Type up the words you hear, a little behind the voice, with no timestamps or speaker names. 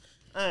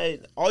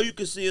all you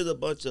could see is a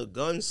bunch of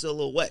gun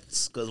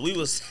silhouettes because we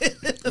was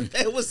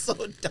it was so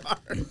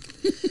dark.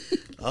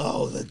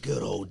 Oh, the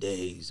good old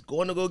days.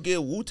 Going to go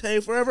get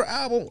Wu-Tang Forever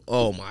album.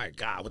 Oh my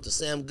God, with the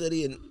Sam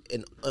Goody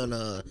and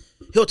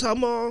Hilltop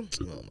Mall.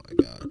 Oh my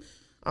God,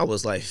 I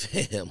was like,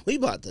 fam, we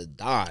about to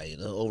die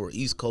over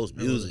East Coast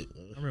music.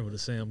 I remember the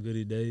Sam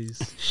Goody days.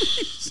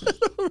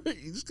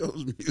 East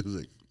Coast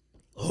music.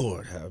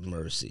 Lord have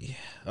mercy.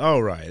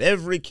 All right,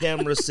 every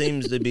camera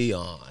seems to be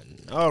on.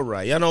 All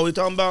right, y'all know what we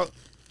talking about?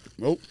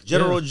 Nope.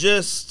 General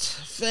Gist,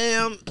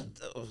 fam.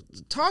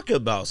 Talk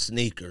about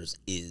sneakers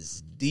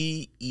is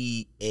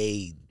DEAD.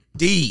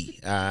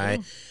 All right.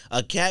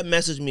 A cat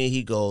messaged me and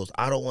he goes,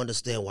 I don't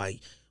understand why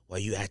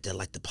you acting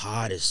like the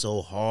pod is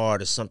so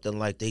hard or something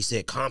like they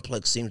said.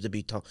 Complex seems to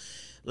be talking.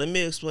 Let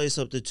me explain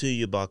something to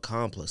you about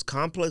Complex.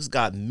 Complex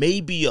got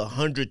maybe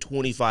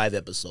 125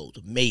 episodes.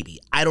 Maybe.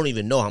 I don't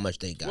even know how much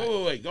they got.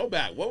 Wait. Go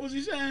back. What was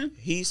he saying?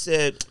 He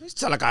said, it's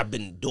like I've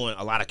been doing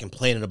a lot of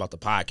complaining about the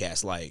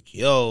podcast. Like,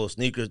 yo,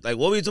 sneakers, like,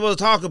 what are we supposed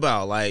to talk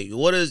about? Like,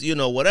 what is,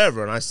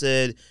 whatever. And I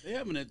said. They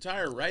have an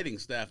entire writing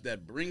staff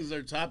that brings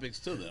their topics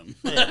to them.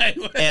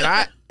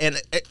 and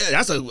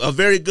that's a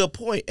very good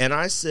point. And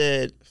I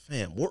said,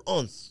 fam,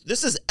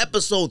 this is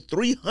episode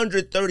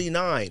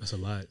 339. That's a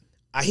lot.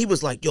 He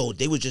was like, yo,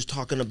 they were just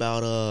talking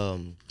about,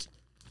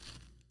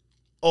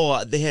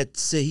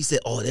 he said,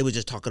 they were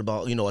just talking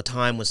about, a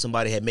time when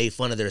somebody had made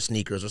fun of their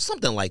sneakers or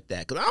something like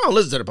that. Because I don't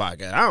listen to the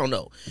podcast. I don't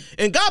know.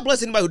 And God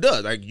bless anybody who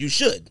does. Like, you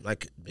should.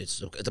 Like,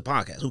 it's a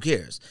podcast. Who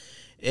cares?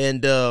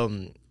 And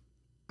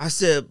I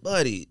said,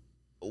 buddy,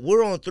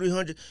 we're on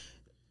 300.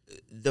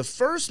 The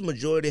first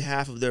majority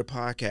half of their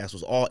podcast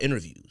was all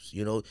interviews,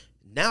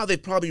 Now they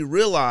probably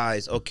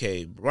realize,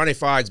 okay, Ronnie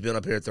Fogg's been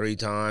up here 3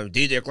 times.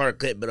 DJ Clark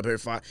Clip been up here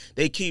 5.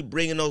 They keep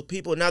bringing those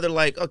people. Now they're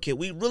like, okay,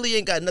 we really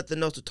ain't got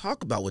nothing else to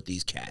talk about with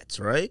these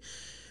cats, right?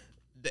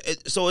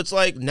 So it's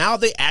like now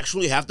they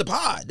actually have to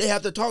pod. They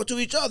have to talk to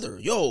each other.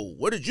 Yo,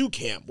 where did you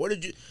camp?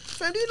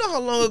 Fam, do you know how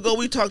long ago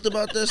we talked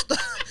about this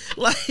stuff?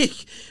 Where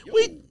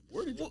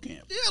did you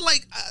camp? Yeah,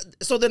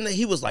 so then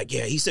he was like,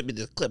 yeah, he sent me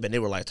this clip, and they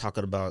were like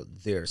talking about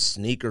their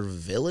sneaker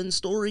villain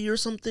story or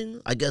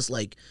something. I guess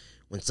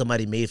when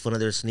somebody made fun of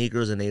their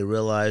sneakers and they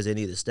realized they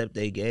need to step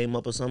their game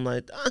up or something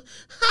like that.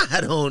 I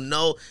don't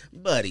know.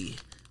 Buddy,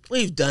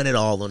 we've done it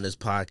all on this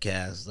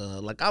podcast.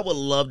 I would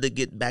love to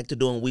get back to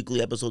doing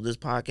weekly episodes of this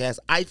podcast.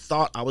 I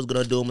thought I was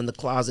going to do them in the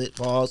closet,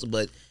 pause,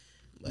 but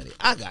buddy,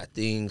 I got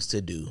things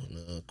to do.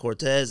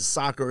 Cortez,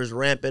 soccer is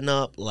ramping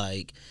up.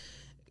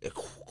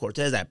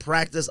 Cortez at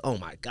practice, oh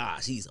my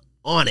gosh, he's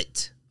on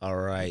it. All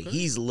right, okay.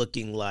 He's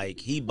looking like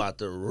he about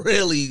to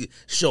really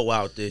show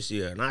out this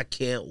year, and I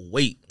can't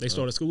wait. They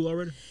started school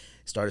already?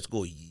 Started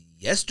school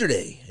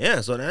yesterday.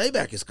 Yeah, so now they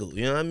back in school.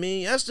 You know what I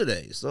mean?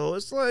 Yesterday. So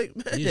it's like,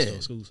 man. You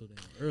started school so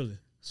damn early.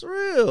 It's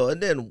real. And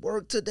then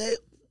work today.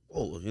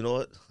 Oh, you know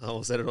what? I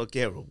almost said it on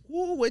camera.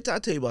 Woo, wait till I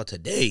tell you about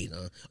today.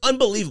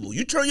 Unbelievable.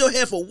 You turn your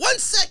head for 1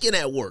 second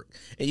at work,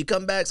 and you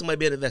come back, somebody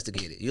being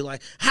investigated. You're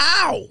like,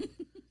 how?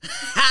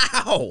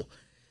 How?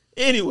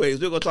 Anyways,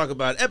 we're going to talk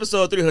about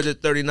episode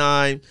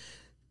 339.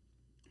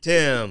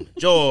 Tim,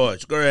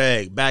 George,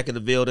 Greg, back in the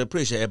building.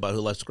 Appreciate everybody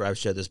who likes, subscribe,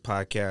 share this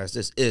podcast.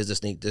 This is the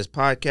Sneak This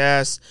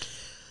podcast.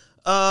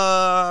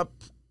 Want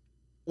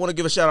to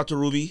give a shout out to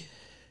Ruby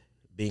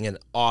being an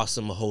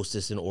awesome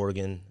hostess in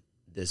Oregon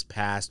this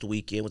past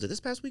weekend. Was it this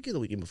past weekend or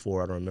the weekend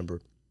before? I don't remember.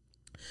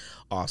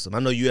 Awesome. I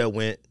know you had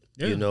went,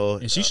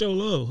 And she showed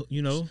love,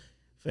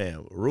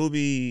 Fam,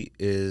 Ruby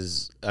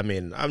is, I've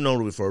known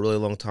Ruby for a really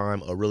long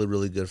time, a really,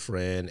 really good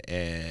friend,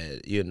 and,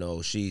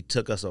 she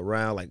took us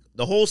around,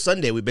 the whole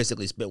Sunday we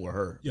basically spent with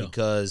her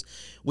because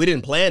we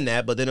didn't plan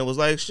that, but then it was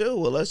like, sure,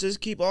 well, let's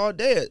just keep all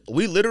day.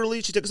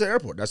 She took us to the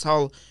airport. That's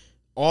how,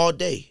 all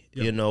day,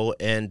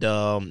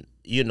 and,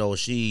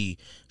 she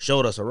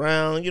showed us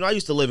around. I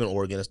used to live in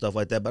Oregon and stuff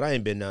like that, but I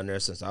ain't been down there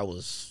since I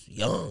was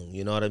young,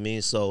 you know what I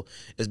mean? So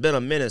it's been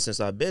a minute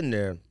since I've been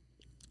there,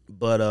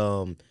 but,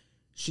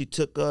 she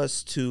took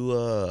us to,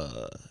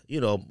 a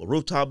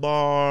rooftop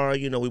bar.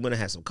 We went and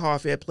had some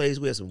coffee at a place.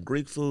 We had some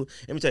Greek food.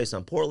 Let me tell you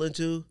something. Portland,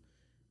 too,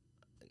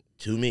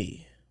 to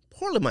me,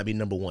 Portland might be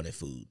number 1 in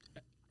food.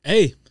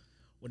 Hey,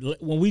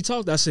 when we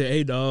talked, I said,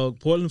 hey, dog,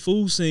 Portland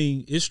food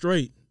scene is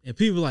straight. And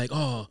people were like,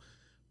 oh,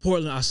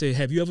 Portland. I said,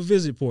 have you ever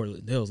visited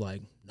Portland? They was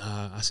like,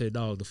 nah. I said,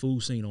 dog, the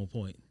food scene on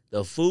point.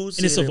 The food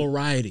scene. And it's a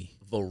variety.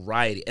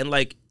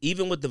 And,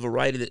 even with the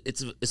variety,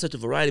 it's such a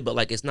variety, but,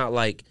 it's not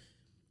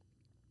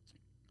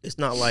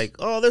like,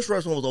 oh, this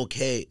restaurant was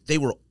okay. They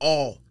were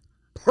all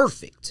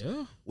perfect.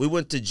 Yeah. We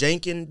went to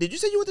Jenkin. Did you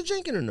say you went to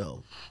Jenkin or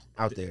no?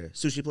 Out there.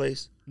 Sushi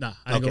place? Nah,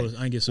 I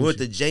didn't get sushi. We went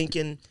to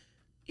Jenkin.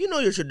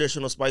 Your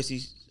traditional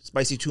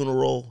spicy tuna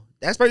roll.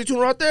 That spicy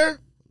tuna roll out there,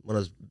 one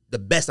of the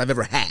best I've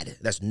ever had.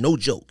 That's no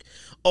joke.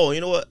 Oh,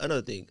 you know what?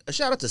 Another thing. A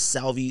shout out to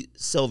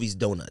Selvy's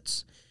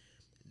Donuts.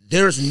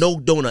 There's no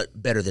donut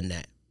better than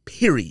that.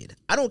 Period.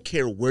 I don't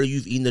care where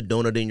you've eaten a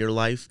donut in your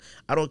life.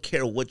 I don't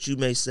care what you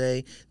may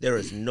say. There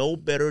is no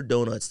better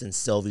donuts than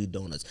Selvey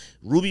Donuts.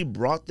 Ruby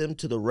brought them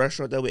to the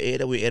restaurant that we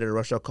ate at. We ate at a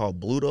restaurant called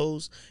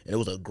Bluto's, and it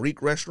was a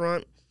Greek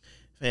restaurant.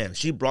 Fam,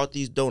 she brought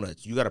these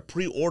donuts. You got to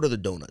pre-order the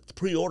donuts.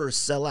 Pre-orders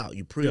sell out.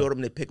 You pre-order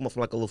them, they pick them up from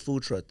like a little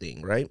food truck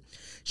thing, right?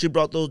 She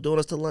brought those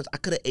donuts to lunch. I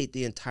could have ate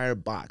the entire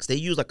box. They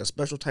use like a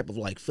special type of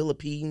like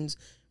Philippines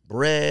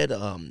bread,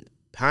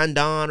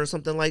 pandan or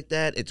something like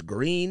that. It's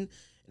green.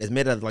 It's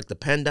made out of like the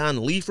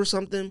pandan leaf or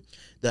something.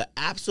 The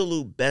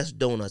absolute best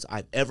donuts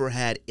I've ever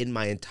had in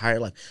my entire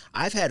life.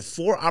 I've had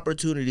 4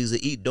 opportunities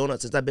to eat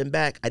donuts since I've been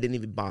back. I didn't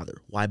even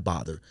bother. Why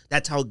bother?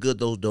 That's how good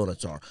those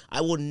donuts are.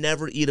 I will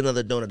never eat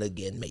another donut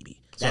again,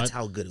 maybe. That's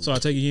how good it was. So I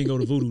take it you didn't go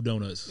to Voodoo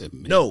Donuts.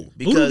 No,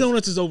 because Voodoo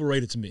Donuts is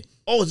overrated to me.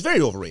 Oh, it's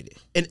very overrated.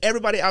 And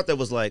everybody out there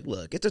was like,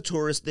 look, it's a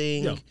tourist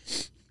thing. Yeah.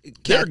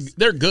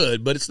 They're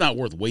good, but it's not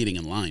worth waiting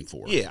in line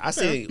for. Yeah,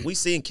 we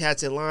seen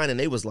cats in line and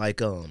they was like,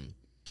 make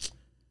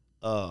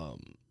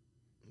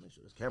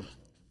sure this camera's on.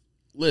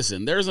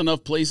 Listen, there's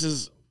enough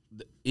places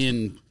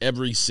in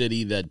every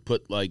city that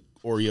put like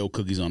Oreo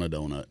cookies on a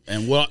donut.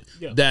 And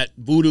that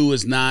Voodoo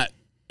is not.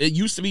 It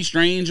used to be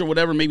strange or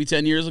whatever, maybe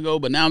 10 years ago,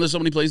 but now there's so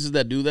many places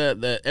that do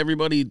that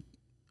everybody,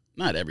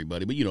 not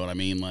everybody, but you know what I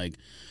mean, like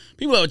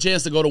people have a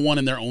chance to go to one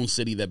in their own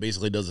city that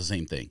basically does the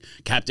same thing.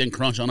 Captain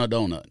Crunch on a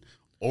donut,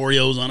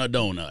 Oreos on a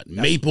donut,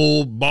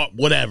 maple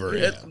whatever,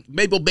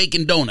 maple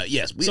bacon donut.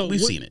 Yes,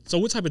 we've seen it. So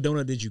what type of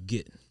donut did you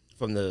get?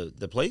 From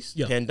the place?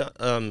 Yeah.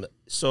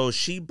 So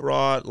she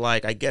brought,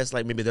 like, I guess,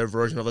 like, maybe their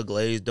version of a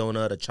glazed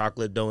donut, a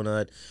chocolate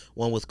donut,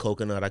 one with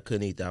coconut. I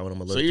couldn't eat that one. I'm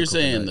allergic So you're to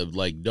saying coconut. the,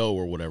 like, dough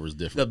or whatever is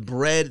different? The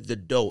bread, the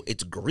dough,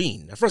 it's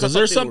green. At first, Because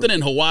there's something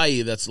in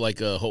Hawaii that's like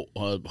a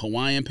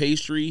Hawaiian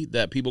pastry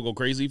that people go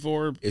crazy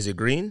for. Is it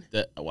green?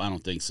 I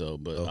don't think so,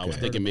 but I Okay. was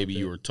thinking maybe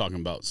you were talking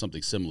about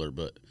something similar,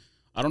 but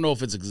I don't know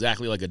if it's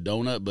exactly like a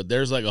donut, but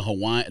there's like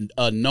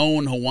a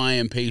known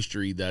Hawaiian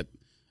pastry that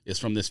is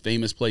from this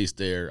famous place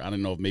there. I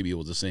don't know if maybe it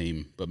was the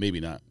same, but maybe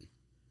not.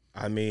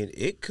 I mean,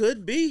 it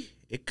could be.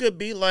 It could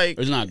be like.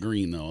 It's not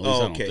green though. At least I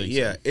don't think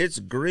yeah, so. it's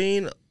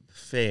green,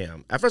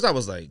 fam. At first, I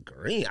was like,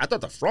 green. I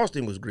thought the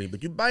frosting was green,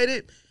 but you bite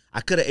it.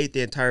 I could have ate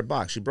the entire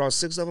box. She brought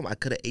 6 of them. I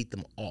could have ate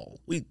them all.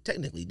 We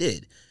technically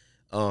did,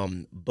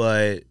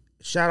 but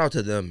shout out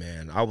to them,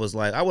 man. I was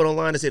like, I went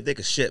online to see if they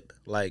could ship.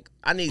 Like,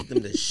 I need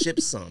them to ship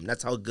some.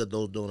 That's how good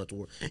those donuts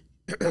were.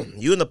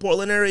 You in the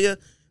Portland area?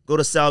 Go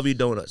to Selvey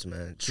Donuts,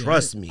 man.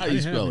 Trust me. How do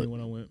you spell it?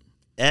 When I went.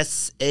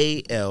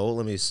 SAL.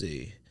 Let me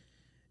see.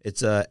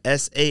 It's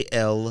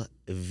SALVIE.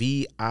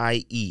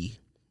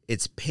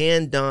 It's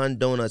pandan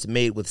donuts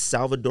made with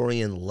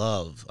Salvadorian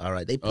love. All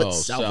right, they put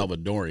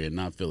Salvadorian,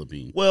 not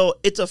Philippine. Well,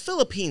 it's a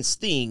Philippine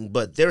thing,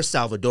 but they're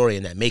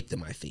Salvadorian that make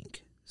them, I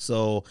think.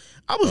 So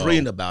I was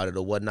reading about it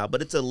or whatnot,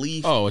 but it's a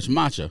leaf. Oh, it's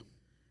matcha.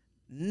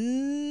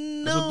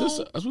 No,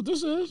 That's what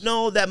this is.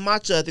 no, that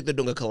matcha. I think they're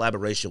doing a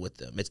collaboration with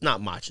them. It's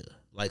not matcha.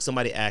 Like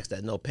somebody asked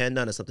that. No,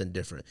 pandan is something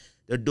different.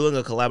 They're doing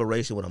a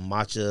collaboration with a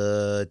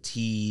matcha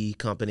tea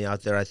company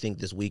out there, I think,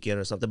 this weekend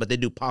or something. But they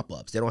do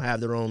pop-ups. They don't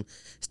have their own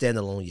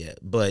standalone yet.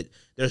 But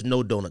there's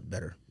no donut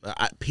better.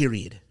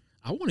 Period.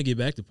 I want to get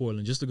back to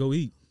Portland just to go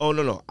eat. Oh,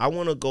 no. I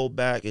want to go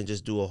back and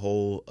just do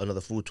another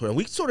food tour. And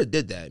we sort of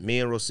did that. Me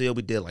and Rocio,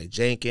 we did like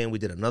Jankin. We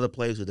did another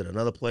place. We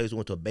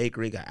went to a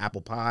bakery, got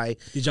apple pie.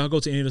 Did y'all go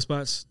to any of the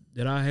spots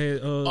that I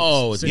had?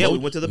 Yeah, we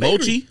went to the bakery.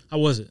 Mochi? How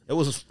was it? It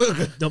was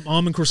Them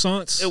almond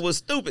croissants? it was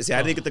stupid. See,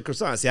 I didn't get the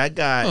croissant. See, I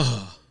got,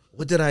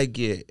 what did I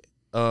get?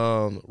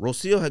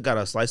 Rocio had got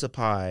a slice of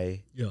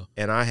pie. Yeah.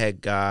 And I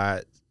had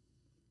got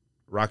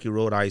Rocky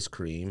Road ice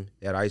cream.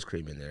 They had ice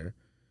cream in there.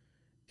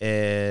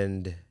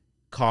 And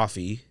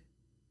coffee.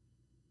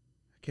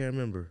 I can't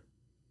remember.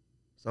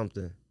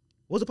 Something.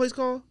 What was the place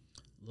called?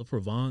 La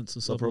Provence or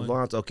La something.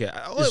 Provence. Okay.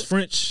 It's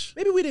French.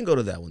 Maybe we didn't go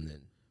to that one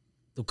then.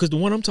 Because the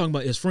one I'm talking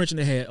about is French, and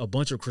they had a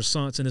bunch of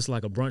croissants, and it's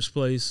like a brunch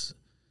place.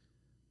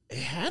 It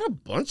had a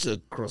bunch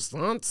of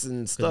croissants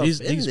and stuff These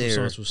in there.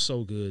 croissants were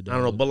so good. I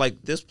don't know, but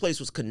like this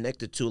place was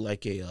connected to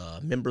like a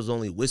members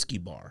only whiskey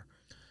bar.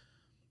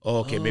 Oh,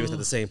 okay, maybe it's not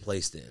the same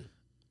place then.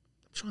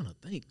 I'm trying to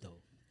think though.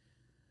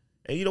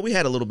 And we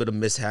had a little bit of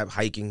mishap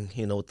hiking,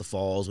 with the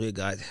falls. We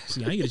got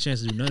See, I didn't get a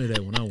chance to do none of that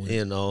when I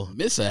went.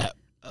 Mishap.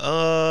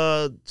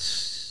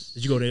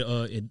 Did you go to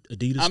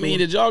Adidas? I mean, store?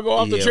 did y'all go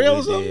off the trail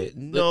or something?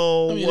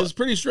 No. I mean, it's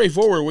pretty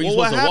straightforward where you're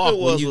what supposed to walk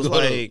happened when you was go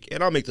like,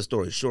 and I'll make the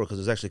story short because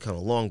it's actually kind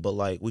of long, but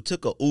like we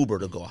took an Uber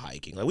to go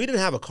hiking. Like we didn't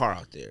have a car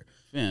out there.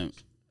 Fam,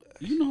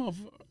 you know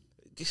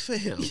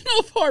Fam.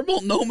 how far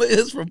Multnomah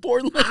is from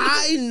Portland?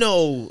 I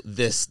know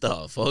this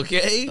stuff,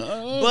 okay?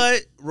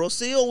 But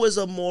Rocio was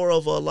a more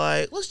of a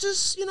like, let's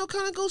just,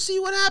 kind of go see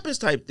what happens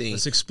type thing.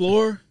 Let's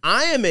explore.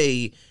 I am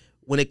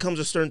when it comes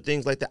to certain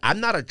things like that, I'm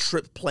not a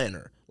trip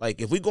planner. Like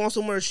if we go on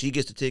somewhere, she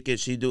gets the ticket,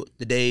 she do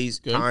the days,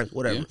 times,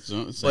 whatever.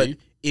 Yeah, but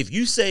if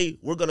you say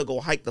we're gonna go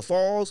hike the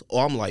falls,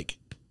 I'm like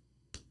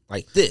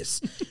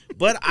this.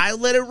 But I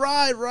let it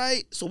ride,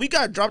 right? So we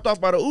got dropped off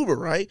by the Uber,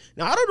 right?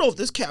 Now I don't know if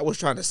this cat was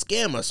trying to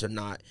scam us or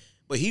not,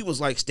 but he was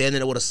like standing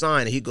there with a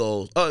sign and he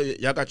goes, "Oh,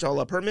 y'all got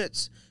y'all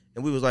permits?"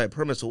 And we was like,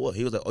 permits to what?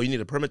 He was like, oh, you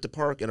need a permit to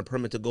park and a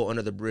permit to go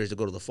under the bridge to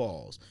go to the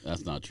falls.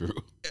 That's not true.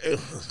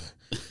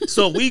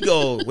 So we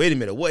go, wait a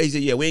minute, what? He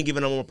said, yeah, we ain't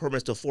giving them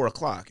permits till 4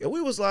 o'clock. And we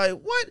was like,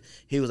 what?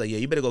 He was like, yeah,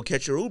 you better go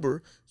catch your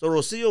Uber. So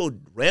Rocio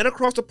ran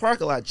across the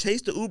parking lot,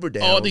 chased the Uber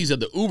down. Oh, these are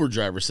the Uber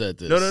driver said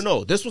this.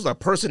 No. This was a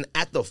person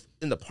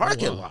in the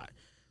parking lot.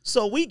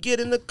 So we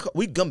get in the car,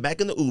 we come back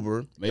in the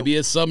Uber. Maybe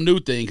it's some new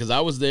thing because I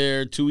was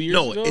there 2 years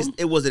ago. No,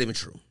 it wasn't even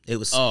true. It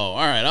was. Oh, all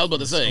right. I was about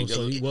to say.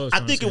 I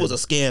think it was a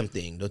scam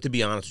thing, though. To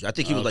be honest with you, I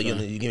think he was like,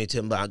 you give me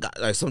 $10, I got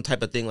like some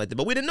type of thing like that.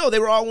 But we didn't know they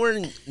were all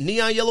wearing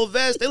neon yellow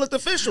vests. They looked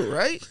official,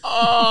 right?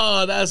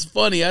 Oh, that's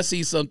funny. I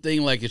see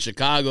something like in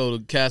Chicago,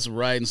 the cats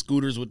riding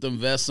scooters with them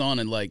vests on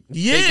and like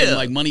taking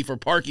like money for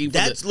parking.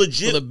 That's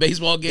legit for the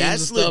baseball games.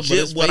 That's and stuff,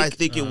 legit what I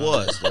think it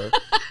was. Bro.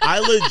 I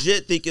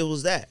legit think it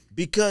was that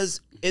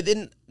because it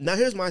didn't. Now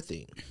here's my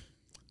thing.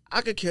 I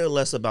could care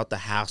less about the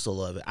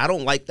hassle of it. I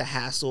don't like the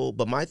hassle,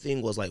 but my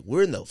thing was like,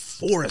 we're in the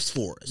forest.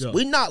 Yeah.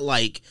 We're not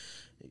like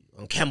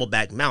on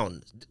Camelback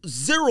Mountain.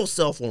 0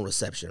 cell phone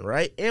reception,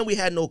 right? And we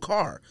had no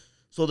car.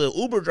 So the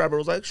Uber driver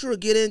was like, sure,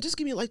 get in. Just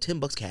give me like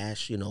 $10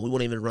 cash. We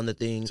won't even run the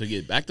thing. To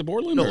get back to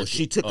Portland? No,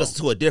 she took us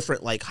to a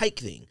different like hike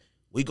thing.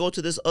 We go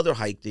to this other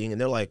hike thing, and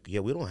they're like,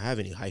 yeah, we don't have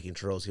any hiking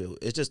trails here.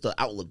 It's just the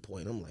outlook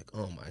point. I'm like,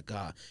 oh, my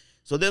God.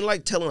 So then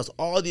like telling us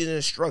all these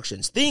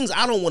instructions, things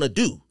I don't want to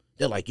do.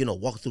 They're like,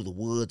 walk through the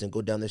woods and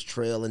go down this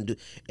trail and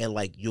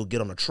like you'll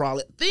get on a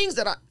trolley. Things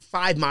that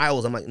 5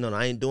 miles. I'm like, no,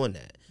 I ain't doing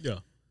that. Yeah.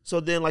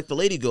 So then like the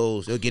lady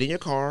goes, get in your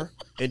car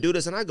and do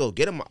this. And I go,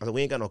 get him. I said,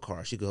 we ain't got no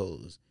car. She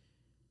goes,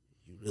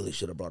 you really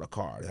should have brought a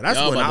car. And that's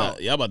when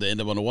y'all about to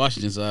end up on the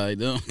Washington side,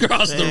 though.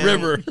 Across the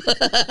river.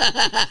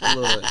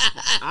 Look,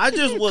 I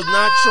just was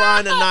not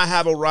trying to not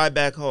have a ride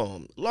back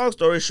home. Long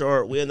story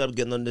short, we ended up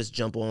getting on this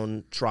jump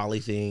on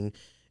trolley thing.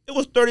 It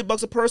was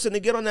 $30 a person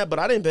to get on that, but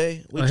I didn't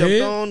pay. We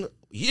jumped on.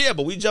 Yeah,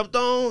 but we jumped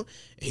on.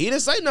 He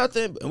didn't say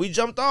nothing, and we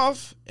jumped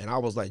off. And I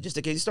was like, just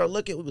in case he started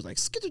looking, we was like,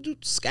 scatter.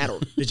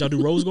 Did y'all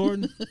do Rose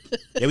Garden?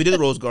 Yeah, we did the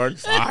Rose Garden.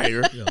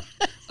 Fire.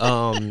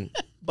 Yeah.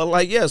 But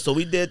like, yeah, so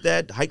we did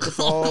that, hiked the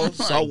falls,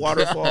 saw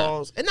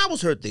waterfalls, and that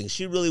was her thing.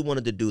 She really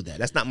wanted to do that.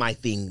 That's not my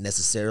thing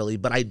necessarily,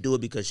 but I do it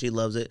because she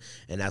loves it,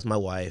 and that's my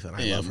wife, and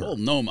I love her.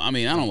 Multnomah, I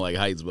mean, I don't like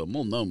heights, but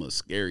Multnomah is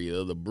scary.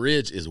 The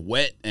bridge is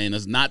wet, and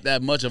it's not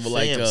that much of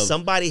a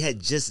somebody had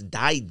just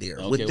died there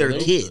with their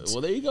kids.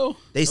 Well, there you go.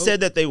 They said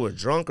that they were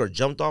drunk or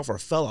jumped off or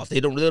fell off. They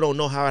really don't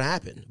know how it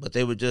happened, but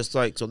they were just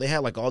like, so they had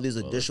like all these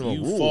additional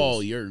rules. If you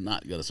fall, you're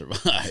not gonna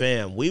survive.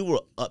 Fam, we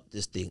were up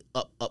this thing,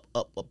 up,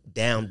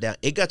 down.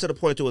 It got to the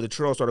point to where the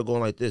trail started going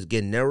like this,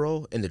 getting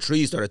narrow, and the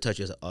trees started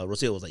touching us.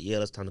 Rocio was like, yeah,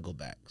 it's time to go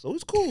back. So it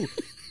was cool.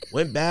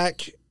 Went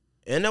back,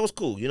 and that was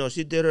cool.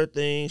 She did her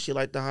thing. She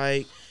liked the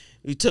hike.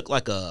 We took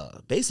like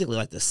basically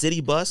like the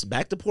city bus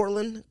back to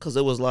Portland because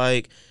it was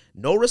like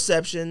no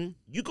reception.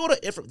 You go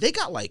to, they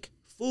got like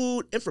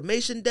food,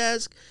 information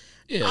desk.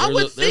 Yeah,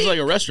 there's like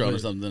a restaurant or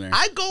something there.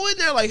 I go in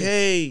there like,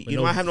 hey,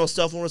 I have no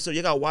cell phone reception.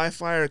 You got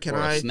Wi-Fi or can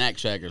I? A snack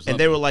shack or something. And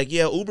they were like,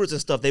 yeah, Ubers and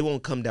stuff, they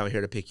won't come down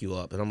here to pick you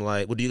up. And I'm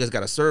like, well, do you guys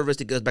got a service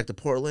to get us back to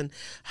Portland?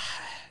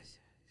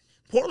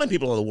 Portland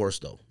people are the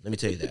worst, though. Let me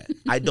tell you that.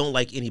 I don't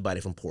like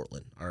anybody from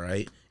Portland, all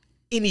right?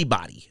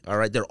 Anybody, all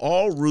right? They're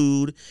all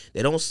rude.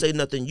 They don't say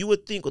nothing. You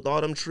would think with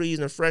all them trees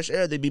and fresh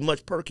air, they'd be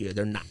much perkier.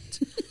 They're not.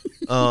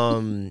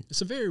 It's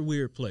a very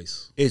weird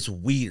place. It's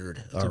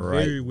weird, all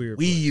right? Very weird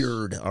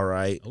place. All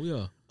right? Oh,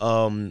 yeah.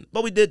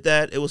 But we did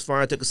that. It was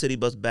fine. I took a city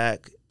bus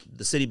back.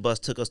 The city bus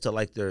took us to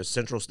like their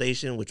central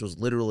station, which was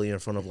literally in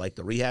front of like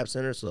the rehab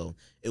center. So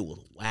it was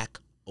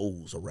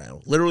whack-os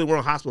around. Literally, we're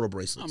on hospital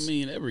bracelets. I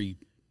mean, every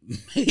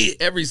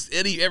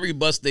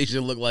bus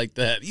station looked like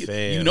that.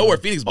 You know where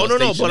Phoenix bus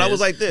station is. But I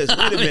was like this.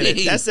 Wait a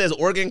minute. That says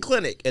Oregon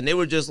Clinic. And they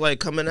were just like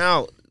coming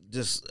out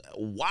just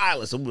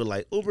wireless. And we were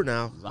like, Uber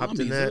now. Hopped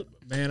in that.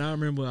 Man, I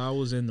remember I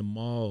was in the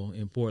mall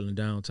in Portland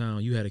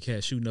downtown. You had a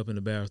cat shooting up in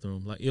the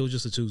bathroom. Like, it was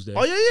just a Tuesday.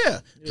 Oh,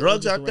 yeah.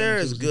 Drugs out there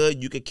is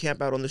good. You could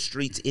camp out on the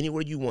streets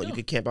anywhere you want. Yeah. You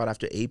could camp out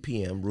after 8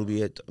 p.m.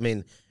 Ruby,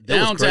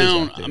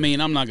 downtown,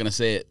 I'm not going to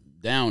say it.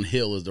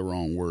 Downhill is the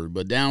wrong word.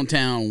 But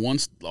downtown,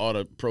 once all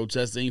the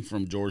protesting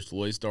from George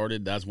Floyd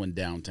started, that's when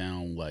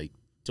downtown, like,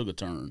 took a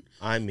turn.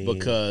 I mean.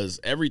 Because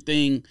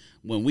everything,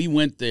 when we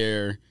went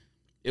there,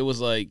 it was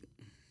like,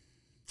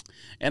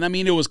 and I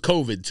mean, it was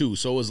COVID, too.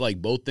 So it was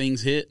like both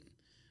things hit.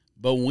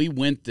 But when we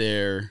went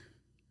there,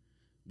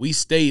 we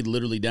stayed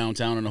literally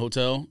downtown in a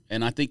hotel,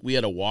 and I think we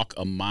had to walk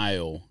a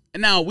mile. And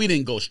now we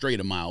didn't go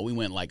straight a mile. We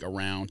went like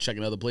around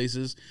checking other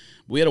places.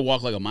 We had to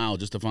walk like a mile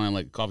just to find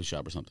like a coffee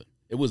shop or something.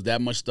 It was that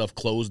much stuff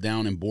closed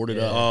down and boarded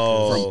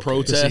up from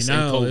protests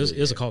and COVID.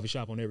 There's a coffee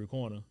shop on every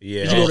corner.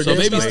 Yeah. Did you go to so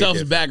maybe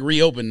stuff's back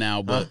reopened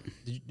now. But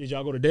did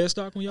y'all go to Dead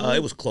Stock when y'all went?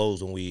 It was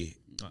closed when we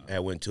had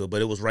went to it,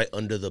 but it was right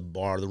under the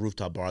bar, the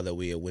rooftop bar that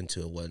we had went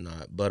to and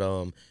whatnot.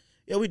 But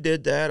yeah, we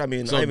did that. I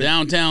mean, so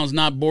downtown's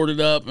not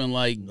boarded up and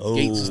like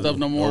gates and stuff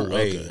no more. No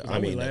way. Okay. I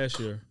mean, last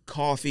year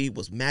coffee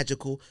was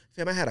magical.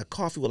 Fam, I had a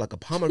coffee with like a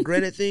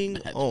pomegranate thing.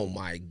 Oh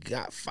my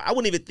God, I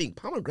wouldn't even think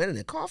pomegranate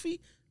and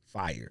coffee.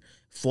 fire.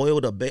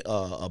 Foiled a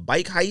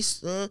bike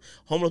heist.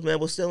 Homeless man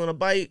was stealing a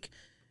bike.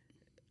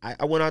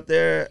 I went out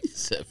there. He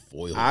said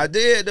foiled. I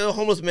did. The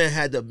homeless man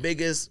had the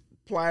biggest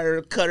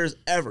plier cutters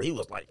ever. He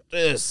was like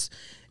this.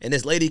 And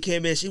this lady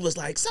came in. She was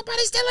like,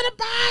 somebody's stealing a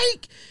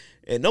bike.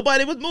 And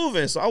nobody was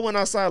moving. So I went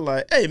outside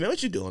like, hey, man,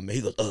 what you doing, man?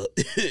 He goes,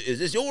 is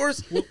this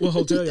yours? What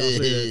hotel y'all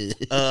stay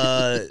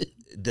at?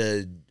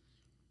 The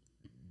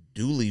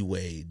Dooley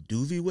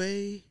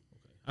Way.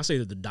 I say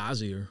that the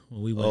Dozier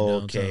when we went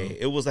downtown. Okay.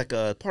 It was like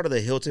a part of the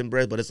Hilton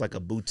Bread, but it's like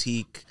a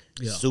boutique,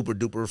 super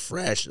duper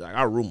fresh. Like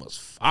our room was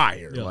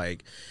fire. Yeah.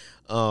 Like,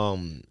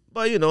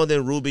 but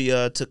then Ruby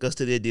took us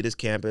to the Adidas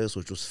campus,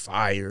 which was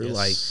fire. Yes.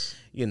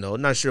 Like,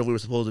 not sure if we were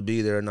supposed to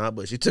be there or not,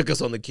 but she took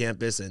us on the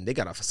campus, and they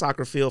got a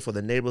soccer field for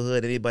the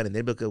neighborhood. Anybody in the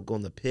neighborhood could go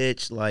on the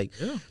pitch. Like,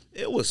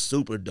 it was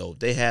super dope.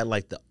 They had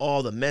like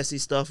all the messy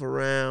stuff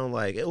around.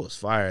 Like, it was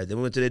fire. Then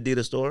we went to the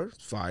Adidas store.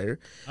 Fire.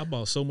 I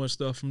bought so much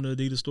stuff from the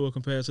Adidas store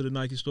compared to the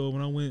Nike store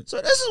when I went.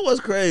 So this is what's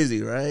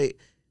crazy, right?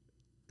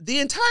 The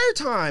entire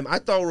time, I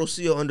thought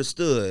Rocio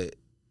understood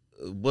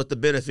what the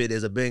benefit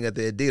is of being at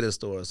the Adidas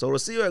store. So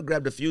Rocio had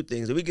grabbed a few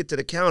things, and we get to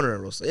the counter,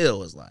 and Rocio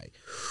was like,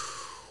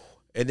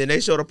 and then they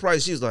show the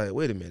price. She's like,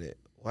 wait a minute.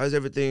 Why is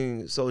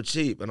everything so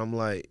cheap? And I'm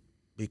like,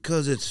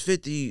 because it's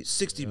 50,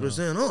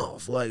 60%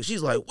 off. Like,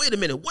 she's like, wait a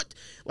minute, what?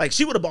 Like,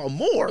 she would have bought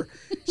more.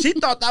 She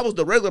thought that was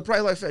the regular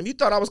price. Like, fam, you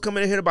thought I was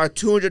coming in here to buy a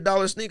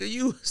 $200 sneaker?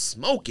 You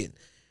smoking.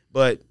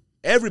 But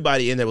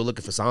everybody in there was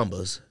looking for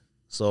Sambas.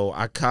 So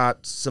I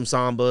copped some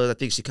Sambas. I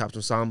think she copped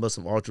some Sambas,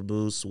 some Ultra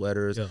Boost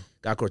sweaters. Yeah.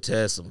 Got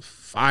Cortez some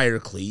fire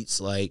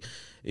cleats. Like,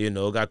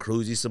 got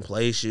Cruzy some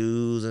play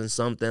shoes and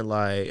something.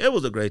 Like, it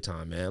was a great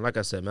time, man. Like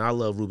I said, man, I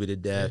love Ruby to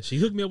death. Yeah, she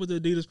hooked me up with the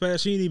Adidas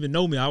pass. She didn't even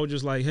know me. I was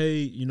just like,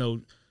 hey,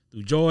 through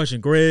George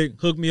and Greg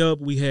hooked me up.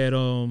 We had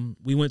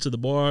we went to the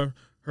bar.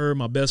 Her,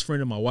 my best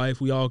friend, and my wife,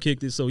 we all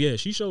kicked it. So yeah,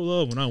 she showed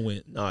love when I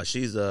went. Nah,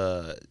 she's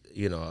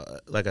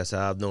like I said,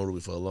 I've known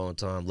Ruby for a long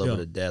time, love her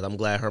to death. I'm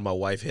glad her and my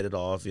wife hit it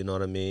off. You know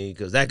what I mean?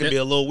 Because that could be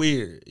a little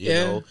weird. You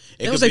know,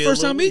 it was their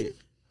first time meeting.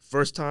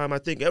 First time I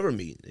think ever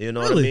meeting. You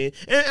know what I mean?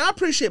 And I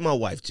appreciate my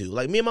wife too.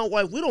 Like me and my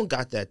wife, we don't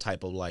got that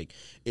type of like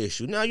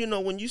issue. Now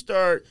when you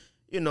start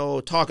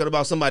talking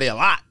about somebody a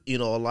lot, a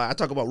lot. I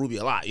talk about Ruby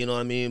a lot, you know what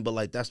I mean? But,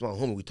 like, that's my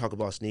homie. We talk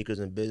about sneakers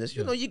and business.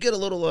 You get a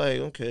little like,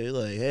 okay,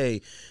 like,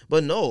 hey.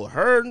 But, no,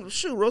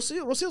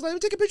 Rocio's like, let me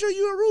take a picture of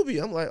you and Ruby.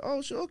 I'm like,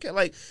 oh, sure, okay.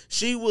 Like,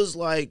 she was,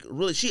 like,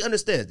 really, she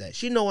understands that.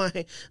 She know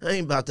I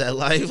ain't about that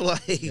life.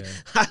 Like,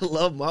 I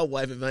love my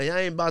wife, and I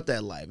ain't about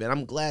that life. And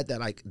I'm glad that,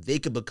 like, they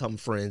could become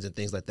friends and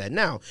things like that.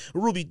 Now,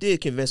 Ruby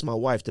did convince my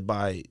wife to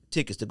buy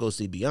tickets to go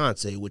see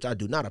Beyonce, which I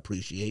do not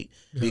appreciate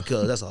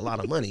because that's a lot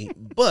of money.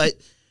 But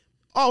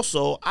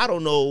also, I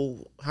don't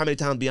know how many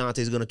times Beyonce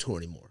is going to tour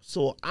anymore.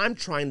 So I'm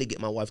trying to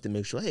get my wife to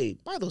make sure, hey,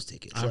 buy those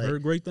tickets. I've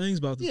heard great things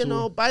about the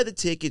tour. Buy the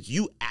tickets.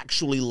 You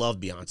actually love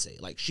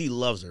Beyonce. Like, she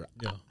loves her.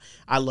 Yeah.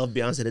 I love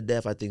Beyonce to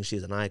death. I think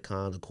she's an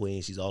icon, a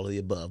queen. She's all of the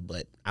above.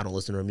 But I don't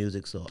listen to her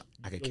music, so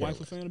I could care. Your wife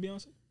a fan of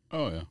Beyonce?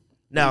 Oh, yeah.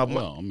 Now,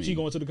 she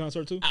going to the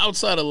concert, too?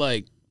 Outside of,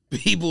 like,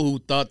 people who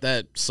thought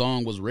that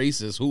song was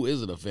racist, who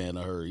isn't a fan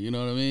of her? You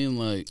know what I mean?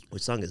 Like,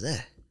 which song is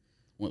that?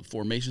 What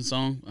Formation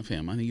song? I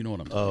know you know what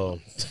I'm talking about.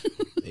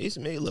 It's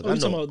me. Look, you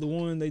talking about the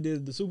one they did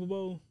at the Super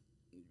Bowl?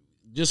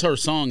 Just her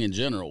song in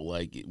general,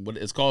 like what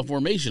it's called,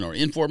 Formation or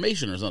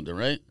Information or something,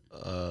 right?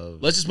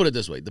 Let's just put it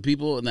this way: the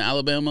people in the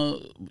Alabama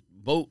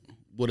vote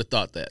would have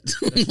thought that.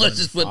 Let's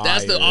just put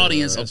that's the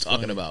audience I'm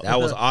talking about. That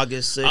was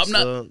August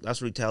 6th.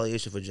 That's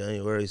retaliation for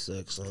January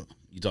 6th.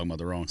 You talking about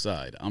the wrong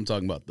side. I'm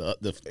talking about the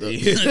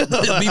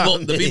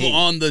people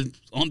on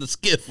the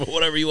skiff or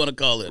whatever you want to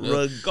call it.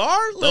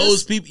 Regardless,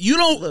 those people you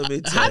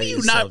don't. How do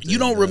you not? You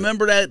don't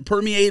remember that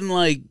permeating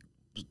like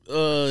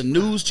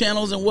news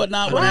channels and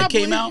whatnot when that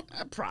came out?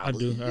 I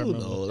do. I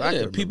remember.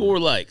 Yeah, people were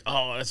like,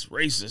 "Oh, that's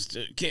racist.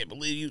 Can't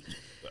believe you."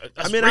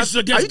 Are you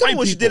talking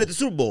what she did at the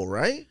Super Bowl,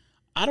 right?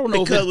 I don't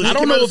know. I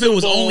don't know if it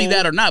was only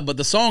that or not, but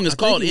the song is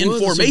called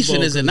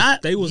Information, is it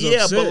not? They was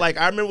upset. But like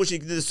I remember when she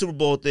did the Super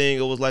Bowl thing,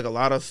 it was like a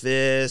lot of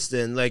fists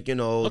and like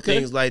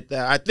things like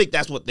that. I think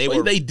that's what they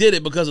were. They did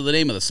it because of the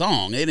name of the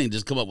song. They didn't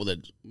just come up with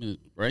it,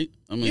 right?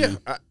 I mean,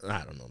 I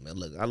don't know, man.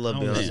 Look, I love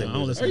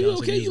Beyonce. Are you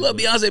okay? You love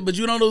Beyonce, but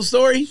you don't know the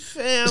story,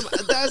 fam.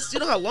 That's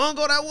how long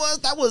ago that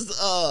was. That was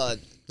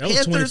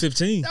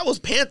 2015. That was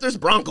Panthers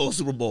Broncos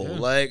Super Bowl. Yeah.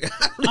 Like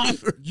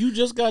you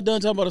just got done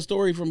talking about a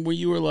story from when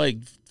you were like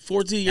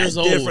 14 years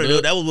old. Different,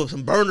 dude. That was with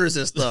some burners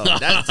and stuff.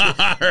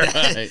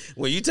 Right.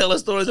 When you tell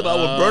us stories about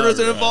when burners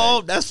are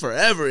involved, that's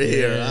forever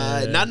here.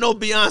 Yeah. Not no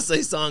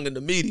Beyonce song in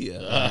the media.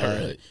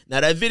 Right.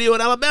 Now that video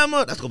in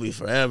Alabama, that's gonna be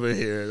forever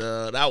here.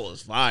 That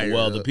was fire.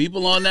 Well, the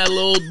people on that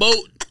little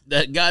boat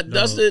that got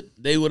dusted,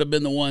 they would have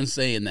been the ones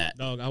saying that.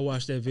 Dog, I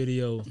watched that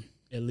video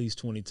at least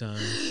 20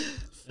 times.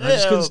 I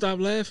just couldn't stop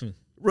laughing.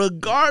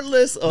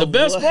 regardless of the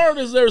best part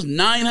is there's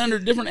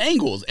 900 different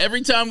angles.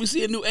 Every time we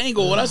see a new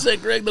angle, when I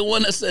said, Greg, the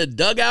one that said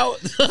dugout,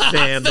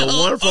 Fam, the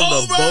one from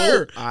the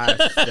boat, I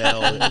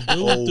fell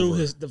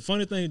over. The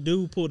funny thing,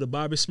 dude pulled the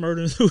Bobby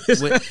Smurder through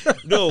his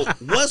No,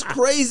 what's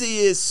crazy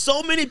is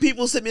so many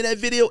people sent me that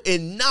video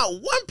and not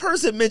one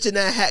person mentioned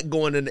that hat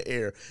going in the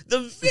air. The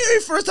very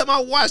first time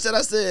I watched it,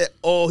 I said,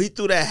 oh, he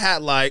threw that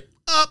hat like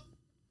up.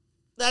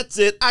 That's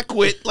it. I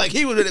quit. Like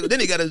he was. Then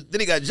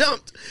he got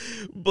jumped.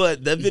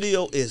 But that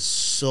video is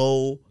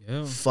so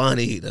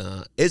funny.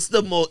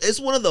 It's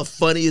one of the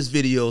funniest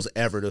videos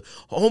ever. The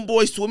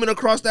homeboy swimming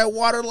across that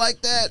water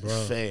like that.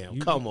 Bro, fam,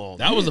 come on.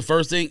 That was the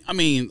first thing. I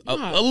mean,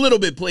 a little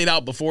bit played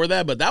out before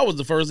that, but that was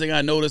the first thing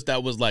I noticed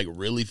that was like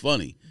really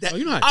funny.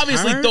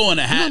 Obviously, throwing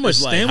a hat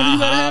was like, you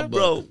gotta have,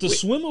 bro, to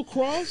swim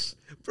across.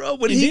 Bro,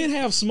 when he didn't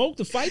have smoke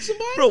to fight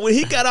somebody? Bro, when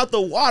he got out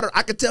the water,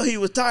 I could tell he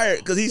was tired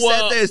because he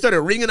sat there and started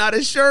wringing out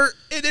his shirt,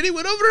 and then he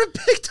went over and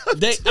picked up.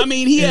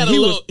 He had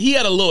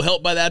a little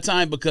help by that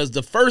time because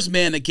the first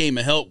man that came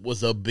to help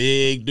was a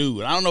big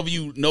dude. I don't know if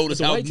you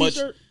noticed how much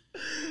t-shirt?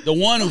 The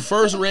one who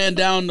first ran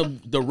down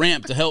the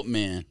ramp to help,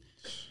 man.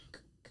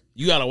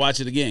 You got to watch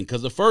it again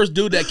because the first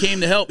dude that came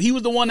to help, he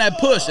was the one that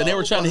pushed, and they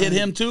were trying to hit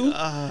him too.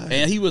 God.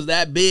 And he was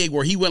that big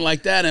where he went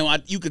like that,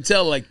 and you could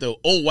tell like the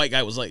old white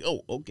guy was like,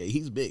 "Oh, okay,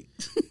 he's big."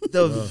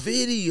 The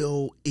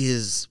video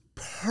is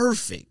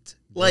perfect.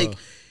 Like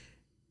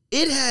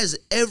it has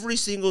every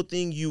single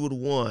thing you would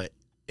want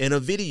in a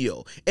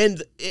video,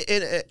 and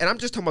I'm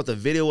just talking about the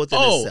video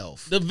within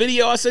itself. The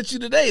video I sent you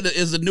today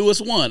is the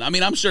newest one. I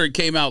mean, I'm sure it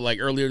came out like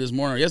earlier this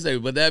morning or yesterday,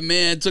 but that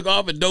man took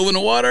off and dove in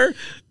the water.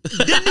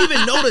 Didn't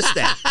even notice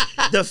that.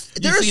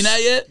 You seen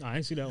that yet? No, I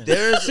ain't seen that one.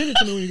 Send it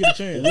to me when you get a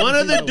chance. One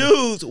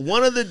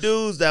of the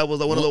dudes that was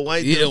one of the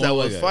white dudes that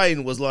was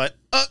fighting was like,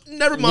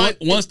 never mind.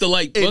 Once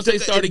they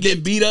started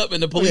getting beat up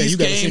and the police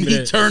came,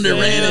 he turned and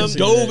ran and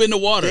dove in the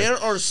water.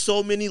 There are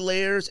so many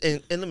layers,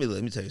 and let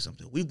me tell you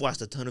something. We've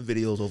watched a ton of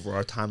videos over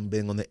our time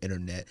being on the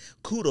internet.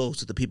 Kudos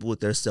to the people with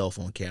their cell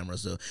phone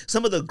cameras.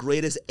 Some of the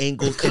greatest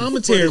angles. The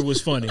commentary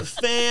was funny.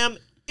 Fam,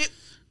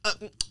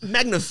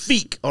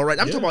 magnifique, all right?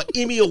 I'm talking about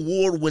Emmy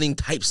Award-winning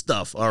type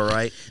stuff, all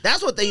right?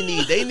 That's what they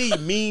need. They need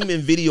meme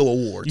and video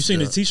awards. You seen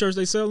the T-shirts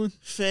they selling?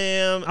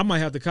 Fam. I might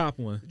have to cop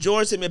one.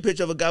 George sent me a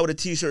picture of a guy with a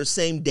T-shirt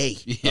same day,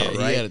 all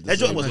right? That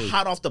joint was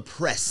hot off the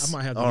press. I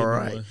might have to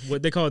get one.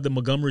 What they call it, the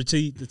Montgomery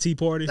Tea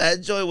Party?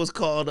 That joint was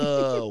called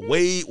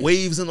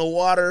Waves in the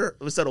Water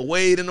instead of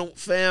Wade in the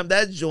Fam.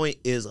 That joint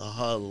is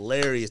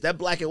hilarious. That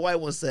black and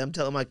white one said, I'm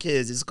telling my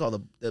kids, it's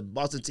called the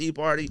Boston Tea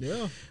Party.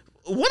 Yeah.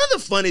 One of the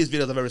funniest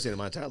videos I've ever seen in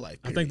my entire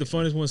life. Period. I think the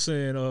funniest one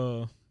saying,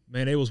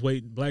 man,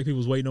 black people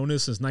was waiting on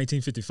this since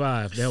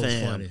 1955. That was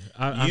funny.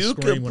 You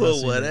can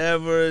put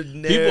whatever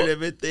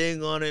narrative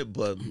thing on it,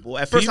 but boy,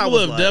 at first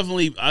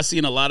I've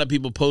seen a lot of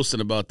people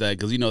posting about that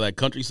because that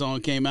country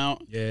song came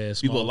out. Yeah,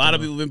 a lot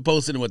of people have been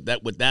posting with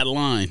that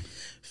line.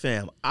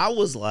 Fam, I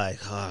was like,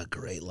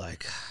 great.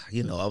 Like,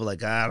 I was like,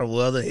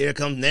 here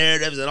comes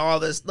narratives and all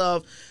this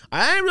stuff.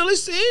 I ain't really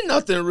seen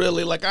nothing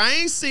really. Like, I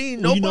ain't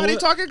seen nobody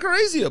talking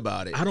crazy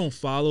about it. I don't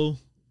follow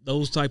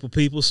those type of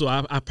people, so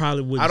I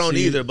probably wouldn't. I don't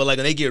either, but like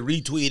when they get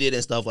retweeted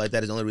and stuff like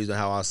that is the only reason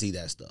how I see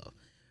that stuff.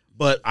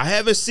 But I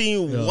haven't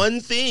seen one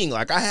thing.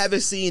 Like, I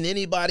haven't seen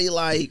anybody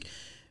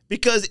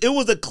because it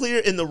was a clear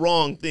in the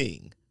wrong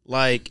thing.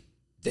 Like,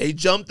 they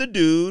jumped the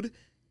dude.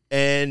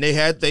 And they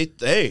had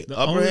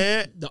upper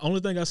hand. The only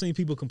thing I seen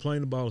people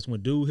complain about was when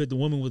dude hit the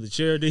woman with the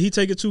chair. Did he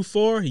take it too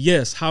far?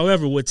 Yes.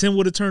 However, would Tim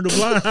would have turned the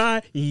blind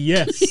eye?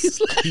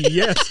 Yes.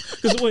 Yes.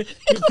 Because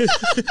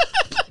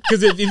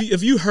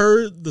if you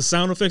heard the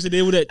sound effects they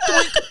did with that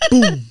doink,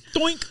 boom,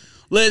 doink.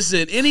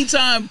 Listen,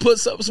 anytime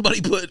somebody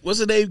put what's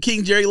his name,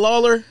 King Jerry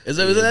Lawler? Is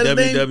that his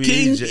name?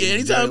 King.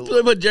 Anytime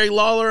put Jerry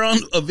Lawler on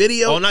a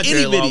video, not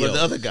Jerry Lawler,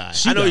 the other guy.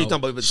 I know you're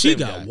talking about. She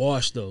got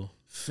washed though.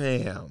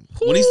 Fam.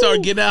 When he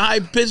started getting that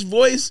high-pitched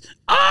voice,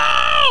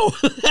 fam.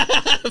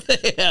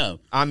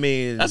 I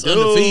mean, that's dude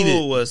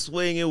undefeated. Was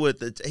swinging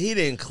with he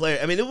didn't clear.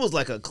 I mean, it was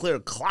like a clear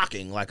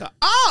clocking, like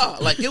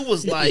it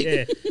was like,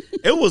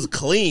 it was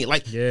clean.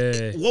 Like,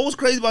 what was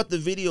crazy about the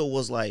video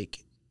was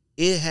like,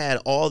 it had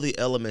all the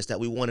elements that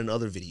we want in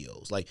other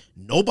videos. Like,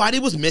 nobody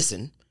was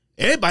missing.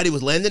 Everybody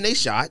was landing their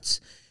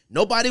shots.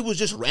 Nobody was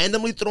just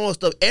randomly throwing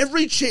stuff.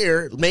 Every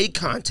chair made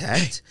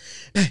contact.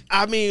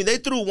 I mean, they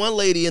threw one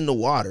lady in the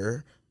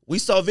water. We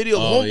saw a video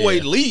of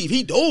homeboy leave.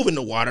 He dove in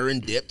the water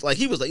and dipped. Like,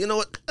 he was like, you know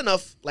what?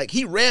 Enough. Like,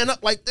 he ran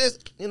up like this.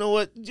 You know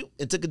what?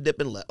 And took a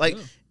dip and left. Like,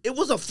 it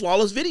was a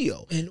flawless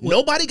video. And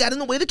nobody got in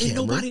the way of the camera.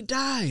 Nobody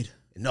died.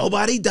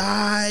 Nobody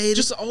died.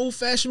 Just an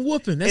old-fashioned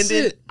whooping. That's and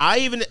then it.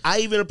 I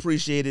even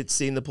appreciated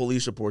seeing the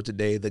police report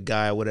today, the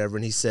guy or whatever,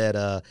 and he said,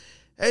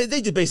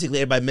 they just basically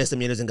everybody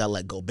misdemeanors and got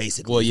let go.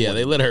 Basically, well, yeah,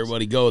 they let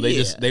everybody go.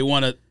 They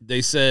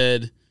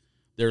said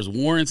there's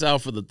warrants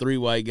out for the 3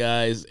 white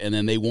guys, and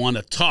then they want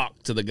to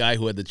talk to the guy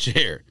who had the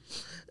chair.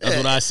 That's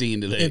what I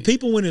seen today. And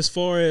people went as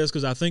far as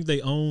because I think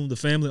the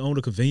family owned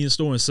a convenience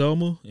store in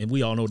Selma, and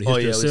we all know the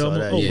history of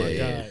Selma. Oh my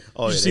God!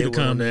 Oh, you see the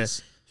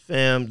comments.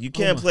 Fam, you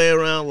can't play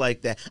around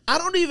like that. I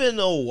don't even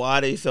know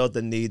why they felt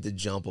the need to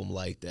jump them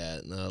like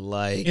that.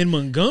 Like in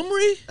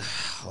Montgomery?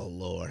 Oh,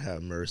 Lord,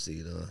 have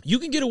mercy. You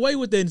can get away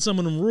with that in some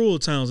of them rural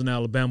towns in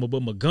Alabama,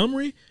 but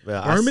Montgomery,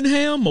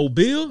 Birmingham,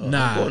 Mobile,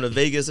 nah. I'm going to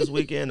Vegas this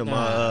weekend, and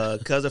my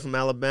cousin from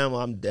Alabama,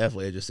 I'm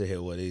definitely interested to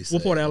hear what he said.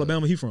 What part of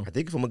Alabama he from? I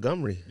think from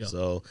Montgomery. Yeah.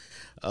 So,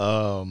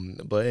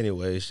 but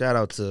anyway, shout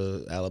out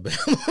to Alabama,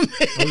 man.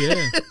 Oh,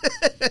 yeah.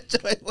 That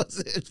joint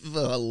was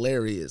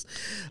hilarious.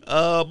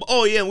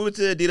 Oh, yeah, and we went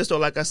to the Adidas store.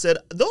 Like I said,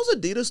 those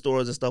Adidas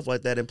stores and stuff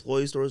like that,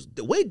 employee stores,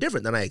 way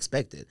different than I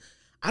expected.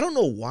 I don't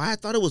know why. I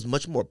thought it was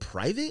much more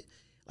private.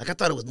 Like, I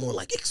thought it was more,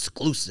 like,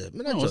 exclusive.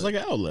 Man, it's like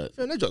an outlet.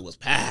 Man, that joint was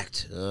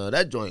packed.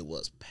 That joint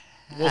was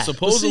packed. Well,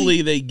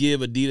 supposedly they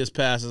give Adidas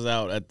passes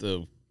out at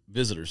the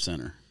visitor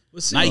center.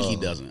 Nike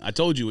doesn't. I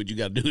told you what you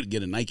got to do to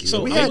get a Nike.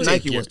 So we had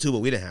Nike ones too, but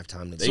we didn't have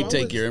time to. They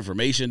take your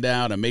information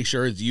down and make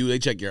sure it's you. They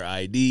check your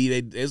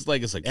ID. It's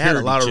like a security check. It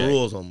had a lot of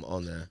rules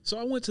on there. So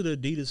I went to the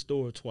Adidas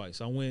store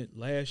twice. I went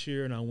last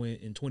year and I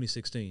went in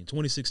 2016.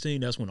 2016,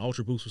 that's when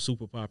Ultra Boost was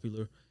super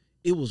popular.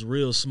 It was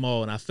real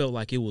small and I felt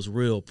like it was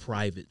real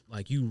private.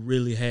 Like you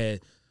really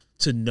had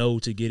to know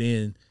to get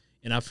in.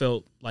 And I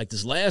felt like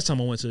this last time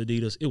I went to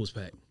Adidas, it was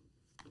packed.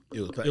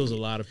 It was a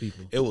lot of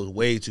people. It was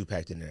way too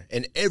packed in there.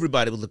 And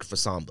everybody was looking for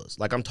Sambas.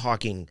 Like, I'm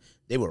talking,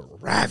 they were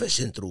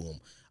ravishing through them.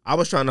 I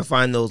was trying to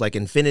find those, like,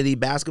 Infinity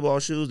basketball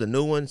shoes, the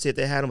new ones, see if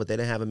they had them, but they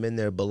didn't have them in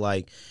there. But,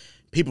 like,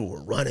 people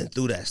were running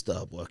through that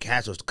stuff. Well,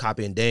 cats was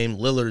copying Dame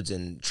Lillard's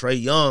and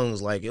Trae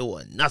Young's. Like, it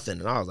was nothing.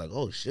 And I was like,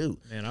 oh, shoot.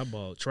 Man, I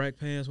bought track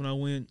pants when I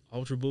went,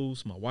 Ultra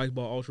Boost. My wife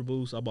bought Ultra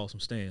Boost. I bought some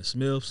Stan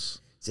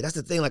Smiths. See, that's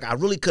the thing. Like, I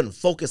really couldn't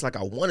focus like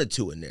I wanted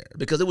to in there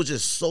because there was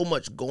just so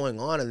much going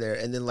on in there.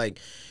 And then,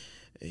 like,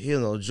 you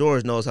know,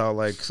 George knows how,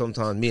 like,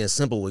 sometimes me and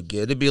Simple would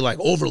get. It'd be, like,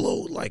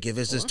 overload. Like, if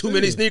it's just too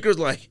many sneakers,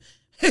 like,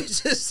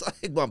 it's just,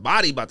 like, my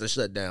body about to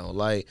shut down.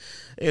 Like,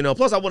 you know,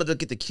 plus I wanted to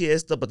get the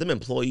kids stuff, but them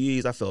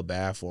employees, I felt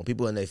bad for them.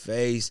 People in their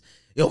face,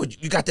 yo,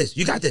 you got this,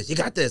 you got this, you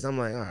got this. I'm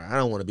like, all right, I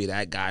don't want to be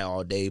that guy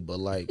all day, but,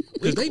 like.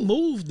 Because they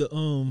moved the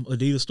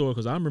Adidas store,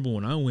 because I remember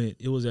when I went,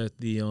 it was at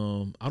the,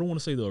 I don't want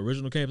to say the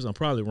original campus. I'm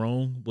probably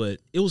wrong, but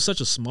it was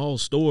such a small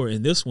store.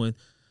 And this one,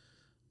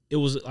 it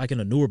was like in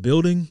a newer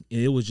building,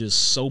 and it was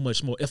just so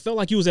much more. It felt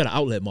like you was at an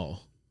outlet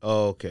mall.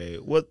 Oh, okay.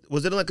 What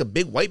was it, like a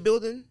big white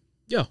building?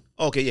 Yeah.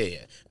 Okay,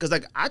 yeah. Because,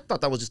 like, I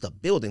thought that was just a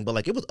building, but,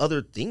 like, it was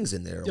other things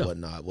in there and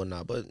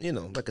whatnot. But, you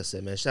know, like I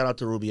said, man, shout out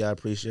to Ruby. I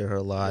appreciate her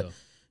a lot. Yeah.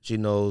 She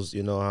knows,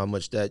 you know, how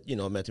much that, you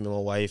know, meant to me and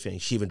my wife,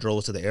 and she even drove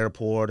us to the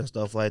airport and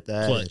stuff like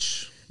that.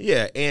 Clutch.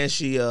 And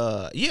she,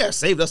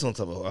 saved us on a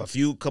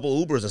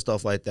couple Ubers and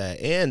stuff like that.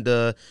 And,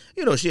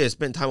 you know, she had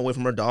spent time away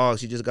from her dog.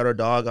 She just got her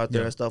dog out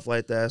there and stuff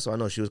like that. So I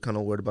know she was kind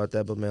of worried about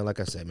that. But, man, like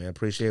I said, man, I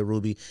appreciate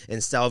Ruby.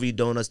 And Salvi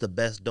Donuts, the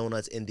best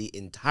donuts in the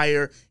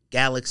entire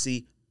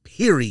galaxy,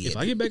 period. If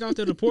I get back out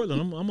there to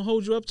Portland, I'm going to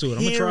hold you up to it.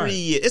 I'm going to try it.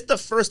 It's the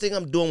first thing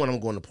I'm doing when I'm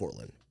going to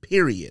Portland.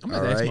 Period. I'm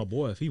going to ask my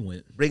boy if he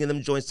went. Bringing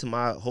them joints to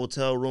my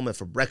hotel room and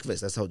for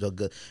breakfast. That's how they're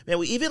good. Man,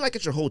 we even like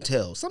at your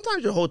hotel.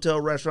 Sometimes your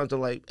hotel restaurants are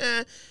like,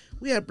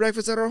 we had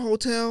breakfast at our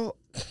hotel.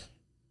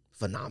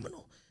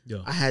 Phenomenal.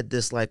 Yeah. I had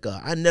this, like,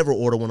 I never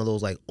order one of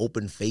those, like,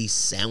 open face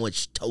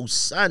sandwich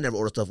toasts. I never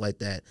order stuff like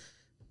that.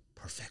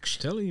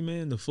 Perfection. Telling you,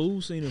 man, the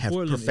food scene in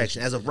Portland.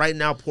 Perfection. As of right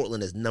now,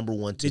 Portland is number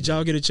one. Did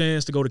y'all get a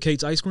chance to go to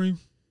Kate's Ice Cream?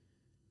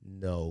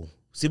 No.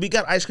 See, we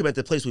got ice cream at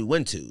the place we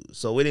went to,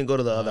 so we didn't go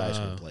to the other ice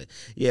cream place.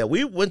 Yeah,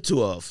 we went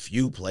to a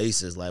few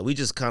places. Like, we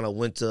just kind of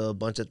went to a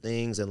bunch of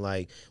things, and,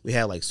 like, we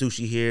had, like,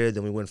 sushi here.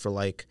 Then we went for,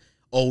 like,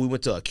 we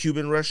went to a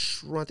Cuban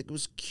restaurant. I think it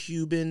was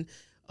Cuban.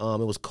 It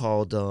was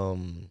called,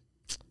 dang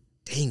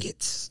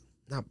it,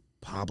 not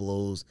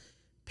Pablo's,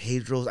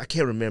 Pedro's. I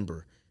can't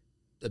remember.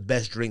 The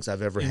best drinks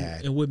I've ever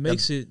had. And what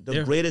makes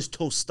the greatest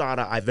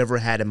tostada I've ever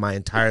had in my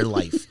entire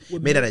life.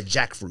 Made out of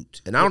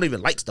jackfruit. And I don't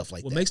even like stuff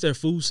like that. What makes their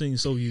food scene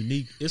so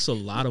unique, it's a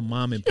lot of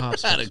mom and pop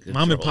shops.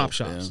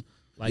 Yeah.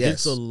 Like,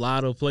 it's a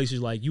lot of places,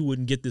 like, you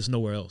wouldn't get this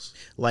nowhere else.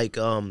 Like,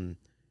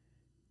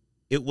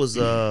 it was,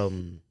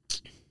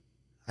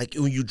 like,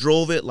 when you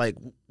drove it, like,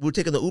 we were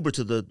taking the Uber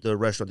to the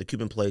restaurant, the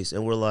Cuban place,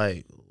 and we're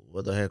like,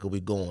 where the heck are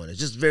we going? It's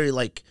just very,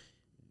 like,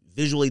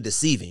 visually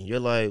deceiving.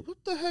 You're like,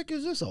 what the heck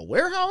is this, a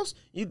warehouse?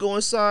 You go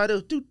inside,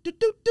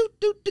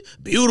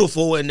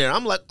 beautiful in there.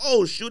 I'm like,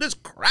 oh, shoot, it's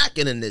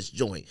cracking in this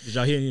joint. Did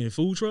y'all hear any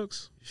food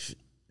trucks?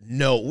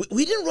 No,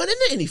 we didn't run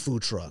into any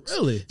food trucks.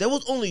 Really? There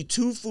was only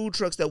 2 food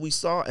trucks that we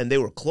saw, and they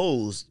were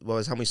closed by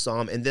the time we saw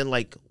them. And then,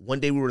 like, one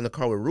day we were in the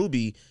car with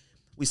Ruby,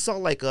 we saw,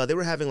 like, they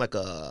were having, like,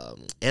 a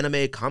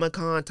anime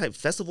Comic-Con type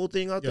festival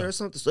thing out there or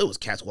something. So it was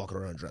cats walking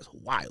around dressed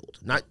wild.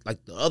 Not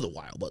like the other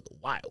wild, but the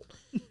wild.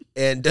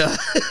 And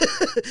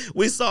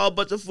we saw a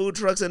bunch of food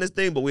trucks and this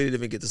thing, but we didn't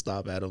even get to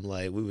stop at them.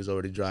 Like, we was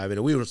already driving,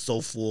 and we were so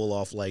full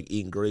off, like,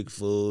 eating Greek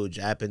food,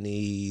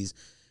 Japanese,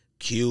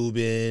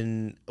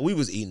 Cuban. We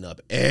was eating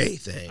up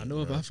everything. I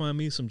know if I find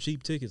me some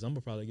cheap tickets, I'm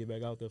going to probably get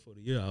back out there for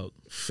the year out.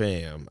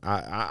 Fam,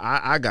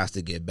 I got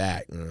to get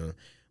back.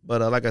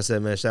 But like I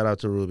said, man, shout out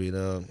to Ruby.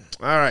 All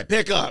right,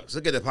 pick up. Let's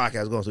get the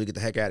podcast going so we get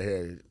the heck out of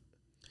here.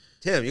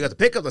 Tim, you got the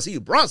pickups. I see you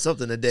brought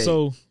something today.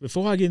 So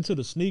before I get into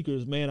the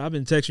sneakers, man, I've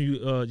been texting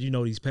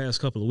you, these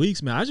past couple of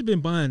weeks, man. I just been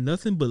buying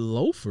nothing but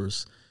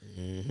loafers.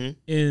 Mm-hmm.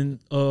 And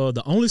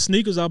the only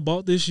sneakers I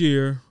bought this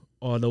year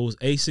are those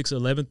Asics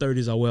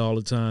 1130s I wear all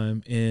the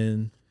time,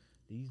 and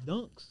these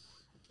Dunks.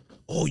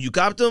 Oh, you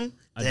copped them?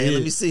 Damn,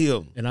 let me see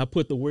them. And I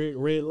put the weird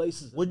red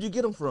laces. Where'd you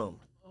get them from?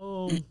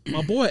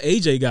 My boy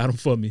AJ got them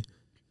for me.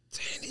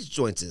 Damn, these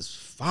joints is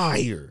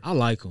fire. I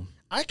like them.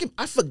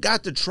 I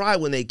forgot to try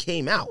when they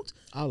came out.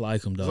 I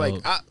like them, dog.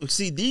 Like,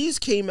 see, these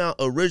came out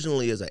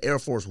originally as an Air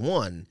Force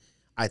One.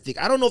 I think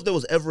I don't know if there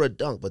was ever a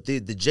Dunk, but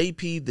the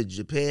JP, the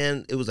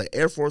Japan, it was like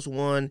Air Force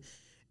One,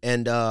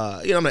 and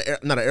I'm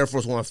not an Air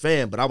Force One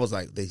fan, but I was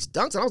like these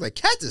Dunks, and I was like,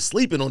 Cats is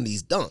sleeping on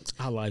these Dunks.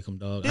 I like them,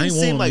 dog. Didn't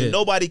seem like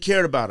nobody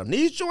cared about them.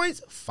 These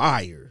joints,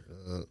 fire.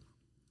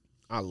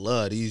 I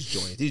love these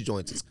joints. These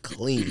joints is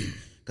clean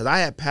because I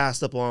had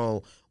passed up on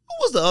what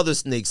was the other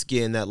snake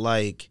skin that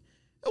like.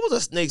 It was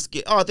a snake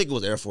skin. Oh, I think it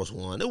was Air Force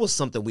One. It was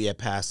something we had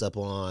passed up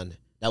on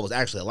that was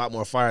actually a lot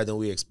more fire than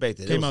we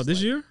expected. Came out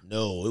this year?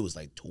 No, it was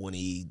like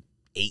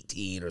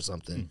 2018 or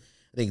something.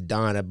 I think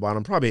Don had bought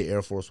them, probably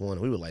Air Force One.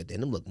 We were like,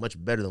 damn, them look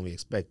much better than we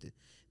expected.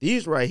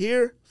 These right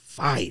here,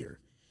 fire.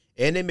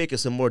 And they making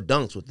some more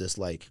Dunks with this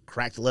like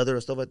cracked leather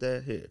and stuff like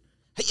that. Here.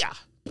 Hey-ya.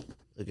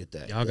 Look at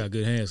that. Y'all got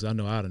good hands. I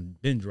know I done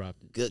been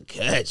dropped it. Good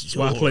catch, George. That's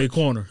why I play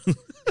corner.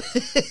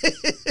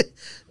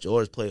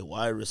 George played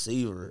wide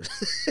receiver.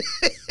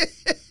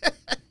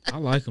 I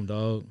like them,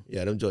 dog.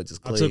 Yeah, them joints is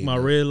clean. I took my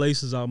red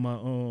laces out my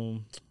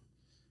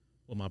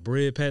my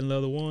bread patent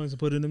leather ones and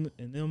put in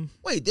them.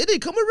 Wait, did they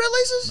come with red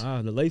laces?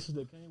 Nah, the laces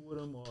that came with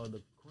them are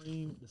the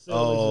cream, the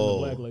cell laces and the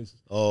black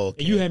laces. Oh,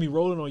 okay. And you had me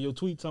rolling on your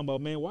tweet talking about,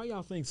 man, why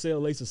y'all think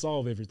cell laces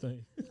solve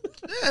everything?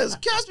 Yes,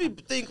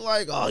 Caspi think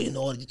like, oh, you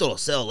know what, you throw a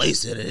cell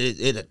lace in it,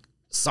 it'll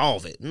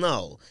solve it.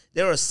 No,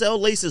 there are cell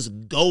laces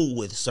go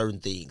with certain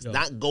things,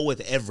 not go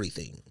with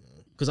everything.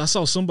 Because I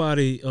saw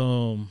somebody,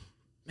 man,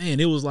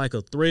 it was like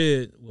a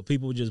thread where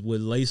people just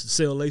would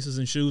sell laces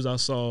and shoes. I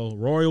saw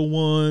Royal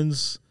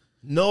Ones.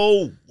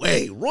 No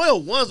way.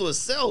 Royal Ones would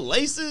sell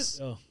laces?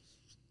 Yeah.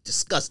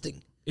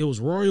 Disgusting. It was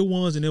Royal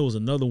Ones, and there was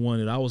another one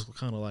that I was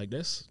kind of like,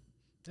 that's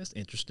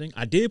interesting.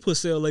 I did put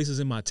sell laces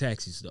in my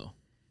taxis, though.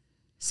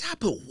 See, I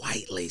put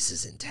white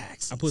laces in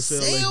taxis. I put sell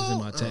laces in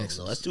my taxis.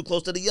 No, that's too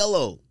close to the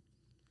yellow.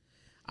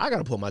 I got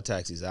to put my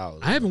taxis out.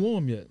 I haven't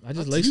worn them yet. I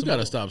just laced them. You got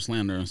to stop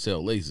slandering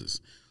sell laces.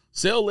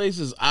 Sell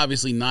laces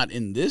obviously not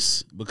in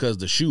this because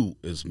the shoe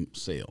is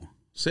sale.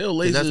 Sell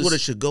laces. And that's what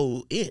it should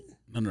go in.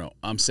 No.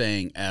 I'm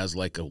saying as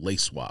like a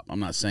lace swap. I'm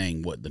not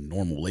saying what the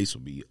normal lace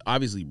would be.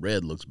 Obviously,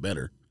 red looks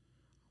better.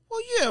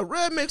 Well, yeah,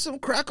 red makes them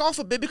crack off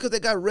a bit because they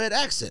got red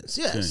accents.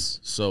 Yes.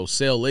 Okay. So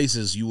sell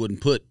laces you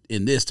wouldn't put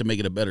in this to make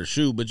it a better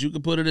shoe, but you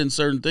could put it in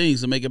certain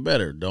things to make it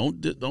better.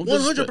 Don't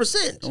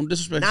 100%. Don't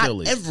disrespect not sell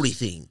laces.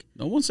 Everything.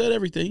 No one said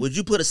everything. Would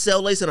you put a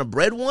sell lace in a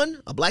red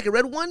one, a black and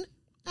red one?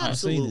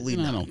 Absolutely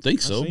not. I don't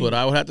think so, but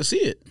I would have to see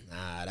it.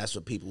 Nah, that's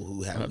what people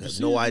who have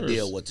no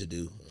idea what to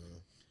do.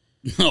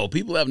 No,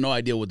 people have no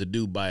idea what to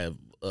do by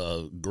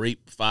a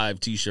Grape 5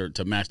 T-shirt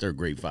to match their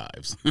Grape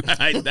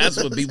 5s.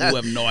 That's what people who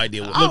have no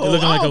idea what to do.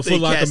 Looking like a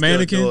Foot Locker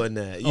mannequin?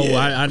 Yeah. Oh,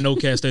 I know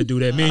cats that do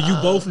that. Man,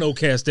 you both know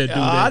cats that do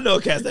that. I know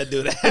cats that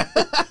do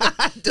that.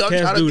 I'm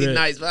trying to be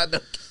nice, but I know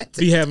cats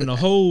be having a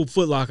whole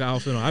Foot Locker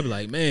outfit on. I'd be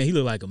like, man, he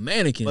look like a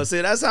mannequin. But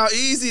see, that's how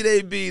easy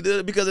they be,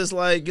 dude, because it's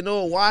like, you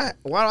know, why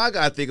do I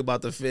gotta think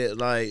about the fit?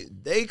 Like,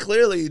 they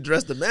clearly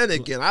dressed the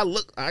mannequin.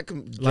 I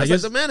can dress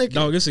like the mannequin.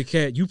 Dog, it's a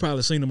cat. You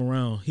probably seen him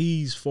around.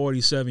 He's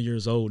 47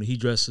 years old and he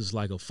dresses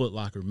like a Foot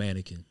Locker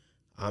mannequin.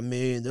 I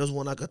mean, there's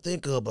one I could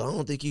think of, but I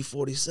don't think he's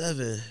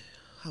 47.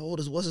 How old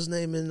is what's his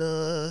name in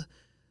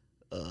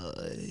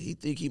he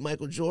think he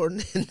Michael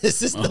Jordan, and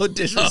this is no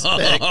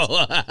disrespect.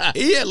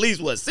 He at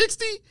least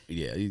 60?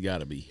 Yeah, he's got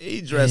to be. He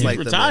dressed like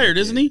retired,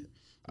 isn't he?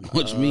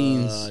 Which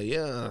means,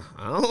 yeah,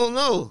 I don't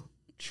know.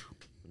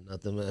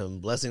 Nothing, man.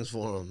 Blessings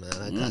for him, man.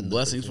 I got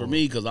blessings for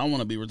me because I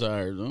want to be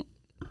retired. Huh?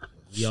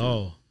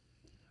 Y'all.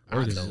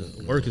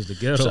 Work is the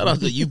ghetto. Shout out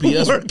to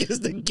UPS. Work is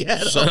the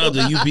ghetto. Shout out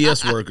to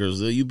UPS workers.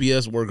 The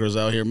UPS workers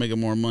out here making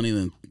more money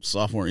than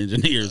software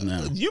engineers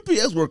now.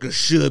 UPS workers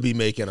should be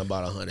making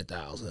about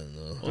 100,000.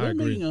 Well, they're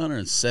making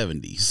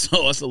 170,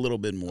 so that's a little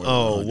bit more.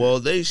 Oh, well,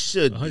 they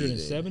should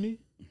 170?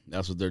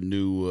 That's what their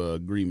new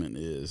agreement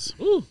is.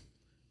 Ooh.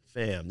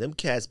 Fam, them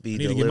cats be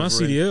delivering. I need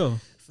to get my CDL.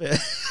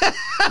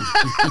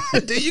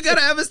 Dude, you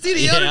gotta have a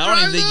CDL. Yeah, I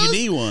don't even think you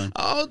need one.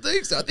 I don't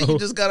think so. I think you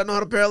just gotta know how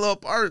to parallel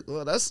park.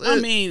 Well, that's it. I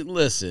mean,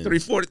 listen,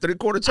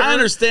 3/4 turn. I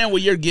understand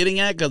what you're getting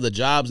at because the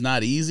job's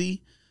not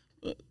easy.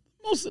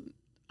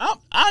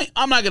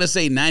 I'm not gonna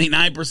say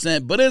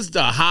 99%, but it's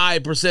the high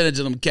percentage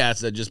of them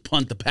cats that just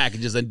punt the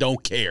packages and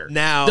don't care.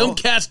 Now, them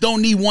cats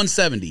don't need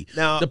 170.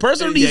 Now, the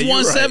person who needs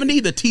 170,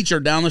 right. The teacher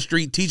down the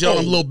street, teach all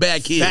them little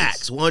bad kids.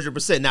 Facts,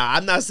 100%. Now,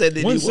 I'm not saying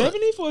they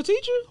 170 need for a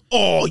teacher.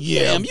 Oh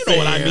yeah, you know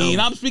what I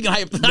mean. I'm speaking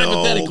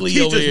hypothetically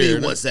over here. Teachers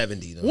need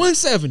 170. Though.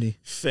 170.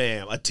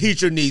 Fam, a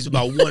teacher needs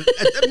about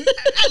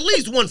at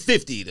least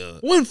 150. Though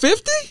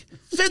 150.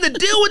 Finna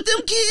deal with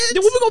them kids.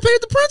 Then what we gonna pay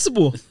the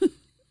principal?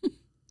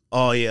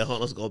 Oh yeah, hold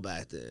on, let's go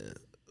back then.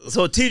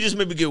 So teachers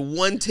maybe get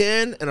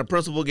 110 and a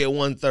principal get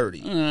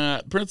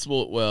 130.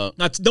 Principal, well,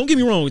 now, don't get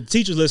me wrong.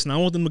 Teachers, listen, I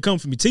want them to come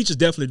for me. Teachers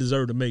definitely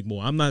deserve to make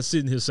more. I'm not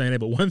sitting here saying that,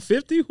 but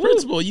 150.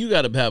 Principal, you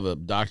got to have a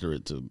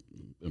doctorate to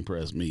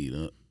impress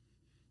me.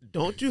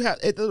 Don't you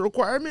have the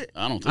requirement?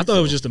 I don't. I thought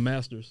it was just a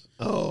master's.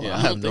 Oh, Yeah, I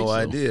have no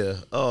idea.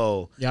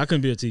 Oh, yeah, I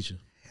couldn't be a teacher.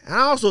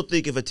 I also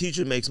think if a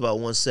teacher makes about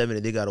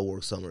 170, they got to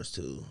work summers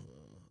too.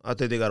 I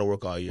think they got to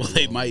work all year. Well,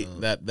 they might.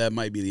 That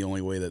might be the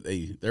only way that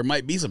they. There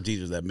might be some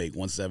teachers that make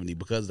 170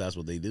 because that's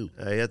what they do.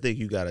 Hey, I think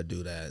you got to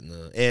do that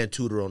and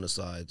tutor on the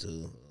side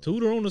too.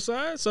 Tutor on the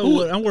side. So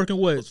what, I'm working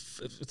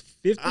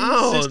 50, I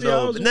don't 60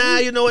 know. hours. Nah,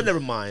 you know what? Never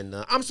mind.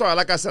 I'm sorry.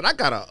 Like I said, I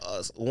got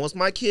once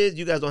my kids.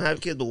 You guys don't have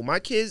kids, but when my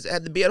kids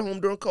had to be at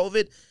home during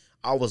COVID,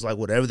 I was like,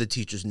 whatever the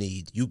teachers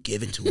need, you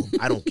give it to them.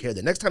 I don't care.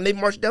 The next time they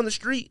march down the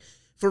street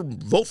for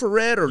vote for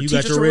red or you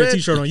teachers got your for red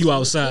T-shirt on, you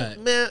outside.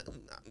 Man,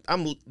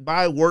 I'm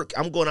by work.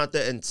 I'm going out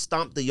there and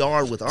stomp the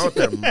yard with out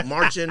there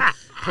marching,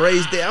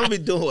 praise day. I'm gonna be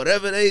doing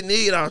whatever they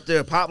need out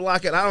there, pop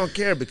locking. I don't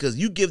care because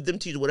you give them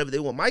teachers whatever they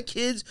want. My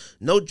kids,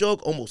 no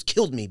joke, almost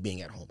killed me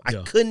being at home. I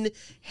couldn't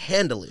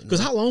handle it. Because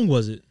how long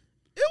was it?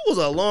 It was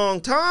a long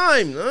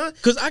time, huh?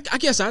 Because I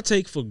guess I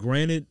take for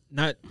granted,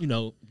 not,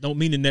 don't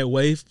mean in that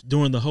way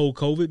during the whole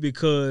COVID,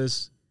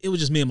 because it was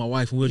just me and my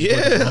wife and we were just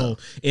working at home.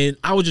 And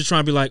I was just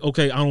trying to be like,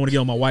 okay, I don't want to get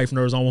on my wife's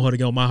nerves. I don't want her to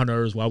get on my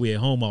nerves while we at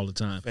home all the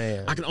time.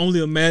 Man. I can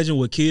only imagine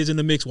with kids in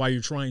the mix while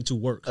you're trying to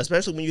work.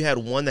 Especially when you had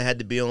one that had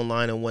to be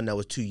online and one that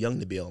was too young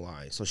to be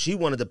online. So she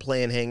wanted to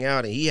play and hang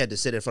out, and he had to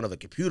sit in front of a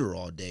computer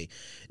all day.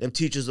 Them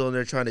teachers on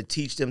there trying to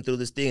teach them through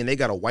this thing, and they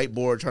got a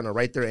whiteboard trying to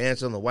write their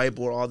answer on the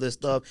whiteboard, all this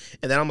stuff.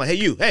 And then I'm like,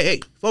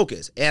 hey,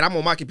 focus. And I'm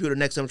on my computer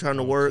next to them trying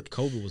to work.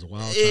 COVID was a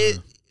wild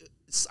time.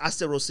 I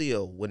said,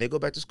 Rocio, when they go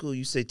back to school,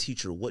 you say,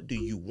 teacher, what do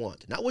you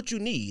want? Not what you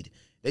need.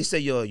 They say,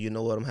 yo, you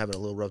know what? I'm having a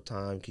little rough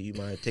time. Can you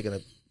mind taking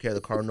care of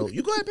the car note?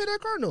 You go ahead and pay that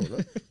car note.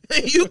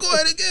 Huh? You go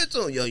ahead and get it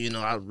to them.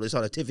 Yo, I really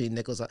saw the Tiffany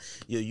necklace.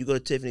 You go to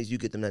Tiffany's, you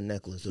get them that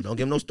necklace. So don't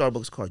give them no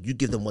Starbucks card. You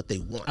give them what they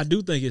want. I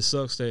do think it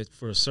sucks that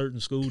for certain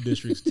school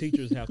districts,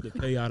 teachers have to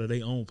pay out of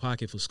their own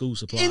pocket for school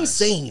supplies.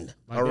 Insane.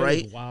 All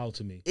right? Is wild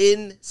to me.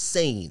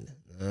 Insane.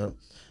 Well,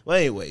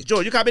 anyway,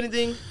 George, you copy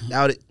anything?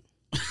 Doubt it.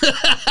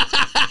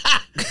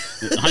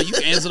 You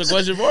can answer the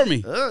question for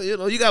me.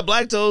 You got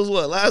Black Toes,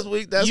 last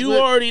week? You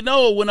already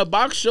know when a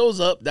box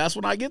shows up, that's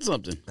when I get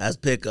something. That's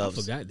pickups.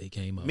 I forgot they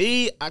came up.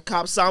 Me, I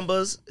cop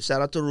Sambas.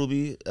 Shout out to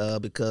Ruby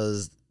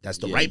because that's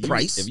the right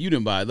price. If you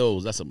didn't buy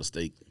those, that's a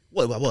mistake.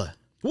 What?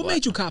 What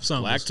made you cop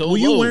Sambas? Black toe Were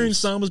you lows. wearing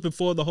Sambas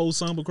before the whole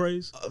Samba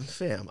craze?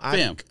 Fam,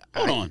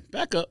 hold on.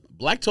 Back up.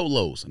 Black toe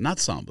lows, not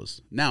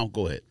Sambas. Now,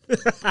 go ahead.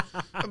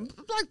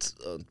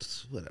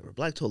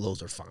 Black toe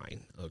lows are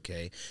fine,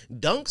 okay?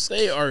 Dunks,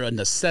 They are a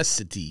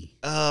necessity.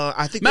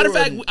 I think. Matter of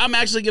fact, I'm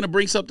actually going to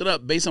bring something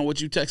up based on what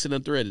you texted in the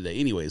thread today.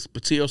 Anyways,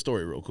 but tell your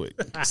story real quick.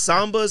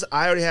 Sambas,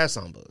 I already have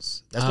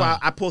Sambas. That's why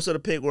I posted a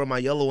pic where my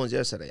yellow ones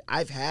yesterday.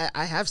 I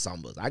have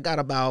Sambas. I got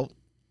about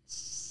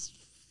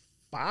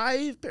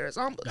 5 pair of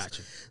Sambas.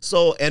 Gotcha.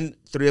 So, and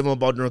 3 of them I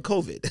bought during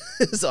COVID.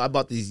 So I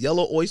bought these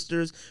yellow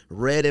oysters,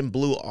 red and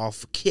blue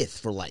off Kith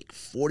for like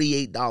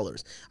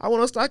 $48. I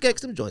went on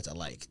StockX, them joints at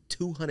like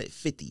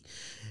 $250.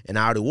 And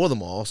I already wore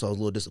them all, so I was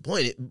a little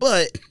disappointed.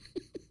 But,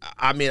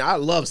 I mean, I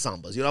love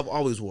Sambas. I've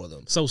always wore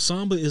them. So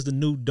Samba is the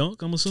new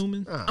dunk, I'm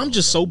assuming? I'm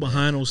just so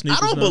behind on sneakers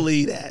I don't now.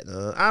 believe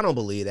that. I don't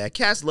believe that.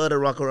 Cats love to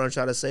rock around and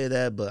try to say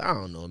that, but I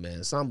don't know,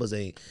 man. Sambas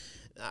ain't.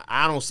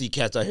 I don't see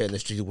cats out here in the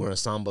street wearing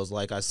Sambas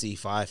like I see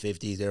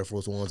 550s, Air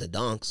Force Ones, and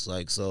Dunks.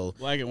 Like, so.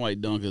 Black and white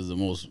dunk is the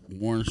most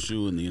worn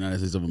shoe in the United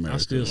States of America. I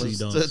still see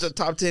Dunks. It's the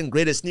top 10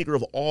 greatest sneaker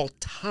of all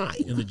time.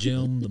 In the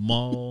gym, the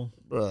mall.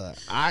 Bruh,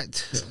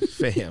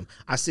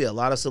 I see a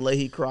lot of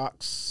Salehi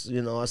Crocs.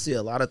 I see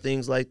a lot of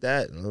things like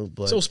that.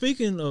 But So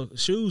speaking of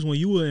shoes, when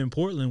you were in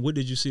Portland, what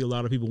did you see a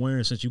lot of people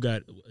wearing since you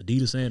got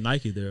Adidas and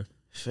Nike there?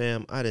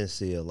 Fam, I didn't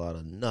see a lot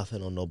of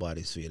nothing on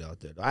nobody's feet out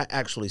there. I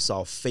actually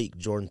saw fake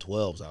Jordan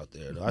 12s out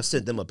there. I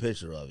sent them a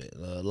picture of it.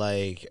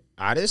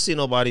 I didn't see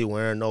nobody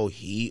wearing no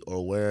Heat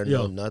or wearing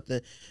no nothing.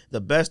 The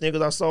best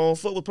niggas I saw on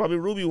foot was probably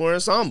Ruby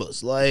wearing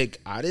Sambas.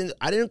 Like, I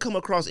didn't come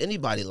across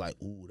anybody like,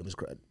 ooh, them is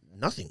great.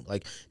 Nothing.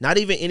 Like, not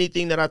even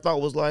anything that I thought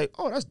was like,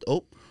 oh, that's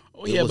dope.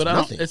 Oh, yeah,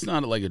 but it's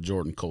not like a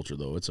Jordan culture,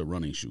 though. It's a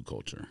running shoe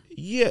culture.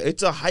 Yeah,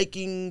 it's a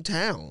hiking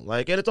town.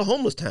 Like, and it's a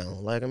homeless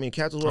town. Like, I mean,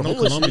 cats was wearing I know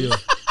homeless Columbia.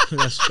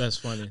 shoes. That's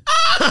funny.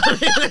 I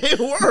mean, they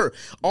were.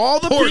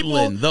 All the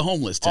Portland, people, the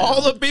homeless town.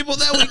 all the people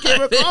that we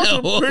came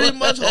across were pretty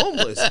much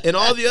homeless. And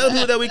all the other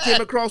people that we came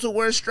across were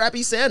wearing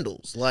strappy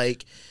sandals.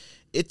 Like,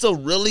 it's a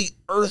really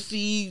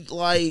earthy,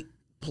 like,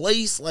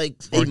 place. Like,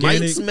 they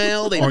might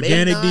smell. They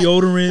organic may not.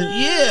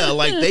 Deodorant. Yeah,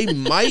 like, they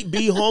might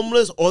be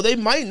homeless or they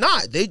might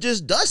not. They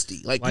just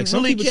dusty. Like you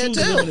some really people can't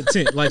choose tell. to live in a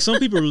tent. Like, some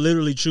people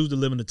literally choose to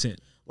live in a tent.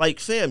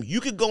 Like, fam,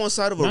 you could go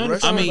inside of a 9 to 5,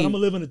 restaurant. but I'm going to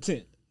live in a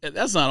tent.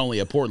 That's not only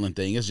a Portland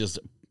thing. It's just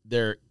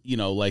they're,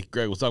 like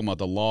Greg was talking about,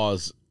 the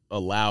laws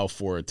allow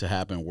for it to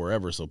happen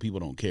wherever, so people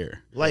don't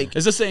care. Like,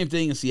 it's the same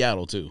thing in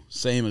Seattle too.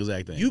 Same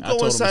exact thing. You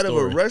go inside of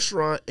a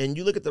restaurant and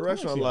you look at the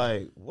restaurant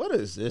like, what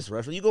is this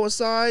restaurant? You go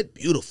inside,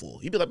 beautiful.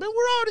 You be like, man,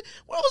 where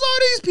was all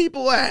these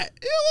people at?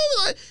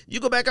 You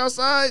go back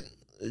outside,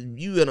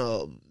 you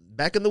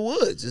back in the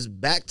woods. It's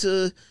back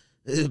to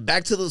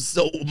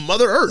the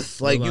Mother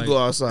Earth. Like you go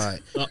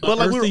outside, but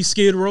like earthy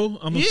Skid Row.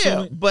 I'm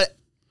assuming. But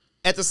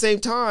at the same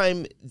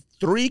time,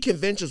 3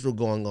 conventions were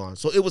going on,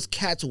 so it was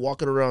cats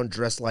walking around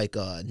dressed like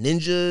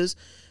ninjas,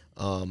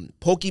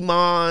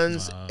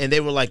 Pokemons, and they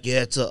were like,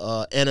 yeah, it's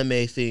a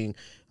anime thing.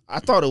 I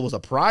thought it was a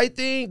pride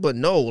thing, but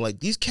no, like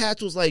these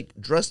cats was like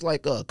dressed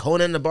like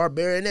Conan the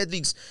Barbarian. They had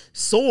these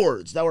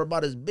swords that were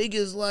about as big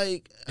as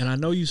like. And I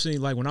know you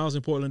seen, like when I was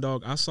in Portland,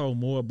 dog, I saw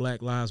more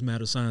Black Lives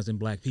Matter signs than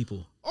black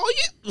people. Oh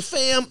yeah,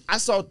 fam! I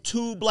saw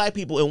 2 black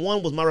people, and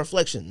one was my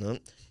reflection. Huh?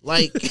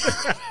 Like.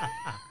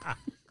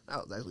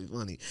 That was actually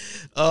funny.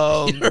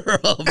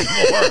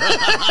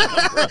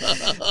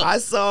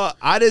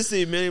 I didn't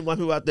see many black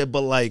people out there,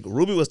 but like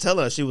Ruby was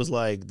telling us, she was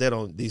like,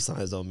 these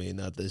signs don't mean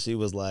nothing. She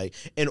was like,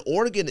 and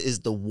Oregon is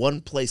the one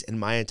place in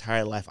my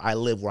entire life I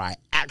lived where I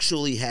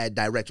actually had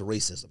direct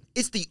racism.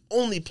 It's the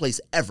only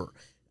place ever.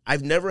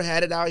 I've never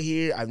had it out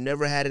here. I've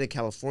never had it in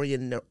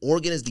California.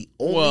 Oregon is the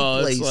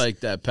only place. It's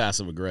like that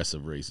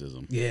passive-aggressive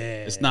racism.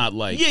 Yeah. It's not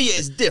like... Yeah,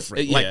 it's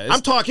different. Like,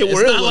 I'm talking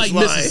where it was like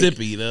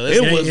Mississippi, though.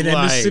 It was in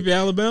like... Mississippi,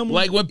 Alabama?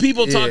 Like, when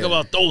people talk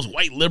about those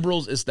white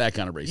liberals, it's that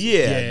kind of racism.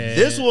 Yeah.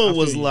 This one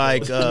was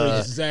like...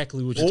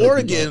 exactly what you're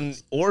talking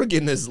about.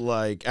 Oregon is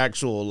like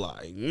actual,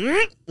 like...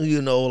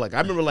 like,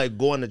 I remember like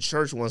going to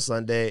church one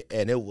Sunday,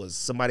 and it was...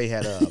 Somebody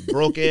had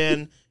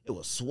broken... It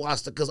was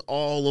swastikas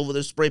all over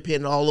the spray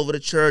painted all over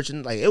the church,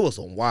 and like it was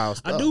some wild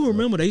stuff. I do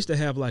remember they used to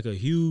have like a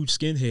huge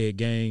skinhead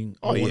gang.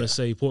 I want to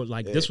say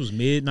this was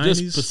mid-90s.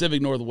 Just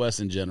Pacific Northwest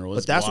in general.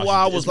 But that's why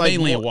I was like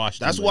mainly in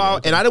Washington. That's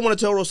why, and I didn't want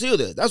to tell Rocio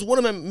this. That's one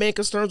of my main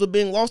concerns with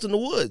being lost in the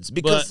woods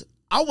because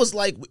I was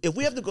like, if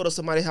we have to go to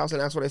somebody's house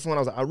and ask for their phone, I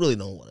was like, I really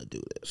don't want to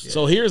do this.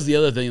 So here's the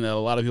other thing that a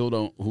lot of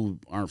people who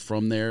aren't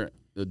from there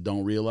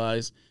don't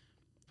realize.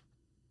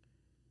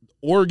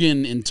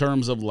 Oregon, in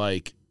terms of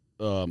like.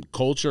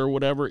 Culture or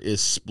whatever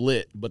is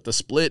split, but the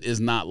split is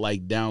not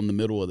like down the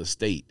middle of the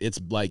state. It's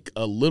like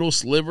a little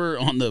sliver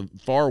on the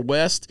far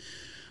west.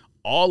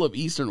 All of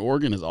Eastern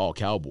Oregon is all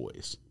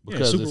cowboys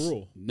because super it's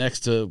rural. Next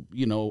to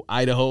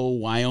Idaho,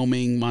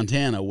 Wyoming,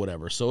 Montana,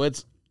 whatever. So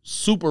it's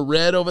super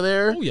red over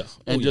there,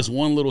 and just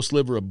one little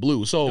sliver of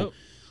blue. So.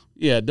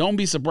 Yeah, don't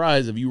be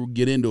surprised if you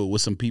get into it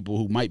with some people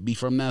who might be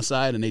from that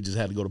side and they just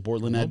had to go to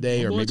Portland that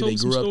day, or maybe they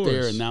grew up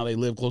there and now they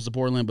live close to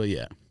Portland. But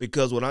yeah,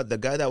 because when the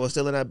guy that was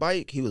stealing that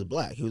bike, he was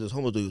black. He was this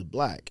homeless dude, he was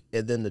black,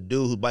 and then the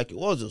dude whose bike it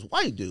was this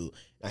white dude.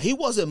 Now he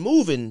wasn't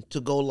moving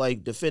to go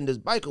like defend his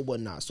bike or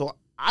whatnot. So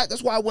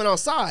that's why I went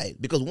outside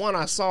because one,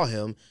 I saw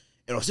him,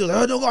 and she was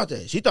like, "Oh, don't go out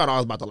there." She thought I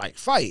was about to like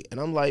fight, and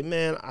I'm like,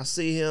 "Man, I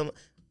see him,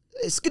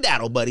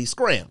 skedaddle, buddy,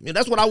 scram."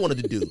 That's what I wanted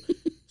to do.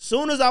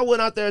 Soon as I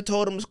went out there and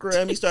told him to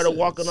scram, he started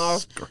walking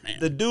off.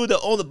 The dude that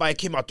owned the bike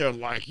came out there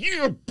like,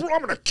 "Yeah, bro, I'm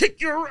gonna kick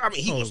your." I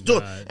mean, he was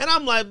doing, and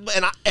I'm like,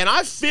 and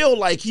I feel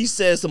like he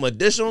said some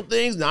additional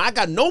things. Now I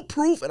got no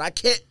proof, and I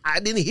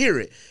didn't hear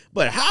it.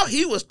 But how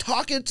he was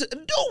talking to the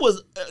dude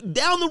was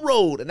down the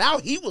road, and now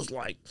he was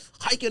like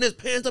hiking his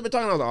pants up and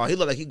talking. I was like, oh, he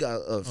looked like he got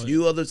a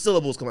few other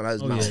syllables coming out of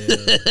his mouth.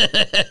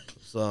 Yeah.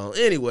 So,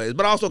 anyways,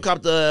 but I also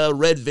copped the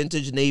red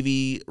vintage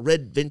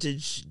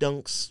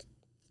dunks.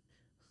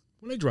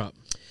 When they drop.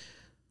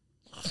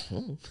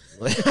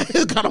 I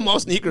just got them all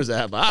sneakers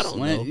app. I don't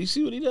know. You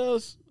see what he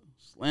does?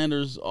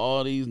 Slanders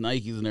all these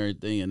Nikes and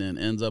everything, and then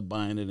ends up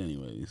buying it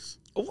anyways.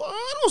 Well,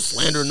 I don't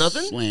slander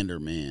nothing. Slander,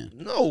 man.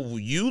 No,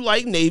 you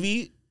like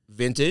navy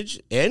vintage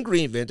and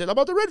green vintage. How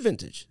about the red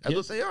vintage? That's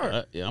what they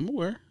are. Yeah, I'm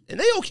aware. And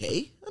they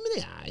okay. I mean,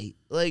 they aight.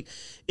 Like,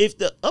 if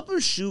the upper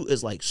shoe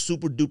is like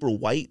super duper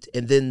white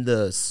and then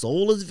the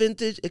sole is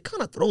vintage, it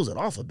kind of throws it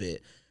off a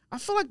bit. I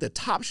feel like the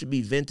top should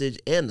be vintage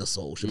and the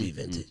sole should be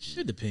vintage.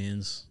 It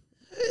depends.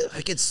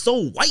 Like, it's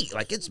so white.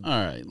 Like, it's... All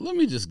right, let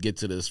me just get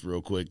to this real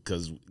quick,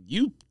 because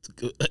you,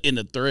 in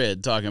the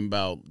thread, talking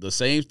about the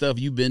same stuff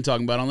you've been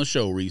talking about on the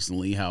show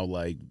recently, how,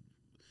 like,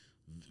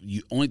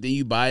 only thing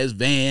you buy is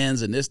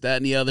Vans and this, that,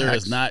 and the other.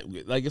 It's not...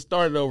 Like, it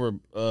started over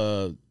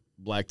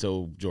Black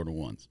Toe Jordan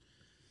 1s.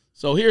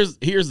 So here's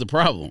the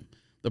problem.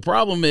 The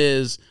problem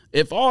is,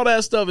 if all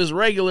that stuff is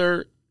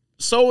regular,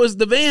 so is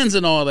the Vans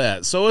and all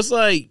that. So it's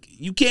like,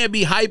 you can't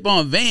be hype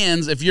on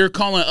Vans if you're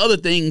calling other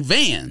thing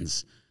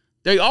Vans.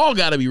 They all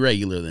got to be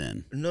regular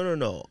then.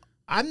 No.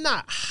 I'm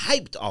not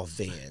hyped off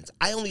Vans.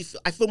 I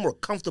feel more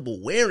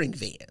comfortable wearing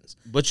Vans.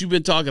 But you've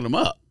been talking them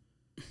up.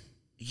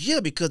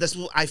 Yeah, because that's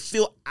what I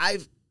feel. I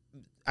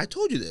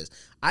told you this.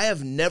 I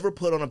have never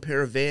put on a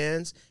pair of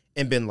Vans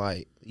and been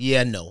like,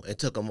 yeah, no, and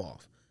took them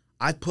off.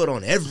 I put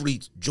on every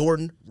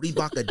Jordan,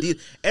 Reebok, Adidas,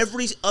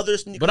 every other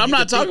sneaker. But I'm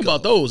not talking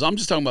about those. I'm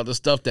just talking about the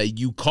stuff that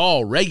you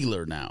call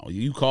regular now.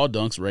 You call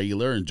Dunks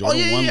regular and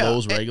Jordan 1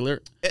 lows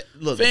regular.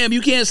 Look, fam,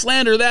 you can't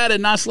slander that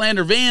and not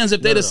slander Vans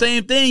if they're the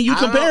same thing. You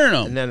comparing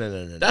them.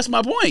 No. That's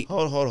my point.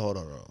 Hold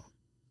on.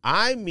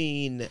 I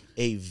mean,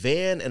 a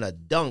Van and a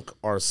Dunk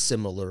are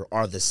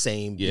the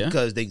same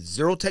because they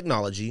zero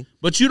technology.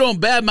 But you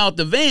don't badmouth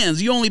the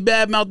Vans. You only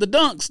badmouth the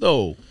Dunks,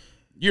 though.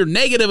 You're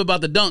negative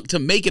about the Dunk to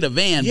make it a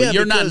Van, but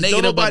you're not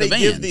negative about the Vans. Nobody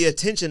gives the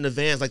attention to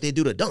Vans like they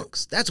do to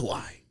Dunks. That's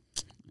why.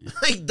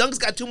 Like, Dunks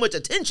got too much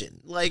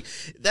attention. Like,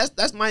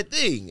 that's my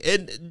thing.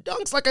 And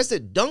Dunks, like I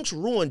said, Dunks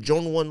ruined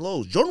Jordan 1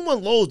 lows. Jordan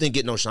 1 lows didn't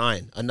get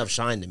enough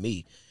shine to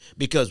me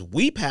because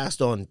we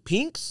passed on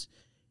pinks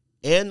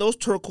and those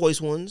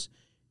turquoise ones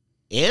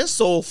and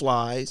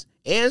Soulflies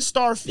and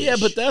Starfish. Yeah,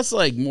 but that's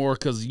like more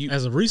because you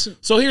as a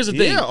recent. So here's the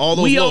thing. All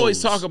those we lows.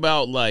 Always talk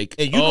about like,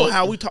 and you know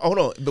how we talk. Hold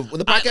on, when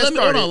the podcast started.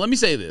 Hold on, let me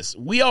say this.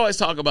 We always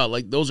talk about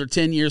like those are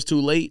 10 years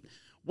too late.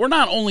 We're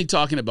not only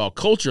talking about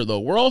culture though.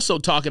 We're also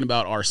talking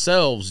about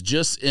ourselves,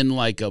 just in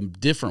like a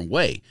different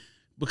way.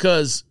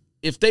 Because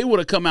if they would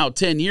have come out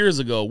 10 years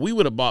ago, we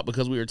would have bought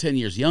because we were 10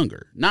 years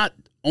younger. Not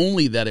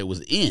only that it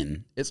was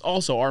in, it's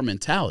also our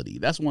mentality.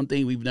 That's one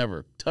thing we've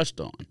never touched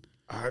on.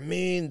 I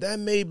mean, that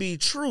may be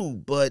true,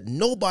 but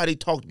nobody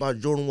talked about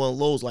Jordan 1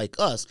 lows like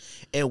us.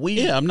 And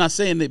Yeah, I'm not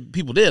saying that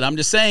people did. I'm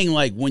just saying,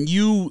 like, when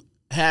you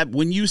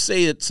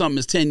say that something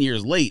is 10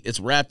 years late, it's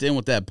wrapped in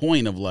with that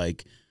point of,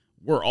 like,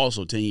 we're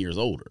also 10 years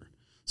older.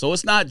 So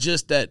it's not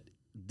just that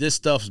this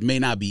stuff may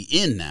not be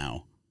in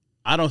now.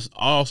 I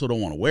also don't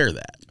want to wear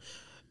that.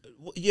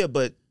 Yeah,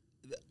 but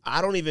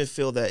I don't even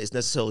feel that it's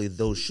necessarily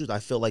those shoes. I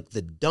feel like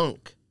the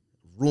Dunk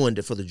ruined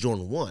it for the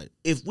Jordan 1.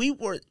 If we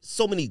were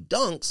so many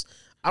Dunks...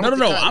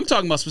 No. I'm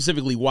talking about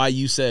specifically why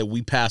you said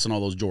we pass on all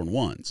those Jordan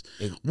 1s.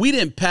 We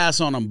didn't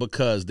pass on them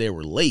because they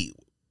were late.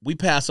 We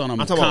passed on them.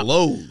 I'm talking about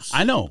lows.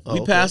 I know.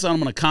 We passed on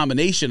them in a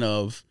combination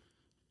of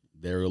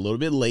they're a little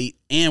bit late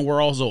and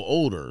we're also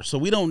older. So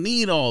we don't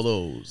need all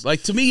those.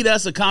 Like, to me,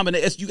 that's a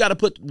combination. You got to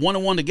put one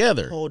and one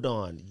together. Hold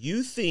on.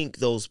 You think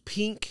those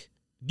pink...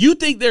 You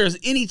think there's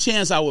any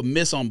chance I would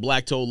miss on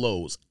black toe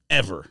lows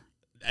ever?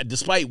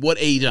 Despite what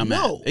age I'm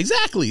at.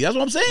 Exactly. That's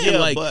what I'm saying. Yeah,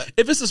 like, but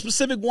if it's a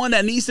specific one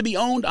that needs to be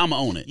owned, I'm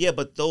going to own it. Yeah,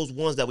 but those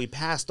ones that we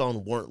passed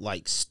on weren't,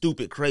 like,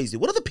 stupid crazy.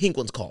 What are the pink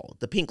ones called?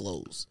 The pink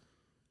lows.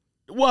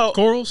 Well,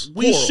 corals?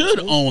 We should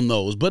own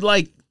those. But,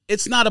 like,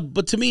 it's not a...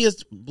 But to me,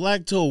 it's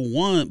black toe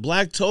one.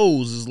 Black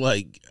toes is,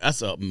 like,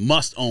 that's a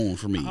must-own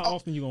for me. How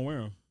often you going to wear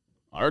them?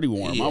 I already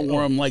wore them. I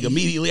wore them like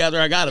immediately after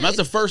I got them. That's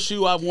the first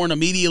shoe I've worn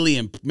immediately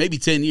in maybe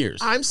 10 years.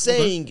 I'm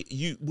saying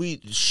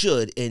we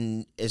should,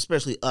 and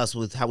especially us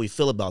with how we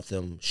feel about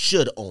them,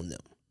 should own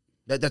them.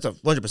 That's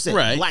 100%.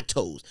 Right. Black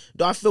toes.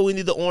 Do I feel we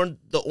need the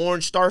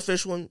orange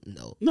Starfish one?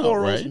 No.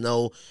 Corals? Right.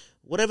 No.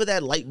 Whatever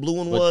that light blue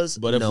one was.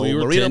 But if no. we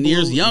were Marina 10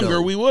 years blue, younger,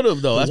 no. we would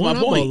have, though. That's my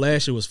point. point.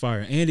 Last year was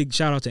fire. Andy,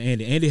 shout out to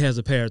Andy. Andy has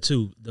a pair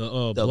too.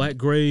 The black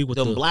gray with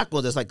the black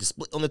ones that's like the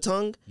split on the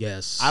tongue.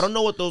 Yes. I don't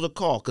know what those are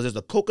called because there's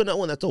the coconut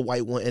one that's a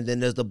white one, and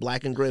then there's the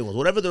black and gray ones.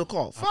 Whatever they're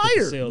called.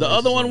 Fire. The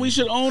other one we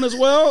should own as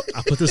well.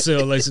 I put the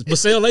sail laces, but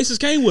sail laces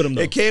came with them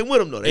though. They came with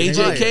them though.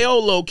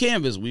 AJKO low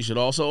canvas. We should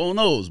also own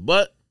those,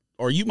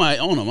 or you might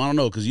own them. I don't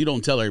know because you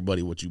don't tell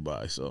everybody what you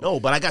buy. So no,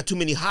 but I got too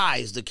many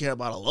highs to care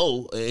about a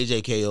low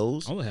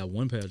AJKOs. I only have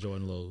one pair of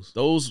Jordan lows.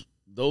 Those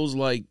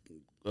like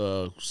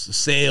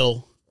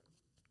sail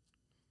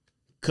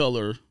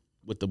color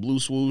with the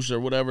blue swoosh or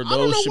whatever. Those I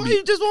don't know should why be.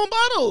 you just won't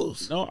buy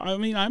those. No, I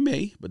mean I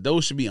may, but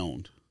those should be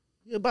owned.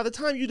 Yeah, by the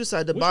time you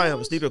decide to buy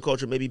them, sneaker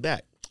culture may be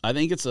back. I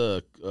think it's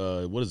a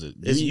what is it?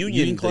 It's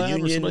Union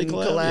collab, the Union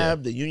collab, Yeah.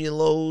 the Union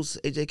lows,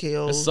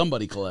 AJKO. It's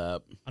somebody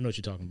collab. I know what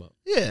you're talking about.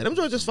 Yeah, them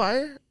joints just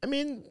fire. I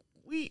mean,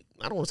 I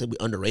don't want to say we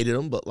underrated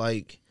them, but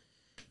like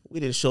we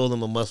didn't show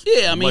them a must.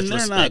 Yeah, I mean they're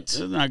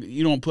they're not.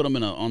 You don't put them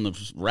on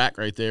the rack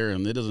right there,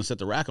 and it doesn't set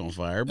the rack on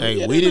fire. But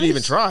hey, we didn't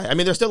even try. I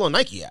mean, they're still on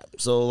Nike app,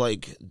 so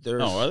like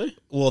they're. Oh, are they?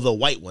 Well, the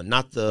white one,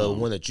 not the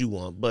one that you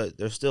want, but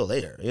they're still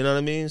there. You know what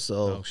I mean?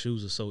 So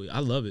shoes are so. I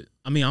love it.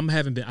 I mean, I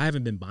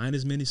haven't been buying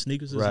as many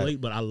sneakers as late,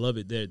 but I love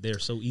it. They're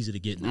so easy to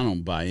get now. I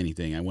don't buy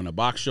anything. When a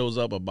box shows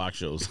up, a box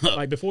shows up.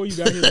 Like before you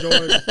got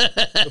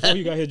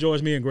here,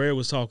 George, me and Greg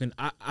was talking.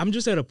 I'm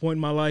just at a point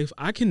in my life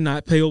I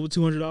cannot pay over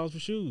 $200 for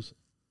shoes.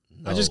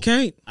 No. I just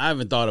can't. I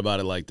haven't thought about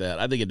it like that.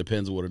 I think it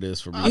depends on what it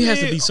is for me. It has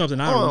to be something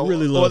I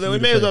really love. Well, then we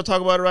may as well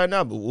talk about it right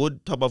now, but we'll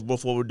talk about it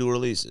before we do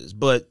releases.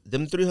 But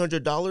them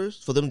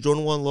 $300 for them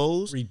Jordan 1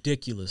 lows,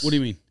 ridiculous. What do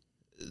you mean?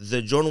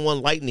 The Jordan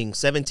 1 Lightning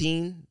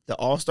 17, the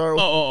All-Star.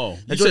 Oh.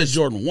 You said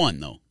Jordan 1,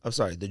 though. I'm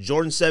sorry. The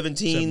Jordan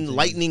 17.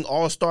 Lightning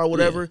All-Star,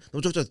 whatever.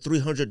 Those are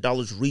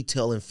 $300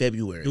 retail in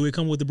February. Do it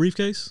come with the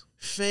briefcase?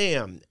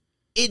 Fam,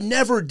 it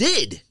never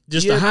did.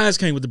 Just the highs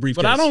came with the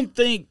briefcase.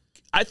 But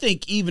I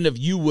think even if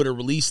you would have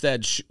released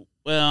that,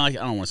 I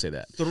don't want to say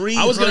that.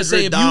 I was going to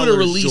say if you would have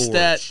released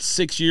that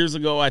 6 years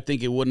ago, I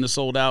think it wouldn't have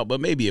sold out, but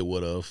maybe it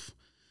would have.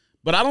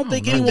 But I don't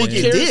think anyone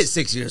cares. It did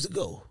 6 years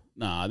ago.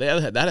 Nah,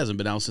 that hasn't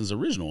been out since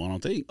original, I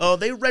don't think. Oh,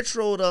 they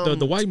retroed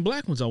the white and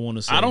black ones, I want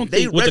to say. I don't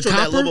they think retroed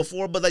that little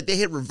before, but like they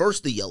had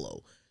reversed the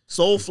yellow.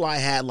 Soulfly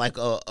had like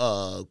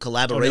a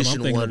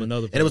collaboration one, and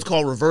it was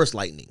called Reverse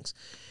Lightnings.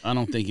 I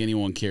don't think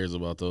anyone cares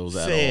about those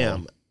at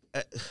all.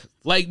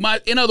 Like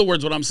in other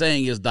words, what I'm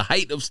saying is the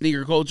height of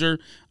sneaker culture,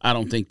 I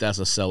don't think that's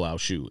a sellout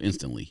shoe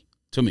instantly,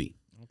 to me.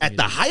 At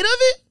the height of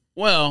it?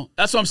 Well,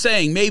 that's what I'm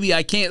saying. Maybe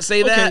I can't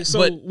say that. So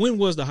but when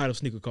was the height of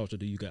sneaker culture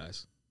to you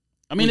guys?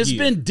 I mean, it's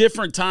been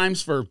different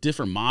times for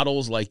different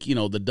models. Like, you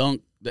know, the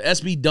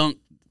SB Dunk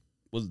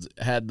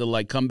had the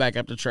like comeback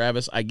after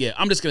Travis.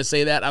 I'm just gonna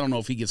say that. I don't know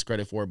if he gets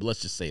credit for it, but let's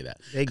just say that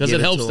because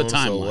it helps the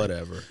timeline. So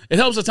whatever. It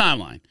helps the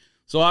timeline.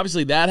 So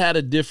obviously that had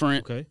a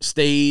different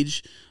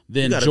stage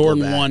than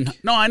Jordan 1.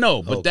 No, I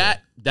know, but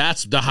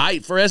that's the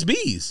height for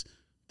SBs.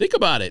 Think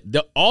about it.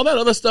 All that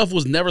other stuff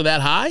was never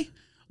that high.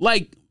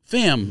 Like,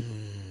 fam.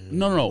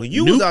 No. When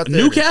you was out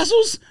there,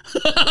 Newcastle's?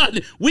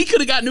 We could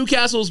have got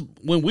Newcastle's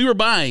when we were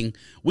buying.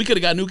 We could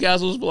have got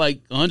Newcastle's for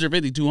like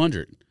 150,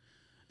 200.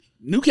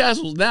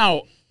 Newcastle's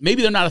now,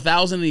 maybe they're not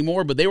 1,000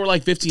 anymore, but they were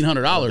like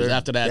 $1,500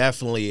 after that.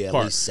 Definitely at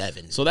least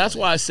 7. So that's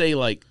why I say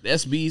like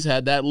SBs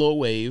had that little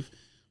wave.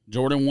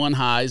 Jordan 1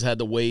 highs had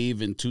the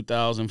wave in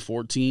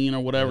 2014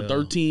 or whatever,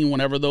 13,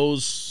 whenever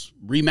those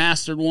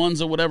remastered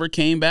ones or whatever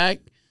came back.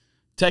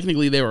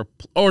 Technically, they were,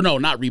 or no,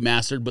 not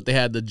remastered, but they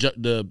had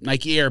the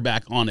Nike Air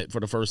back on it for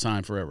the first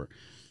time forever.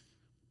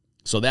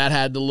 So that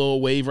had the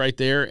little wave right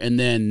there. And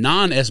then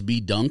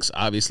non-SB Dunks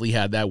obviously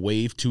had that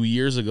wave 2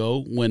 years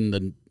ago when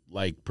the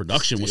like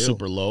production was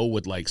super low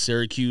with like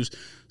Syracuse.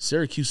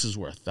 Syracuse's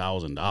were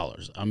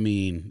 $1,000. I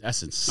mean,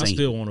 that's insane. I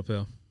still want a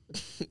pair.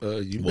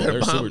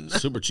 They're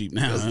super cheap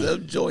now. The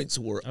joints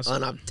were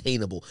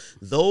unobtainable.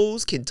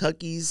 Those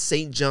Kentucky's,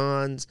 St.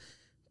 John's,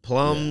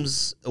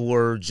 Plums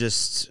were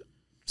just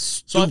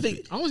stupid. So I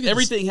think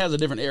everything has a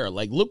different era.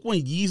 Like, look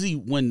when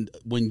Yeezy, when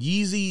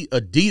Yeezy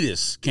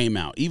Adidas came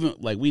out. Even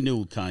like we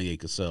knew Kanye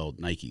could sell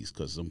Nikes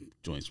because some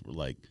joints were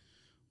like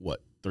what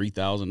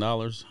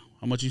 $3,000.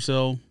 How much you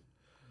sell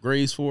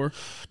Grays for?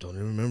 Don't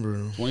even remember.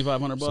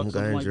 $2,500. Some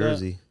guy in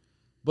Jersey. That.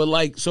 But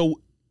like so.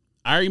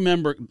 I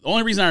remember, the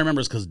only reason I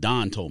remember is because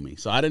Don told me.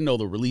 So I didn't know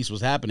the release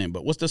was happening.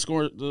 But what's the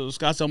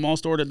Scottsdale Mall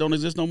store that don't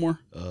exist no more?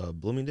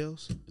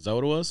 Bloomingdale's. Is that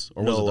what it was?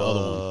 Or was it the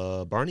other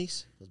one?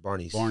 Barney's? It was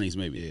Barney's. Barney's,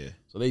 maybe. Yeah.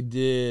 So they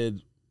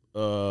did,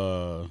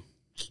 what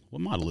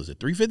model is it?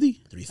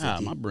 350?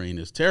 350. My brain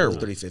is terrible.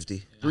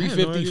 350.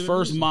 350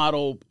 first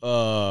model,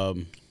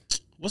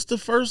 what's the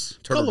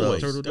first? Turtle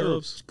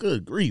Doves.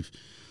 Good grief.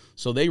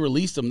 So they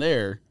released them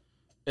there.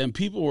 And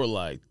people were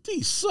like,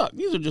 "These suck.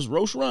 These are just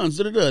Roche runs."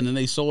 And then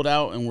they sold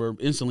out and were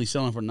instantly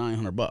selling for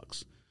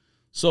 $900.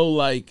 So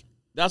like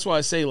that's why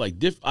I say like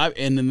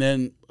and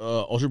then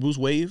Ultra Boost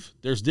Wave.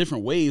 There's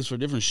different waves for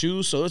different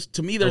shoes. So it's,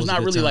 to me, there's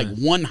not really like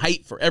one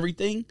height for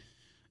everything.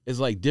 It's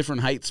like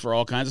different heights for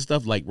all kinds of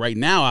stuff. Like right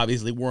now,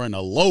 obviously, we're in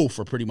a low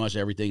for pretty much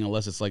everything,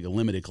 unless it's like a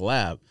limited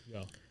collab.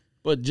 Yeah.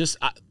 But just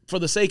for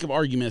the sake of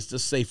arguments,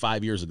 just say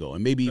 5 years ago,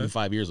 and maybe even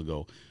 5 years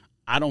ago,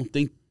 I don't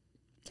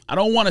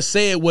want to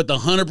say it with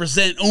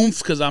 100% oomph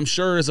because I'm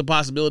sure it's a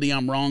possibility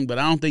I'm wrong, but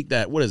I don't think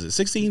that, what is it,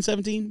 16,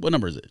 17? What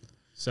number is it?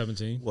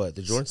 17. What,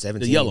 the Jordan?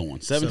 17? The yellow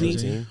one,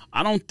 17?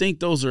 I don't think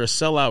those are a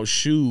sellout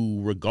shoe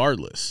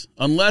regardless.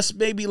 Unless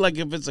maybe like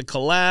if it's a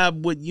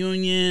collab with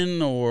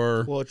Union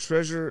or... Well,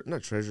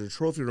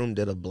 Trophy Room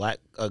did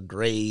a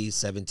gray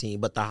 17,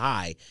 but the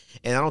high.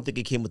 And I don't think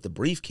it came with the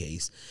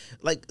briefcase.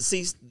 Like,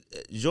 see,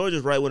 George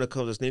is right when it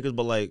comes to sneakers,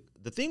 but like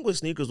the thing with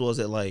sneakers was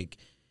that like,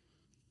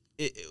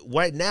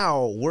 right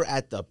now we're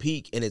at the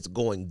peak and it's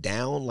going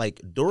down.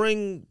 Like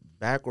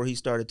back where he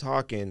started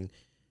talking,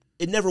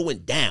 it never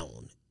went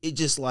down. It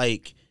just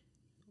like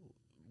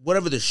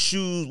whatever the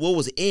shoes, what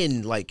was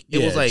in, like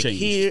it was like changed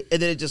here,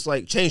 and then it just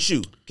like changed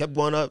shoe, kept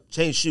going up,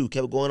 changed shoe,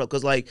 kept going up.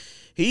 Because like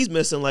he's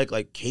missing like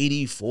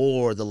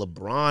KD4, the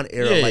LeBron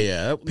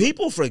era.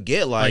 People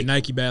forget like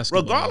Nike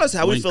basketball. Regardless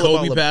how when we feel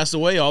Kobe about passed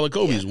away, all the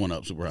Kobe's went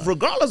up super high.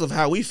 Regardless of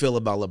how we feel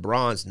about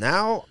LeBron's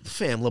now,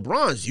 fam,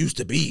 LeBron's used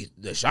to be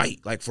the shite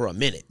like for a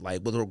minute,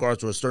 like with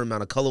regards to a certain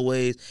amount of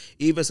colorways.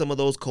 Even some of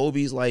those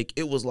Kobe's, like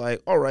it was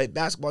like, all right,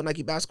 basketball,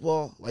 Nike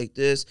basketball like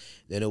this.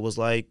 Then it was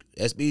like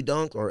SB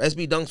Dunk, or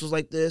SB Dunks was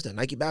like this, and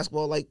Nike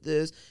basketball like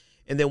this.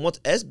 And then once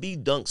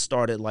SB Dunk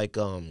started, like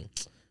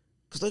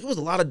because like it was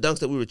a lot of dunks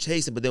that we were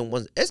chasing, but then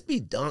once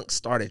SB Dunk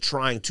started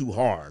trying too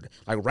hard,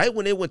 like right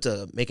when they went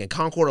to making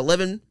Concord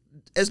 11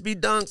 SB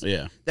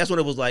Dunks, that's when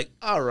it was like,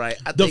 all right,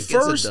 I think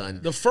it's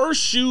done. The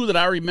first shoe that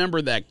I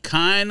remember that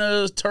kind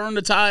of turned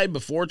the tide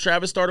before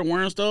Travis started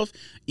wearing stuff,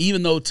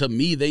 even though to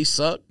me they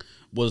suck,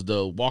 was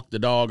the Walk the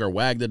Dog or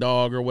Wag the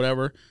Dog or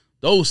whatever.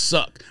 Those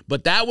suck.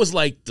 But that was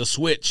like the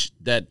switch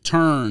that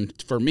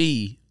turned for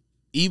me.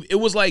 It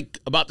was like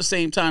about the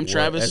same time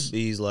Travis.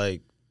 SB's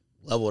like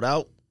leveled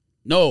out?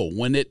 No,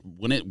 when it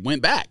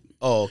went back.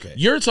 Oh, okay.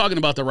 You're talking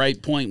about the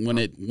right point when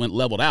it went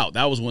leveled out.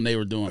 That was when they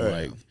were doing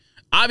like,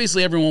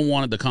 obviously everyone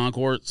wanted the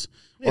Concords,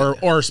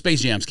 or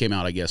Space Jams came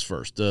out, I guess,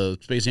 first. The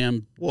Space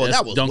Jam. Well,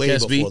 that was Dunk way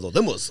SB. before though.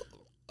 Them was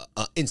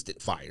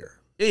instant fire.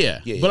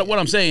 Yeah. But what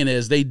I'm saying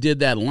is they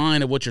did that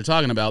line of what you're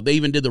talking about. They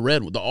even did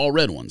the all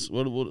red ones.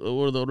 What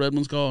are the red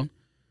ones called?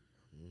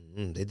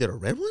 They did a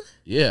red one?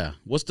 Yeah.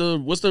 What's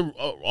the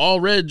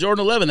all red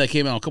Jordan 11 that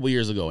came out a couple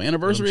years ago?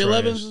 Anniversary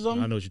 11 or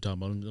something? I know what you're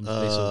talking about.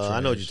 I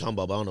know what you're talking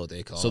about, but I don't know what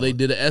they call it. So they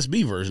did an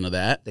SB version of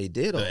that. They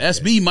did? The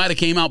SB might have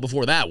came out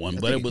before that one,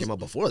 but it was came out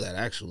before that,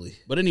 actually.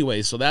 But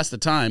anyway, so that's the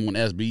time when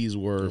SBs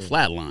were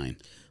flatline.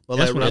 Well,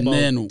 that's when I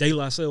bought De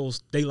La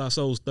Soul's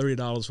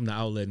 $30 from the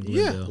outlet in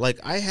Glendale. Yeah, like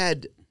I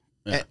had,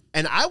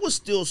 and I was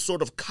still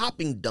sort of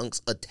copping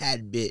dunks a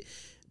tad bit.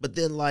 But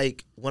then,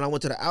 like, when I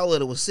went to the outlet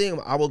and was seeing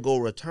them, I would go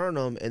return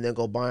them and then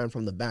go buy them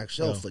from the back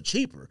shelf for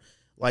cheaper.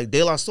 Like,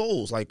 De La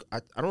Souls, like, I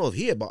don't know if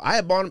he had bought. I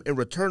had bought them and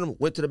returned them,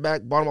 went to the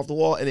back, bought them off the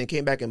wall, and then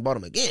came back and bought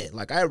them again.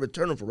 Like, I had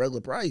returned them for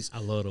regular price. I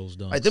love those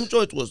dunks. Like, them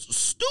joints was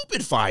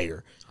stupid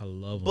fire. I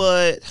love them.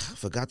 But I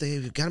forgot they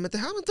got them at the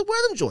house to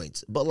wear them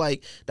joints. But,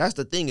 like, that's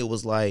the thing. It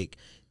was, like,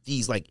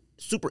 these, like,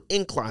 super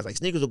inclines. Like,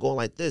 sneakers are going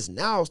like this.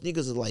 Now,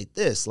 sneakers are like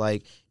this.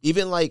 Like,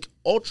 even, like,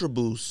 Ultra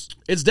Boost.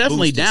 It's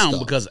definitely down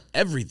because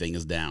everything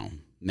is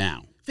down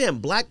now. Fam,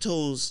 Black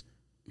Toes,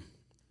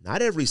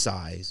 not every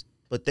size,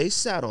 but they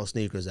sat on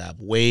Sneakers app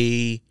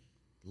way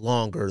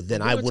longer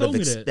than I would have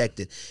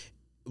expected.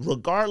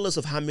 Regardless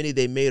of how many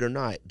they made or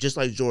not, just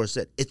like George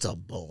said, it's a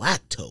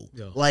black toe.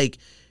 Yeah. Like,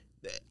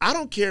 I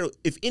don't care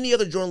if any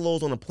other Jordan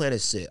lows on the planet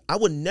sit. I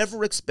would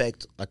never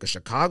expect like a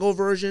Chicago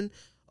version,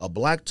 a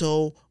black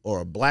toe,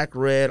 or a black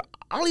red.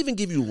 I'll even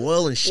give you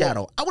Royal and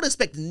Shadow. I would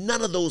expect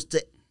none of those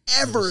to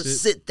ever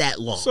sit that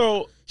long.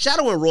 So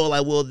Shadow and Royal,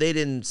 I will. They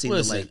didn't seem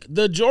to like.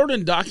 The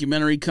Jordan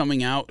documentary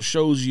coming out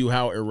shows you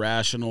how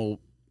irrational.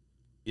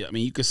 Yeah, I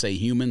mean, you could say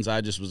humans.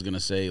 I just was gonna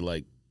say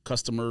like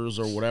customers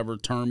or whatever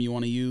term you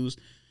want to use.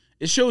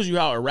 It shows you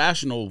how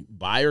irrational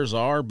buyers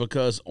are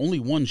because only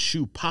one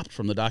shoe popped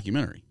from the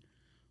documentary.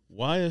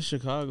 Why is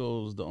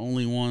Chicago's the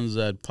only ones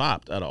that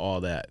popped out of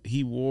all that?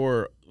 He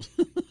wore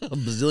a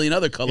bazillion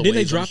other colorways. Didn't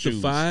they drop the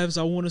fives,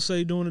 I want to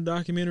say, during the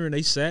documentary, and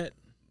they sat?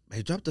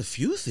 They dropped a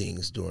few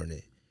things during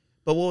it.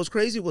 But what was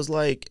crazy was,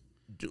 like,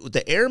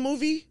 the Air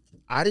movie,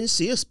 I didn't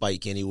see a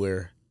spike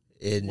anywhere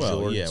in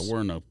Jordans. Yeah,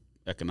 we're in an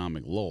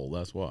economic lull.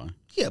 That's why.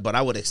 Yeah, but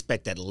I would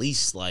expect at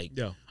least, like,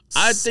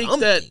 I think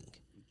that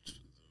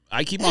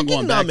I keep on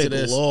going back to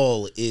this.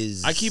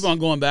 I keep on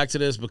going back to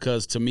this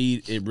because to me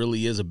it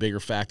really is a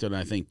bigger factor than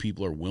I think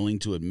people are willing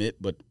to admit.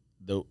 But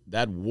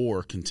that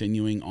war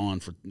continuing on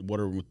for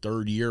whatever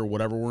third year,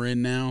 whatever we're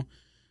in now,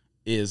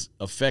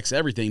 affects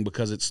everything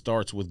because it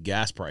starts with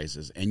gas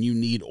prices, and you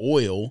need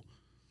oil.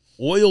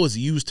 Oil is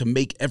used to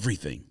make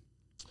everything.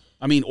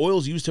 I mean, oil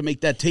is used to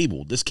make that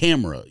table, this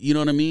camera. You know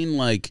what I mean?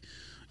 Like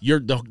your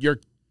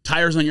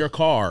tires on your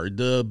car,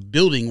 the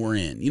building we're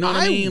in. You know what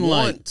I mean? I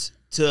want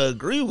to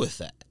agree with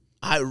that.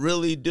 I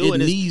really do. It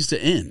needs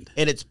to end.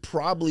 And it's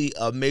probably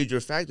a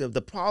major factor.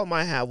 The problem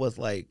I have with,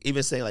 like,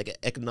 even saying, like,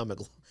 economic,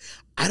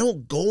 I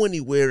don't go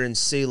anywhere and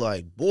say,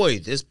 like, boy,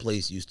 this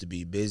place used to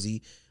be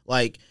busy.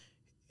 Like,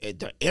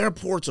 the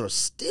airports are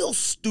still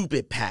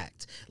stupid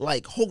packed.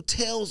 Like,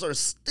 hotels are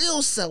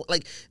still selling.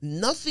 Like,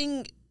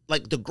 nothing,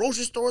 like, the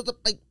grocery stores,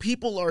 like,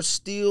 people are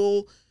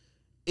still,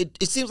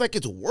 it seems like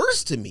it's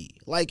worse to me.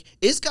 Like,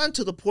 it's gotten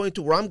to the point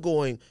to where I'm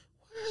going,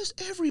 where's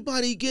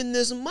everybody getting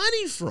this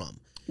money from?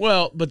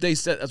 Well, but they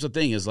said that's the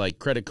thing is like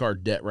credit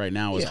card debt right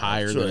now is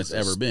higher than it's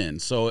ever been.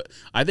 So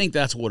I think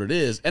that's what it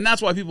is. And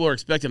that's why people are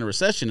expecting a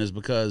recession is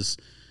because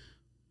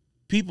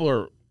people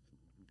are,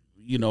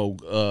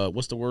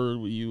 what's the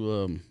word?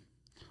 You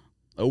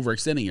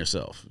overextending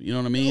yourself. You know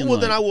what I mean? Well,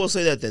 then I will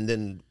say that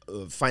then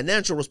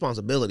financial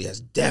responsibility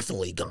has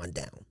definitely gone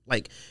down.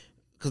 Like,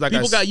 because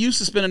people got used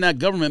to spending that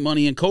government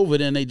money in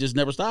COVID and they just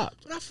never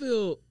stopped. But I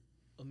feel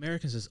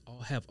Americans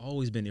have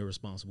always been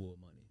irresponsible with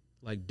money.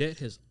 Like, debt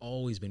has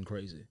always been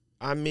crazy.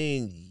 I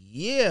mean,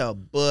 yeah,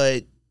 but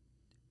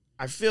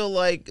I feel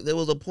like there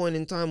was a point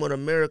in time when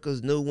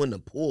Americans knew when to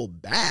pull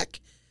back.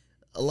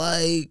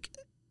 Like,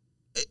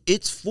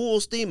 it's full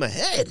steam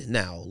ahead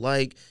now.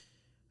 Like,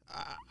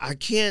 I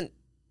can't,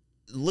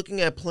 looking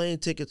at plane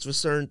tickets for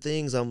certain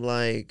things, I'm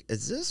like,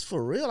 is this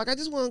for real? Like, I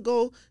just want to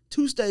go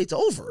 2 states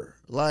over.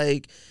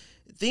 Like,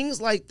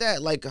 things like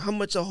that, like how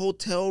much a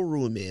hotel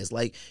room is.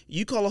 Like,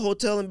 you call a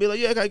hotel and be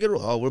like, yeah, I got to get a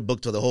room. Oh, we're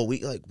booked for the whole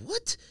week. Like,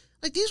 what?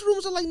 Like, these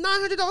rooms are like $900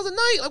 a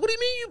night. Like, what do you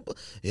mean?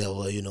 Yeah,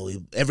 well,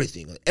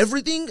 everything. Like,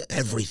 everything.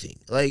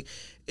 Like,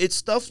 it's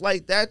stuff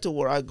like that to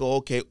where I go,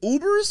 okay,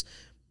 Ubers,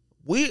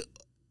 when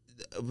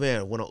an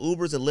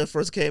Ubers and Lyft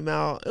first came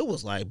out, it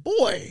was like,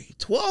 boy,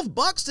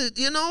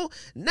 $12,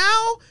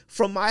 Now,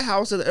 from my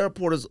house to the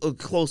airport is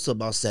close to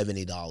about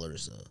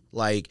 $70.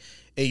 Like,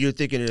 and you're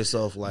thinking to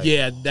yourself, like,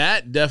 yeah,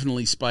 that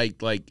definitely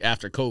spiked, like,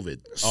 after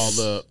COVID. All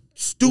the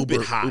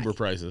stupid high Uber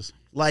prices.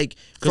 Like,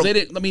 because they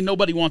didn't. I mean,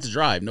 nobody wants to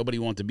drive. Nobody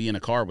wants to be in a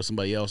car with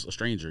somebody else, a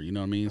stranger. You know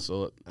what I mean?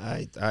 So,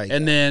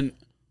 and then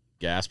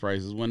gas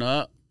prices went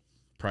up.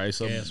 Price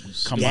of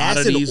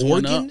commodities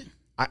went up.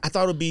 I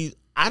thought it'd be.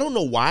 I don't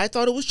know why I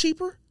thought it was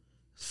cheaper.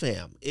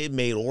 Fam, it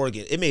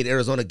made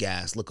Arizona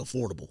gas look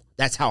affordable.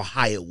 That's how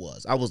high it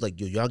was. I was like,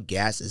 yo, y'all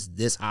gas is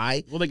this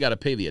high? Well, they got to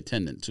pay the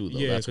attendant too, though.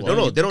 Yeah, that's why.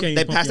 No, they don't.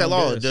 They passed that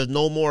law. There's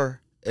no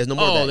more There's no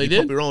more of that. They You did?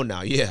 pump your own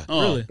now. Yeah.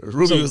 Oh. Really?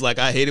 Ruby was like,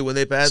 I hate it when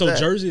they pass so that.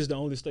 Jersey is the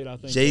only state I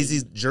think.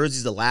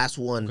 Jersey's the last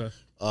one.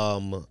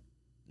 Okay.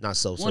 Not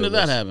so. When did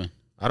that happen?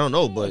 I don't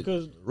know, but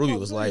Ruby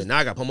was like, "Now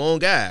I got to put my own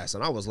gas,"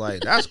 and I was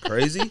like, "That's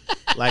crazy."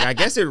 Like, I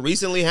guess it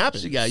recently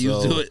happened. She got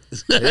used to it.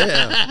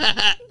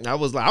 Yeah, I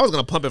was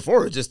gonna pump it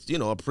for her, just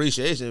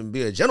appreciation and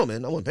be a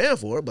gentleman. I wasn't paying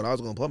for it, but I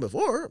was gonna pump it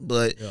for her.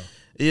 But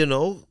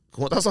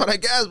once I saw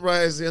that gas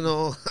price,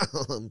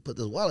 put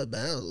this wallet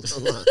back.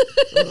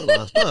 A lot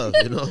of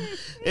stuff,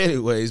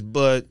 Anyways,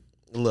 but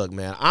look,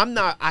 man, I'm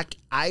not.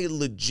 I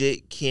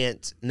legit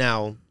can't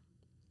now.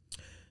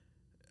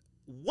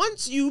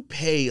 Once you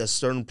pay a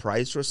certain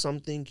price for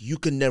something, you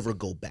can never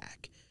go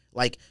back.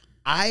 Like,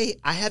 I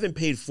haven't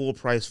paid full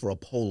price for a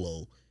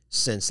polo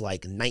since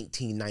like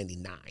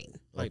 1999.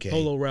 Like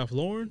Polo Ralph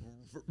Lauren?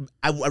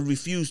 I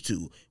refuse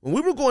to. When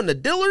we were going to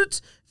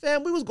Dillard's,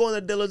 fam, we was going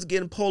to Dillard's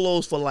getting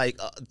polos for like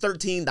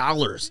 $13,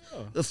 $14,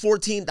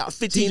 $15.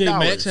 TJ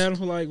Maxx had them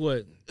for like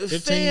what?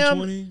 15,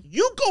 20?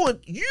 You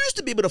used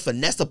to be able to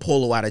finesse a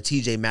polo out of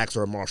TJ Maxx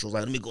or a Marshalls.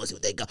 Like, let me go and see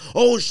what they got.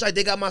 Oh shit,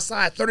 they got my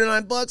size,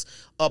 $39.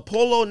 A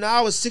polo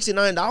now is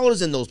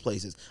 $69 in those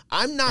places.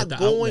 I'm not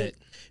going, outlet.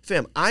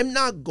 Fam. I'm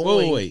not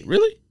going. Wait,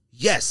 really?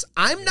 Yes,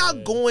 I'm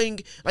not going.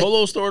 Like,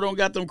 Polo store don't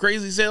got them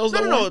crazy sales.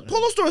 No.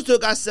 Polo store still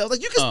got sales.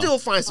 Like, you can still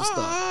find some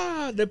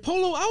stuff. The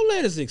Polo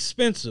outlet is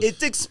expensive.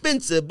 It's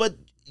expensive, but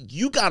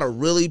you gotta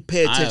really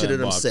pay attention to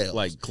them sales.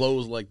 Like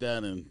clothes like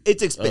that, and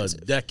it's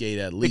expensive. A decade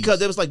at least.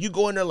 Because it was like you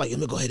go in there like, let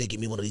me go ahead and get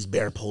me one of these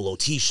Bear Polo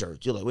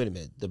T-shirts. You're like, wait a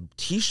minute, the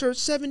T-shirt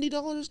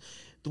 $70?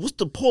 What's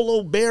the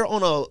Polo Bear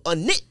on a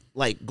knit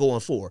like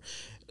going for?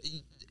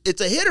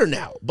 It's a hitter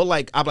now, but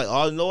like I'm like,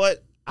 oh, you know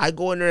what? I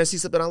go in there and see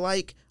something I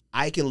like.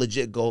 I can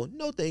legit go,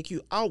 no, thank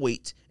you. I'll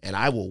wait. And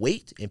I will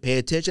wait and pay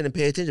attention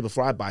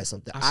before I buy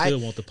something. I still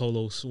want the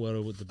polo sweater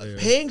with the bear.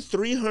 Paying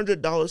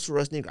 $300 for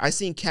a sneaker. I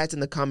seen cats in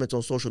the comments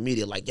on social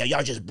media like, yeah,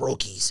 y'all just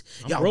brokies.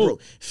 Y'all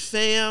broke.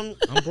 Fam.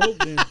 I'm broke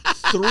then.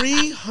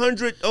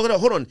 $300. Oh, no,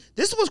 hold on.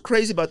 This is what's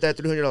crazy about that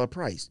 $300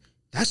 price.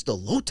 That's the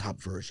low top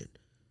version.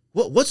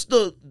 What's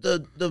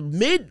the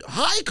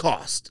mid-high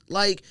cost?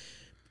 Like,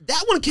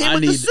 that one came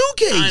with the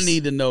suitcase. I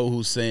need to know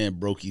who's saying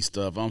brokey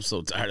stuff. I'm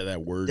so tired of that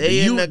word. Do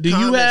you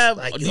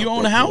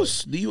own a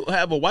house? Do you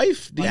have a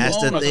wife? Do you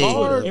own a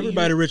car?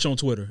 Everybody rich on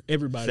Twitter.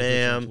 Everybody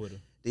rich on Twitter.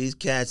 These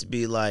cats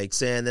be like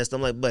saying this.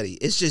 I'm like, buddy,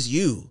 it's just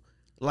you.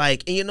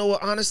 Like, and you know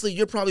what? Honestly,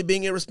 you're probably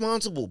being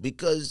irresponsible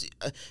because,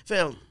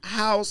 fam,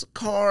 house,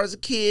 cars,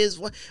 kids.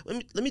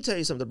 Let me tell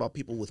you something about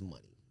people with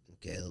money.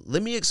 Okay,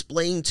 let me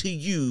explain to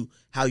you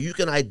how you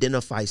can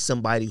identify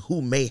somebody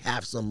who may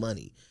have some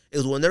money.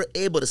 Is when they're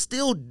able to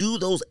still do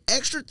those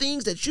extra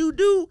things that you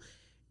do,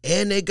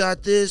 and they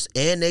got this,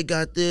 and they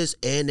got this,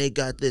 and they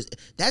got this.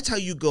 That's how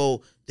you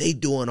go, they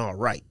doing all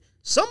right.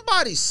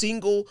 Somebody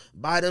single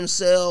by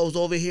themselves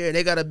over here, and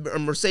they got a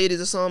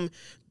Mercedes or something,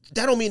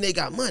 that don't mean they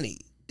got money.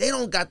 They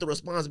don't got the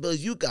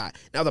responsibilities you got.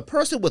 Now, the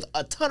person with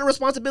a ton of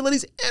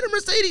responsibilities and a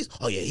Mercedes,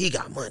 oh yeah, he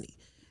got money.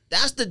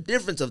 That's the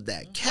difference of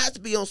that. Cats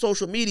be on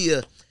social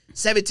media,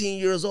 17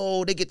 years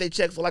old, they get their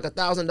check for like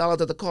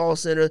 $1,000 at the call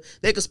center.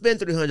 They could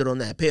spend $300 on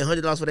that, pay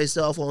 $100 for their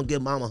cell phone,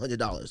 give mom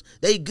 $100.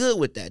 They good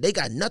with that. They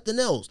got nothing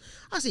else.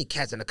 I see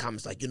cats in the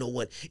comments like, you know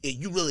what?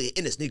 You really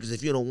in the sneakers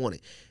if you don't want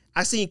it.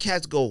 I seen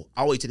cats go,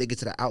 I'll wait till they get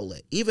to the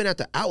outlet. Even at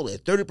the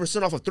outlet,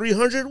 30% off of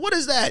 $300? What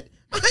is that?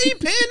 I ain't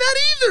paying that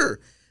either.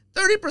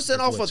 30%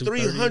 off of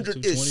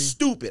 $300 is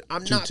stupid.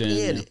 I'm not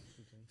paying it.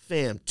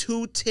 Fam,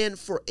 $210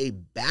 for a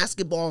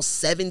basketball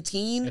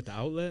 17 at the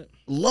outlet.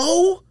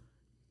 Low,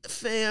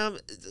 fam,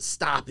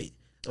 stop it.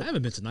 I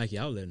haven't been to Nike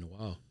outlet in a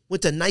while.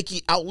 Went to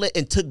Nike outlet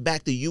and took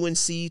back the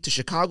UNC to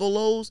Chicago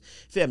Lowe's.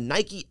 Fam,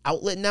 Nike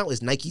outlet now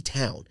is Nike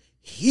Town.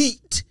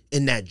 Heat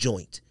in that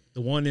joint.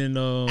 The one in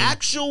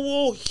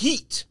actual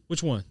heat.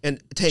 Which one?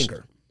 And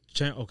Tanger.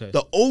 Okay.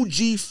 The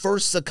OG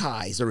first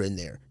Sakai's are in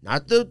there,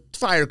 not the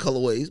fire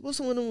colorways, but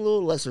some of them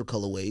little lesser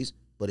colorways.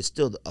 But it's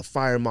still a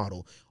fire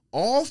model.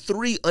 All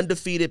three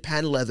undefeated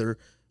patent leather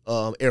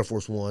Air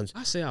Force Ones.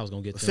 I say I was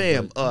gonna get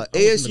them. Fam,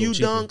 ASU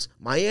dunks,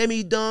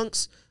 Miami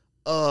dunks,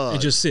 and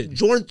just sit.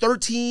 Jordan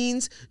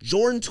 13s,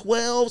 Jordan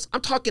 12s.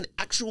 I'm talking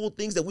actual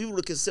things that we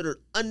would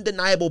consider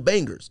undeniable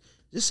bangers.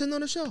 Just sitting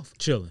on the shelf.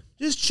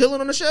 Just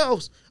chilling on the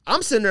shelves.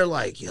 I'm sitting there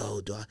like,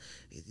 yo,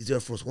 these Air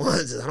Force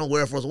Ones, I don't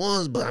wear Air Force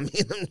Ones, but I mean,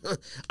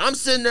 I'm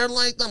sitting there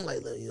like, I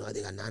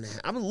think I got 9.5.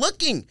 I'm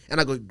looking,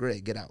 and I go,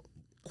 Greg, get out.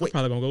 Quick.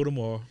 I'm probably gonna go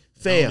tomorrow.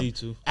 Fam,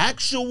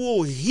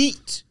 actual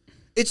heat.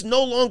 It's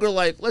no longer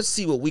like, let's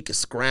see what we could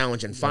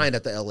scrounge and find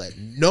at the outlet.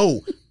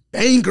 No,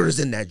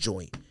 bangers in that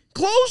joint.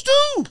 Close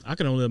too. I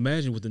can only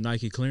imagine what the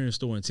Nike clearance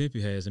store in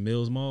Tempe has in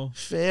Mills Mall.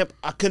 Fam,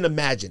 I couldn't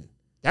imagine.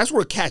 That's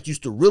where cats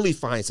used to really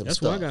find some That's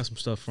stuff. where I got some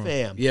stuff from.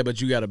 Fam. Yeah, but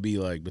you got to be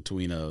like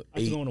between a I have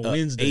to 8, go on a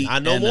Wednesday. 8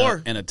 Not no and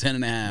more. and a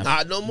 10.5.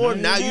 Not no more.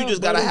 Not Now you anymore,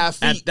 just got to brother. have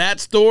feet. At that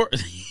store,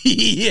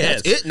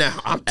 yes. That's it now.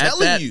 I'm At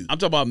telling that, you. I'm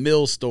talking about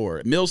Mill's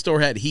store. Mill's store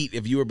had heat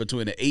if you were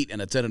between an 8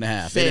 and a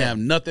 10.5. They didn't have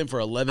nothing for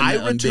 11 I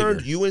and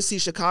returned bigger.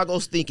 UNC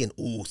Chicago's thinking,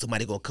 ooh,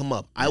 somebody gonna come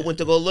up. I went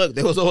to go look.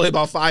 There was only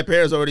about 5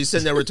 pairs already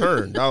sitting there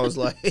returned. I was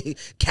like,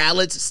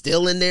 Khaled's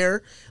still in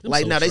there.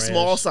 Like so now they trash.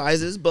 small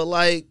sizes, but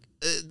like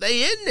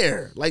they in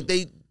there. Like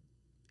they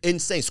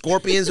insane.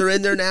 Scorpions are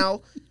in there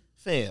now.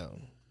 Fam.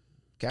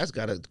 Cat's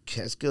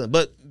good.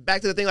 But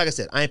back to the thing, like I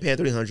said, I ain't paying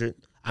 $300.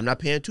 I'm not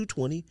paying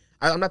 $220.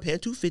 I'm not paying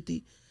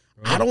 $250.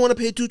 I don't want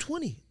to pay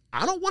 $220.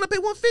 I don't want to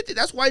pay $150.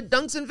 That's why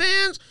Dunks and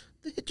Vans,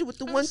 they hit you with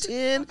the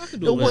 $110, I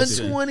could do the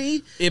 $150.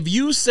 $120. If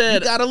you You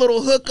said got a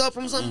little hookup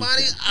from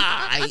somebody.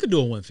 I could do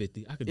a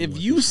 150. I could do if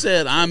 150. you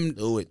said I'm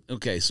Do it.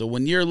 okay, so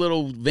when your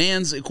little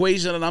Vans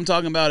equation that I'm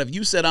talking about, if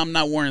you said I'm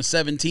not wearing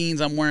 17s,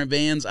 I'm wearing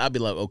Vans, I'd be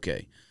like,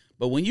 okay.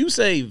 But when you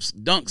say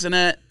Dunks and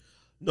that,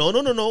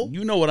 No.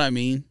 you know what I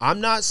mean. I'm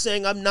not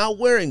saying I'm not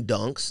wearing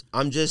Dunks.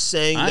 I'm just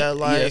saying that,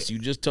 like, yes, you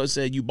just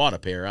said you bought a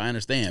pair. I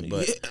understand,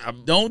 but Yeah,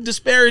 don't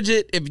disparage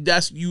it if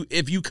that's you.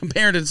 If you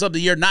compare it to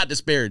something you're not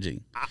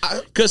disparaging,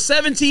 because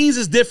 17s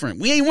is different.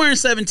 We ain't wearing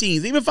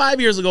 17s. Even 5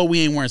 years ago,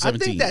 we ain't wearing 17s. I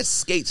think that's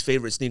Skate's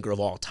favorite sneaker of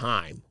all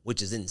time,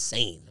 which is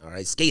insane. All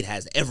right, Skate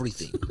has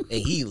everything,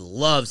 and he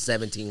loves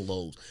 17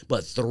 lows.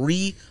 But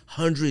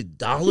 $300,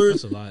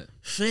 That's a lot.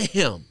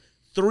 fam,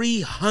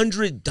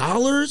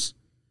 $300.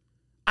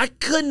 I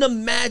couldn't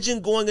imagine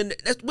going in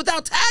that's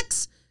without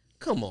tax.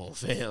 Come on,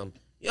 fam.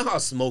 Y'all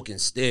smoking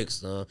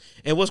sticks, huh?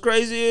 And what's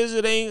crazy is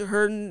it ain't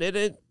hurting.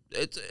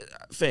 It's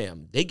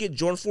fam. They get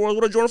Jordan 4s.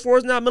 What are Jordan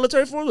 4s now?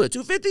 Military 4s? What,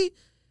 250?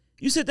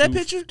 You said that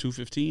picture?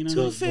 215.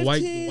 The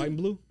white and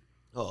blue.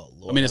 Oh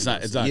Lord. I mean, it's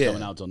not Yeah.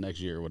 coming out till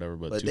next year or whatever.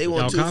 But They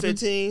want Y'all copy?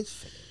 215.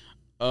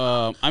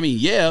 I mean,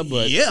 yeah,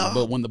 but Yeah.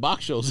 but when the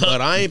box shows up,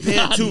 But I ain't paying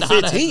not at the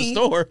 $215.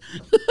 store.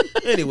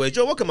 Anyway,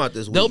 Joe, what come out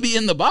this week? They'll be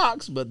in the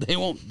box, but they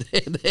won't.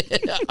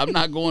 I'm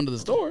not going to the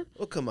store.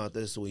 What come out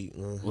this week?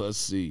 Let's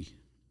see.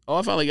 Oh,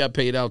 I finally got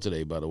paid out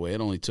today. By the way,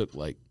 it only took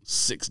like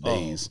 6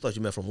 days. I thought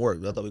you meant from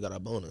work. I thought we got our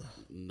bonus.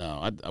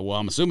 No, well,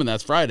 I'm assuming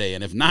that's Friday,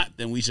 and if not,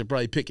 then we should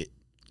probably pick it.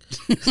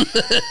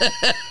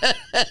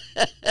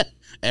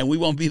 And we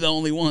won't be the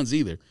only ones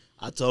either.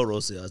 I told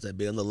Rosie, I said,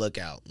 be on the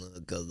lookout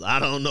because I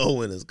don't know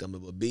when it's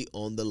coming, but be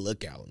on the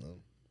lookout.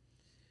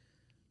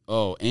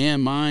 Oh,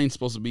 and mine's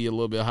supposed to be a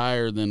little bit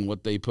higher than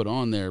what they put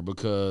on there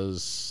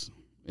because,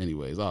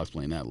 anyways, I'll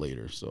explain that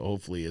later. So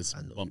hopefully it's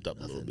bumped up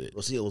a little bit.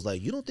 Rosie was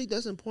like, you don't think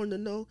that's important to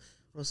know?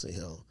 Rosie,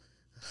 hell,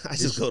 I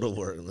just go to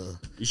work.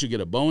 You should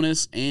get a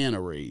bonus and a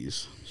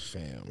raise.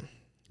 Fam.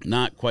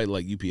 Not quite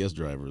like UPS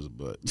drivers,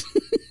 but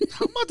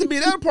I'm about to be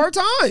that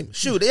part-time.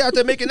 Shoot, they out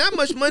there making that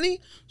much money.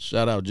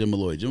 shout out Jim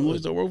Malloy. Jim Malloy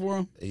still work for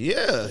him?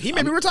 Yeah, he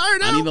may be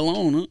retired now. I need a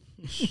loan, huh?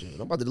 Shit,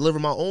 I'm about to deliver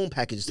my own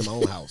packages to my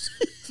own house.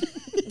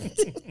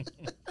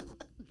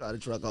 Try to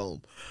truck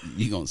home.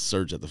 You gonna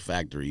search at the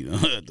factory, you know,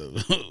 at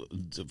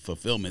the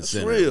fulfillment It's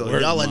center. real.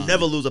 Where's Y'all will mine?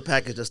 never lose a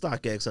package of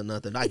StockX or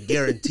nothing. I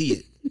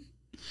guarantee it.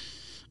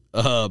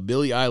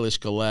 Billie Eilish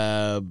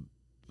collab,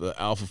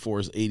 Alpha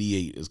Force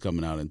 88 is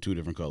coming out in 2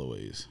 different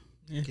colorways.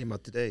 Came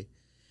out today.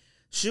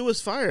 She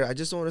was fired. I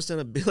just don't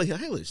understand a Billie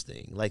Eilish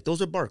thing. Like,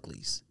 those are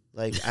Barclays.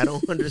 Like, I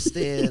don't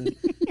understand.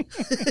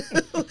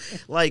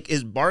 Like,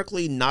 is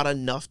Barkley not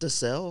enough to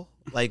sell?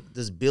 Like,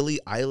 does Billie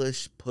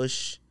Eilish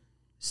push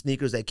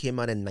sneakers that came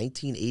out in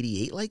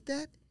 1988 like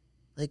that?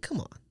 Like, come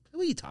on.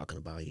 What are you talking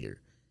about here?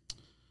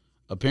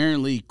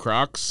 Apparently,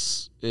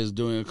 Crocs is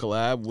doing a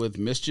collab with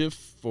Mischief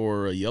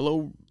for a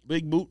yellow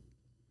big boot.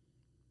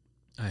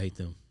 I hate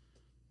them.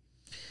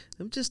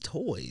 Them just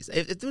toys.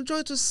 If them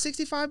joints was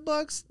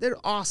 $65, they're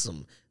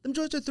awesome. Them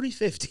joints are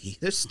 $350.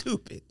 They're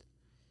stupid.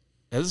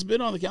 Has this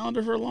been on the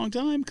calendar for a long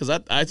time? Because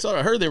I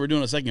heard they were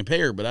doing a second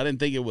pair, but I didn't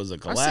think it was a I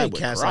collab seen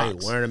with cats like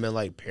Crocs. wearing them in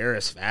like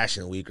Paris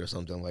Fashion Week or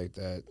something like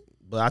that.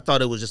 But I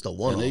thought it was just a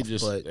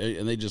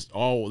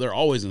one-off. They're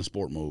always in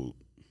sport mode.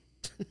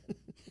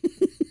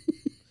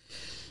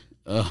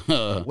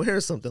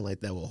 Wearing something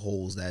like that with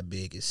holes that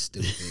big is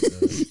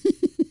stupid.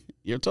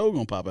 Your toe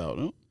gonna pop out,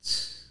 no?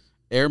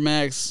 Air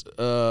Max,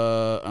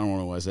 I don't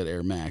know why I said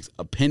Air Max.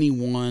 A Penny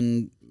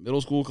One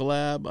middle school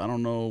collab. I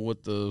don't know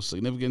what the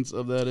significance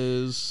of that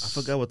is. I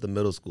forgot what the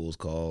middle school's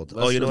called.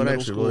 Leicester you know what? I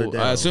Middle actually School. wrote it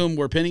down. I assume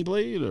where Penny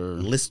played or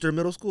Lister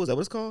Middle School. Is that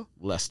what it's called?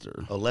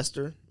 Leicester. Oh,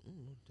 Leicester.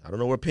 I don't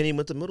know where Penny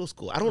went to middle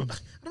school. I don't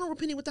know where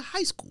Penny went to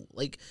high school.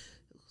 Like,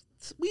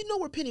 we know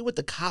where Penny went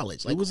to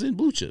college. Like, It was in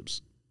Blue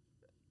Chips.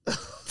 I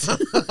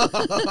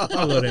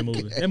love that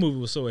movie. That movie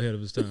was so ahead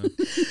of its time.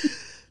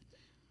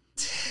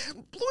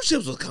 Blue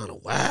Chips was kind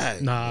of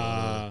whack.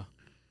 Nah.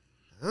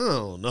 I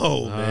don't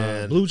know,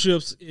 man. Blue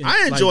Chips.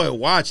 I enjoy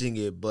watching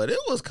it, but it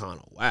was kind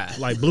of whack.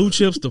 Like Blue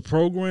Chips, the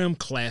program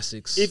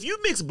classics. If you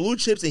mix Blue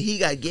Chips and He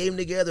Got Game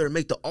together and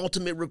make the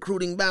ultimate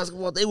recruiting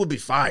basketball, they would be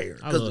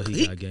fired. I love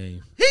He Got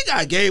Game. He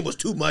Got Game was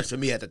too much for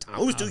me at the time. I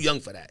was too young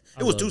for that.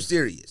 It was too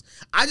serious.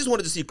 I just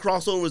wanted to see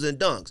crossovers and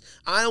dunks.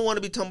 I don't want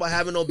to be talking about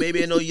having no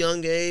baby at no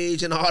young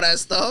age and all that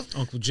stuff.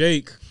 Uncle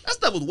Jake. That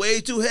stuff was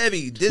way too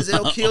heavy.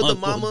 Denzel killed the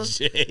mama.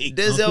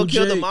 Denzel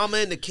killed the mama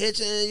in the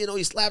kitchen. You know,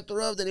 he slapped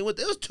her up. Then he went.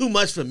 It was too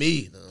much for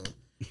me.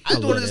 I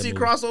just wanted to see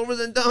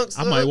crossovers and dunks.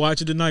 I might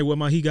watch it tonight with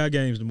my He Got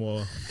games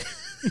tomorrow.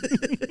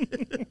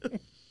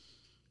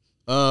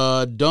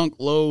 Dunk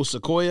low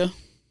Sequoia.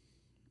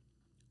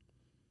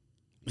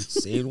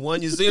 Seen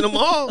one, you seen them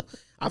all.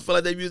 I feel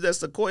like they've used that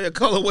Sequoia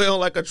colorway on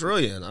like a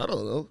trillion. I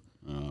don't know.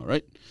 All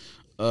right.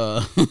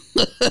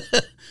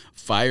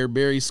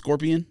 Fireberry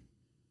Scorpion.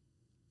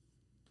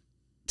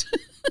 I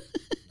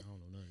don't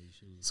know none of these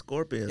shoes.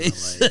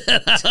 Scorpions are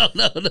like. I don't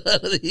know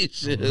none of these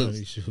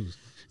shoes.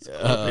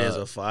 Scorpions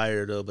are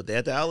fire though, but they're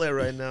at the outlet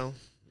right now.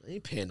 They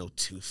ain't paying no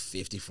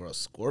 $250 for a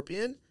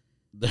Scorpion.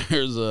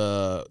 There's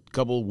a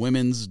couple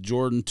women's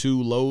Jordan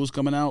 2 lows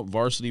coming out,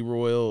 Varsity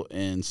Royal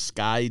and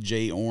Sky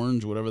J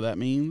Orange, whatever that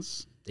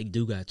means. They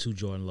do got 2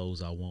 Jordan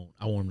lows I want.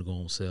 I want them to go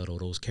on sale though.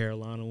 Those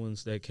Carolina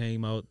ones that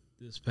came out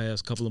this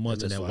past couple of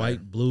months, and that fire.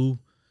 White blue,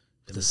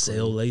 the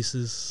sail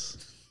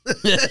laces.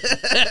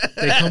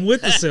 They come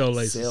with the sail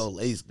laces. Sail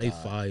lace. They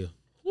fire.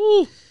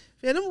 Woo.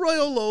 Man, them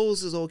Royal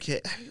lows is okay.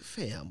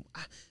 Fam,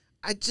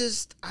 I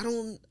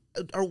don't.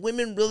 Are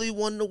women really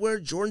wanting to wear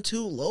Jordan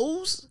 2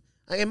 lows?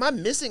 Like, am I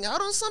missing out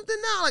on something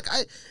now? Like,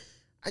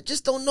 I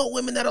just don't know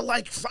women that are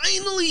like,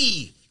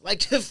 finally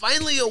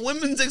a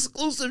women's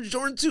exclusive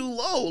Jordan 2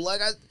 low.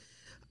 Like,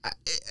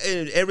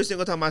 and every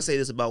single time I say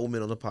this about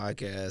women on the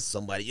podcast,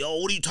 somebody, yo,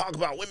 what are you talking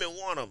about? Women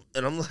want them.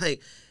 And I'm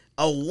like,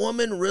 a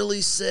woman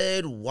really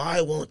said,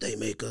 why won't they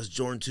make us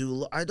Jordan 2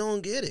 low? I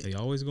don't get it. They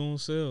always go on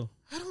sale.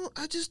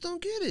 I just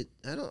don't get it.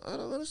 I don't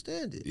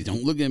understand it. You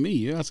don't look at me.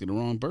 You're asking the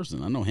wrong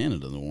person. I know Hannah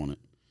doesn't want it.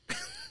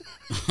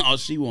 All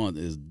she wants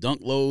is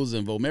Dunk Lows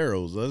and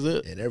Vomeros. That's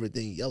it. And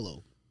everything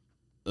yellow.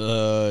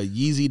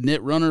 Yeezy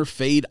Knit Runner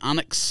Fade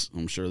Onyx.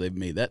 I'm sure they've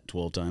made that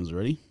 12 times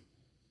already.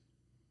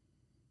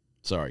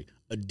 Sorry.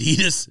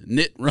 Adidas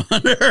Knit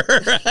Runner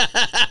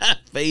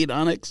Fade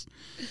Onyx.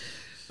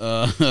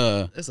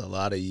 That's a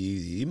lot of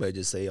Yeezy. You might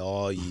just say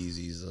all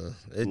Yeezys.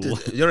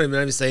 You don't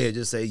even say it.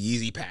 Just say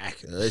Yeezy Pack.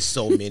 There's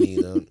so many.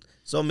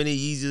 So many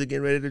Yeezys are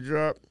getting ready to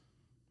drop.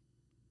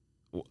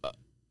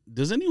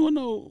 Does anyone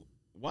know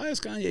why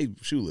is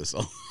Kanye shoeless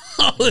all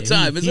the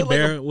time? Is it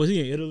like was he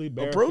in Italy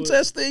barefoot? A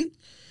protest thing?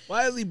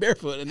 Why is he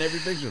barefoot in every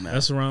picture now?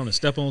 That's around to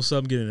step on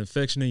something, get an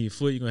infection in your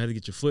foot. You're going to have to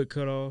get your foot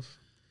cut off.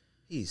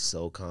 He's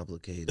so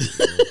complicated.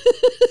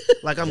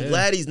 Like, I'm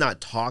glad he's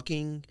not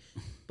talking.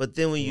 But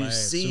then when you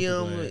see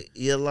him,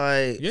 you're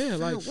like, yeah,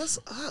 like, what's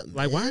up?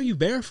 Like, man? why are you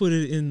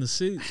barefooted in the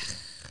city?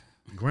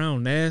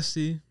 Ground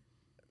nasty.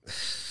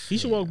 He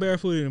should walk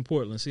barefooted in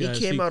Portland. See, he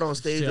came out on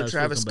stage with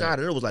Travis Scott,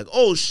 and it was like,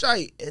 oh,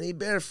 shite, and he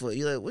barefoot.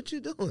 You're like, what you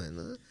doing?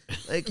 Huh?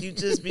 Like, you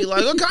just be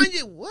like, oh,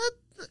 Kanye, what?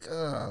 Like,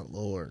 oh,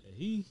 Lord.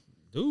 He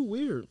do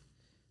weird.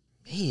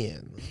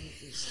 Man.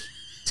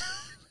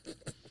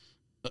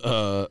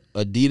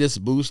 Adidas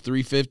Boost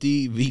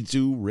 350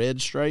 V2 red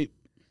stripe.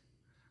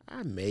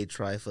 I may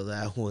try for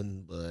that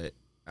one, but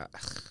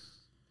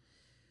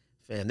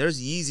fam, there's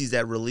Yeezys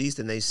that released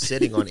and they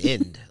sitting on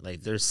end,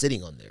 like they're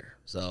sitting on there.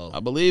 So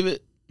I believe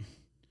it.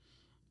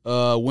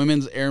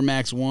 Women's Air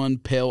Max 1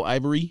 Pale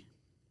Ivory,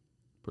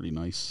 pretty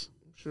nice.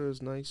 I'm sure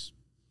it's nice.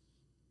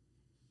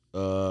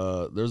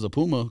 There's a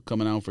Puma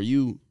coming out for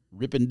you.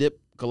 Rip and Dip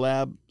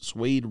collab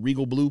suede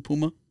Regal Blue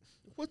Puma.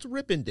 What's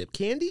Rip and Dip?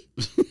 Candy?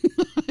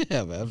 I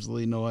have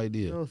absolutely no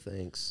idea. No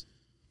thanks.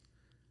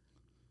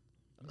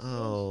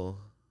 Oh.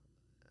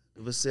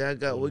 But see,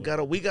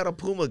 we got a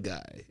Puma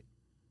guy.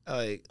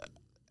 Like,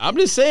 I'm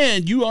just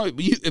saying,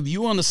 if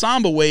you on the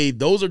Samba wave,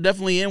 those are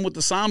definitely in with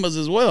the Sambas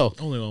as well.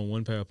 Only on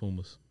one pair of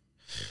Pumas.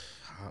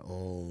 I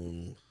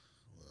own,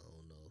 I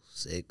don't know,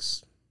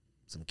 6.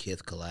 Some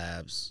Kith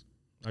collabs.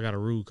 I got a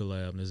Rude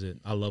collab, and that's it.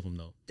 I love them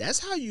though. That's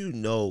how you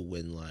know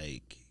when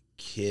like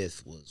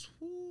Kith was,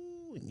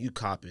 and you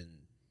copping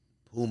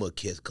Puma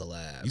Kith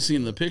collab. You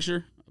seen the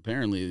picture?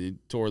 Apparently, they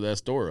tore that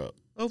store up.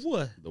 Of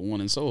what? The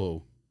one in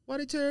Soho. Why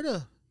they tear it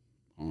up?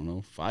 I don't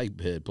know.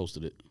 Fivehead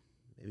posted it.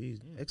 Maybe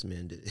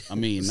X-Men did it. I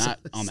mean, not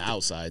on the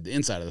outside, the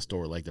inside of the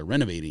store, like they're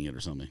renovating it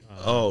or something.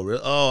 Oh,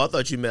 really? Oh, I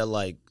thought you meant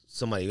like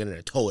somebody in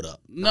there tore it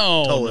up.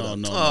 No.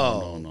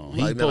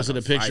 He posted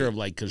a picture of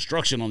like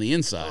construction on the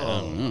inside.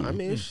 I don't know. I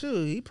mean,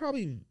 shoot, he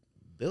probably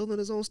building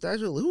his own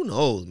statue. Who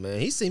knows,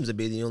 man? He seems to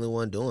be the only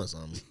one doing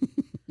something.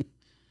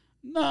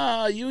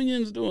 Nah,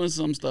 Union's doing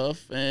some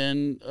stuff,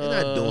 and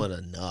they're not doing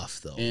enough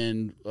though.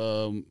 And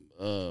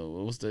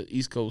what's the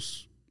East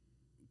Coast,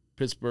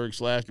 Pittsburgh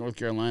 / North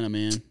Carolina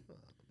man?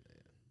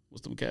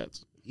 What's them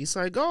cats?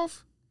 Eastside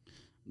Golf?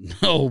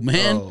 No,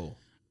 man. Oh.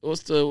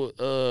 What's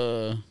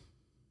the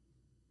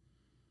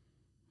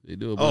they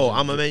do a bunch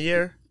I'm a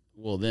Meniere?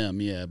 Well,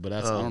 them, yeah, but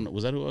that's I don't know.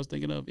 Was that who I was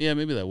thinking of? Yeah,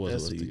 maybe that was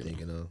that's who I was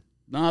thinking of.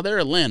 Nah, they're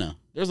Atlanta.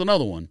 There's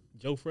another one.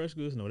 Joe Fresh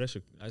Goods? No, that's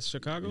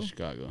Chicago? It's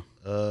Chicago.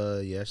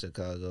 Yeah,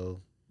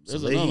 Chicago.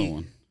 There's another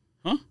one.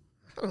 Huh?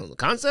 I don't know.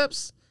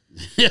 Concepts?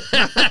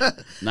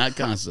 Not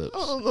Concepts. I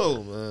don't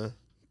know, man.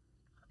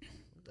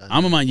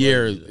 I'm a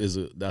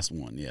Meniere that's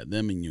one. Yeah,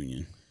 them in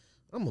Union.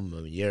 I'm a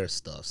Meniere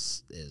stuff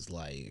is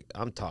like,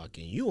 I'm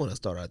talking, you want to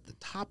start at the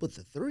top with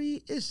the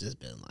 3? It's just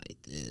been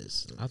like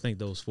this. I think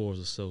those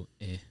 4s are so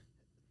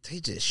They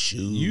just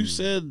shoot. You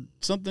said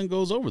something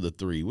goes over the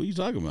 3. What are you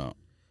talking about?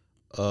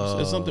 You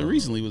said something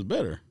recently was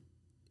better.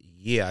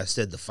 Yeah, I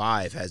said the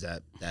 5 has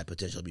that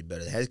potential to be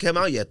better. It hasn't come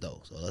out yet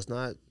though, so let's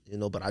not,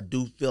 but I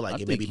do feel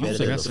like it may be better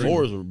than the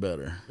 4s were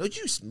better. No,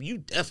 you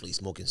definitely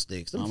smoking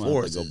sticks. Them I'm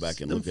 4s to go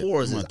back and them look at.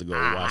 4s I'm have to go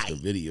watch the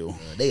video.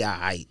 They are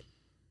aight.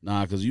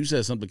 Nah, because you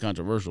said something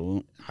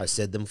controversial. I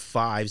said them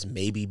 5s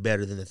may be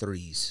better than the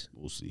 3s.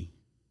 We'll see.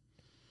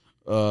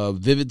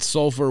 Vivid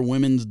Sulfur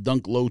Women's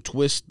Dunk Low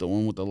Twist, the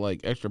one with the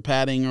like extra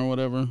padding or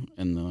whatever,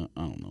 and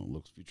I don't know,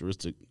 looks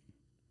futuristic.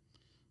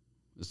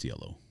 It's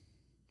yellow.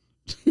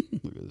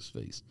 Look at his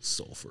face.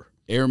 Sulfur.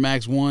 Air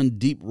Max 1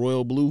 Deep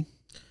Royal Blue.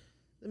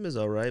 Them is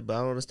all right, but I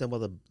don't understand why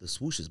the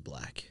swoosh is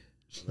black.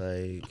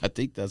 Like, I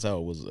think that's how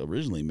it was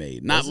originally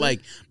made. Not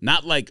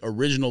like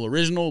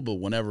original, but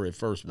whenever it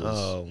first was.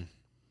 Oh.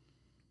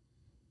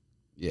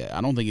 Yeah,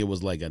 I don't think it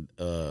was like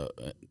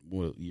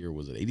what year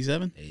was it?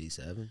 87?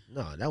 87?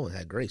 No, that one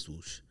had gray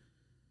swoosh.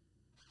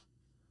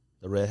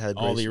 The red had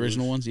gray all the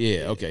original swoosh. ones?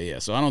 Yeah, okay, yeah.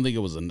 So I don't think it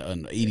was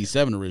an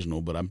 87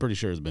 original, but I'm pretty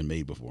sure it's been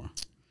made before.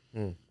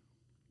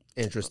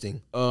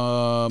 Interesting.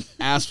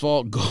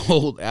 Asphalt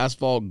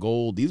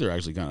Gold. These are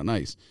actually kind of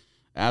nice.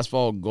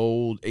 Asphalt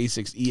Gold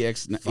A6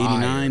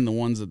 EX89, the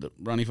ones that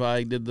Ronnie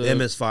Fieg did the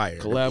them is fire.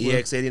 collab with.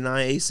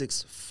 EX89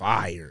 A6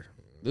 fire.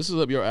 This is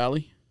up your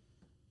alley.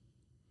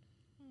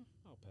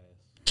 I'll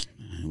pass.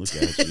 Look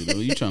at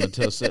you. You trying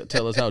to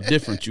tell us how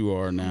different you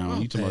are now.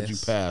 You talking about you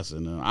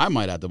passing. I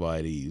might have to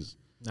buy these.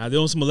 Now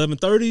they're on some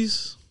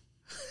 1130s.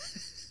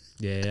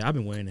 Yeah, I've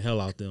been wearing the hell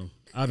out them.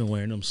 I've been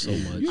wearing them so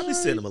much. I've been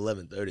seeing them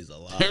 1130s a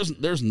lot.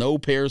 There's no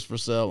pairs for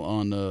sale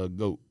on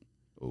GOAT.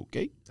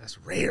 Okay. That's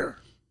rare.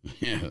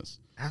 Yes.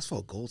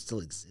 Asphalt Gold still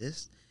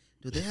exists?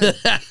 Dude, they had,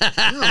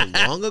 you know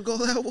how long ago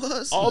that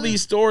was? All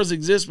these stores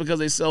exist because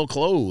they sell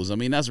clothes. I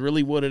mean, that's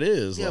really what it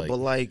is. Yeah, like, but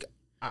like,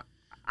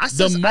 I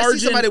see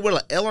somebody wear an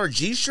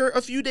LRG shirt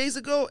a few days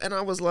ago, and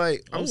I was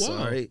like, I'm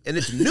sorry. And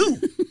it's new.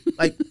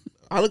 Like,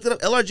 I looked it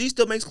up. LRG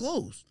still makes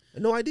clothes. I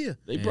had no idea.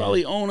 They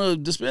probably own a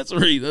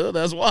dispensary, though.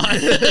 That's why.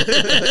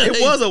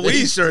 It was a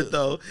weed shirt,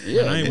 though.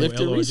 Yeah, I ain't with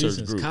LRG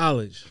since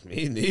college.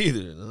 Me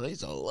neither. I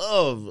used to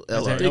love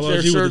LRG.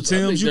 LRG with the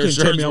Timbs. You couldn't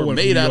tell me I wasn't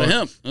made out of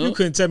hemp. You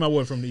couldn't tell me I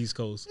wasn't from the East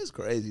Coast. It's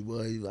crazy,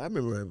 boy. I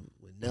remember when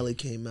Nelly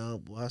came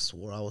out, boy, I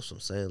swore I was from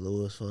St.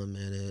 Louis for a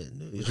minute.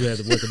 You had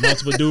the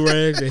multiple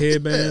do-rags, the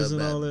headbands,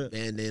 and all that.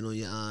 Band-aid on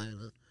your eye.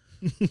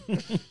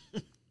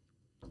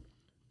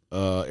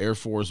 Air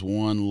Force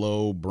One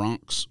Low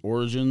Bronx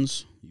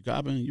Origins. You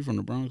copying? You from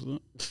the Bronx, though?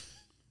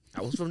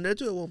 I was from there,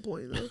 too, at one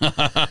point.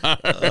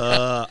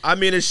 I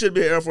mean, it should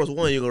be Air Force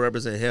One. You're going to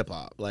represent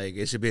hip-hop. Like,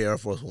 it should be Air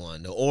Force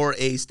One. Or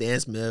a Stan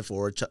Smith,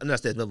 or not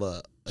Stan Smith,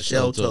 a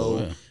Shell Toe,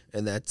 yeah.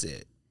 And that's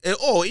it. And,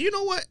 you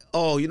know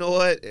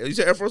what? You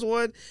said Air Force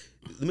One?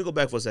 Let me go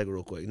back for a second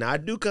real quick. Now, I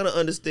do kind of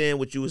understand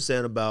what you were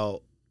saying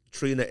about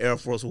treating the Air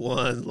Force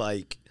One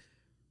like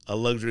a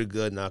luxury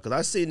good now. Because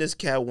I seen this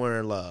cat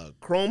wearing a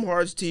Chrome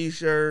Hearts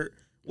t-shirt,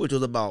 which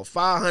was about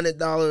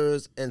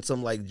 $500, and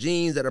some like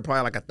jeans that are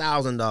probably like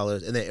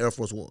 $1,000, and then Air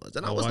Force Ones.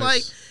 And I was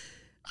like,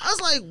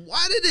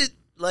 why did it,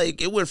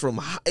 like, it went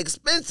from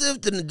expensive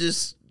to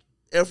just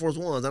Air Force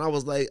Ones. And I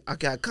was like,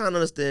 okay, I kind of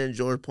understand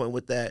George's point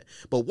with that.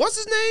 But what's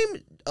his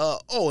name?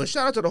 And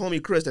shout out to the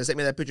homie Chris that sent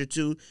me that picture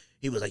too.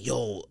 He was like,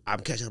 yo, I'm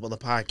catching up on the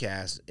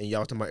podcast, and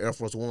y'all talking about Air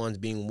Force Ones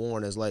being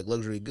worn as like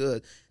luxury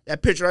good.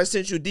 That picture I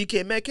sent you,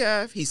 DK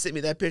Metcalf, he sent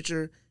me that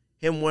picture,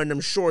 him wearing them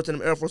shorts and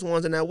them Air Force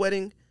Ones in that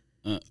wedding.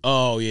 Yeah.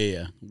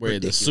 Where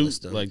the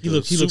suit, like he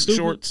looked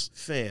shorts.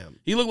 Fam.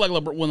 He looked like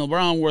when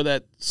LeBron wore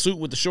that suit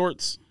with the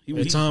shorts.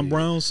 The Tom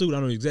Brown suit. I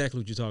know exactly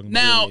what you're talking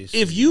about. Now,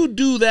 if you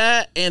do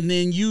that and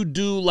then you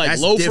do like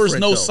that's loafers,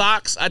 no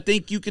socks, I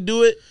think you could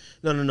do it.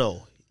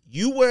 No.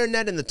 You wearing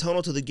that in the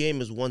tunnel to the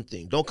game is one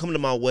thing. Don't come to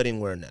my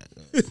wedding wearing that.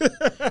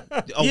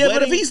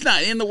 But if he's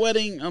not in the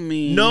wedding, I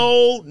mean,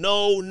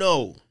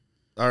 no.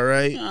 All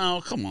right.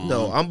 Oh, come on.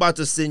 No, I'm about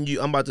to send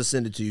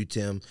it to you,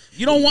 Tim.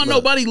 You don't want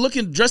nobody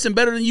dressing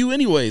better than you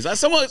anyways.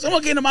 Someone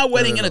came to my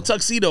wedding in a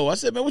tuxedo. I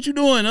said, man, what you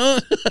doing, huh?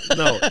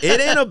 No,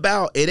 it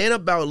ain't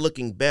about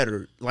looking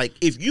better. Like,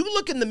 if you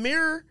look in the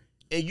mirror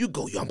and you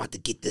go, yo, I'm about to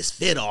get this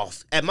fit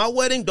off. At my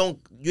wedding,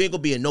 you ain't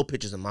gonna be in no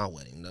pictures of my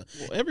wedding. No.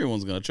 Well,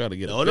 everyone's gonna try to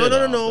get No.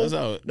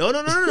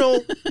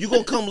 No. You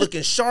gonna come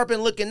looking sharp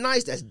and looking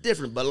nice. That's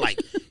different. But like,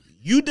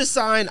 you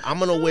decide I'm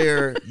gonna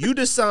wear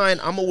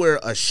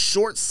a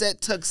short set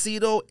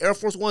tuxedo, Air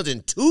Force Ones,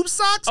 and tube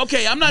socks.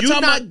 Okay, I'm not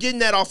getting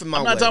that off in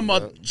my wedding. I'm not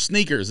talking about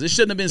sneakers. It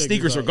shouldn't have been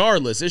sneakers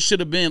regardless. It should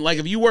have been like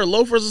if you wear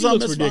loafers or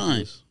something, that's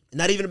fine.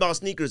 Not even about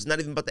sneakers.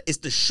 Not even about that. It's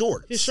the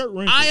shorts. His shirt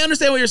wrinkled. I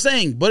understand what you're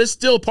saying, but it's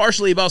still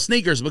partially about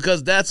sneakers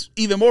because that's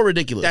even more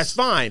ridiculous. That's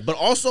fine, but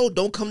also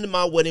don't come to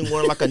my wedding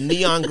wearing like a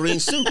neon green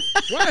suit.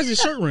 Why is his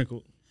shirt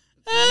wrinkled?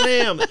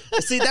 Damn.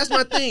 See, that's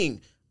my thing.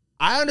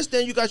 I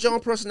understand you got your own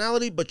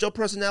personality, but your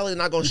personality is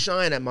not going to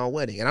shine at my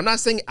wedding. And I'm not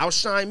saying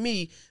outshine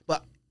me,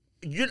 but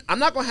I'm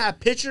not going to have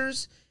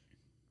pictures,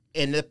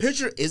 and the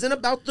picture isn't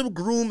about the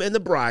groom and the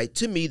bride.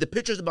 To me, the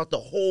picture is about the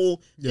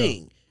whole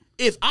thing.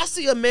 If I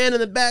see a man in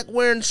the back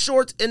wearing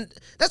shorts, and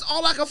that's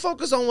all I can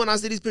focus on when I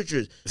see these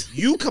pictures.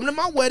 You come to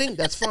my wedding,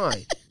 that's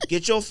fine.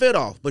 Get your fit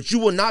off, but you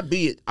will not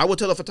be it. I will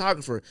tell the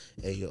photographer,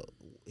 hey, yo,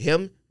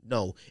 him,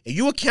 no. And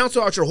you will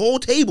cancel out your whole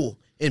table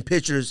in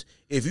pictures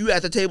if you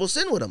at the table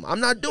sitting with him. I'm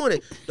not doing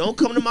it. Don't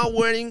come to my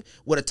wedding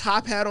with a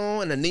top hat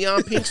on and a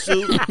neon pink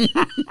suit.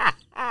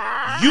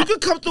 You can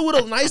come through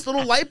with a nice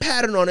little light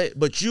pattern on it,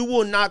 but you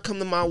will not come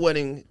to my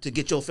wedding to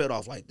get your fit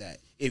off like that.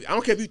 I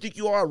don't care if you think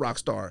you are a rock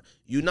star.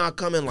 You're not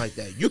coming like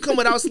that. You come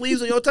without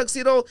sleeves on your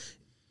tuxedo,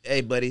 hey,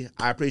 buddy,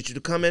 I appreciate you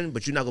to come in,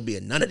 but you're not going to be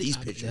in none of these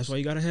pictures. That's why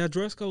you got to have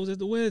dress codes at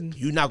the wedding.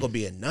 You're not going to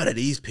be in none of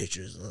these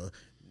pictures.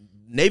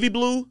 Navy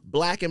blue,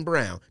 black, and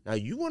brown. Now,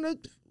 you want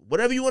to,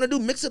 whatever you want to do,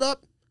 mix it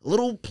up. A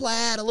little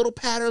plaid, a little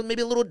pattern,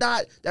 maybe a little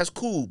dot. That's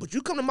cool. But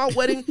you come to my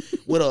wedding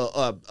with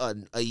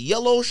a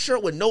yellow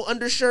shirt with no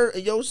undershirt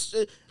and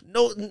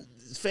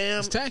fam.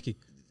 It's tacky.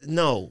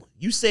 No,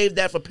 you save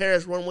that for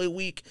Paris Runway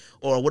Week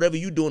or whatever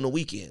you do on the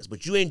weekends.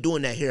 But you ain't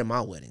doing that here at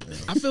my wedding. Man.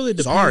 I feel it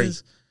depends. Sorry.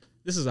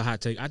 This is a hot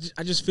take.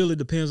 I just feel it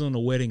depends on the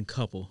wedding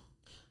couple.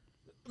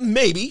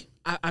 Maybe.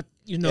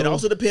 It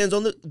also depends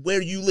on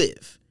where you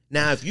live.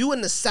 Now, if you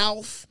in the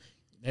South,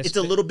 it's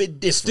a little bit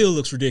different. It still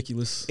looks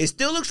ridiculous. It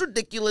still looks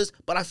ridiculous,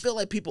 but I feel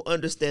like people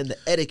understand the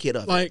etiquette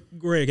of it. Like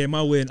Greg, at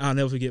my wedding, I'll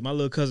never forget, my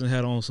little cousin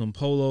had on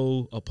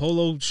a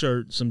polo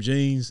shirt, some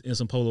jeans, and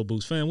some polo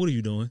boots. Fam, what are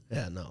you doing?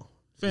 Yeah, no.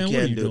 Fam,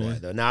 what are you doing?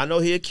 That, now, I know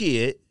he a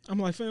kid. I'm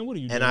like, fam, what are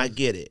you doing? And I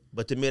get it.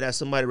 But to me, that's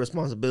somebody's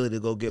responsibility to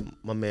go get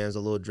my man's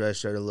a little dress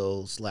shirt, a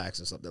little slacks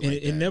or something like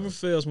that. It never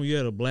fails when you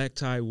had a black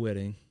tie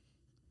wedding.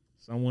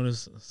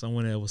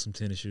 Someone there with some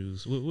tennis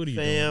shoes. What are you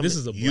doing? This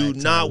is a black tie you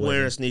not wedding.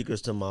 Wearing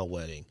sneakers to my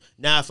wedding.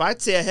 Now, if I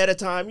say ahead of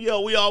time,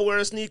 yo, we all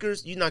wearing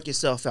sneakers, you knock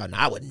yourself out.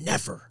 Now, I would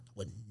never,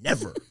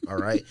 all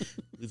right?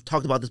 We've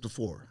talked about this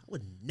before. I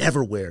would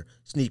never wear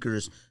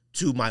sneakers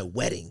to my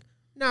wedding.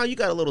 Now, you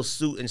got a little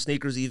suit and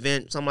sneakers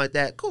event, something like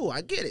that. Cool,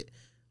 I get it.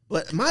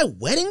 But my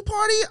wedding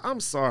party, I'm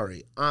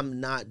sorry.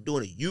 I'm not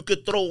doing it. You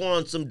could throw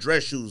on some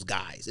dress shoes,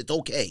 guys. It's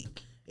okay.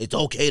 It's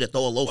okay to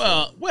throw a loafer.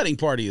 Well, wedding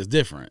party is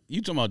different.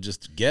 You talking about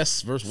just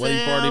guests versus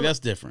wedding party? That's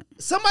different.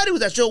 Somebody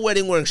was at your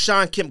wedding wearing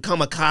Sean Kemp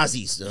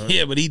kamikazes, son.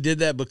 Yeah, but he did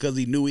that because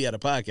he knew he had a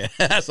podcast.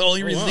 That's the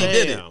only reason he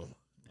did it.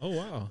 Oh,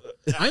 wow.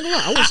 I ain't gonna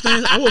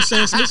lie. I wore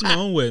Stan Smiths in my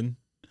own wedding.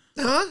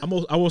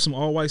 Huh? I wore some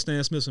all-white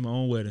Stan Smiths in my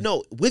own wedding.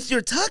 No, with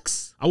your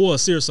tux? I wore a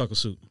seersucker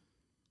suit.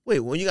 Wait,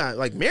 when you got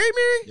like Mary?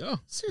 Yeah,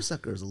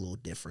 seersucker is a little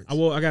different.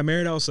 I got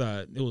married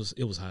outside. It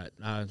was hot.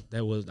 I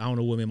don't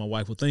know what me and my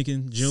wife were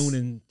thinking. June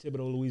in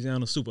Thibodaux,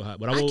 Louisiana, super hot.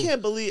 But I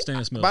can't believe.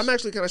 Stan Smiths. But I'm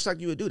actually kind of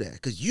shocked you would do that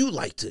because you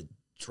like to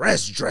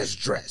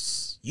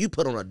dress. You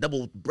put on a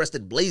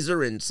double-breasted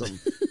blazer and some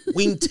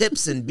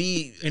wingtips and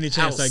be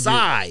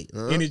outside.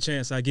 Any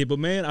chance I get. But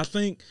man, I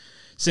think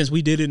since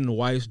we did it in the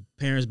wife's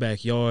parents'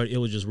 backyard, it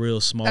was just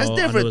real small. That's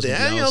different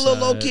then. A little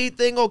low-key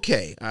thing,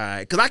 okay. All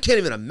right. Because I can't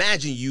even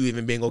imagine you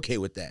even being okay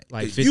with that.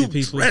 Like 50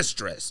 people.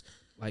 Dress.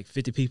 Like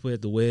 50 people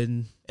at the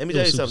wedding. Let me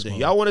tell you something.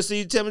 Small. Y'all want to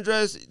see Tim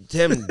dress?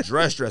 Tim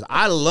dress.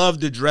 I love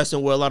to dress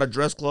and wear a lot of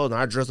dress clothes.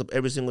 And I dress up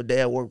every single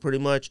day at work pretty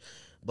much.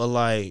 But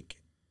like,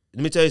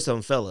 let me tell you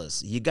something,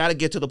 fellas. You got to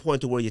get to the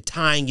point to where you're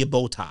tying your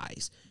bow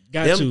ties.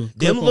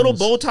 Them little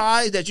bow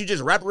ties that you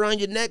just wrap around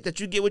your neck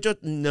that you get with your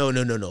no.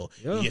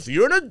 Yeah. If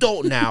you're an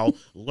adult now,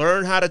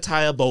 learn how to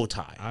tie a bow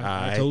tie.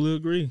 I totally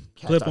agree.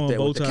 Clip on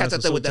bow ties. Cats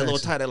out there with that little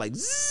tie that like.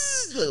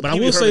 Zzz, but I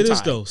will say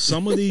this though,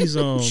 some of these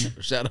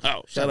shout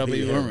out,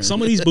 Baby Herman.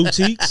 Some of these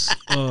boutiques,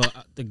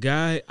 the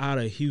guy out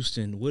of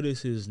Houston, what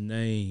is his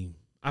name?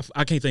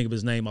 I can't think of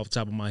his name off the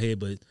top of my head,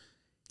 but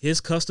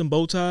his custom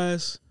bow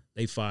ties,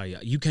 they fire.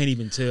 You can't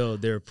even tell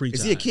they're pre-tied.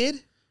 Is he a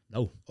kid?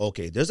 No.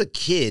 Okay, there's a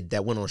kid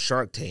that went on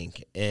Shark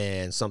Tank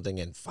and something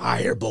in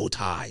fire bow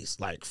ties,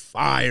 like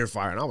fire.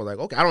 And I was like,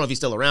 okay, I don't know if he's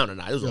still around or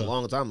not. This was a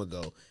long time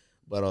ago.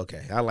 But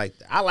okay, I like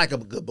a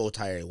good bow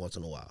tie every once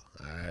in a while.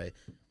 All right.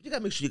 You got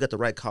to make sure you got the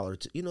right collar.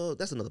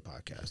 That's another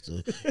podcast,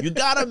 too. You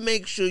got to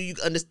make sure you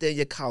understand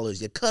your collars,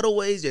 your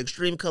cutaways, your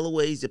extreme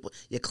colorways,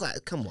 your class.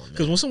 Come on, man.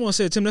 Because when someone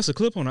said, Tim, that's a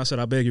clip-on, I said,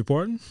 I beg your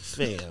pardon?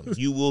 Fam,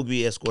 you will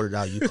be escorted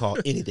out. You call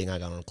anything I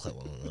got on a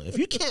clip-on. If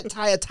you can't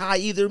tie a tie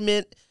either,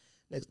 man.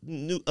 Next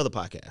other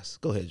podcast.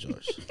 Go ahead,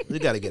 George. We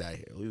got to get out of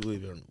here.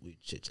 We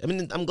chit. I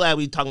mean, I'm glad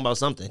we talking about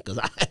something because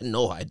I had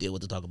no idea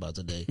what to talk about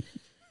today.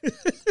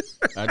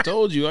 I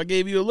told you. I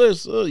gave you a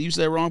list. You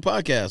said wrong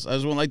podcast. I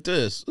just went like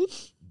this.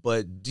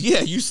 But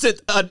yeah, you said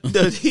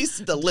he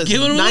said the list.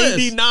 Give him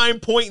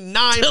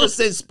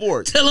 99.9%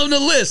 sports. Tell him the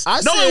list.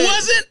 It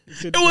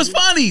wasn't. It was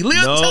funny.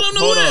 Leon, tell him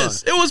the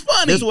list. It was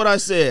funny. This is what I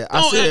said.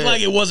 Don't act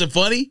like it wasn't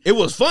funny. It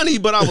was funny,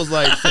 but I was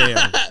like, fam.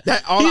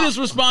 He just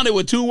responded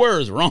with 2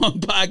 words. Wrong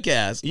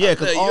podcast. Yeah,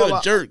 because you're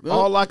a jerk.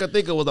 All I could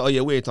think of was, oh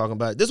yeah, we ain't talking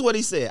about it. This is what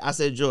he said. I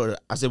said, Jordan.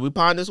 I said, we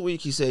pond this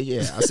week? He said,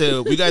 yeah. I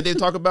said, we got anything to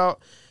talk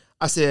about?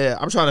 I said,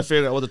 I'm trying to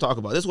figure out what to talk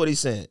about. This is what he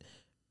said.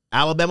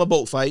 Alabama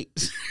boat fight,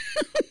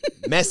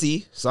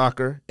 Messi,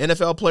 soccer,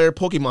 NFL player,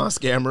 Pokemon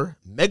scammer,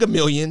 Mega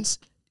Millions,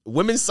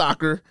 women's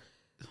soccer,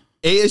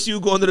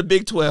 ASU going to the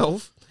Big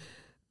 12,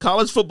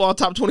 college football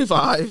top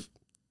 25,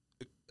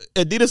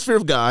 Adidas Fear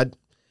of God,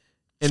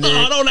 and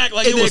then don't act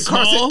like it was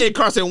small.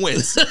 Carson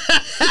Wentz.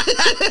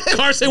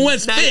 Carson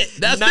Wentz fit.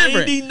 That's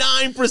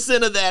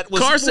 99% of that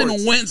was Carson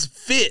sports. Wentz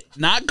fit,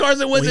 not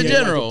Carson Wentz in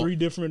general. Like 3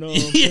 different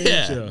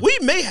yeah. We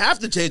may have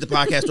to change the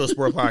podcast to a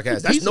sport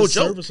podcast. That's He's no a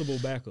joke. Serviceable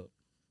backup.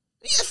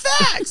 Yeah,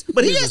 facts.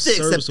 But he has to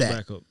accept that.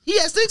 Backup. He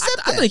has to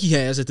accept that. I think he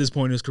has at this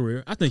point in his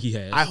career. I think he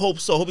has. I hope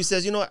so. I hope he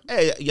says, you know what?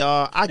 Hey,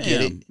 y'all, I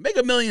get it.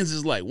 Mega Millions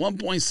is like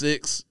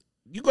 1.6.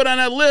 You go down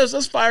that list,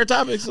 that's fire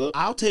topics.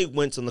 I'll take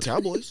Wentz on the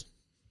Cowboys.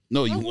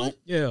 No, you won't.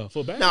 Yeah,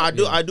 for backup.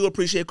 Now, I do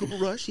appreciate Cooper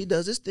Rush. He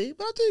does his thing,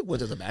 but I'll take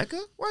Wentz as a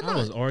backup. Why not? I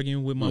was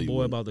arguing with my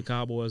boy about the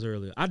Cowboys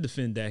earlier. I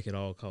defend Dak at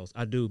all costs.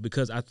 I do,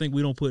 because I think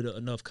we don't put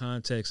enough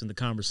context in the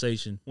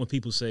conversation when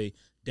people say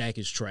Dak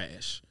is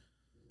trash.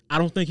 I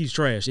don't think he's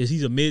trash. Is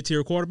he a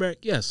mid-tier quarterback?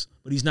 Yes,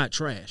 but he's not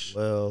trash.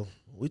 Well,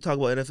 we talk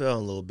about NFL in a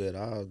little bit.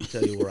 I'll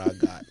tell you where I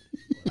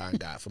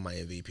got for my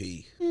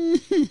MVP.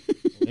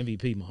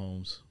 MVP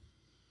Mahomes.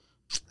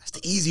 That's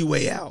the easy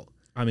way out.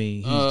 I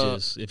mean,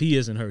 he's if he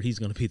isn't hurt, he's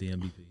going to be the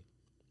MVP.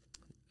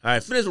 All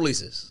right, finish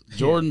releases.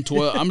 Jordan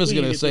 12. I'm just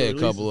going to say a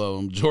couple of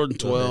them. Jordan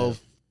 12,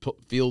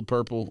 Field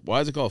Purple.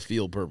 Why is it called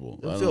Field Purple?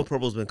 Field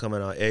Purple's been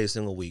coming out every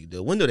single week.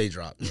 When do they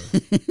drop?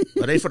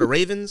 Are they for the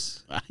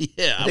Ravens?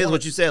 Yeah. That's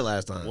what you said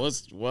last time.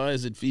 Why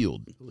is it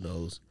Field? Who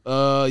knows?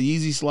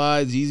 Yeezy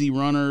Slides, Yeezy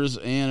Runners,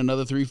 and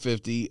another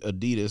 350.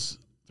 Adidas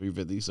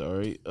 350,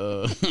 sorry.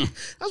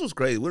 That's what's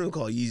crazy. We don't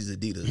call Yeezys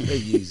Adidas. They're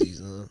Yeezys,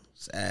 huh?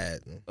 Sad.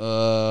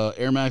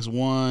 Air Max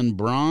 1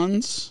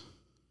 Bronze.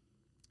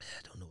 I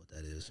don't know what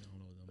that is.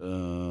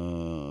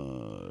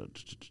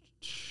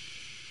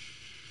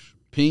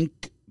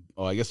 Pink.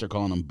 Oh, I guess they're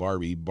calling them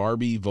Barbie.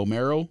 Barbie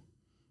Vomero.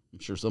 I'm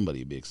sure somebody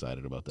would be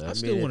excited about that. I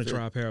still want to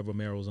try a pair of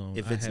Vomeros on.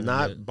 If it's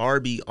not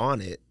Barbie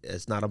on it,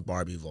 it's not a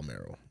Barbie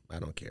Vomero. I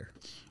don't care.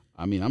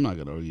 I mean, I'm not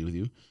going to argue with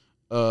you.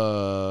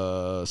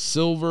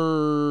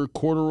 Silver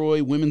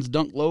corduroy women's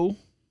dunk low.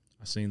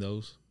 I've seen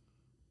those.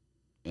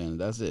 And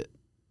that's it.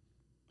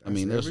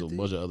 There's a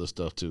bunch of other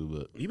stuff too,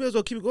 but you may as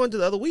well keep it going to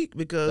the other week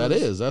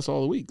because that's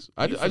all the weeks.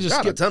 I just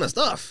got a ton of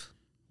stuff.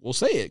 We'll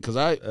say it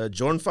because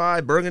Jordan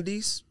 5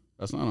 Burgundies.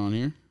 That's not on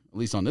here. At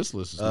least on this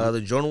list.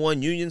 The Jordan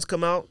 1 Unions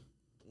come out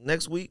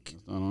next week.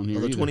 It's not on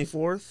here on the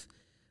 24th.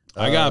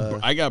 I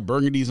got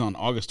Burgundies on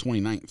August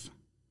 29th.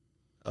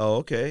 Oh,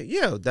 okay.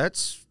 Yeah,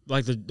 that's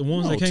like the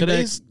ones that came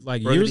back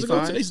like years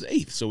ago. Today's the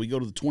 8th, so we go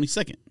to the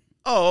 22nd.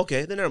 Oh,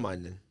 okay. Then never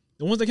mind then.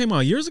 The ones that came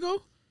out years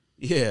ago?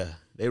 Yeah.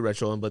 They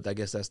retroing, but I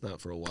guess that's not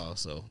for a while.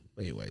 So,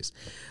 anyways,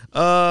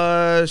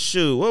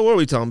 shoot, what were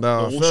we talking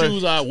about?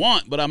 Shoes I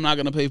want, but I'm not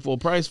going to pay full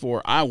price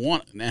for. I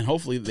want, and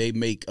hopefully they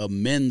make a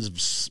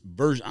men's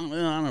version. I don't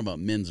know about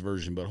men's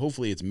version, but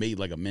hopefully it's made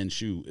like a men's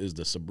shoe. Is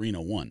the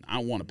Sabrina 1? I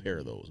want a pair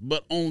of those,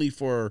 but only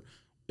for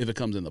if it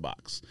comes in the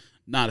box.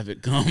 Not if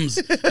it comes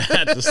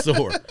at the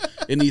store.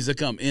 It needs to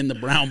come in the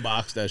brown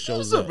box that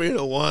shows up.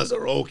 Sabrina ones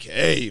are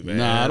okay, man.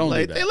 Nah, I don't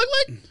do that. They look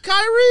like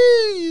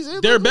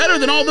Kyrie's. They're better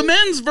than all the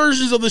men's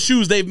versions of the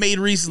shoes they've made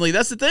recently.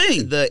 That's the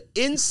thing. The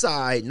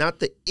inside, not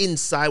the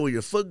inside where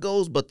your foot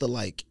goes, but the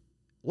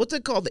what's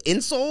it called? The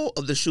insole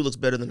of the shoe looks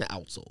better than the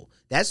outsole.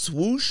 That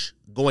swoosh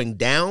going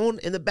down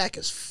in the back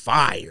is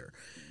fire.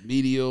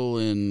 Medial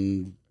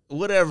and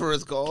whatever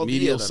it's called,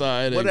 medial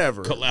side,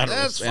 whatever, collateral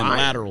and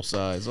lateral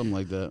side, something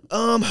like that. We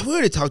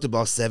already talked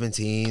about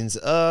 17s.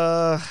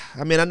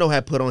 I know I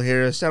had put on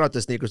here. Shout out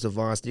to Sneaker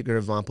Savant. Sneaker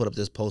Savant put up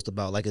this post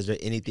about is there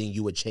anything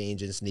you would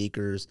change in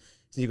sneakers,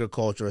 sneaker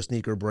culture, or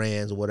sneaker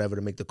brands, or whatever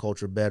to make the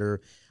culture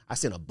better. I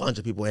seen a bunch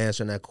of people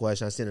answering that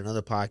question. I seen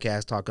another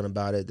podcast talking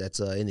about it that's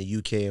in the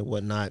UK and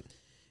whatnot.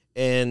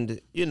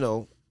 And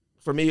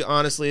for me,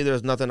 honestly,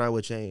 there's nothing I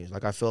would change.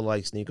 I feel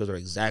like sneakers are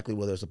exactly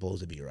where they're supposed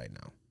to be right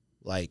now.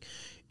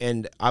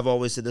 And I've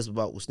always said this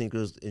about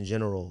sneakers in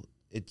general.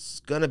 It's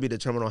going to be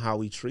determined on how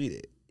we treat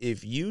it.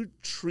 If you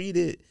treat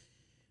it,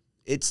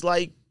 it's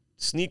like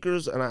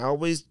sneakers, and I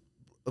always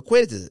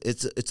equate it to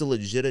this. It's a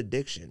legit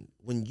addiction.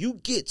 When you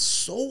get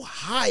so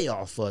high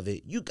off of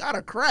it, you got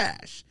to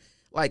crash.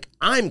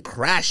 I'm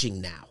crashing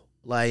now.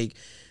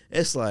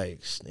 It's like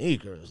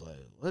sneakers,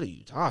 what are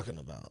you talking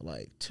about?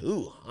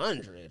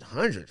 200,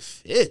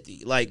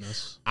 150.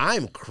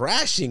 I'm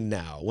crashing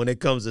now when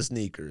it comes to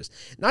sneakers.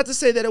 Not to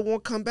say that it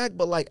won't come back,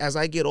 but as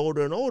I get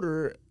older and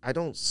older, I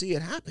don't see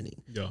it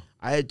happening. Yeah.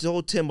 I had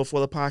told Tim before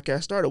the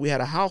podcast started, we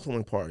had a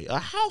housewarming party. A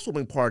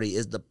housewarming party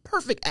is the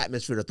perfect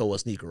atmosphere to throw a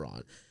sneaker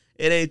on.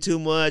 It ain't too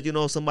much,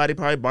 somebody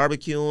probably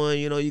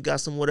barbecuing, you got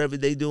some whatever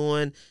they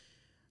doing.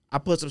 I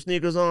put some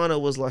sneakers on.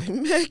 It was like,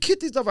 man, get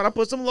these stuff. And I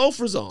put some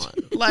loafers on.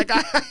 I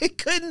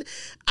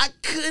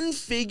couldn't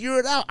figure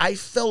it out. I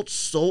felt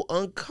so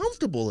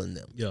uncomfortable in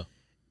them. Yeah.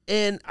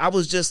 And I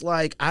was just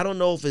like, I don't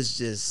know if it's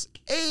just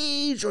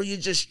age or you're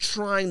just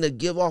trying to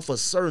give off a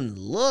certain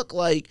look?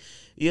 Like,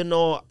 you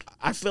know,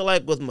 I feel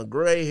like with my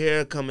gray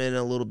hair coming in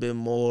a little bit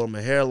more,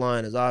 my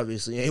hairline is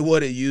obviously ain't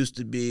what it used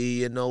to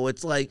be. You know,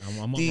 it's like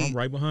I'm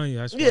right behind you.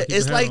 Yeah,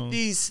 it's like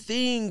these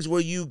things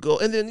where you go,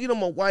 and then, you know,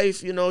 my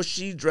wife, you know,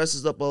 she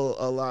dresses up a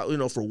lot, you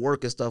know, for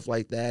work and stuff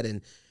like that,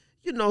 and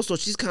you know, so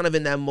she's kind of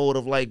in that mode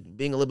of like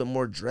being a little bit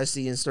more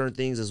dressy in certain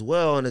things as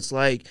well, and it's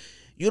like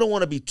you don't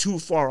want to be too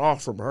far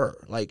off from her.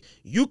 Like,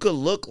 you could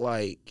look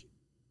like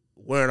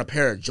wearing a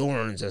pair of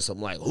Jordans and some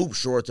like hoop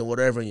shorts and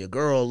whatever, and your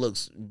girl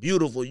looks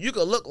beautiful. You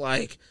could look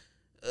like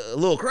a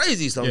little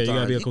crazy sometimes.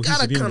 Yeah, you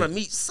gotta kind of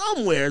meet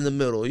somewhere in the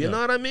middle. You know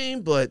what I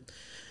mean? But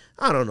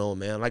I don't know,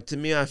 man. Like, to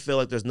me, I feel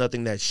like there's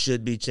nothing that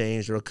should be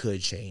changed or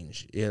could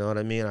change. You know what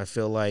I mean? I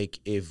feel like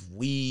if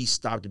we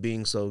stopped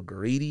being so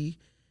greedy,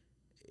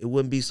 it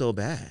wouldn't be so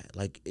bad.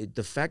 Like,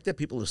 the fact that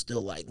people are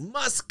still like,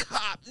 must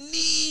cop,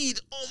 need,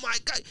 oh my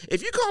God.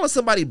 If you're calling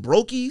somebody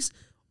brokies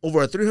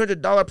over a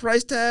 $300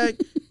 price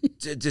tag,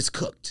 just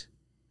cooked.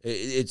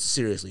 It's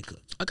seriously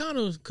cooked. I kind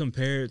of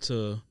compare it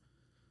to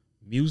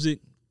music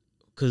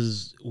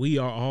because we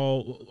are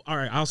all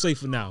right, I'll say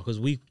for now,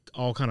 because we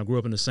all kind of grew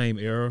up in the same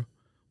era.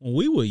 When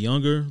we were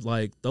younger,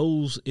 like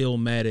those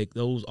Illmatic,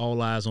 those All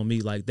Eyes on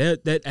Me, like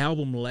that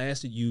album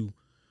lasted you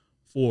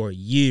for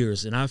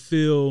years. And I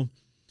feel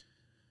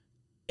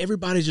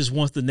everybody just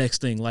wants the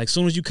next thing. Like, as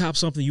soon as you cop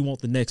something, you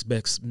want the next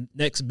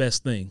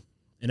best thing.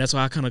 And that's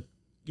why I kind of,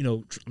 you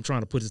know, I'm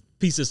trying to put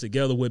pieces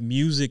together with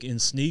music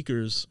and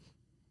sneakers.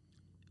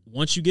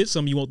 Once you get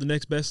something, you want the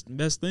next best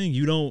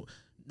thing.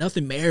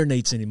 Nothing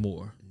marinates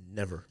anymore.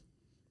 Never.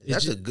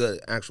 That's a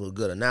good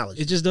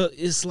analogy. It just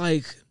it's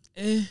like,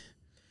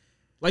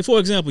 Like, for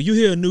example, you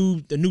hear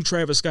the new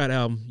Travis Scott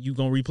album, you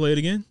gonna replay it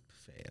again?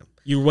 Fam.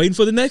 You're waiting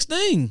for the next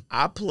thing.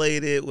 I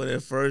played it when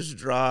it first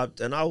dropped,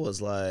 and I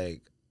was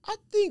like, I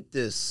think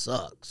this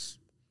sucks.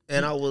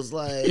 And I was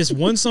like, it's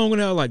one song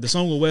without, like the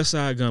song with West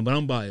Side Gun, but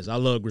I'm biased. I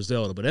love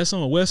Griselda, but that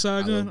song with West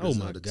Side Gun, oh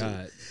my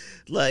God.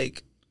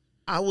 Like,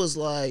 I was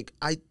like,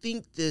 I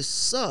think this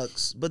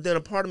sucks, but then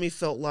a part of me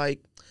felt like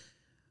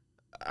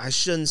I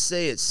shouldn't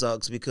say it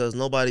sucks because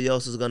nobody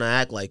else is going to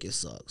act like it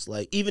sucks.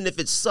 Like, even if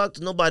it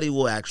sucked, nobody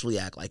will actually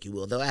act like it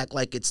will. They'll act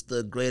like it's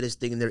the greatest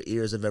thing their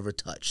ears have ever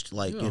touched.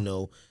 Like, you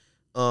know,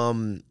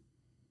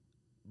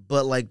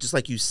 but like, just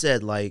like you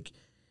said, like,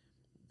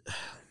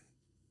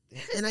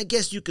 and I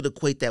guess you could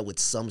equate that with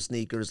some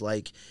sneakers.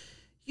 Like,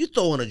 you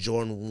throw in a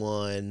Jordan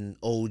 1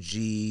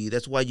 OG.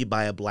 That's why you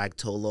buy a black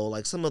Tolo.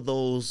 Like, some of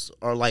those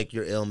are like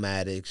your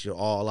Illmatics, your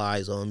All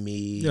Eyes on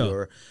Me,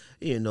 your,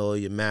 you know,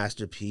 your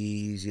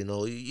Masterpiece, you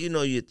know,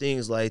 your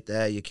things like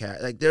that.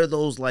 Like, they're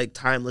those like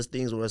timeless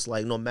things where it's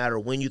like no matter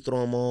when you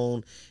throw them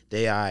on,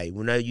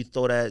 whenever you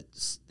throw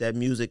that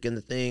music in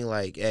the thing,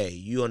 like, hey,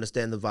 you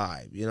understand the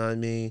vibe. You know what I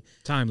mean?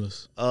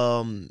 Timeless.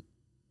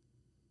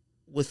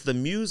 With the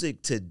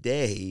music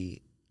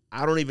today,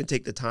 I don't even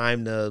take the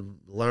time to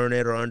learn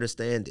it or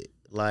understand it.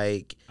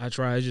 Like, I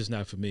try, it's just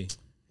not for me.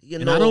 You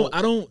know,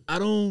 I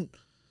don't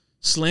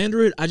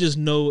slander it. I just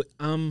know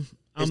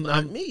it's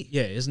not me.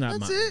 Yeah, it's not mine.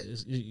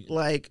 That's it.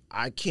 Like,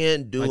 I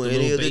can't do like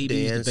any of the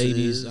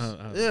dances. The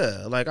babies.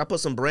 Yeah, like I put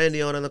some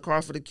Brandy on in the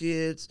car for the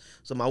kids.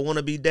 Some I Want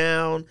to Be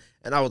Down.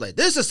 And I was like,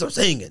 this is some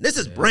singing. This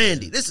is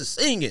Brandy. This is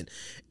singing.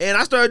 And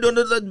I started doing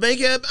the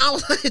Bankhead. I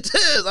was like,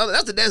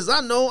 that's the dances I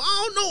know.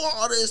 I don't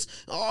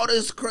know all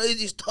this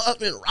crazy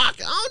stuff and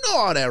rocking. I don't know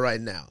all that right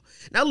now.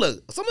 Now,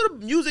 look, some of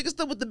the music and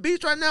stuff with the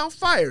beats right now,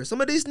 fire. Some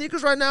of these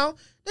sneakers right now,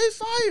 they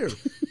fire.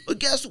 But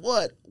guess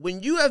what?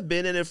 When you have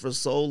been in it for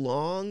so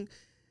long,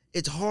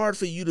 it's hard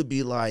for you to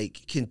be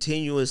like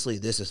continuously,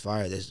 this is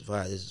fire, this is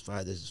fire, this is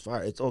fire, this is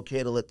fire. It's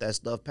okay to let that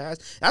stuff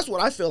pass. That's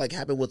what I feel like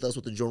happened with us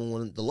with the Jordan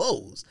 1, the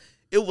lows.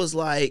 It was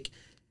like,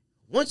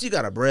 once you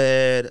got a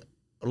Bread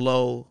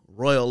low,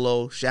 Royal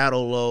low,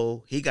 Shadow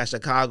low, he got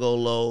Chicago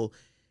low,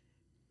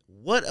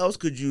 what else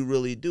could you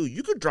really do?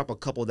 You could drop a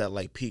couple that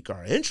like pique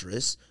our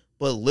interest,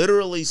 but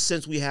literally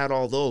since we had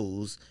all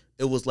those,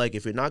 it was like,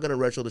 if you're not going to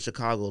retro the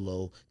Chicago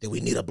low, then we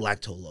need a black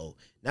toe low.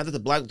 Now that the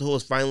black toe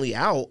is finally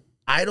out,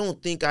 I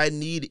don't think I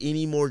need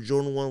any more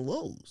Jordan 1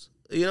 lows.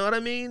 You know what I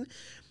mean?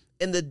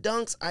 And the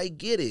dunks, I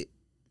get it.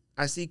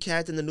 I see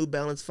cats in the New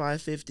Balance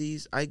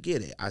 550s. I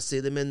get it. I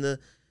see them in the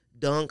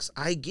dunks.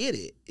 I get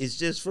it. It's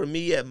just for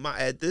me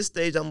at this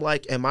stage, I'm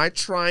like, am I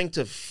trying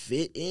to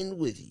fit in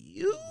with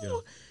you? Yeah.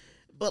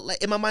 But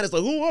like in my mind, it's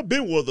like, oh, I've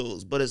been one of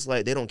those. But it's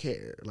like, they don't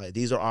care. Like,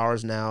 these are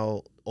ours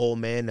now, old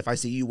man. If I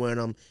see you wearing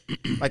them,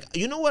 like,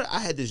 you know what? I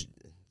had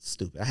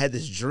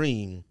this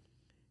dream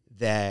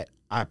that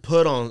I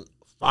put on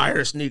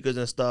fire sneakers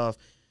and stuff,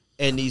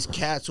 and these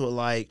cats were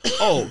like,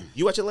 oh,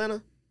 you watch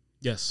Atlanta?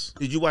 Yes.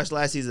 Did you watch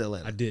last season of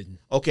Atlanta? I didn't.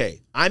 Okay,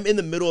 I'm in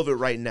the middle of it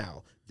right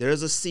now.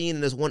 There's a scene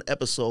in this one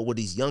episode where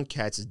these young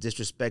cats is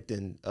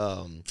disrespecting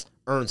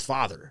Ern's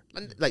father.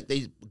 Like,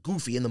 they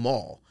goofy in the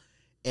mall.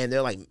 And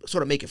they're like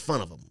sort of making fun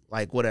of him,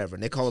 like whatever.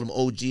 And they call him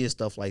OG and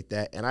stuff like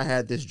that. And I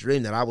had this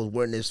dream that I was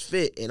wearing this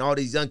fit, and all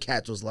these young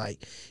cats was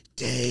like,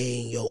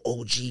 dang, yo,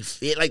 OG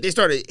fit. Like, they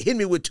started hitting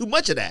me with too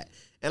much of that.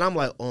 And I'm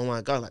like, oh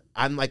my God, like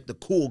I'm like the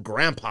cool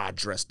grandpa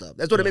dressed up.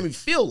 That's what it made me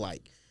feel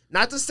like.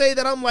 Not to say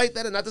that I'm like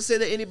that, and not to say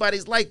that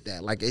anybody's like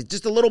that. Like, it's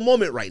just a little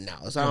moment right now.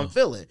 That's how I'm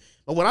feeling.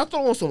 But when I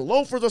throw on some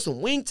loafers or some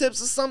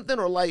wingtips or something,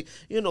 or like,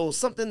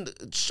 something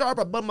sharp,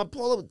 I button my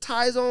polo with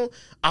ties on,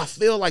 I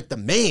feel like the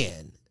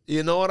man.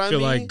 You know what I mean?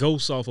 Feel like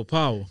Ghost off of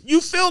Power.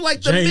 You feel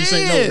like the James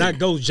man. No, not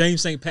Ghost,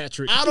 James St.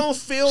 Patrick. I don't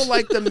feel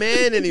like the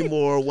man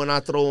anymore when I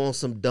throw on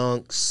some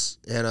dunks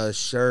and a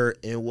shirt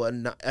and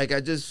whatnot. Like,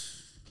 I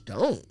just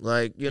don't.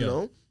 Like, you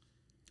know.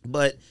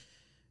 But...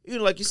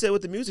 like you said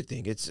with the music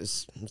thing,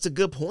 it's a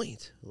good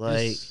point.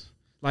 Like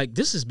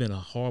this has been a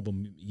horrible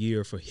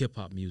year for hip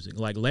hop music.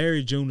 Like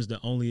Larry June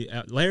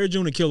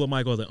and Killer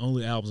Mike are the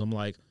only albums I'm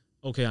like,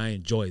 okay, I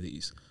enjoy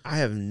these. I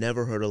have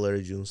never heard a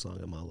Larry June song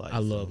in my life. I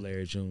love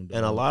Larry June,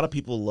 and a lot of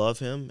people love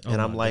him. And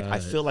I'm like, God. I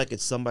feel like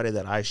it's somebody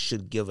that I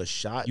should give a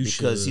shot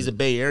because he's a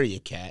Bay Area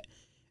cat,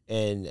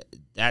 and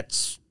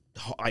that's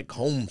like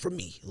home for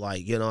me.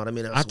 Like, you know what I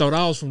mean? I thought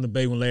I was from the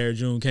Bay when Larry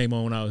June came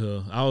on out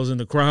here. I was in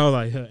the crowd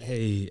like,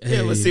 hey.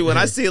 Yeah, but see, when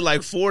I see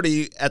like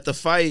 40 at the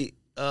fight,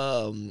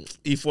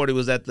 E40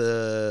 was at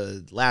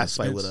the last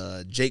fight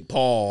with Jake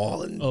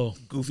Paul and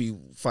Goofy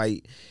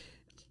fight.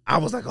 I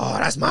was like, oh,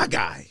 that's my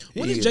guy.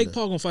 When is Jake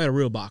Paul gonna fight a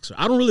real boxer?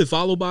 I don't really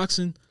follow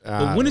boxing,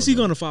 but when is he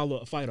gonna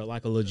fight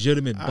like a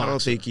legitimate boxer? I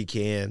don't think he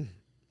can.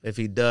 If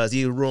he does,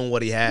 he'll ruin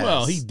what he has.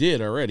 Well, he did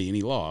already, and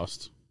he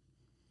lost.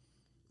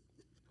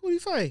 Who did he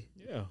fight?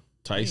 Yeah.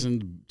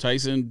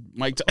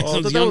 Mike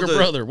Tyson's younger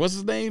brother. What's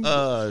his name?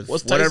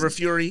 Whatever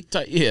Fury.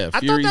 Fury's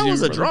I thought that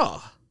was a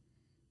draw.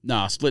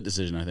 Nah, split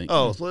decision, I think.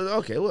 Oh,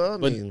 okay. Well,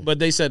 but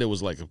they said it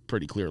was like a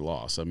pretty clear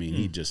loss. I mean,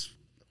 he just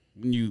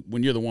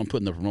when you're the one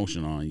putting the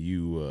promotion on,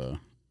 you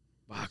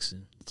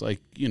boxing. It's like,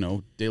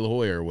 De La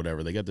Hoya or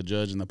whatever. They got the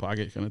judge in the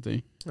pocket kind of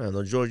thing. I don't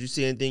know, George. You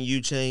see anything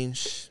you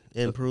change,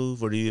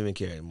 improve, or do you even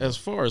care anymore? As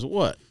far as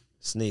what?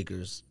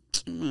 Sneakers.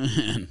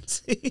 Man,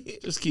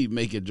 just keep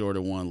making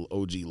Jordan 1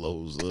 OG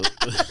lows look.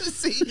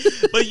 See,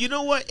 but you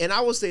know what? And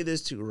I will say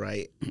this too,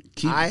 right?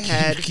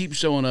 Keep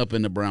showing up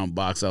in the brown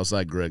box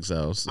outside Greg's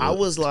house. I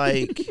was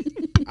like,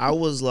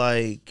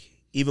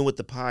 even with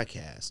the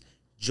podcast,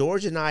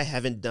 George and I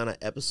haven't done an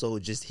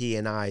episode just he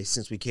and I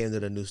since we came to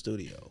the new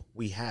studio.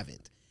 We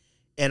haven't,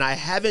 and I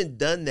haven't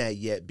done that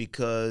yet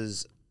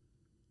because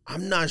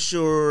I'm not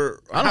sure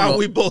how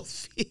we both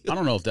feel. I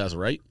don't know if that's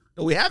right.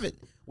 No, we haven't.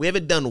 We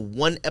haven't done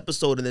one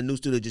episode in the new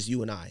studio, just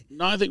you and I.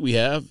 No, I think we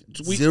have.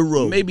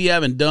 Zero. Maybe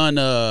haven't done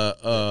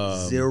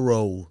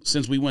zero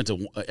since we went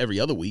to every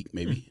other week.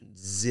 Maybe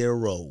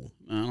zero.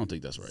 I don't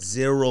think that's right.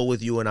 Zero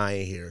with you and I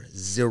in here.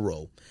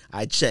 Zero.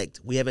 I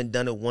checked. We haven't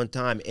done it one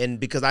time, and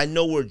because I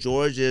know where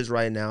George is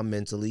right now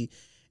mentally,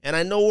 and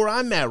I know where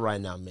I'm at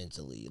right now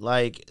mentally.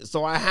 Like,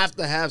 so I have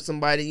to have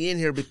somebody in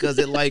here because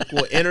it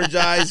will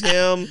energize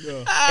him,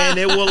 and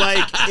it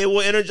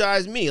will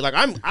energize me. Like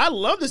I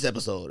love this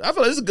episode. I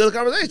feel like this is a good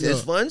conversation. Yeah.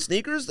 It's fun,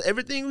 sneakers,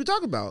 everything we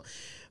talk about.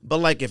 But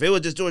like if it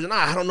was just George and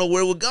I don't know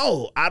where it would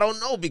go. I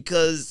don't know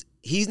because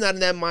he's not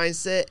in that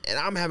mindset, and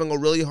I'm having a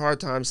really hard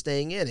time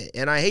staying in it.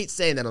 And I hate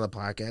saying that on the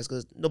podcast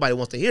because nobody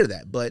wants to hear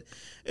that, but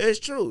it's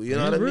true. You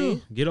know what I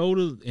mean? Get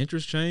older,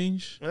 interests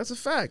change. That's a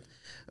fact.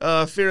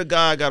 Fear of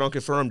God got on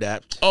confirmed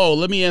that. Oh,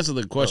 let me answer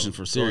the question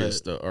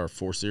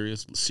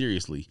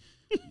seriously.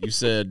 You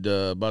said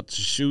about the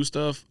shoe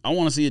stuff. I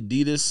want to see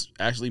Adidas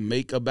actually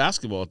make a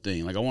basketball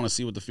thing. Like I want to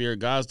see what the Fear of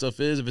God stuff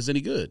is, if it's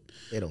any good.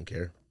 They don't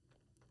care.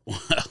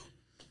 Well,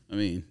 I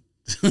mean,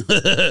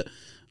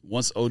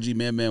 once OG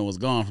Man was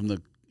gone from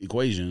the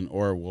equation,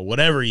 or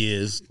whatever he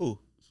is. Who?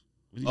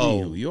 What do you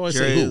mean who? You always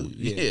say who.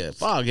 Yeah,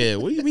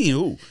 Foghead. What do you mean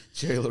who?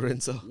 Jerry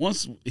Lorenzo.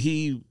 Once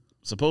he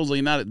supposedly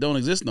don't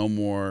exist no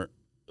more,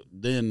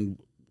 then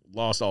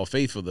lost all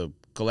faith for the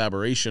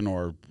collaboration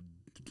or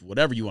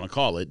whatever you want to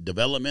call it,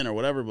 development or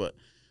whatever. But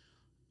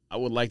I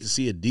would like to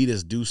see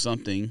Adidas do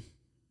something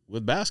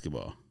with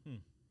basketball.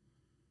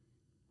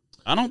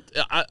 I don't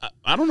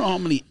know how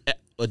many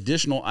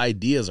additional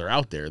ideas are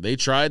out there. They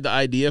tried the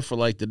idea for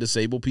like the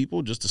disabled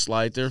people just to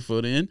slide their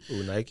foot in.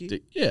 Ooh,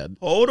 Nike? Yeah.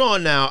 Hold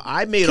on now.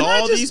 I made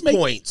all these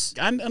points.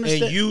 I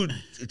understand. And you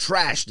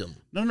trashed them.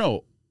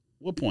 No.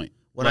 What point?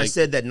 When I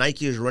said that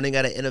Nike is running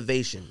out of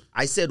innovation,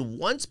 I said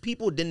once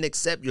people didn't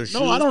accept your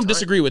shoes. No, I don't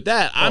disagree with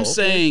that. I'm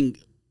saying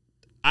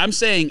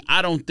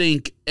I don't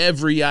think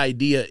every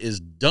idea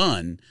is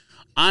done.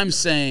 I'm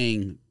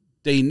saying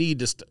they need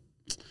to.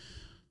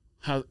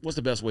 What's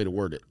the best way to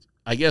word it?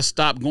 I guess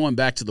stop going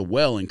back to the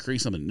well and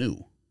create something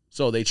new.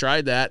 So they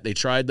tried that. They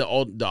tried the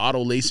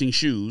auto lacing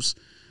shoes,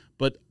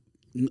 but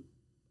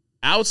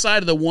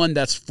outside of the one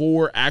that's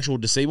for actual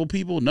disabled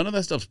people, none of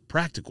that stuff's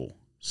practical.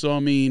 So I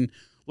mean.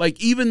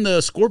 Like, even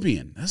the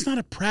Scorpion, that's not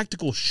a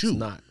practical shoe. It's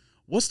not.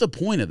 What's the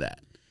point of that?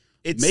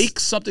 Make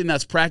something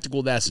that's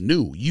practical that's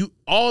new.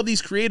 All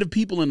these creative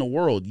people in the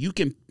world, you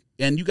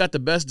got the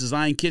best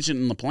design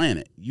kitchen on the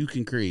planet. You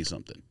can create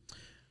something.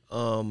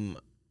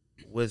 But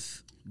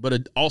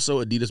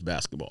also Adidas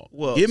basketball.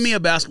 Well, give me a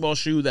basketball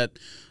shoe that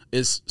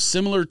is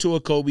similar to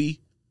a Kobe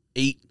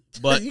 8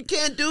 But you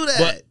can't do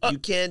that. You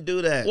can't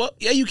do that. Well,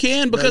 yeah, you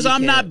can because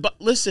I'm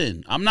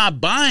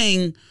not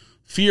buying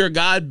Fear of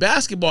God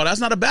basketball. That's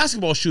not a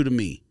basketball shoe to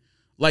me.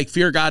 Like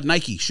Fear of God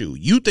Nike shoe.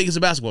 You think it's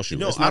a basketball shoe.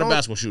 It's not a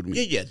basketball shoe to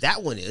me. Yeah,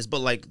 that one is. But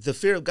like the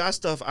Fear of God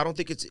stuff, I don't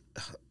think it's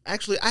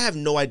actually I have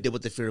no idea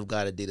what the Fear of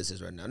God Adidas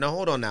is right now. Now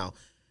hold on now.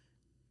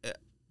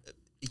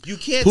 You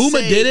can't Puma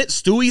say, did it.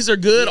 Stewie's are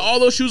good.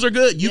 All those shoes are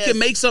good. You can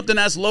make something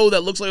that's low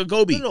that looks like a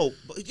Kobe. No,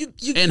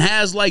 and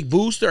has like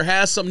boost or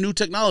has some new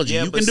technology.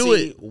 You can do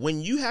it.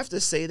 When you have to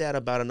say that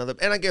about another,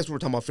 and I guess we're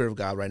talking about Fear of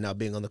God right now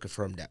being on the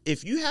confirmed app.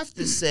 If you have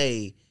to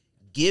say,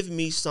 give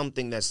me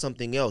something that's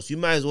something else, you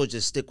might as well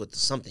just stick with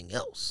something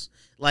else.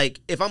 Like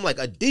if I'm like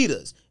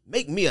Adidas,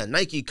 make me a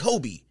Nike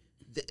Kobe.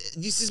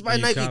 You just buy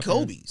Nike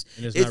Kobe's.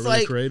 And it's not really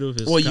like creative.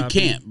 Well, you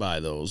can't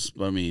buy those.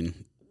 I mean,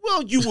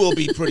 well, you will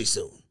be pretty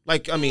soon.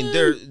 Like, I mean,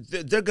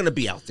 they're going to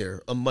be out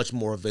there, much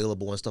more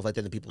available and stuff like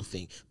that than people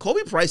think.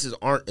 Kobe prices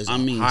aren't as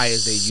high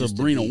as they used to be.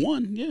 Sabrina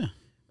 1, yeah.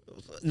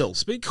 No,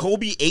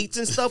 Kobe 8s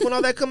and stuff, when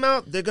all that come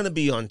out, they're going to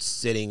be on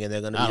sitting and they're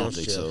going to be on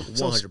shit. So.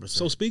 100%.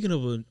 So speaking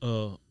of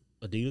Adidas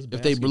basketball.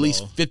 If they release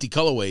 50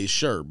 colorways,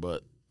 sure.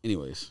 But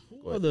anyways.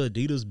 Who are the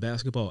Adidas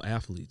basketball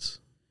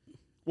athletes?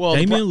 Well,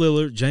 Damian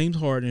Lillard, James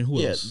Harden,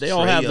 who else? They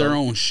all have their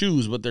own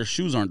shoes, but their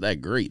shoes aren't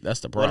that great.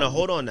 That's the problem. Well, now,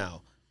 hold on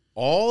now.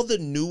 All the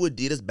new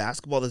Adidas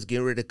basketball that's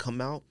getting ready to come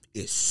out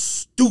is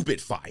stupid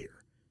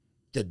fire.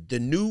 The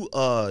new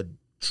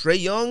Trae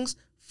Young's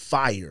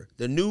fire.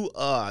 The new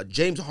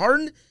James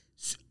Harden,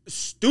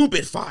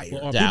 stupid fire.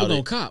 Well, are people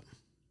gonna cop?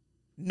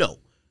 No.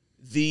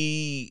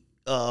 The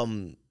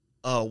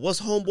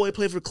what's homeboy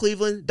play for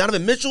Cleveland?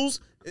 Donovan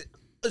Mitchell's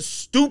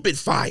stupid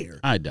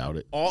fire. I doubt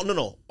it.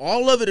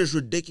 All of it is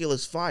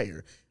ridiculous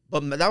fire.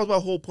 But that was my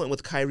whole point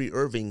with Kyrie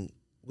Irving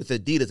with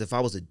Adidas. If I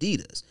was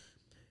Adidas.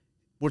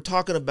 We're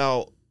talking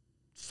about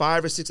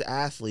 5 or 6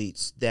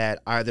 athletes that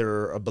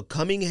either are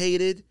becoming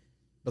hated,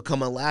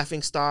 become a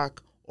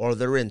laughingstock, or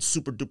they're in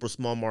super duper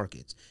small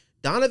markets.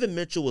 Donovan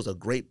Mitchell was a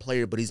great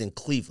player, but he's in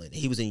Cleveland.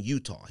 He was in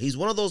Utah. He's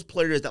one of those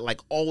players that like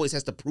always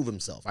has to prove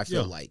himself. I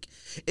feel like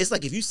it's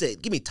like if you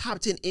said, "Give me top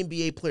 10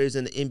 NBA players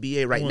in the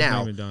NBA right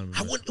now,"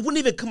 it wouldn't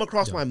even come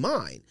across my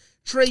mind.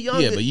 Trae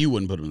Young, but you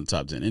wouldn't put him in the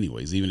top 10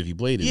 anyways, even if he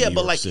played in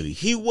New York City.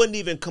 He wouldn't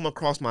even come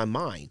across my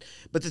mind.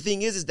 But the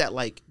thing is that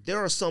like there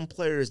are some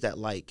players that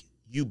like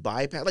you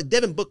bypass, like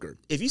Devin Booker.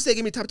 If you say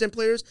give me top 10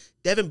 players,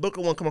 Devin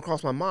Booker won't come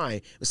across my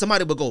mind.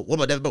 Somebody would go, "What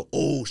about Devin Booker?"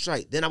 Oh,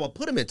 shite. Then I will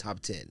put him in top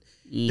 10.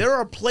 There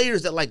are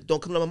players that like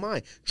don't come to my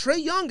mind.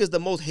 Trae Young is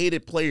the most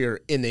hated player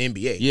in the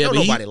NBA. Yeah,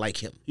 nobody like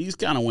him. He's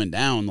kind of went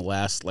down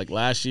last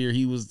year.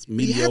 He was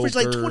mediocre. He averaged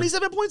like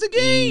 27 points a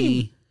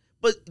game,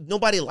 but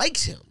nobody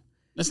likes him.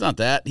 That's not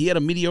that. He had a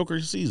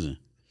mediocre season.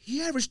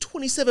 He averaged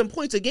 27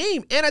 points a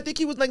game, and I think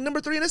he was like number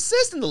 3 in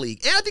assists in the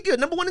league, and I think he was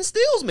number 1 in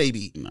steals,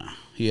 maybe. Nah,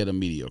 he had a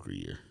mediocre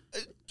year.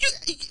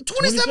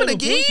 27 a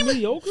game?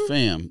 Mediocre?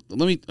 Fam,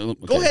 let me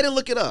go ahead and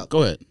look it up.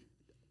 Go ahead.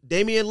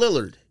 Damian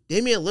Lillard,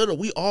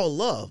 we all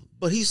love,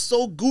 but he's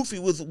so goofy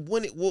with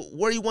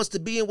where he wants to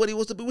be and what he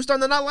wants to be. We're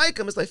starting to not like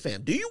him. It's like,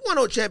 fam, do you want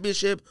a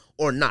championship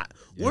or not?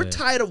 Yeah. We're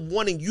tired of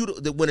wanting you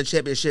to win a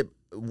championship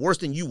worse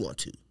than you want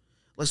to.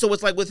 So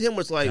it's like with him,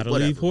 it's like, gotta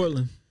whatever. leave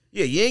Portland.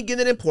 Yeah, you ain't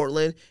getting it in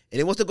Portland, and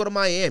he wants to go to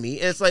Miami.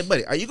 And it's like,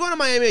 buddy, are you going to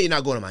Miami or you're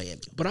not going to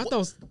Miami? But I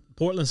thought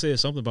Portland said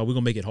something about we're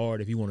going to make it hard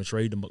if you want to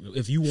trade them.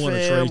 If you want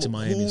to trade to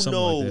Miami, something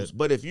like that.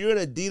 But if you're an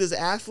Adidas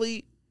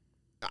athlete,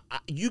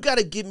 you got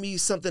to give me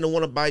something to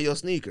want to buy your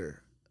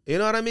sneaker. You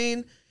know what I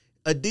mean?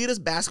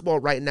 Adidas basketball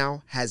right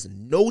now has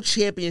no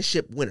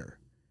championship winner.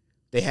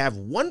 They have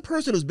one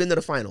person who's been to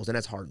the finals, and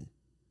that's Harden.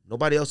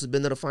 Nobody else has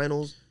been to the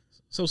finals.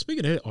 So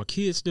speaking of that, are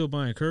kids still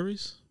buying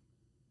Currys?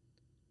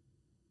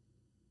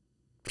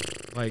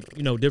 Like,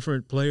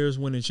 different players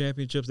winning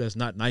championships that's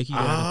not Nike that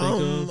I can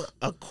think of?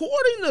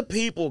 According to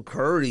people,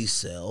 Curry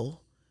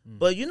sell.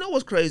 But you know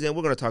what's crazy? And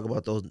we're going to talk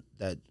about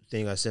that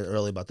thing I said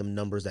earlier about the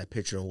numbers, that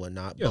picture and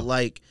whatnot. Yeah. But,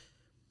 like,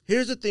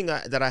 here's the thing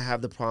that I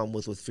have the problem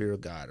with Fear of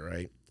God,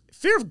 right?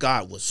 Fear of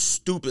God was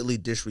stupidly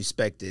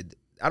disrespected.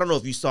 I don't know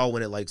if you saw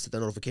when it, like, sent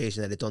the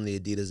notification that it's on the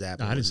Adidas app.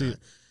 No, I didn't see it.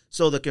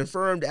 So the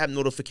confirmed app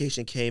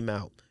notification came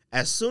out.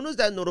 As soon as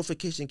that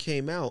notification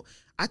came out,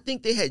 I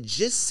think they had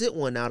just sent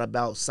one out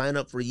about sign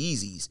up for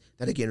Yeezys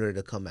that are getting ready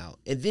to come out.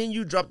 And then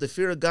you dropped the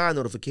Fear of God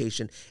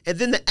notification, and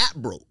then the app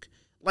broke.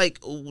 Like,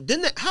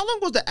 how long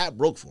was the app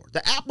broke for?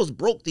 The app was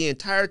broke the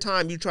entire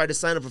time you tried to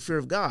sign up for Fear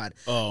of God.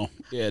 Oh,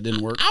 yeah, it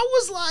didn't work. I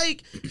was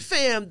like,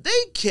 fam, they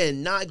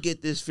cannot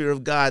get this Fear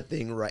of God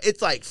thing right.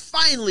 It's like,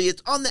 finally,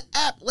 it's on the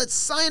app. Let's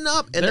sign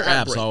up. And their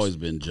app's always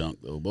been junk,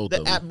 though, both of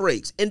them. The app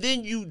breaks. And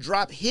then you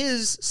drop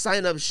his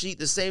sign-up sheet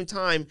the same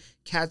time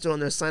cats are on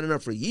there signing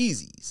up for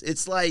Yeezys.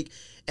 It's like,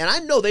 and I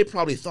know they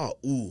probably thought,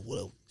 ooh,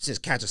 well, since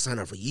cats are signing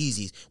up for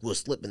Yeezys, we'll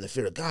slip in the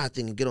Fear of God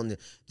thing and get on there.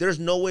 There's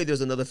no way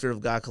there's another Fear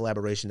of God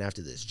collaboration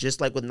after this.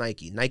 Just like with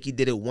Nike. Nike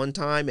did it one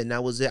time, and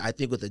that was it. I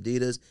think with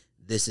Adidas,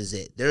 this is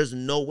it. There's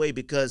no way,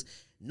 because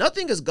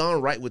nothing has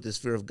gone right with this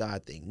Fear of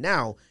God thing.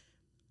 Now,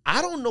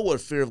 I don't know what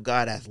Fear of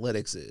God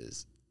athletics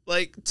is.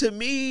 Like, to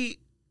me,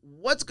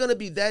 what's going to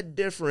be that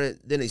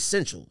different than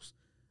Essentials?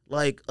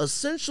 Like,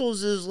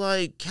 essentials is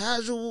like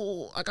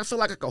casual. Like, I feel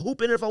like I can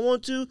hoop in it if I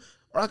want to,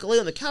 or I can lay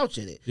on the couch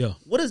in it. Yeah.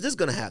 What is this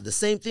going to have? The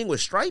same thing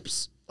with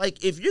stripes?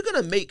 Like, if you're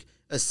going to make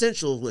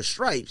essentials with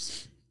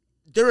stripes,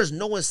 there is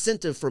no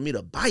incentive for me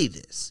to buy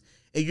this.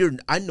 And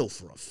I know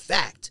for a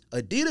fact,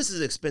 Adidas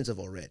is expensive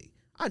already.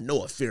 I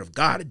know a Fear of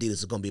God Adidas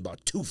is going to be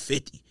about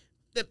 $250.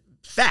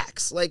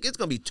 Facts. Like, it's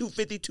going to be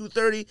 $250,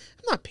 $230.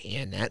 I'm not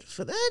paying that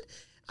for that.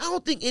 I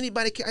don't think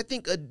anybody can. I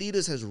think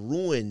Adidas has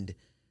ruined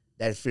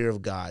that Fear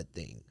of God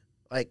thing.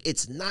 Like,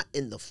 it's not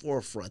in the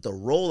forefront. The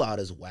rollout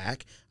is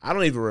whack. I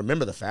don't even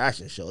remember the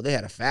fashion show. They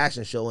had a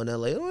fashion show in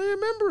LA. I don't even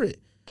remember it.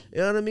 You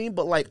know what I mean?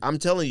 But, like, I'm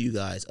telling you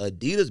guys,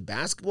 Adidas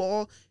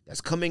basketball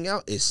that's coming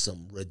out is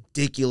some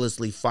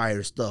ridiculously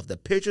fire stuff. The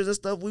pictures and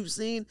stuff we've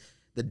seen,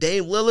 the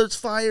Dame Lillard's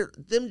fire,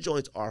 them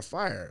joints are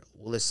fire.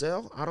 Will it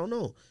sell? I don't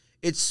know.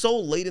 It's so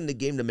late in the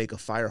game to make a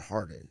fire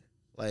Harden.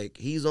 Like,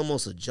 he's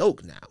almost a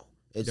joke now.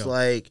 It's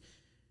like,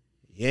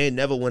 he ain't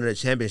never winning a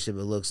championship,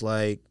 it looks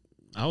like.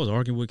 I was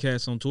arguing with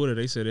cats on Twitter.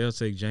 They said they'll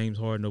take James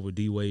Harden over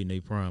D-Wade in their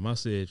prime. I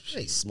said,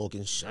 they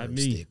smoking sherm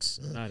me.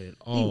 sticks. Not at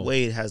all.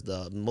 D-Wade has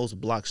the most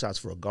block shots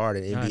for a guard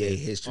in NBA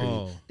history.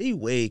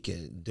 D-Wade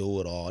can do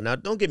it all. Now,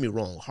 don't get me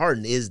wrong.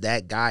 Harden is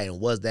that guy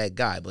and was that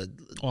guy, but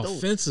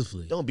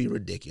offensively, don't be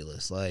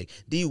ridiculous. Like,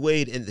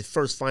 D-Wade in the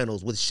first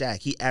finals with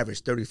Shaq, he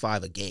averaged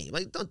 35 a game.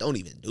 Like, don't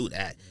even do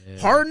that. Yeah.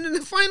 Harden in the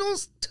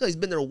finals, he's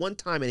been there one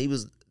time and he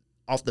was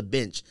off the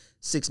bench,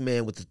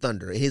 6-man with the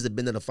Thunder. And he hasn't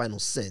been in the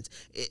finals since.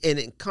 And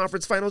in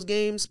conference finals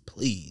games,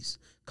 please.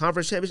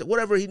 Conference championship,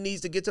 whatever he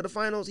needs to get to the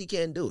finals, he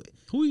can't do it.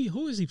 Who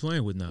is he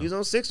playing with now? He's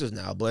on Sixers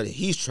now, but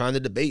he's trying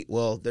to debate,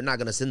 well, they're not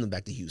going to send him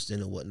back to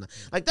Houston and whatnot.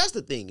 Like, that's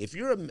the thing. If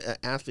you're an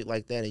athlete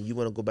like that and you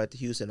want to go back to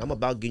Houston, I'm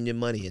about getting your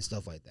money and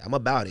stuff like that. I'm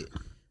about it.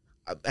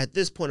 At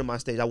this point in my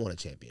stage, I want a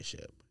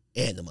championship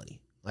and the money.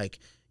 Like,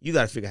 you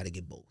got to figure out how to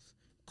get both.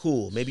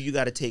 Cool. Maybe you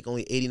got to take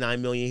only $89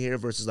 million here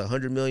versus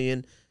 $100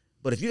 million.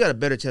 But if you got a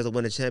better chance of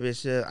winning a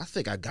championship, I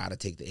think I got to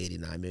take the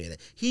 $89 million.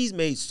 He's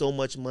made so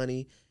much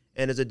money,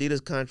 and his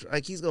Adidas contract,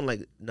 like, he's going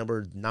like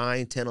number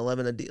 9, 10,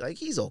 11. Adidas. Like,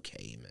 he's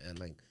okay, man.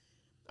 Like,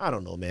 I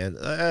don't know, man.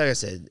 Like I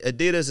said,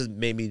 Adidas has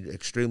made me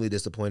extremely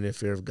disappointed in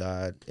Fear of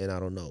God, and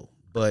I don't know.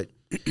 But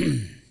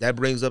that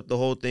brings up the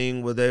whole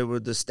thing where there were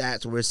the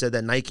stats where it said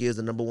that Nike is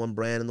the number 1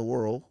 brand in the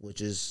world,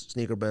 which is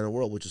sneaker brand in the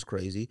world, which is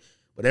crazy.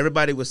 But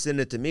everybody was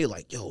sending it to me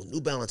like, yo,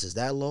 New Balance is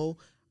that low?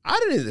 I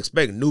didn't even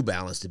expect New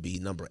Balance to be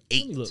number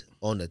 8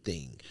 on the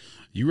thing.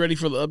 You ready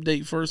for the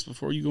update first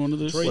before you go into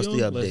this? What's the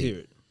update? Let's hear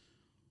it.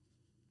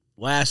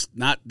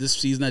 Not this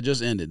season that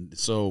just ended.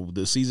 So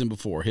the season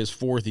before, his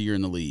 4th year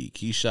in the league,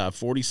 he shot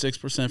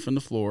 46% from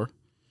the floor.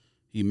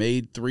 He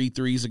made 3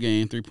 threes a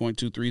game,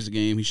 3.2 threes a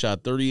game. He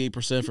shot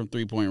 38% from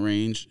 3-point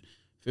range,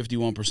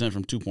 51%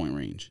 from 2-point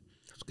range.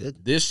 That's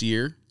good. This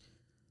year,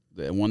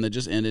 the one that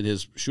just ended,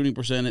 his shooting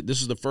percentage,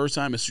 this is the first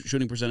time his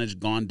shooting percentage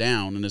gone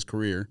down in his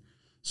career.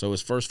 So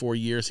his first 4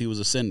 years, he was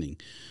ascending.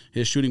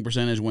 His shooting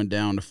percentage went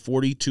down to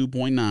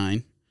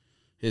 42.9.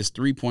 His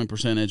 3-point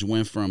percentage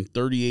went from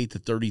 38 to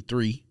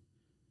 33.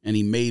 And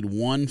he made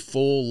 1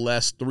 full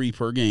less 3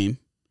 per game.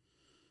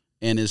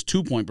 And his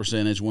 2-point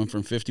percentage went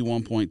from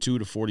 51.2 to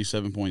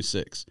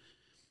 47.6.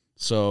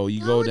 So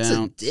you go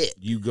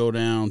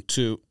down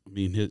to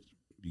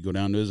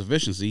his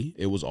efficiency,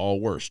 it was all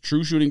worse.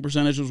 True shooting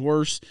percentage was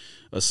worse.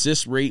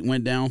 Assist rate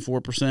went down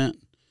 4%.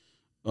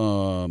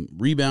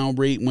 Rebound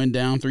rate went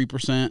down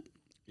 3%.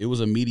 It was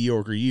a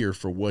mediocre year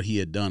for what he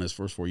had done his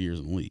first 4 years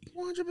in the league.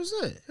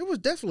 100%. It was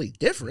definitely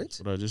different.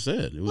 That's what I just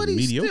said. It was but he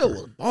mediocre. Still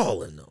was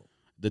balling though.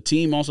 The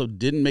team also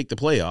didn't make the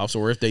playoffs,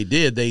 or if they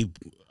did,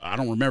 I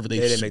don't remember if they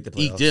didn't make the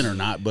playoffs. Eked in or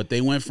not, but they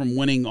went from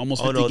winning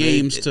almost 50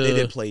 games to they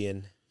did play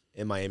in,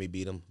 and Miami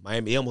beat them.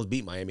 He almost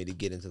beat Miami to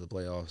get into the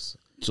playoffs.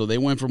 So they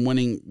went from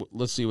winning.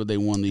 Let's see what they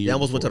won the year. They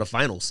almost before. went to the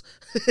finals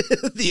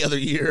the other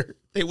year.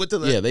 They went to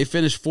the they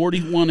finished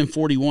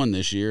 41-41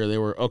 this year. They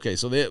were okay.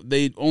 So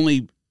they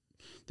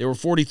were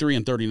 43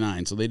 and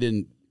 39. So they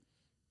didn't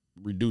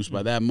reduce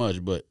by that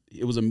much, but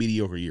it was a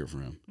mediocre year for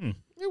him.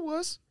 It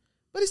was,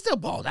 but he still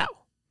balled out.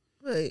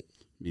 Right.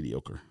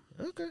 Mediocre.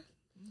 Okay.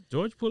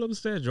 George pulled up the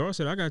stats. George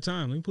said, I got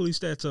time. Let me pull these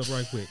stats up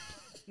right quick.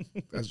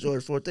 That's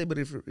George Forte, but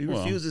he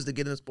refuses to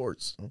get into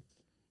sports.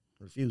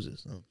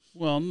 Refuses.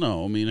 Well,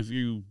 no. I mean, if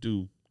you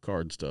do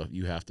card stuff,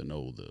 you have to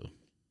know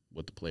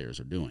what the players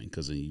are doing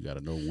because then you got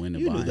to know when to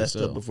buy and sell. You knew that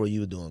stuff before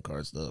you were doing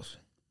card stuff.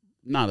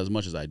 Not as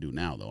much as I do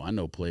now, though. I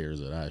know players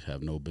that I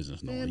have no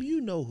business knowing. Man, you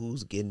know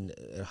who's getting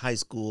high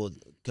school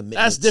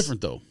commitments. That's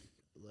different, though.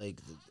 Like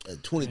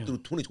 20 through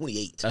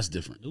 2028. That's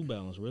different. New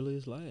Balance really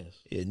is last.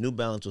 Yeah, New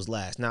Balance was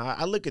last. Now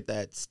I look at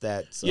that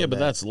stats. Yeah, but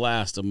that's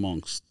last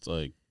amongst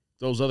like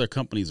those other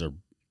companies are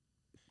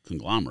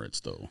conglomerates,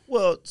 though.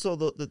 Well, so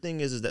the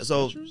thing is that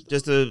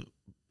just to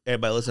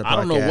everybody listen to the podcast,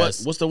 I don't know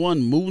what's the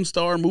one movie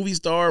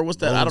star. What's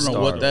that? I don't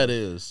know what that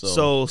is.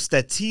 So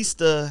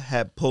Statista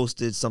had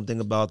posted something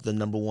about the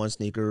number 1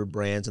 sneaker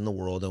brands in the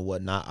world and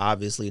whatnot.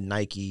 Obviously,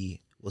 Nike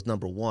was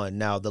number 1.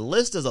 Now the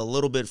list is a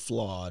little bit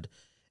flawed.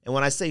 And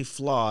when I say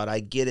flawed, I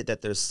get it that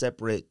there's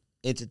separate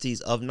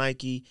entities of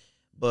Nike,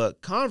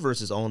 but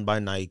Converse is owned by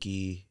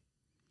Nike.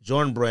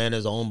 Jordan Brand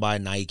is owned by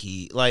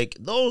Nike. Like,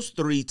 those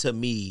three to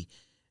me,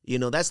 you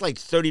know, that's like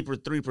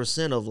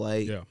 33% of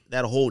like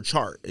that whole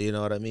chart. You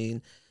know what I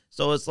mean?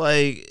 So it's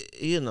like,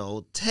 you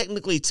know,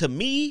 technically to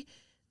me,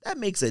 that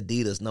makes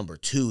Adidas number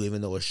 2,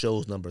 even though it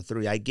shows number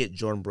 3. I get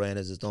Jordan Brand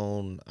as its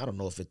own. I don't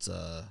know if it's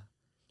I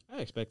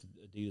expected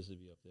Adidas to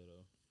be up there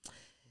though.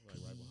 Like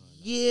right behind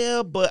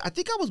yeah, but I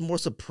think I was more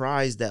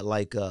surprised that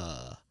like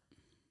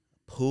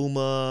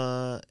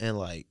Puma and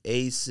like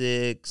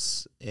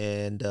Asics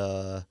and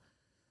I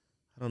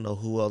don't know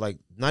who else, like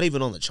not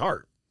even on the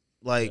chart.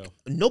 Like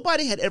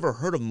nobody had ever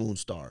heard of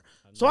Moonstar.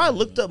 So I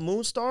looked up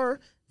Moonstar.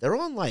 They're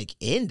on like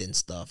End and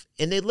stuff,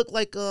 and they look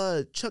like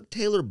Chuck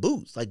Taylor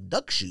boots, like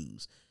duck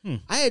shoes.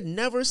 I had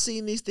never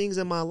seen these things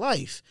in my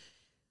life,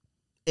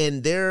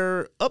 and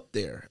they're up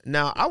there.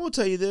 Now, I will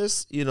tell you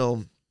this, you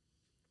know,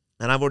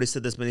 and I've already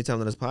said this many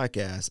times on this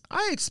podcast,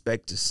 I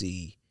expect to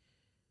see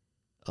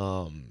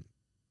some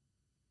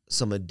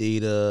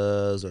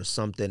Adidas or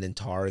something in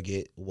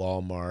Target,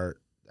 Walmart,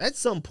 at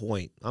some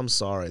point. I'm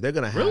sorry. They're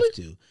going to have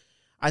to.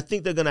 I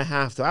think they're going to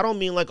have to. I don't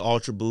mean like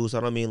Ultra Boost.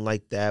 I don't mean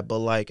like that. But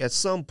like at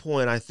some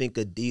point, I think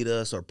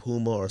Adidas or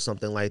Puma or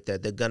something like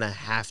that, they're going to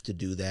have to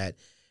do that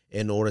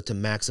in order to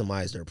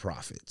maximize their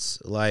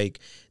profits. Like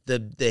the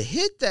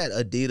hit that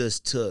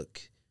Adidas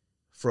took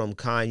from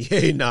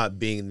Kanye not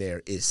being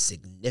there is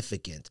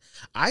significant.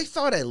 I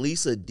thought at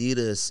least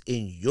Adidas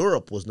in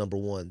Europe was number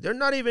 1. They're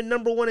not even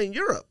number 1 in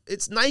Europe.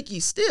 It's Nike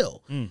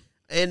still.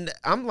 And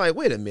I'm like,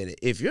 wait a minute.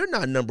 If you're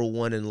not number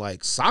 1 in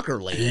like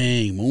soccer land,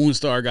 dang,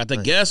 Moonstar got the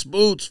Guess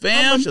boots,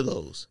 fam. How much are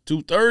those?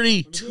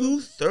 $230.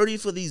 $230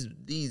 for these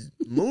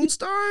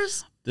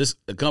Moonstars?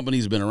 The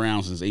company's been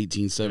around since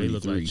 1873. They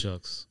look like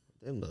Chucks.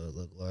 Them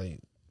look like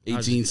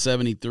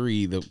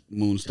 1873. The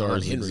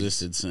Moonstars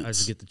existed since. I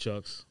just get the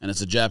Chucks, and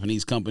it's a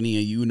Japanese company,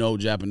 and you know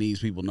Japanese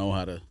people know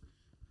how to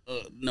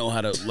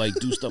like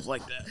do stuff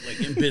like that,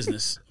 like in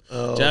business.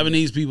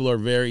 Japanese people are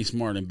very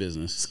smart in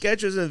business.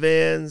 Skechers and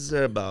Vans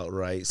are about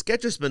right.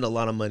 Skechers spend a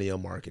lot of money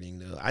on marketing,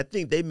 though. I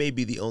think they may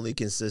be the only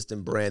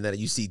consistent brand that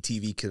you see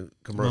TV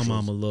commercials. My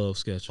mama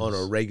loves Skechers on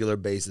a regular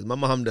basis. My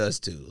mom does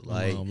too.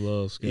 Like, my mom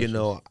loves Skechers. You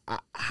know,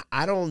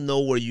 I don't know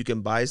where you can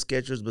buy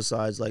Skechers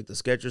besides like the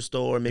Skechers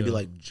store, maybe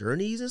like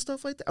Journeys and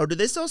stuff like that. Or do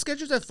they sell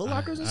Skechers at Foot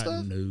Lockers and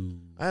stuff? No,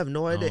 I have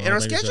no idea. And are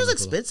Skechers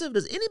expensive?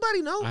 Does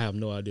anybody know? I have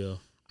no idea.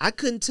 I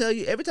couldn't tell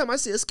you. Every time I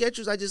see a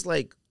Skechers, I just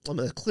like. I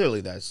mean,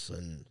 clearly that's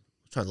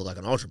trying to look like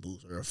an Ultra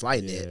Boost or a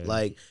Flyknit.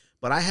 Like,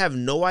 but I have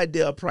no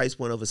idea a price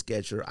point of a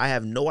Skechers. I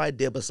have no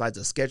idea besides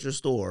a Skechers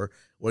store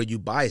where you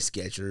buy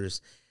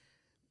Skechers.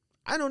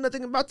 I know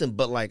nothing about them,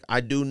 but like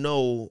I do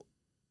know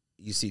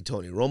you see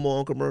Tony Romo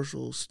on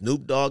commercials.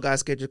 Snoop Dogg got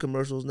Skechers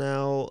commercials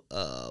now.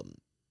 My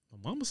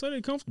mama said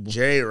they comfortable.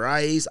 Jerry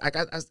Rice, I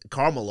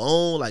Karl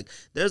Malone. Like,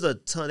 there's a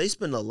ton. They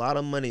spend a lot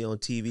of money on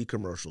TV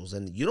commercials,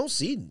 and you don't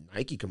see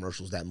Nike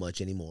commercials that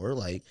much anymore.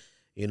 Like,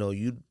 you know,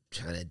 an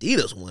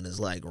Adidas one is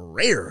like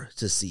rare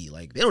to see.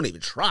 Like, they don't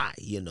even try,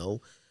 you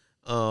know.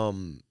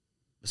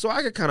 So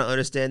I could kind of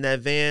understand that.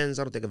 Vans,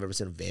 I don't think I've ever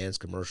seen a Vans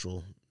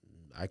commercial.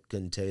 I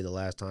couldn't tell you the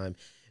last time.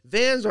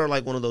 Vans are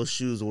like one of those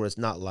shoes where it's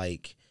not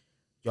like,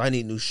 yo, I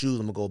need new shoes,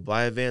 I'm gonna go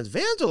buy a Vans.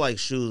 Vans are like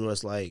shoes where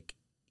it's like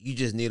you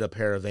just need a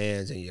pair of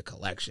Vans in your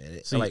collection.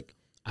 It's like,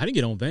 I didn't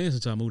get on Vans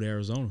until I moved to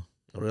Arizona.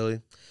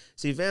 Really?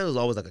 See, Vans was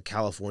always like a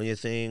California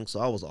thing, so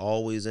I was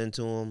always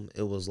into them.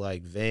 It was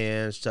like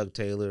Vans, Chuck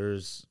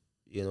Taylors,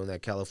 you know,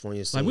 that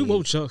California scene. Like, we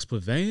wore Chucks,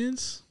 but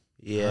Vans?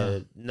 Yeah.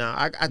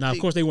 I think, of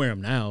course, they wear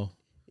them now.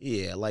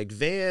 Yeah, like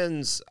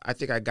Vans, I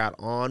think I got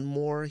on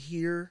more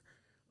here.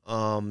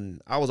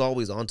 I was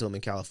always onto them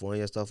in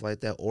California and stuff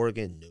like that.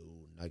 Oregon, no,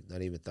 like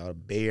not even thought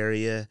of. Bay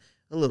Area,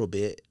 a little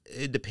bit.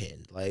 It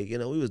depends. Like, you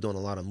know, we was doing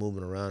a lot of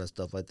moving around and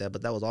stuff like that,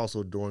 but that was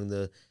also during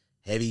the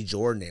heavy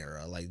Jordan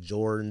era, like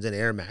Jordans and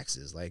Air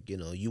Maxes. Like, you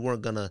know, you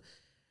weren't going to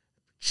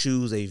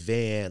choose a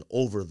Van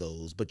over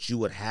those, but you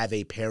would have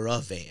a pair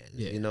of Vans.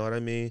 Yeah. You know what I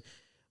mean?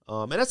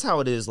 And that's how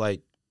it is.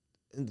 Like,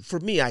 for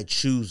me, I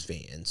choose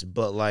Vans,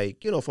 but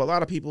like, you know, for a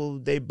lot of people,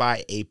 they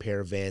buy a pair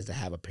of Vans to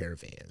have a pair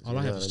of Vans. All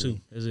I have is two.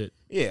 Is it?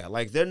 Yeah,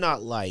 like they're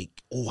not like,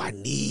 oh, I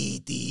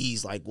need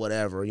these, like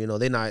whatever. You know,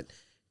 they're not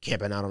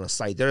camping out on a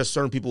site. There are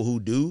certain people who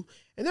do,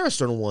 and there are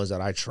certain ones that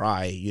I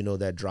try, you know,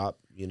 that drop,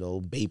 you know,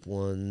 Bape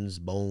ones,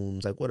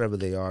 Bones, like whatever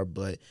they are.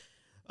 But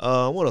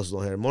what else is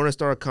on here?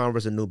 Morningstar,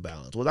 Converse, and New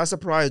Balance. Was I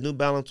surprised New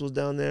Balance was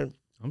down there?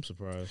 I'm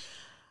surprised.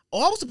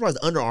 Oh, I was surprised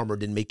Under Armour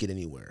didn't make it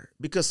anywhere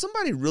because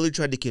somebody really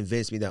tried to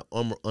convince me that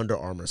Under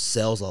Armour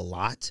sells a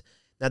lot.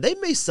 Now, they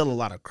may sell a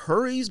lot of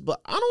Currys, but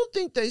I don't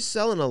think they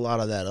selling a lot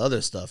of that other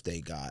stuff they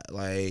got.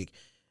 Like,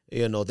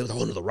 you know, they was like,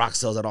 oh, The Rock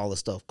sells that all the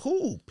stuff.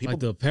 Cool. People,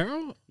 like the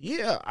apparel?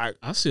 Yeah.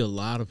 I see a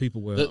lot of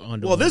people wear Under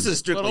Armour. Well, this is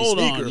strictly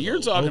sneaker.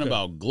 You're talking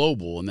about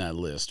global in that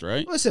list,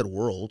 right? Well, I said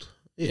world.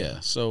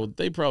 Yeah, so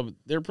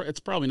it's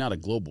probably not a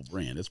global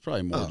brand. It's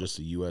probably more just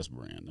a U.S.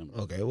 brand. I mean,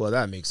 okay, well,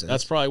 that makes sense.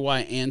 That's probably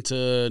why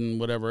Anta and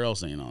whatever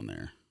else ain't on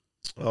there.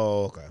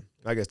 Oh, okay.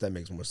 I guess that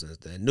makes more sense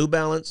then. New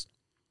Balance.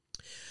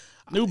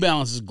 New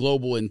Balance is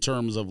global in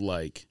terms of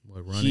like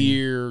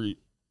here,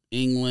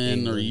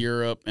 England or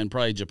Europe and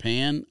probably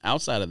Japan.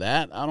 Outside of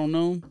that, I don't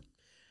know.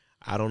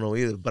 I don't know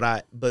either.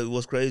 But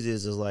what's crazy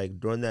is like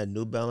during that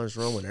New Balance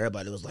run when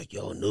everybody was like,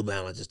 yo, New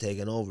Balance is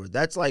taking over.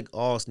 That's like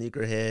all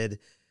sneakerhead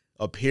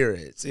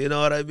appearance. You know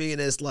what I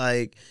mean? It's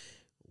like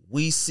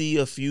we see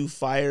a few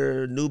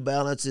fire New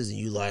Balances and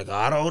you like,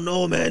 I don't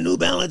know, man, New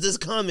Balance is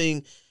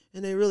coming.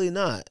 And they really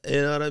not.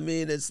 You know what I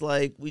mean? It's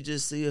like we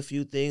just see a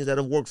few things that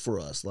have worked for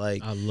us.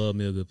 Like I love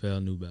me a good pair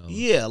of New Balance.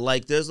 Yeah,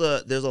 like there's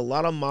a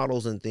lot of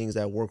models and things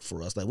that work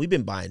for us. Like we've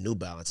been buying New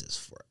Balances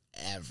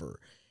forever.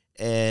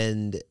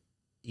 And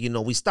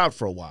we stopped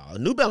for a while.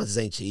 New Balances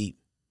ain't cheap.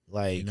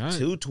 Like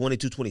 $220,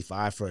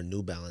 $225 for a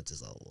New Balance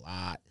is a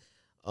lot.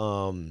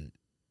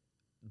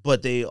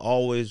 But they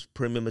always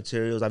premium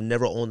materials. I've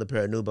never owned a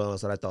pair of New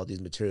Balance that I thought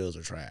these materials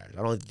are trash.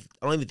 I don't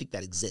even think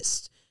that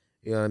exists.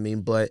 You know what I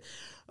mean? But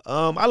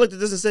I looked at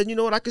this and said, you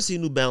know what? I could see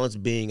New Balance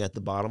being at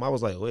the bottom. I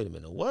was like, wait a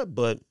minute, what?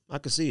 But I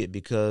could see it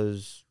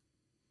because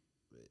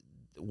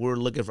I was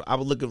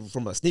looking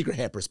from a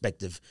sneakerhead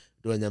perspective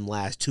during them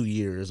last 2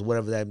 years,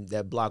 whatever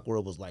that block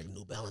world was like,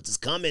 New Balance is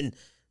coming.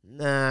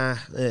 Nah,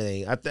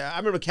 it ain't. I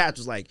remember Cats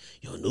was like,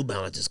 yo, New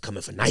Balance is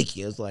coming for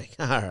Nike. I was like,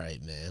 all right,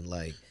 man.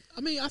 Like,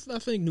 I mean, I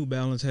think New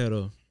Balance had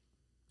a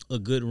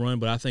good run,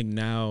 but I think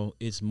now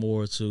it's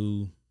more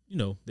to,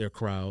 their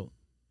crowd,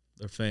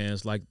 their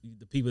fans, like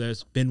the people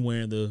that's been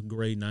wearing the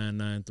gray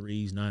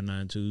 993s,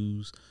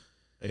 992s.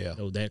 Yeah.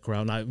 That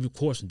crowd. Now, of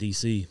course, in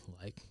DC,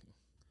 like.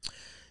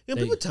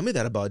 People tell me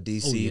that about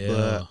DC,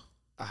 but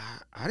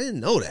I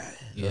didn't know that.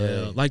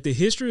 Yeah. Like the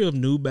history of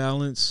New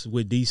Balance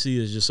with DC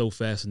is just so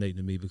fascinating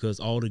to me because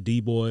all the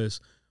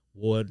D-boys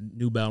wore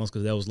New Balance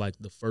because that was like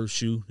the first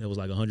shoe. That was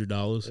like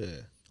 $100.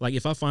 Yeah. Like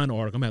if I find an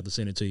article, I'm going to have to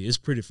send it to you. It's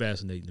pretty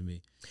fascinating to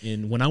me.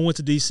 And when I went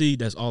to DC,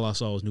 that's all I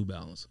saw was New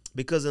Balance.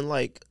 Because in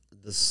like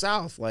the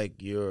South,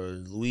 like your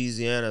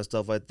Louisiana and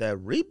stuff like that,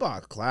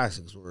 Reebok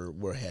classics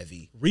were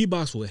heavy.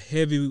 Reeboks were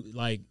heavy,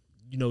 like,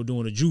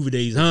 doing the Juvie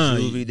days, huh?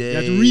 Juvie days.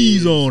 Got the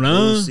Rees on, huh?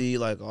 Lucy,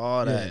 like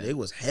all that. Yeah. It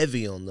was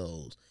heavy on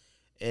those.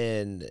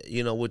 And,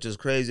 which is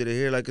crazy to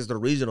hear, like it's the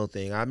regional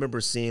thing. I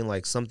remember seeing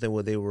like something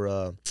where they were,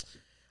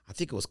 I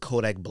think it was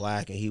Kodak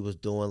Black, and he was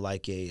doing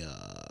like a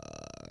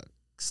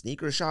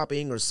sneaker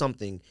shopping or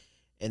something.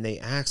 And they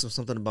asked him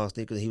something about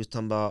sneakers. And he was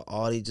talking about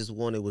all he just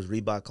wanted was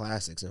Reebok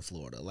Classics in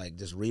Florida. Like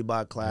just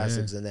Reebok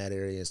Classics in that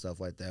area and stuff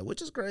like that,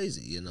 which is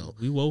crazy,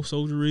 We wore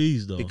Soldier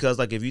Rees, though. Because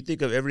like if you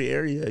think of every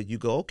area, you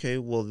go, okay,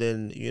 well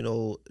then,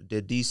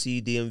 the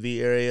DC,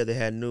 DMV area, they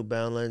had New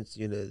Balance.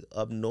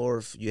 Up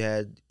north, you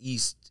had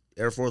East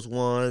Air Force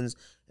Ones.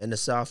 And the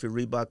South, your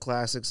Reebok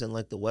Classics. And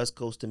like the West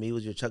Coast to me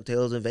was your Chuck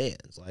Taylors and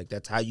Vans. Like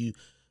that's how you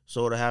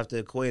sort of have to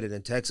equate it.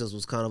 And Texas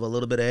was kind of a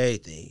little bit of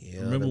everything.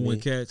 Remember when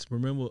Cats,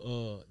 during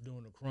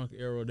the Crunk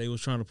era, they was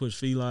trying to push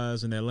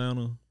Felines in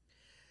Atlanta?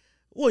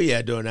 Well,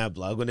 yeah, during that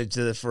blog, when they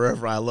did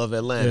Forever I Love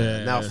Atlanta.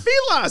 Yeah. Now,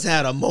 Felines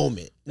had a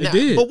moment. It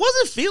did. But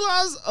wasn't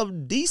Felines a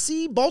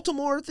DC,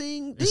 Baltimore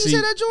thing? Did you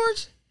say that,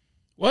 George?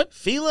 What?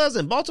 Felines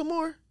in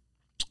Baltimore?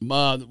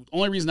 The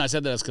only reason I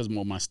said that is because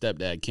my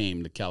stepdad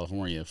came to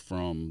California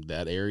from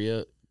that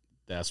area.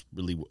 That's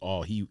really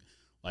all he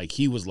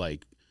was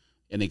like,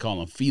 and they call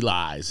them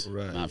Felines,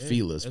 right. Not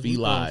Felas,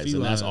 Felines,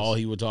 and that's all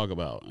he would talk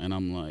about. And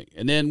I'm like,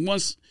 and then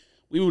once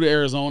we moved to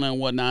Arizona and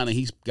whatnot, and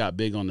he got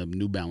big on the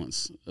New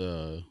Balance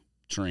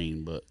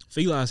train. But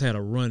Felines had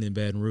a run in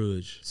Baton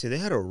Rouge. See, they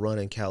had a run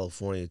in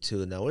California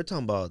too. Now we're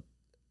talking about,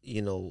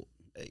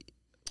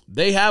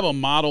 they have a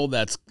model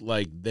that's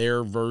like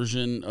their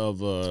version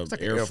of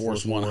like Air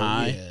Force One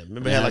High. Yeah.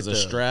 Remember it had like a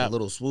strap, a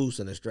little swoosh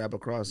and a strap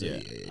across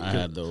it. Yeah, I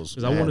had those.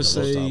 Because I want to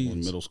say in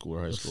middle school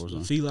or high school.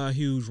 Feli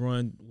Hughes'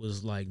 run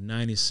was like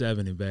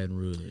 97 in Baton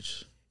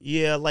Rouge.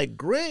 Yeah, like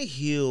Greg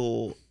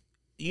Hill,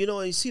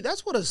 and see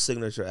that's what a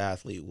signature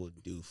athlete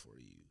would do for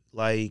you.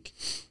 Like,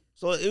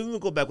 so even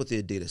go back with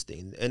the Adidas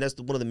thing, and that's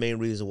one of the main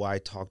reasons why I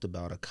talked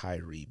about a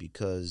Kyrie,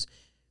 because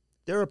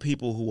there are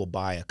people who will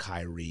buy a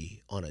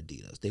Kyrie on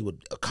Adidas. They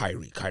would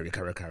Kyrie.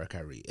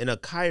 And a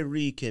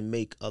Kyrie can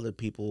make other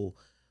people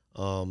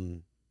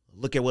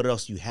look at what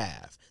else you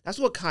have. That's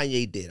what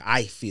Kanye did,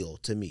 I feel,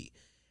 to me.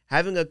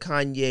 Having a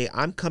Kanye,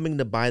 I'm coming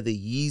to buy the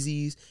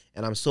Yeezys,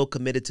 and I'm so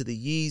committed to the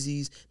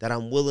Yeezys that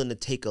I'm willing to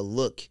take a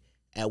look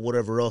at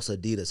whatever else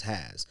Adidas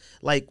has.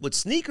 Like with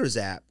Sneakers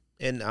app,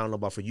 and I don't know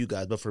about for you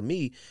guys, but for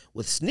me,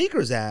 with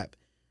Sneakers app,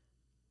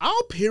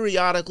 I'll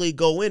periodically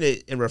go in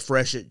it and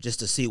refresh it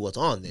just to see what's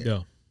on there.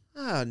 Yeah.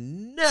 I'll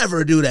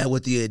never do that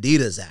with the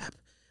Adidas app.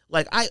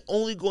 Like, I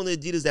only go on the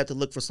Adidas app to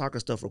look for soccer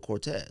stuff for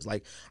Cortez.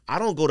 Like, I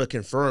don't go to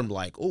confirm,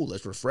 like, oh,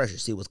 let's refresh and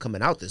see what's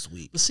coming out this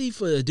week. But see,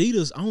 for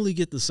Adidas, I only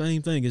get the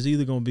same thing. It's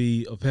either going to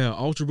be a pair of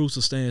Ultra Boosts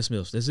or Stan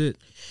Smiths. That's it.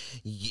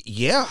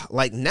 Yeah,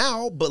 like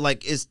now, but,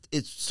 like, it's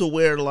to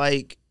where,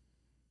 like,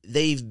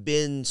 they've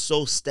been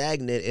so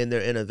stagnant in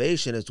their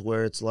innovation. It's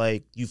where it's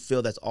like you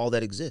feel that's all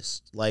that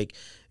exists. Like,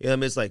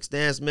 it's like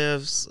Stan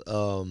Smiths,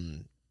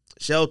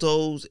 Shell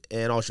Toes,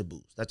 and Ultra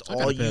Boost. That's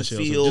all you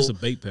feel. Just a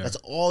bait pair. That's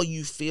all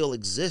you feel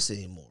exists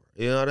anymore.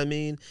 You know what I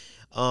mean?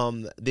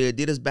 The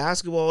Adidas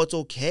basketball, it's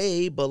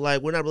okay, but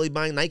like we're not really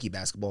buying Nike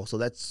basketball, so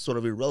that's sort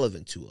of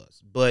irrelevant to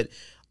us. But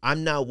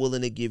I'm not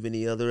willing to give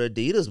any other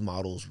Adidas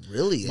models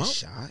really a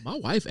shot. My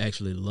wife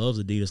actually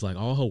loves Adidas. Like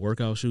all her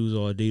workout shoes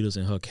are Adidas,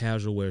 and her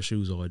casual wear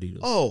shoes are Adidas.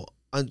 Oh,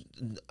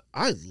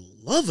 I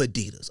love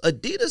Adidas.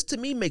 Adidas to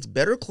me makes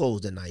better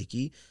clothes than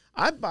Nike.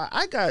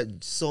 I got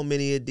so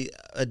many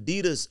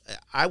Adidas.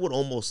 I would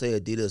almost say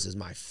Adidas is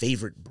my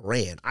favorite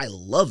brand. I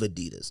love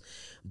Adidas,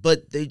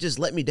 but they just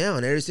let me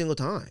down every single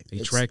time.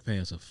 Track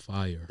pants are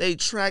fire. They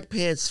track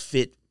pants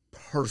fit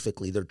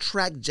perfectly. Their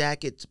track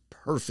jackets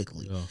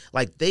perfectly. Yeah.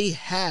 Like they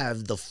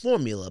have the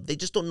formula. They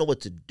just don't know what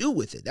to do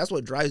with it. That's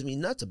what drives me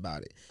nuts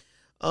about it.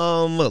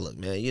 Well, look,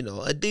 man,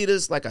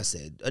 Adidas, like I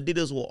said,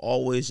 Adidas will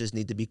always just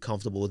need to be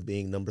comfortable with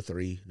being number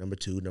 3, number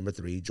 2, number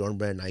 3, Jordan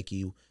Brand,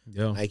 Nike,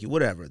 Nike,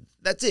 whatever.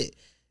 That's it.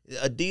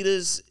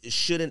 Adidas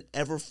shouldn't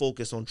ever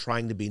focus on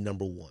trying to be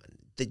number 1.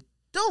 They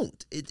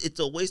don't. It's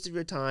a waste of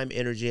your time,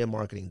 energy, and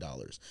marketing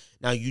dollars.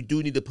 Now, you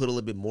do need to put a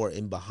little bit more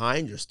in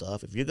behind your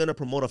stuff. If you're going to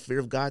promote a Fear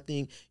of God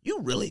thing, you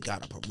really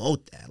got to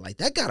promote that. Like,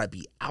 that got to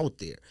be out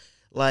there.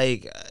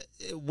 Like,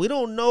 we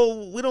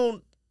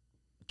don't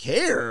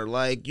care.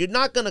 Like, you're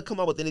not going to come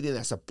up with anything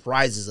that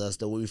surprises us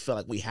that we feel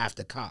like we have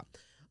to cop.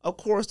 Of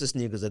course the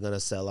sneakers are going to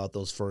sell out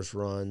those first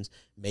runs.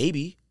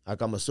 Maybe.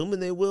 Like, I'm assuming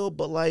they will.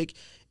 But, like,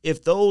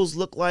 if those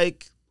look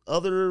like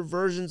other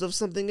versions of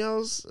something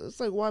else, it's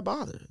like, why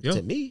bother?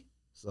 To me.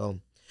 So,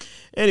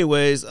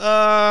 anyways,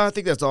 I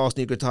think that's all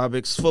sneaker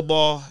topics.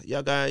 Football.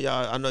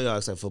 I know y'all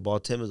excited football.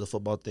 Tim is a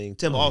football thing.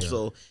 Tim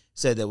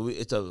said that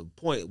it's a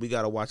point we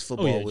got to watch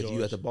football with George.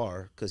 You at the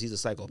bar because he's a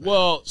psychopath.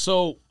 Well,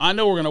 so I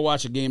know we're going to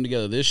watch a game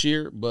together this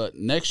year, but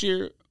next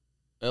year,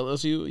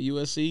 LSU,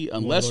 USC,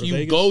 unless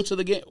you go to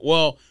the game.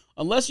 Well,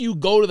 unless you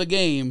go to the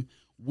game,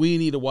 we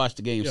need to watch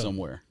the game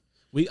somewhere.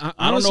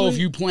 I don't know if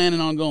you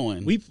planning on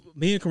going.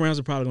 Me and Carranza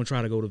are probably going to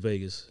try to go to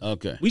Vegas.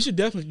 Okay. You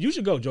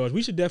should go, George.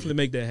 We should definitely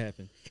make that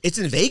happen. It's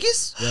in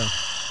Vegas? Yeah.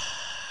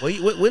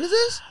 When is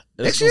this?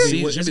 Next year?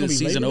 It should be the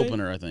season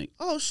opener, I think.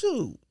 Oh,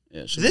 shoot.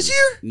 Yeah, this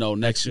year? No,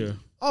 next year.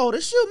 Oh,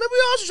 this year. Maybe we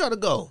all should try to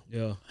go.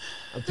 Yeah.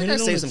 I think I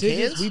save some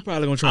cans. We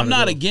probably going to try I'm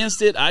not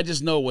against it. I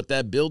just know what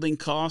that building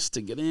costs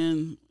to get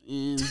in.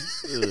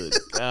 Good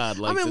God.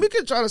 Like we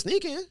could try to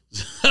sneak in.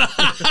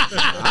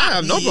 I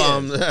have no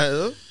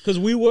problem. Because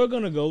we were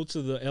going to go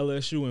to the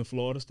LSU and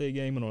Florida State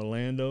game in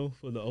Orlando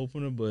for the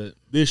opener, but.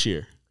 This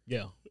year.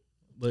 Yeah.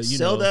 But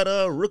sell that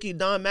rookie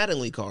Don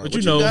Mattingly card.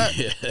 But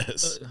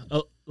yes.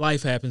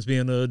 Life happens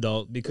being an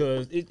adult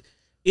because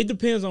it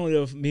depends on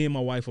if me and my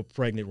wife are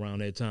pregnant around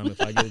that time.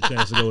 If I get a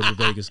chance to go to the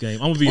Vegas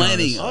game, I'm gonna be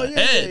honest. Oh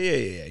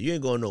yeah. You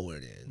ain't going nowhere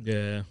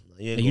then. Yeah.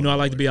 And I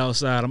like to be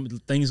outside.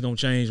 Things gonna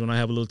change when I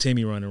have a little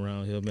Timmy running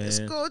around here, man. It's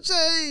gonna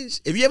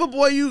change. If you have a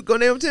boy, you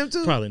gonna name him Tim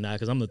too? Probably not,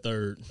 because I'm the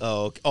third.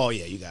 Oh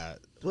yeah, you got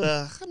it.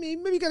 Well,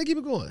 maybe you gotta keep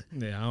it going.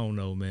 Yeah, I don't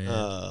know,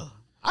 man.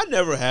 I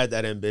never had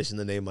that ambition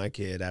to name my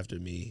kid after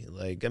me.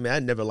 Like, I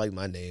never liked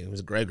my name. It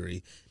was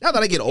Gregory. Now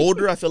that I get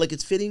older, I feel like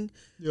it's fitting.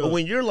 Yeah. But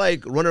when you're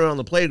like running around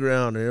the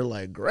playground and you're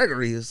like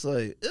Gregory, it's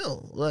like,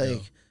 ew.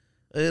 Like,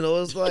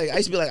 it's like, I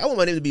used to be like, I want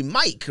my name to be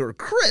Mike or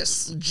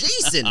Chris,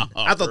 Jason.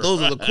 I thought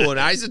those were the cool.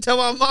 I used to tell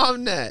my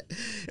mom that.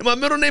 And my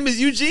middle name is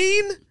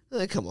Eugene.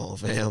 Like, come on,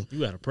 fam.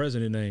 You got a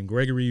president named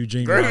Gregory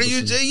Eugene Gregory Robertson.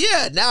 Eugene,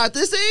 yeah. Now at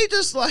this age,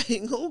 it's like,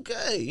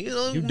 okay,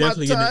 you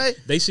definitely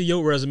they see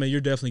your resume, you're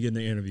definitely getting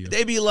the interview.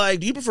 They be like,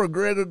 do you prefer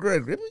Greg or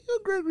Gregory?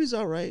 Gregory's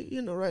all right,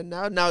 right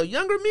now. Now,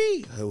 younger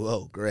me,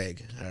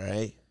 Greg, all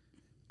right.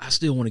 I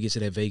still want to get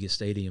to that Vegas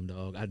stadium,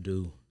 dog. I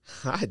do.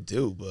 I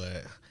do,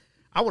 but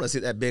I want to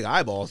see that big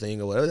eyeball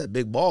thing or whatever, that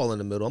big ball in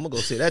the middle. I'm going to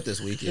go see that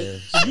this weekend.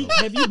 So.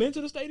 Have you been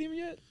to the stadium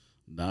yet?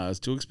 Nah, it's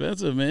too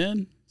expensive,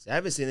 man. See, I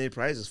haven't seen any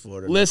prices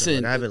for it.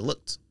 Listen, I haven't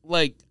looked.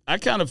 Like, I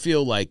kind of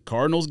feel like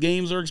Cardinals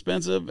games are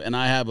expensive, and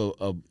I have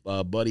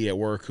a buddy at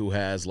work who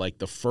has, like,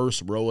 the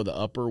first row of the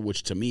upper,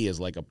 which to me is,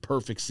 like, a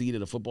perfect seat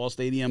at a football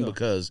stadium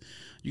because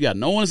you got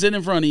no one sitting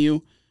in front of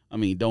you. I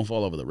mean, don't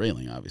fall over the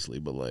railing, obviously,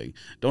 but, like,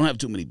 don't have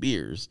too many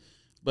beers.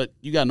 But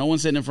you got no one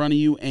sitting in front of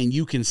you, and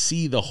you can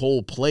see the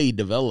whole play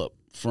develop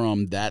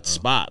from that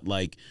spot.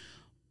 Like,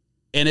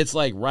 and it's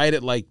like right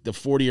at like the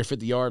 40 or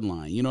 50 yard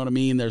line. You know what I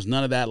mean? There's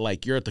none of that.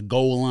 Like you're at the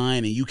goal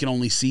line and you can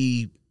only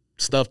see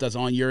stuff that's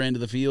on your end of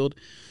the field.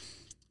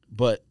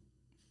 But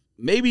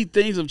maybe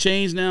things have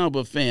changed now.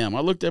 But fam,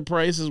 I looked at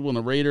prices when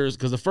the Raiders,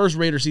 because the first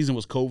Raider season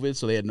was COVID,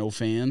 so they had no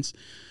fans.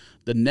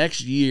 The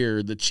next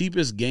year, the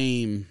cheapest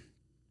game,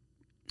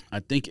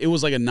 I think it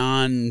was like a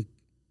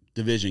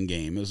non-division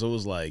game. It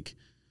was like,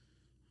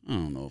 I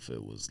don't know if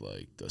it was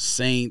like the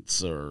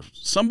Saints or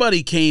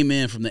somebody came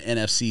in from the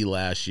NFC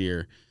last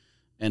year.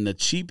 And the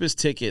cheapest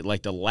ticket,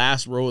 like the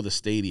last row of the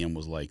stadium,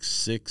 was like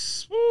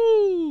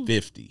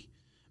 $650.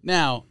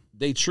 Now,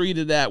 they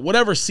treated that,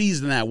 whatever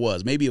season that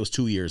was, maybe it was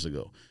 2 years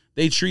ago,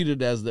 they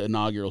treated it as the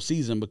inaugural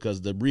season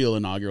because the real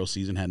inaugural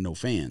season had no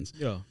fans.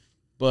 Yeah.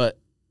 But,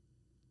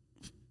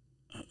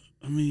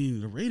 I mean,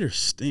 the Raiders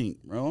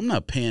stink, bro. I'm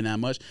not paying that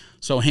much.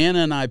 So Hannah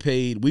and I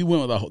paid, we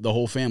went with the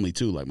whole family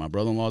too. Like my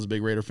brother-in-law is a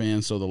big Raider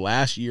fan. So the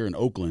last year in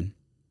Oakland,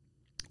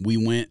 we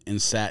went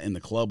and sat in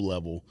the club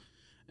level.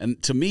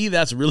 And to me,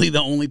 that's really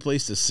the only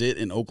place to sit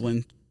in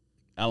Oakland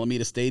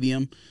Alameda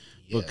Stadium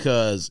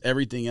because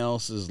everything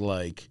else is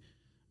like,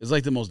 it's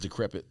like the most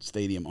decrepit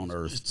stadium on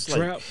earth. It's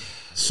like,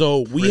 so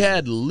we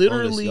had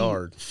literally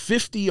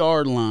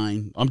 50-yard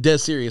line. I'm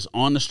dead serious,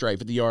 on the stripe,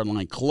 50-yard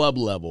line, club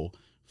level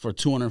for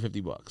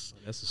 $250.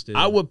 That's a steal.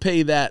 I would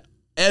pay that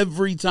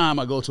every time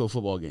I go to a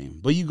football game.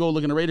 But you go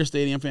look in the Raider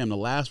Stadium, fam, the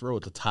last row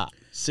at the top,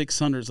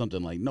 600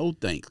 something. Like, no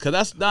thanks,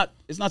 because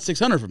it's not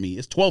 600 for me.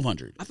 It's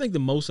 1,200. I think the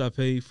most I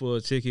paid for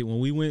a ticket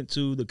when we went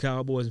to the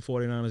Cowboys and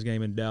 49ers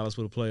game in Dallas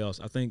for the playoffs,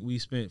 I think we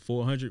spent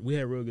 $400. We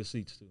had real good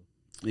seats too.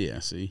 Yeah,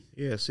 see.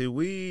 Yeah, see,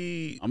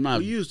 we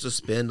used to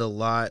spend a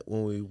lot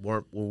when we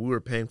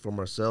were paying for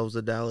ourselves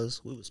at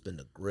Dallas. We would spend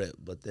a grip,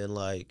 but then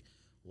like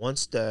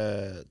once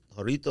that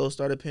Jarrito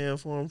started paying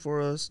for them for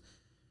us,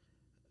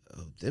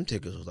 them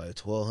tickets was like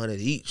 $1,200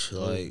 each.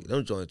 Like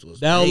them joints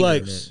was now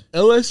like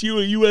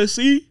LSU and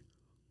USC.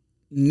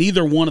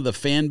 Neither one of the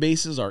fan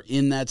bases are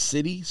in that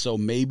city, so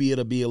maybe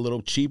it'll be a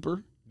little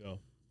cheaper. No,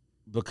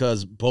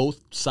 because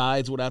both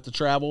sides would have to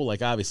travel.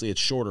 Like obviously it's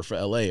shorter for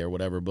LA or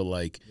whatever, but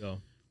like. No.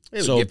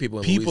 It would give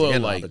people in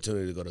Louisiana an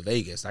opportunity to go to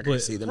Vegas. I can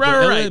see them.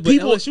 Right. But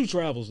people, LSU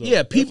travels, though.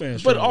 Yeah, people.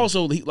 But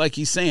also, like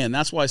he's saying,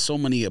 that's why so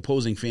many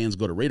opposing fans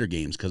go to Raider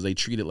games because they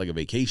treat it like a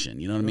vacation.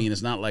 You know what I mean?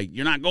 It's not like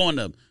you're not going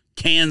to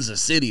Kansas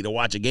City to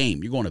watch a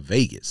game. You're going to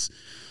Vegas.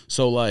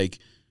 So, like,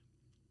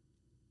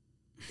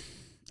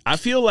 I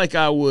feel like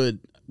I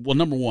would. Well,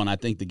 number one, I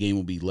think the game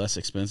will be less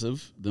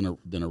expensive than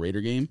a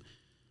Raider game.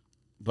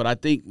 But I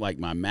think, like,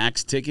 my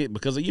max ticket,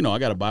 because, I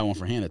got to buy one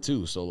for Hannah,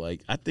 too. So,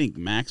 like, I think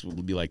max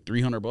would be, like,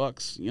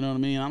 $300. You know what I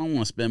mean? I don't want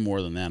to spend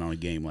more than that on a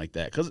game like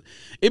that. Because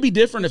it'd be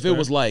different if it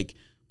was, like,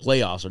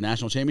 playoffs or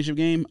national championship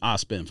game. I'll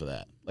spend for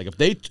that. Like,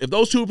 if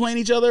those two are playing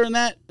each other in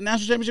that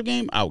national championship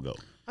game, I'll go.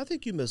 I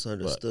think you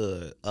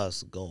misunderstood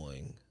us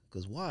going,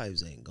 because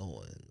wives ain't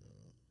going.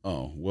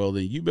 Oh, well,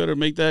 then you better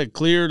make that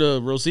clear to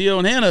Rocio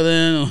and Hannah,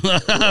 then.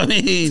 I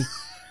mean,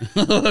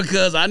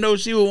 because I know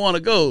she would want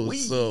to go,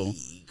 so...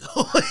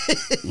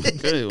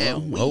 Okay, well,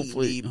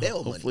 hopefully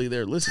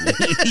they're listening.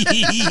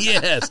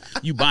 Yes,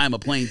 you buy him a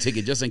plane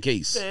ticket just in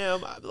case. Damn,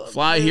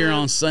 fly here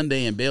on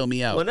Sunday and bail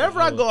me out. Whenever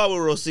I go out with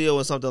Rocio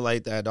and something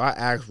like that, I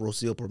ask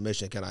Rocio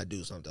permission. Can I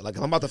do something? Like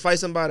if I'm about to fight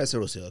somebody, I say,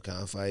 Rocio, can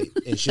I fight?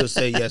 And she'll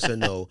say yes or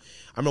no.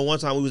 I remember one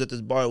time we was at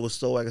this bar. It was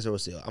so I said,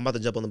 Rocio, I'm about to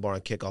jump on the bar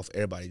and kick off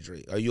everybody's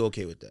drink. Are you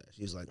okay with that?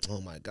 She's like,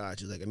 oh my God.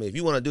 She's like, I mean, if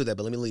you want to do that,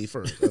 but let me leave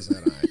first. I said,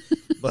 all right.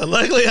 But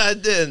luckily I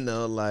didn't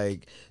though.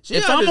 Like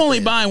if I'm only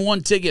buying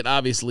one ticket,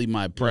 obviously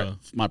my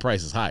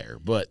price is higher.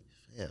 But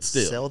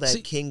still, sell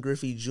that King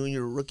Griffey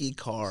Jr. rookie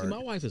card. See,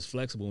 my wife is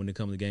flexible when it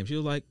comes to games. She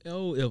was like,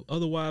 "Oh, if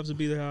other wives would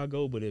be there, I'll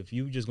go. But if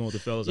you just going with the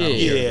fellas,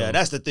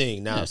 that's the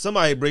thing. Now, if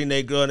somebody bring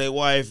their girl and their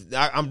wife,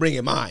 I'm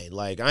bringing mine.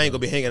 Like I ain't gonna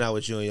be hanging out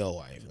with you and your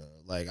wife.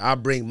 Like I'll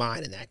bring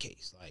mine in that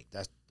case. Like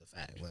that's the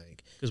fact.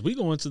 Like because we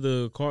going to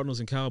the Cardinals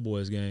and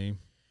Cowboys game.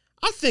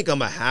 I think I'm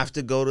going to have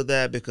to go to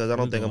that because I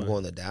don't think I'm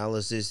going to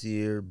Dallas this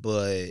year.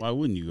 But why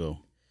wouldn't you go?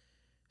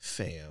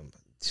 Fam,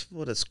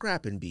 what a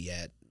scrapping be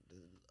at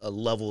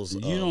levels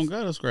you don't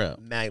got to scrap.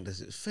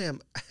 Magnus.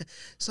 Fam,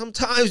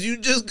 sometimes you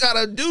just got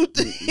to do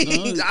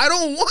things. No. I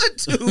don't want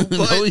to.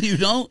 But no, you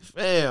don't?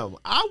 Fam,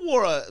 I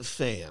wore a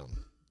fam.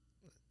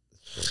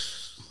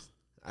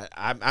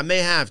 I may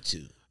have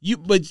to.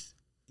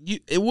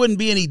 It wouldn't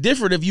be any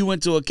different if you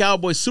went to a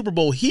Cowboys Super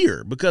Bowl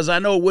here because I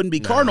know it wouldn't be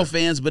Cardinal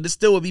fans, but it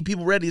still would be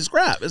people ready to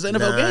scrap. It's an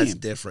NFL game. It's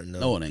different.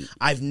 No, it ain't.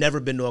 I've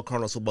never been to a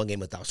Cardinals football game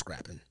without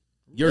scrapping.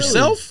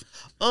 Yourself?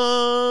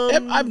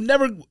 Really? I've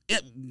never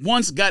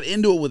once got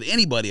into it with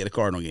anybody at a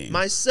Cardinal game.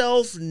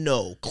 Myself,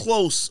 no.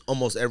 Close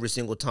almost every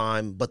single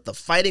time, but the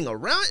fighting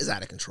around is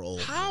out of control.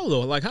 How though?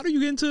 Like, how do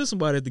you get into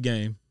somebody at the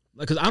game?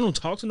 Like, because I don't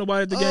talk to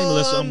nobody at the game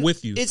unless I'm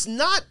with you. It's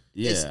not.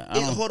 Yeah.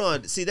 Hold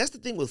on. See, that's the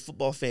thing with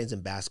football fans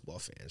and basketball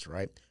fans,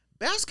 right?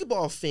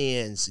 Basketball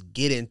fans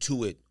get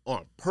into it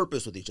on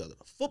purpose with each other.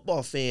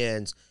 Football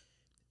fans,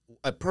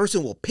 a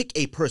person will pick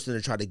a person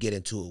to try to get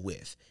into it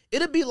with.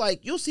 It'll be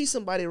like you'll see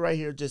somebody right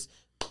here just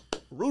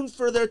rooting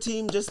for their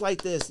team just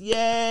like this.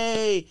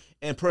 Yay!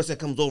 And person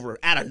comes over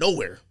out of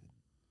nowhere.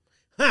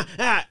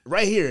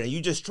 Right here. And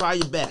you just try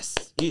your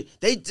best.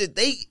 They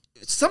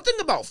something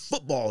about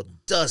football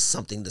does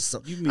something to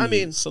some. I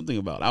mean, something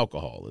about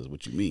alcohol is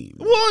what you mean.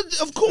 Well,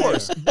 of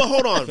course. But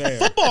hold on.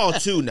 Football,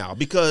 too, now.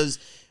 Because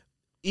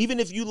even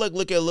if you look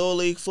at Little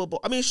League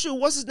football, I mean, shoot,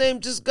 what's his name?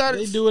 Just got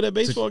They do it at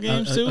baseball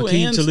games, too,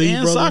 and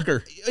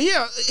soccer.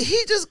 Yeah,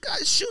 he just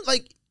got shoot.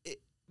 Like,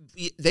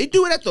 they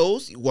do it at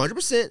those,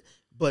 100%.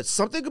 But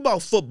something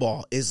about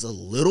football is a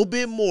little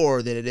bit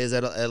more than it is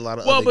at a lot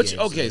of other games.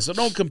 Well, but okay, so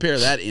don't compare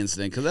that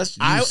incident because that's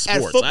youth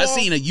sports. Football,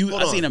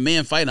 I seen a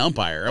man fight an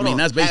umpire. I mean,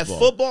 that's baseball. At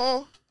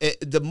football,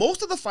 the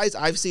most of the fights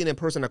I've seen in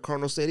person at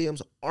Cardinals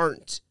stadiums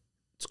aren't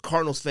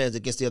Cardinals fans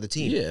against the other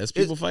team. Yeah, it's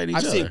people fighting each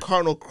other. I've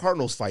seen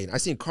Cardinals fighting.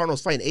 I've seen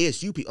Cardinals fighting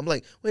ASU people. I'm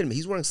like, wait a minute,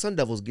 he's wearing Sun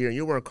Devils gear and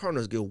you're wearing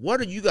Cardinals gear.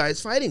 What are you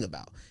guys fighting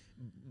about?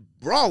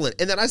 brawling.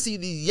 And then I see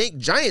these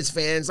Giants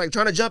fans like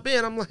trying to jump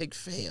in. I'm like,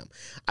 fam.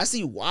 I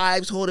see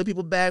wives holding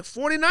people back.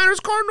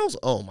 49ers, Cardinals.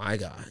 Oh my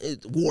God.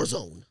 It's war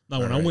zone. Now,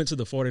 when I went to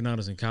the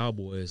 49ers and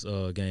Cowboys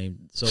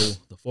game, so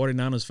the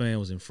 49ers fan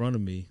was in front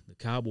of me. The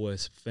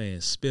Cowboys fan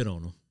spit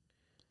on him.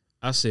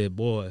 I said,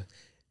 boy.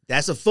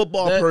 That's a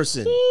football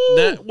person.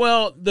 That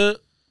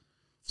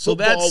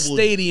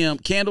stadium,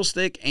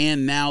 Candlestick,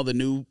 and now the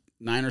new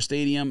Niner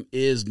Stadium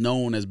is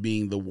known as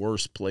being the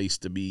worst place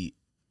to be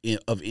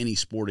of any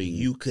sporting.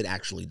 You could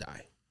actually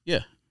die.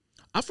 Yeah.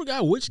 I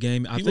forgot which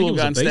game. I think it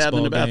was a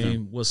baseball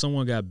game where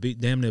someone got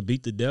damn near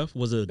beat to death.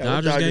 Was it a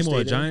Dodgers game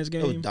or a Giants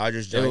game? It was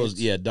Dodgers Giants.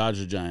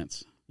 Dodgers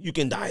Giants. You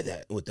can die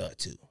with that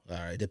too. All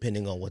right,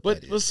 depending on what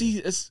that is. But see,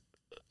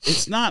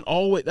 it's not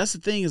always. That's the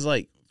thing is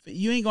like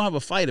you ain't gonna have a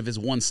fight if it's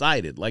one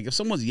sided. Like if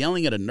someone's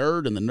yelling at a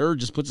nerd and the nerd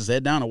just puts his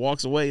head down and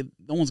walks away,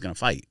 no one's gonna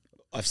fight.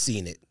 I've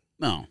seen it.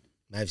 No,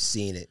 I've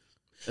seen it.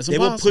 It's they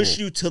impossible. will push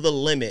you to the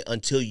limit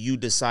until you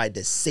decide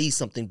to say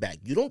something back.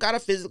 You don't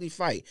gotta physically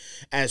fight.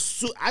 I've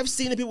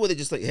seen the people where they're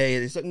just like, hey,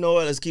 it's like, no,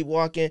 let's keep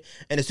walking.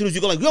 And as soon as you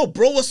go like, yo,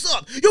 bro, what's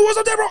up? Yo, what's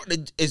up there, bro?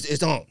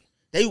 It's on.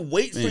 They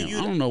wait for you.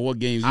 I don't know what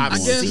games I've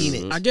seen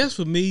it. I guess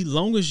for me,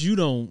 long as you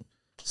don't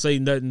say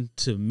nothing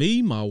to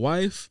me, my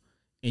wife,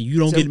 and you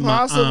don't get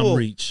my arm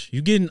reach.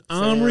 You getting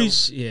arm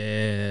reach?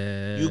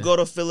 Yeah. You go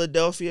to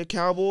Philadelphia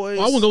Cowboys.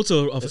 I wouldn't go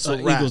to an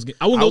Eagles game.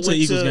 I wouldn't go to an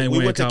Eagles game.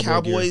 We went to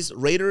Cowboys,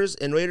 Raiders,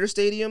 and Raiders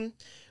Stadium.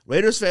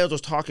 Raiders fans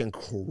was talking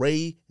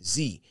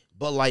crazy,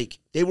 but like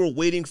they were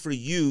waiting for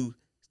you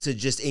to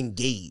just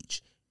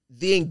engage.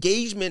 The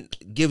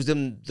engagement gives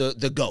them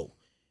the go.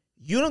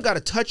 You don't got to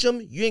touch them.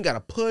 You ain't got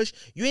to push.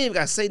 You ain't even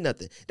got to say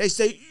nothing. They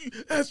say,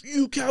 F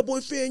you,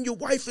 Cowboy fan, your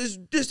wife is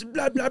this,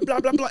 blah, blah,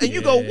 blah, blah, blah. And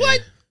you go, what?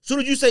 Soon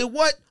as you say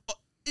what,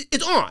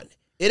 it's on.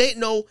 It ain't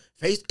no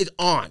face. It's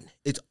on.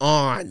 It's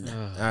on.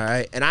 All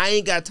right? And I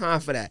ain't got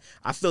time for that.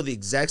 I feel the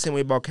exact same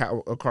way about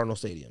Cardinal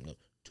Stadium,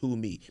 to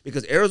me.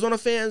 Because Arizona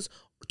fans,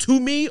 to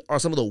me, are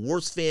some of the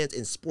worst fans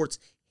in sports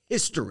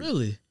history.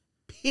 Really?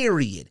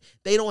 Period.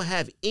 They don't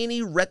have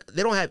any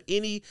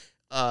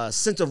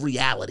sense of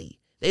reality.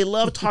 They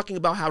love talking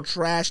about how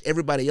trash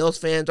everybody else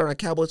fans are and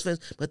Cowboys fans,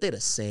 but they're the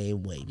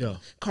same way. Yeah.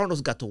 Cardinals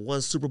got to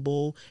one Super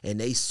Bowl, and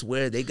they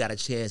swear they got a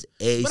chance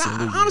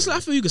honestly, I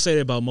feel you could say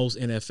that about most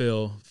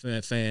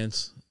NFL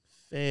fans.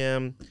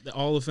 Fam.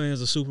 All the fans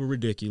are super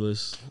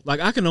ridiculous. Like,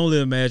 I can only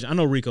imagine. I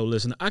know Rico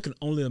listened. I can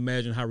only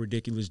imagine how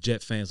ridiculous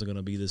Jet fans are going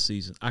to be this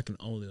season. I can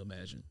only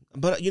imagine.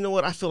 But you know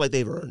what? I feel like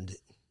they've earned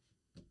it.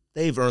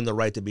 They've earned the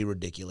right to be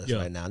ridiculous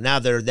right now.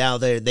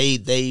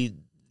 They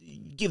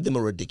give them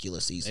a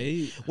ridiculous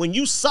season. When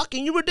you suck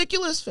and you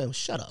ridiculous, fam,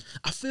 shut up.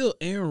 I feel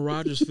Aaron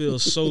Rodgers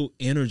feels so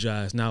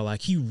energized now,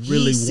 like he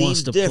really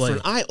wants to play.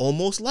 I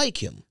almost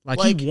like him. Like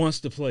he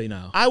wants to play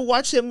now. I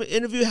watch him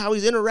interview how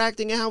he's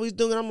interacting and how he's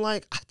doing. I'm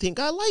like, I think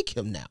I like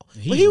him now.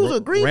 But he was a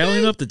Green Bay.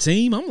 Rallying up the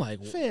team. I'm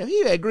like, fam,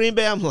 he had Green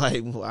Bay. I'm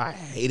like, well, I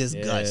hate his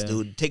guts,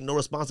 dude. Take no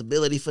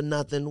responsibility for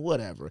nothing,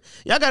 whatever.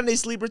 Y'all got any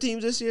sleeper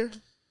teams this year?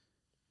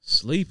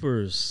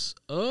 Sleepers.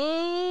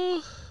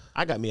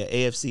 I got me an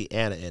AFC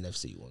and an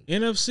NFC one.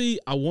 NFC,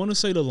 I want to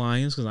say the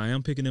Lions because I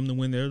am picking them to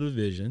win their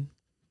division.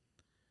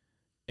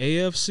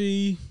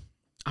 AFC,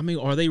 I mean,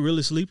 are they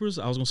really sleepers?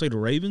 I was going to say the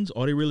Ravens.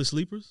 Are they really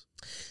sleepers?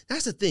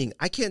 That's the thing.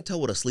 I can't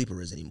tell what a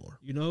sleeper is anymore.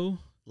 You know?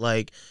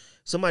 Like,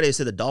 somebody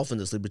said the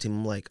Dolphins are a sleeper team.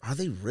 I'm like, are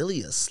they really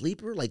a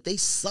sleeper? Like, they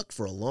sucked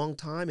for a long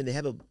time, and they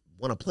haven't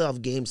won a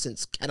playoff game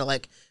since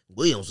Cadillac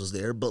Williams was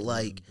there, but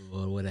like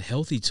with a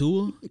healthy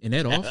Tua in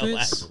that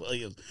offense.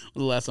 Williams.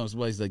 When the last time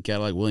somebody said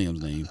Cadillac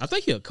Williams' name? I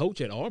think he's a coach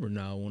at Auburn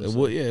now. It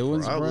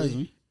wouldn't surprise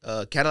me.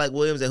 Cadillac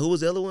Williams, and who was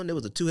the other one? There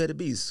was a two-headed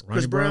beast.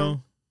 Chris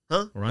Brown.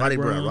 Huh? Ronnie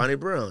Brown. Ronnie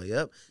Brown,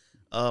 yep.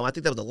 I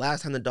think that was the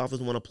last time the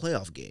Dolphins won a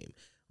playoff game.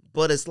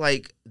 But it's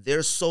like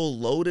they're so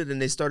loaded,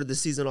 and they started the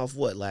season off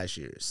what last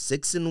year,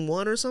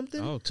 6-1 or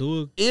something. Oh,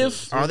 Tua.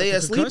 Are they a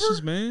sleeper?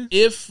 Man?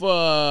 If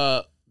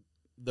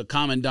the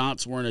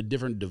Commandants were in a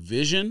different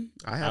division,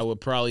 I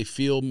would probably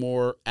feel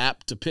more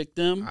apt to pick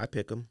them. I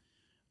pick them.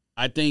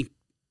 I think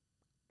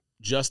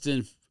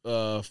Justin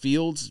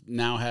Fields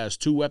now has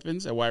two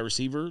weapons at wide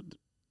receiver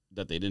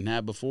that they didn't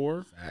have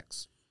before.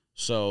 Facts.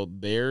 So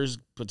there's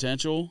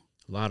potential.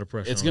 A lot of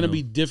pressure. It's going to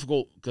be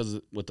difficult because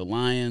with the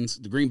Lions,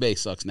 the Green Bay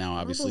sucks now,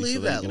 obviously. I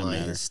don't believe so that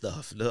Lions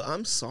stuff.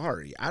 I'm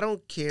sorry. I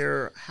don't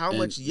care how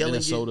much yelling.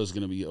 Minnesota's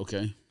going to be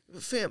okay.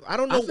 Fam, I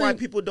don't know why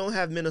people don't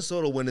have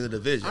Minnesota winning the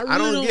division. I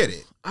don't get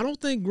it. I don't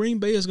think Green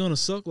Bay is going to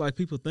suck like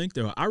people think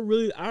they are. I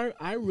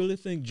really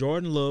think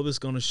Jordan Love is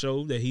going to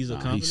show that he's a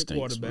competent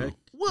quarterback. Bro.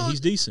 Well,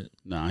 he's decent.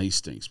 Nah, he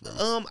stinks, bro.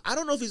 I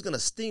don't know if he's going to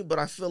stink, but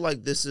I feel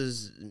like this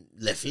is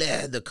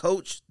LeFleur, the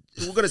coach.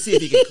 We're going to see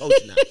if he can coach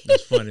now.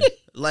 That's funny.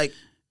 Like,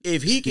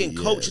 if he can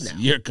coach now.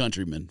 Your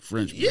countryman,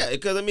 Frenchman. Yeah,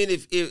 because, I mean,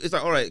 if it's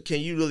like, all right, can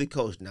you really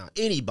coach now?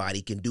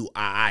 Anybody can do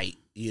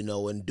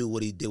and do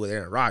what he did with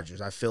Aaron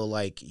Rodgers. I feel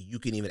like you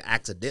can even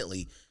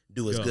accidentally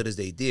do as good as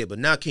they did. But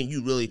now can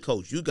you really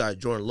coach? You got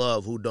Jordan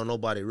Love, who don't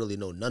nobody really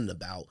know nothing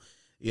about.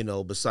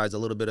 besides a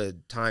little bit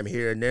of time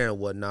here and there and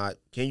whatnot,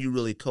 can you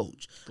really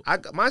coach? I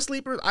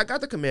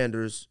got the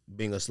Commanders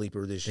being a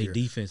sleeper this year.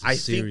 Defense is I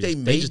serious.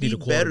 think they may be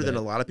better than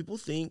a lot of people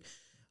think.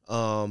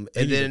 And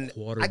then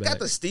I got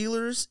the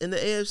Steelers in the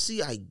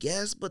AFC, I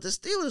guess, but the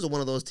Steelers are one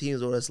of those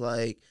teams where it's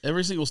like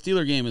every single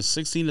Steeler game is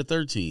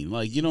 16-13.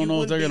 Like you don't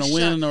know if they're going to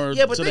win or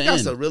yeah, but to they the got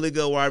end. some really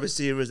good wide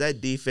receivers.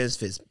 That defense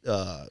fits.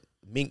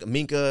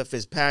 Minka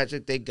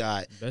Fitzpatrick, they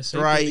got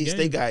Thrice,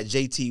 they got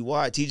JT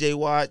Watt, TJ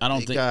Watt. I don't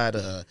think got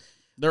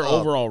their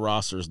overall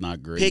roster is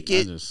not great.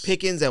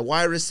 Pickens at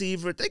wide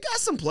receiver. They got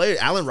some players.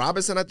 Allen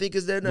Robinson, I think,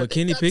 is there now. But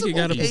Kenny Pickett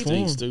got to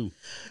perform too.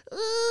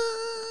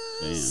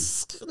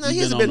 No, he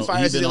hasn't been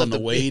fired. He's been on the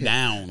way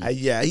down.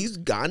 Yeah, he's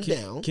gone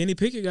down. Kenny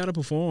Pickett got to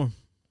perform.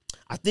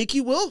 I think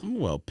he will.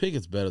 Well,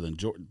 Pickett's better than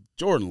Jordan.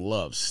 Jordan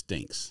Love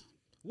stinks.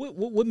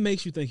 What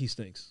makes you think he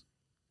stinks?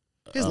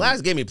 His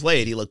last game he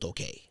played, he looked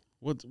okay.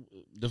 What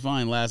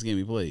define last game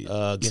he played?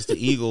 Against the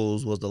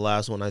Eagles was the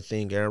last one, I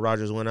think. Aaron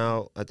Rodgers went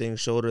out, I think,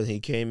 shoulder. He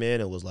came in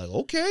and was like,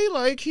 okay,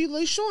 like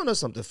he's showing us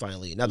something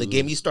finally. Now, the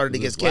game he started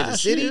against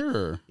Kansas City,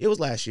 it was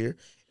last year.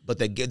 But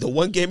the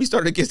one game he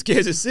started against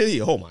Kansas City,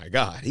 oh, my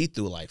God. He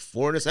threw like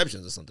 4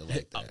 interceptions or something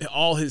like that.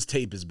 All his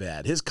tape is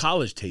bad. His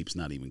college tape's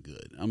not even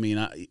good. I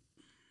mean,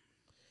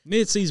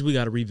 mid-season, we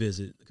got to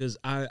revisit because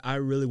I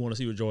really want to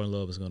see what Jordan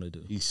Love is going to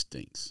do. He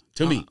stinks.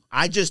 To me.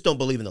 I just don't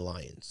believe in the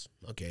Lions.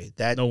 Okay,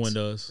 no one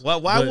does.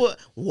 Well,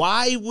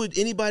 why would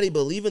anybody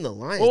believe in the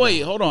Lions? Oh, wait,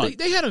 hold on.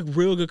 They had a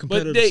real good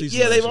competitive season.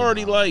 Yeah, they've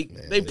already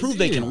they proved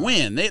they can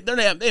win. They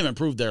haven't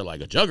proved they're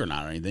like a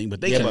juggernaut or anything,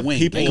 but they can win.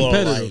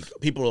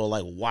 People are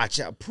like,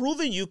 watch out.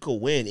 Proving you can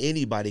win,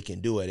 anybody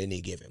can do at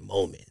any given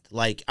moment.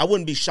 Like, I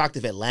wouldn't be shocked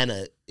if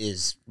Atlanta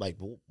is like,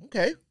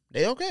 okay.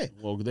 They okay.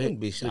 Well,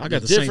 wouldn't be shocked. The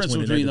difference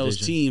between those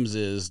teams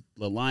is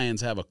the Lions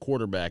have a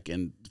quarterback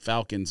and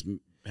Falcons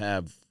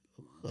have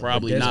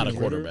probably not a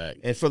quarterback.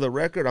 And for the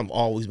record, I've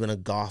always been a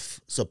Goff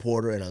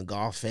supporter and a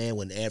Goff fan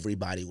when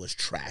everybody was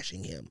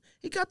trashing him.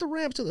 He got the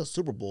Rams to the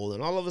Super Bowl,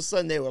 and all of a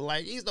sudden they were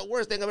like, he's the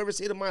worst thing I've ever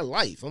seen in my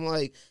life. I'm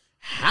like,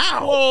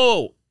 how?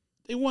 Whoa.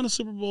 They won a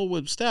Super Bowl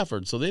with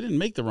Stafford, so they didn't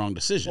make the wrong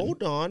decision.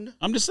 Hold on.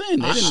 I'm just saying,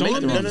 they didn't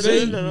make the wrong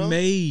decision. They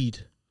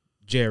made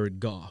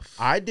Jared Goff.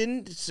 I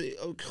didn't say.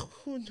 Oh,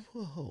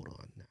 hold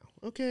on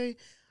now. Okay,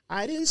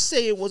 I didn't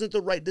say it wasn't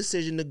the right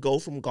decision to go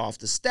from Goff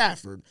to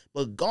Stafford,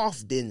 but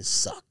Goff didn't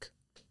suck.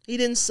 He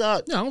didn't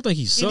suck. No, I don't think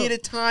he sucked. He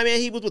needed time, and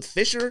he was with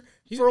Fisher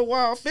for a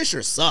while.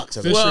 Fisher sucks.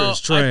 Fisher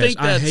is trash. I think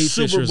that hate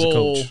Super Fisher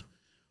Bowl, as a coach.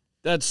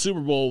 That Super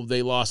Bowl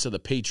they lost to the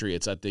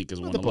Patriots, I think, is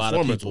when a lot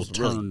of people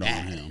turned on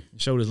him.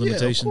 Showed his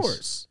limitations. Yeah, of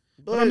course.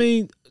 But I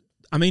mean,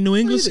 New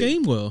England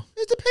schemed well.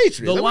 It's the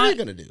Patriots. What are they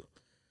going to do?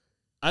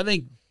 I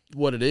think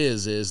what it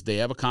is they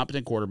have a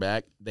competent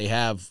quarterback. They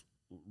have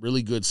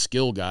really good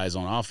skill guys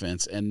on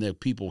offense, and the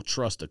people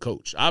trust the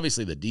coach.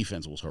 Obviously, the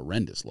defense was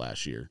horrendous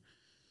last year.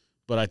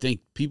 But I think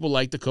people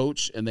like the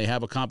coach, and they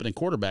have a competent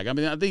quarterback. I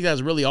mean, I think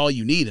that's really all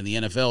you need in the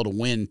NFL to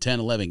win 10,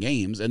 11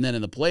 games. And then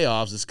in the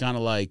playoffs, it's kind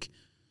of like,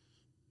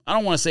 I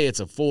don't want to say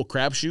it's a full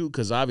crapshoot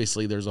because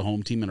obviously there's a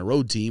home team and a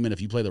road team, and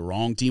if you play the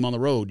wrong team on the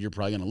road, you're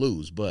probably going to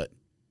lose. But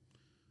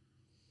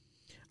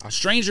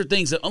stranger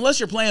things,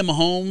 unless you're playing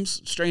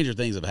Mahomes, stranger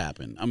things have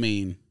happened. I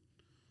mean,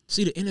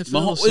 see, the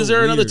NFL is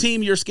there another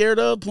team you're scared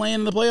of playing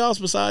in the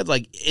playoffs besides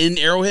like in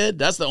Arrowhead?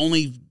 That's the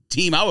only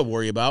team I would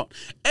worry about.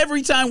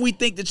 Every time we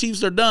think the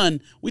Chiefs are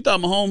done, we thought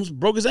Mahomes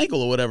broke his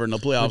ankle or whatever in the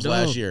playoffs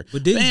last year.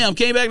 But bam,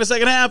 came back in the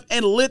second half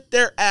and lit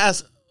their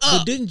ass up.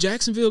 But didn't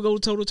Jacksonville go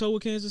toe-to-toe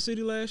with Kansas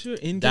City last year?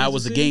 That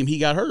was the game he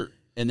got hurt.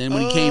 And then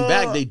when he came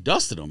back, they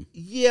dusted him.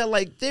 Yeah,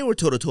 like they were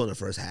toe-to-toe in the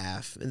first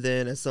half. And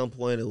then at some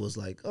point it was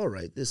like, all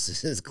right,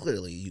 this is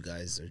clearly you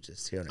guys are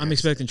just here. I'm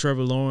expecting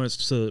Trevor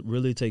Lawrence to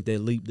really take that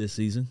leap this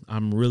season.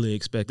 I'm really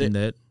expecting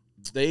that.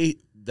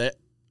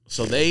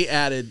 So they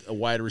added a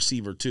wide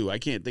receiver, too. I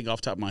can't think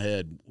off the top of my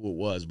head who it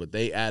was, but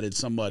they added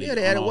somebody. Yeah,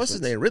 they added, what's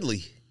his name,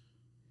 Ridley.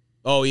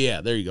 Oh,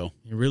 yeah, there you go.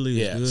 It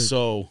really is good.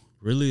 So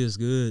really is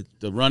good.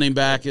 The running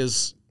back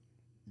is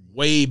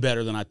way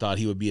better than I thought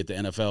he would be at the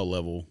NFL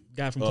level.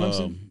 Guy from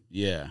Clemson?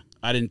 Yeah.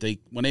 I didn't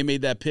think, when they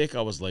made that pick,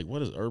 I was like,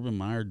 what is Urban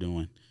Meyer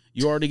doing?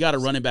 You already got a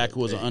running back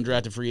who was an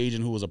undrafted free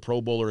agent who was a Pro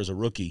Bowler as a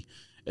rookie.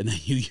 And then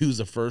you use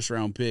a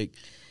first-round pick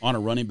on a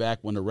running back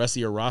when the rest of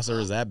your roster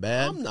is that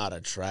bad? I'm not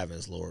a Trevor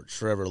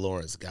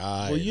Lawrence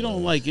guy. Well, you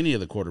don't like any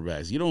of the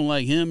quarterbacks. You don't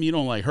like him. You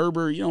don't like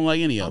Herbert. You don't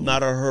like any of them. I'm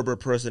not a Herbert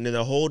person. And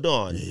hold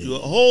on.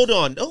 Hold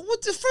on.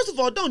 First of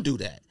all, don't do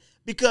that.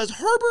 Because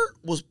Herbert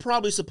was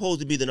probably supposed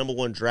to be the number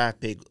 1 draft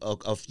pick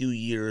a few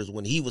years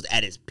when he was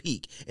at his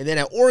peak. And then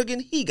at Oregon,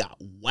 he got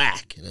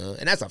whack.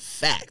 And that's a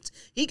fact.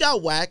 He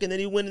got whack, and then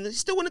he went and he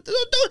still went.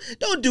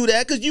 Don't do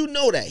that, because you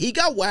know that. He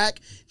got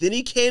whack. Then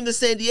he came to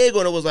San Diego,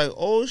 and it was like,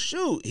 oh,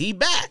 shoot, he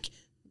back.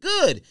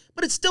 Good.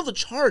 But it's still the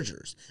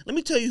Chargers. Let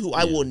me tell you who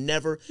I will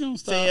never,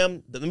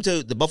 fam. Let me tell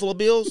you, the Buffalo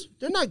Bills,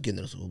 they're not getting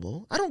to the Super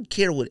Bowl. I don't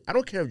care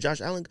if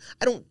Josh Allen,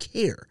 I don't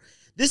care.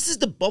 This is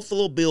the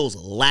Buffalo Bills'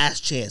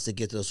 last chance to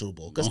get to the Super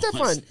Bowl. Because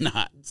No,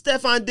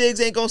 Stephon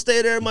Diggs ain't going to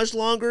stay there much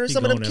longer.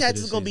 Some of them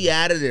cats is going to be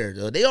out of there.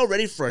 Though. They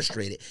already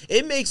frustrated.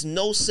 It makes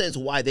no sense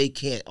why they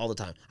can't all the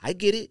time. I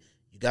get it.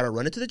 You got to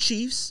run into the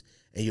Chiefs,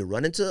 and you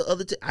run into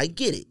other I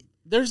get it.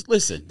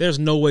 There's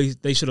no way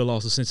they should have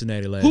lost to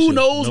Cincinnati last year. Who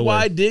knows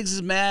why Diggs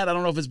is mad? I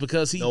don't know if it's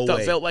because he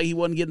felt like he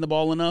wasn't getting the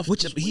ball enough.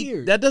 Which is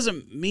weird. That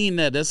doesn't mean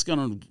that's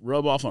going to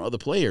rub off on other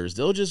players.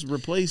 They'll just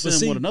replace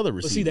him with another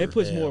receiver. But see, that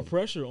puts more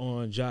pressure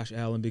on Josh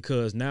Allen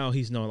because now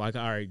he's knowing, like,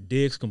 all right,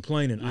 Diggs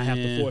complaining. I have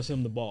to force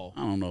him the ball.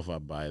 I don't know if I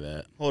buy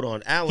that. Hold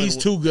on. Allen. He's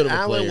too good of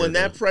a player. When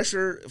that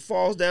pressure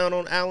falls down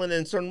on Allen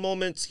in certain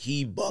moments,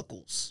 he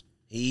buckles.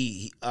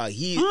 He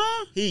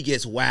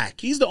gets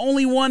whacked. He's the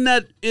only one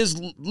that is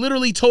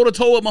literally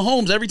toe-to-toe with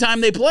Mahomes every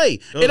time they play.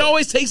 It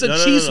always takes a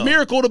Chiefs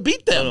miracle to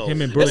beat them.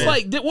 It's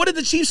like, what did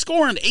the Chiefs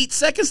score in 8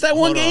 seconds that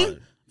one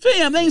game?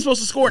 Fam, they ain't supposed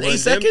to score in 8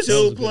 seconds.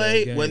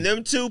 When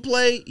them two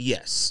play,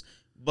 yes.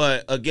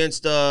 But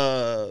against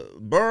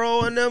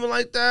Burrow and them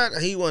like that,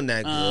 he wasn't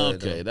that good.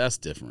 Okay, that's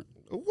different.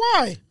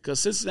 Why? Because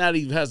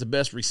Cincinnati has the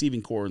best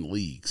receiving core in the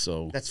league.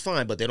 So that's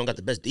fine, but they don't got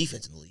the best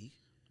defense in the league.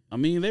 I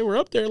mean, they were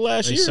up there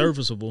last year. They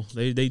serviceable.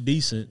 They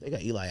decent. They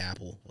got Eli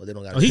Apple. Well, they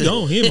don't got. He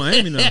gone. He in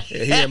Miami now.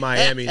 He in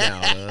Miami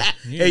now.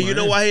 Hey, you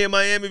know why he in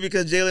Miami?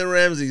 Because Jalen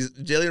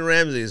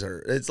Ramsey's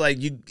hurt. It's like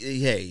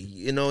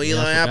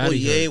Eli Apple.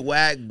 You ain't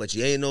whack, but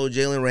you ain't no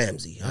Jalen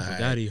Ramsey. I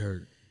forgot he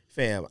hurt.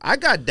 Fam, I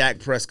got Dak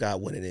Prescott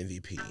winning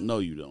MVP. No,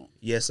 you don't.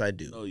 Yes, I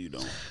do. No, you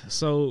don't.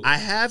 So I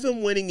have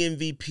him winning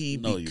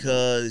MVP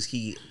because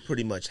he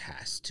pretty much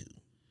has to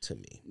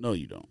me. No,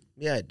 you don't.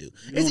 Yeah, I do.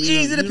 It's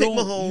easy to pick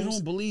Mahomes. You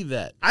don't believe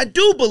that. I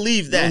do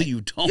believe that. No,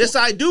 you don't. Yes,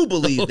 I do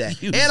believe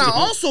that. And I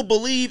also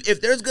believe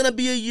if there's going to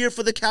be a year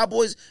for the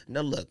Cowboys,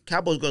 now look,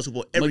 Cowboys go to Super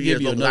Bowl every year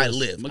as long as I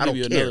live. I don't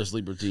care. Another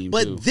sleeper team,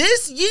 but too.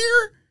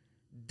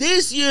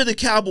 This year the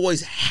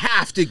Cowboys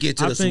have to get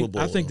to the Super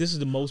Bowl. I think this is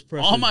the most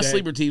pressure. All my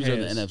sleeper teams are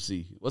in the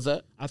NFC. What's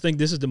that? I think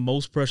this is the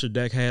most pressure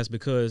Dak has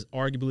because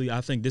arguably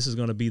I think this is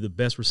going to be the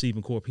best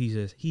receiving corps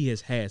he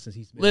has had since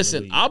he's been in the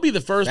league. I'll be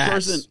the first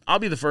person. I'll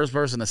be the first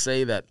person to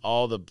say that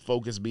all the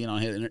focus being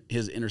on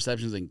his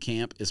interceptions in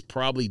camp is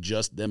probably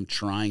just them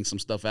trying some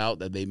stuff out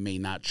that they may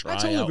not try. I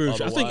totally agree with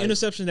you. I think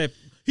interception that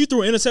he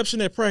threw an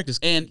interception at practice.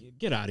 And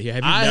get out of here.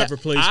 Have you never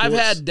played sports? I've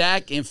had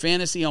Dak in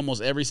fantasy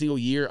almost every single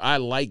year. I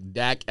like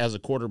Dak as a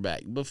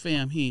quarterback. But,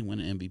 fam, he ain't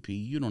winning MVP.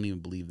 You don't even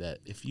believe that.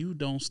 If you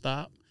don't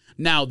stop.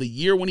 Now, the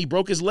year when he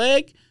broke his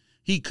leg,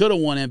 he could have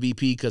won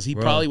MVP because he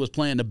probably was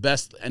playing the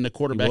best and the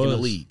quarterback in the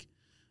league.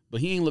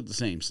 But he ain't looked the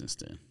same since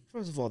then.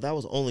 First of all, that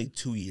was only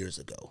 2 years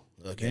ago.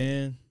 Okay.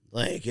 Man.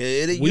 Like,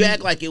 you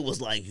act like it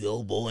was like,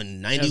 yo, boy, in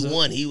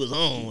 91 he was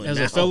on. As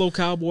a fellow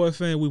Cowboy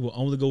fan, we will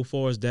only go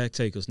far as Dak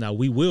takes us. Now,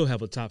 we will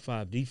have a top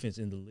 5 defense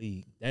in the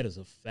league. That is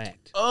a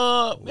fact.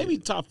 Maybe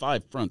top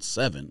 5 front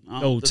 7.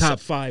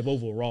 Top 5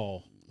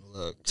 overall.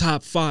 Look.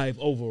 Top 5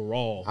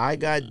 overall. I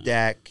got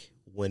Dak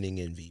winning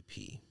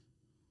MVP.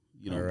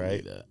 You don't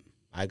believe that.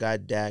 I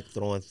got Dak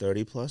throwing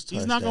 30-plus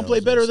touchdowns. He's not going to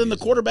play better than the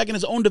quarterback in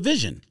his own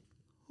division.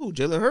 Who,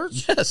 Jalen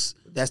Hurts? Yes.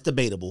 That's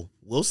debatable.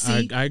 We'll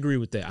see. I agree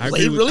with that. I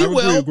agree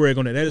well. with Greg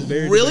on that. That is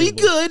very really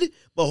debatable. good.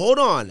 But hold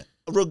on.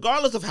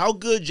 Regardless of how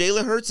good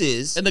Jalen Hurts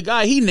is. And the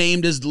guy he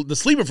named is the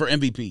sleeper for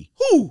MVP.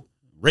 Who?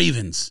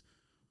 Ravens.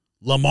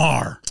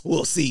 Lamar.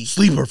 We'll see.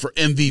 Sleeper for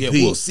MVP. Yeah,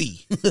 we'll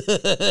see.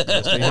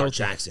 Lamar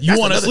Jackson. You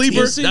want a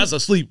sleeper? That's a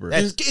sleeper.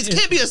 It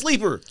can't be a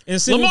sleeper.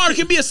 Lamar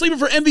can be a sleeper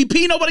for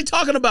MVP. Nobody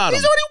talking about him.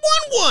 He's already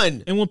won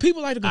one. And when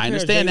people like to compare I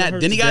understand Jalen that.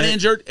 Hurts Then he got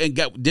injured and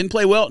didn't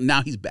play well.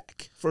 Now he's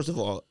back. First of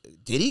all,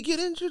 did he get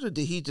injured or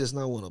did he just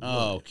not want to play?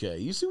 Oh, okay.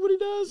 You see what he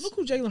does? Look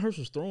who Jalen Hurts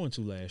was throwing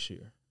to last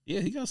year.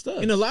 Yeah, he got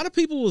stuck. And a lot of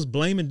people was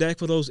blaming Dak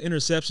for those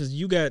interceptions.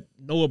 You got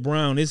Noah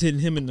Brown. It's hitting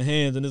him in the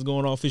hands and it's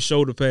going off his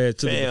shoulder pad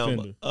to the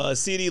defender.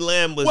 CeeDee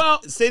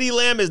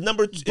Lamb is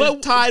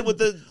tied with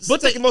the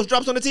second most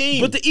drops on the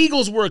team. But the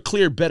Eagles were a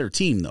clear better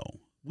team, though.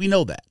 We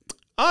know that.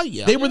 Oh,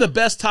 yeah. They were the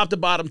best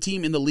top-to-bottom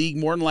team in the league,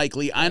 more than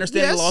likely. I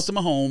understand they lost to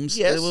Mahomes.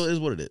 Yes. It is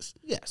what it is.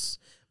 Yes.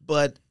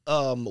 But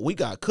we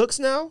got Cooks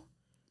now.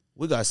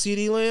 We got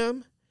CeeDee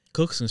Lamb.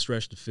 Cooks can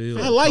stretch the field.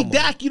 I like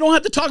Dak. You don't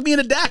have to talk me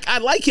into Dak. I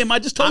like him. I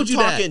just told you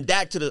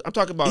that. I'm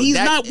talking about He's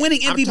Dak. not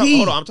winning MVP.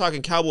 Hold on. I'm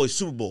talking Cowboys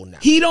Super Bowl now.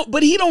 He don't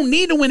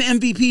need to win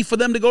MVP for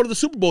them to go to the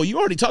Super Bowl. You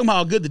already talking about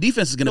how good the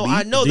defense is going to be.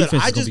 I know that.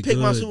 I just picked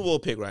my Super Bowl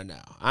pick right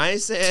now. I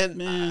ain't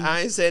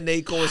saying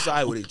they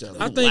coincide with each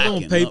other. I think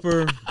on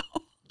paper,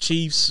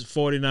 Chiefs,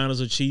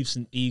 49ers, or Chiefs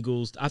and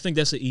Eagles. I think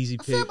that's an easy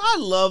pick. Fam, I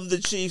love the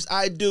Chiefs.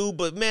 I do.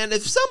 But, man,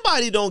 if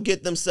somebody don't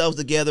get themselves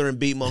together and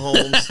beat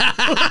Mahomes,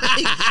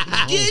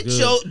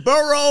 get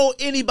Burrow,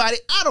 anybody.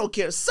 I don't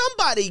care.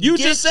 Somebody you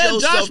get just said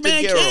yourself Josh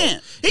Man together.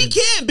 can't. He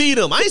can't beat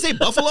him. I didn't say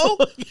Buffalo.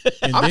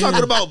 I'm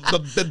talking about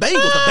the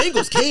Bengals. The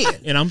Bengals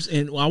can.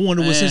 And I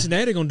wonder what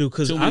Cincinnati going to do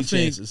because I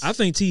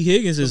think T.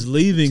 Higgins is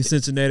leaving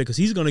Cincinnati because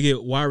he's going to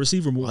get wide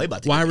receiver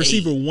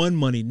one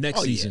money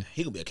next season. Yeah.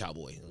 He going to be a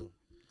Cowboy.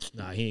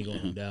 Nah, he ain't going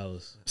to be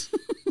Dallas.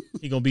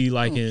 He going to be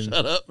like shut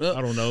up.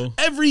 I don't know.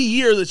 Every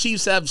year the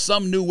Chiefs have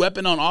some new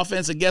weapon on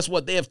offense, and guess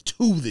what? They have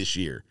 2 this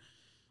year.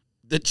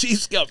 The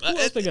Chiefs got. Who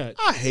else they got?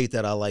 I hate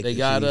that I like They the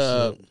got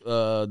Chiefs.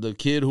 the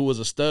kid who was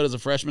a stud as a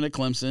freshman at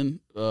Clemson,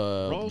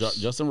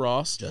 Justin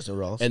Ross. Justin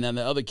Ross. And then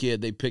the other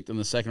kid they picked in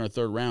the second or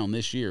third round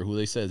this year, who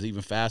they said is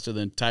even faster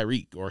than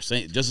Tyreek or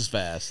just as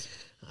fast.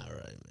 All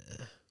right,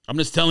 man. I'm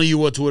just telling you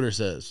what Twitter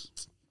says.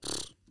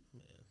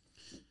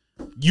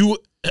 You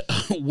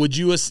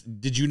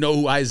did you know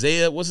who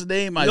Isaiah? What's his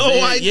name? Isaiah? No,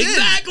 I didn't.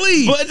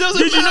 Exactly. But it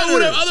doesn't Did you know who the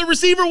matter. other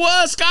receiver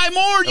was? Sky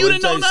Moore. You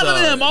didn't know none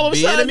of them. All of a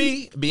sudden,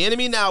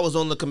 Bieniemy now is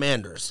on the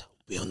Commanders.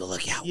 Be on the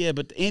lookout. yeah,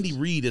 but Andy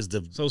Reid is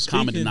the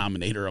common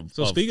denominator of.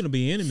 Speaking of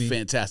Bieniemy,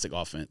 fantastic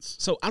offense.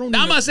 So I don't.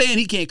 Now I'm not saying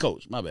he can't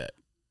coach. My bad.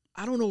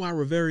 I don't know why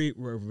Rivera.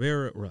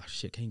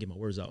 Shit, can't get my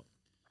words out.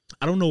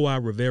 I don't know why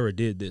Rivera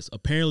did this.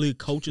 Apparently,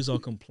 coaches are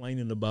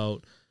complaining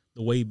about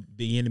the way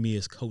Bieniemy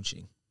is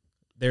coaching.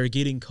 They're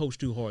getting coached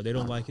too hard. They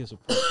don't like his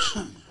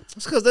approach.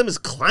 It's because them is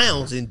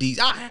clowns in D.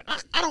 I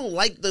don't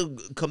like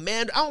the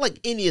Commander. I don't like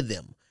any of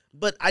them.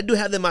 But I do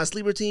have them on my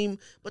sleeper team.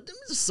 But them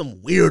is some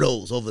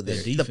weirdos over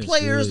there. The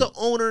players, good. the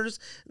owners,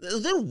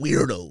 they're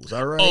weirdos.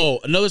 All right. Oh,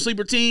 another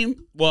sleeper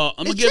team. Well,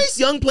 I'm is gonna give Chase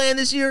Young playing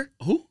this year?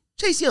 who?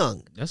 Chase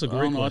Young. That's a I great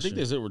don't know. question. I think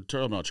they said we're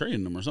talking about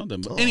trading them or something.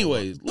 But Oh.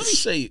 anyways, let me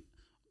say,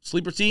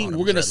 sleeper team. Oh,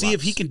 We're gonna see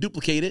if dreadlocks. he can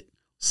duplicate it.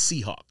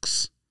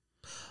 Seahawks.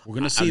 We're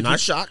gonna see. I'm if not he-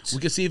 shocked. We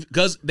can see if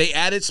because they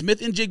added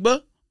Smith and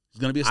Jigba. It's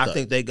gonna be a stud. I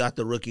think they got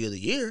the Rookie of the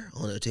Year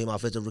on their team,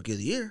 Offensive Rookie of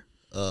the Year.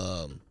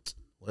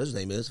 What his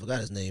name is? Forgot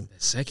his name.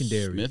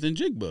 Secondary. Smith and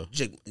Jigba.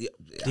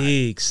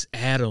 Diggs,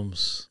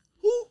 Adams.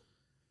 Who?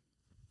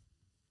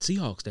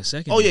 Seahawks, that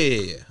second. Oh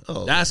yeah.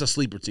 Oh, That's a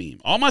sleeper team.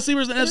 All my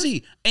sleepers in the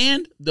NFC.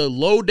 And the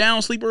low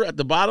down sleeper at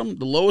the bottom,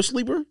 the lowest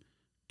sleeper,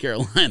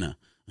 Carolina.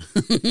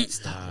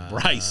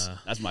 Bryce.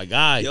 That's my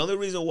guy. the only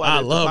reason why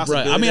I the love Bryce. I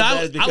possibility mean, of that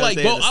I is because like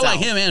they're in both. the I like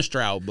South. him and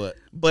Stroud, but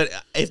But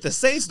if the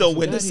Saints don't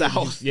win the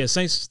South, Yeah,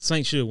 Saints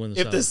should win the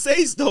if South. the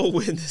Saints don't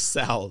win the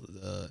South,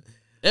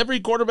 every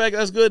quarterback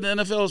that's good in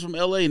the NFL is from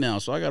LA now,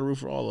 so I got to root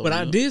for all of But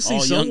them. I did see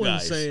all young someone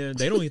guys. saying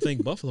they don't even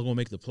think Buffalo gonna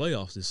make the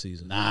playoffs this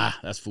season. Nah,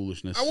 that's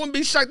foolishness. I wouldn't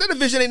be shocked. That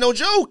division ain't no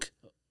joke.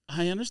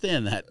 I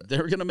understand that. They're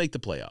going to make the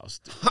playoffs.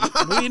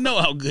 We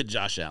know how good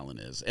Josh Allen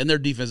is, and their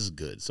defense is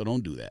good, so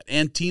don't do that.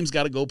 And teams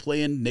got to go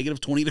play in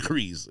negative 20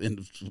 degrees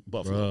in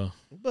Buffalo. Bruh.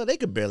 But they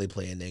could barely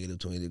play in negative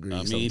 20 degrees.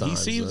 I mean,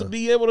 sometimes, he seems to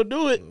be able to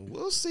do it.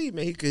 We'll see,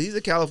 man. He's a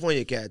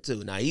California cat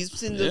too. Now he's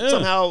seen Yeah.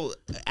 somehow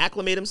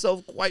acclimate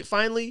himself quite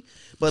finely.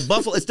 But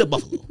Buffalo, it's still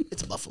Buffalo.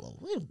 It's Buffalo.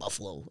 It's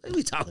Buffalo. What are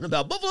we talking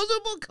about? Buffalo's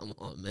a come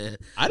on, man.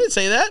 I didn't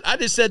say that. I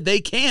just said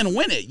they can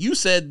win it. You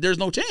said there's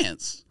no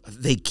chance.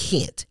 They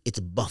can't. It's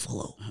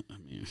Buffalo.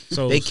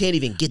 So They can't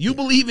even get You there.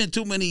 believe in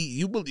too many.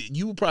 You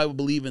probably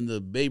believe in the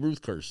Babe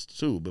Ruth curse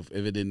too.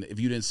 If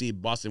you didn't see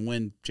Boston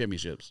win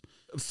championships.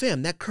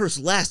 Fam, that curse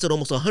lasted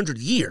almost 100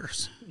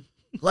 years.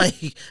 Like,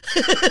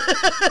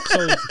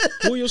 So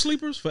who are your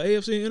sleepers for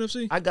AFC and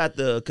NFC? I got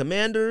the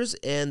Commanders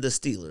and the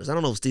Steelers. I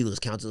don't know if Steelers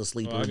counts as a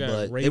sleeper, I got but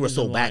they were Ravens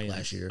so and back Lions.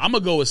 last year. I'm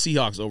gonna go with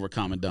Seahawks over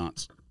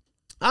Commandants.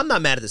 I'm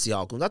not mad at the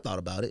Seahawks. I thought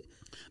about it.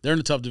 They're in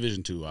a tough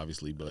division too,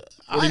 obviously, but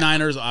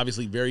 49ers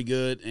obviously very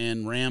good,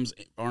 and Rams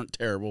aren't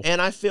terrible.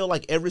 And I feel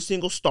like every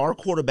single star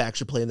quarterback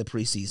should play in the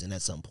preseason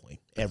at some point.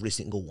 Every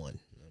single one.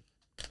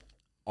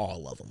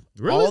 All of them.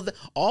 Really?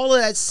 All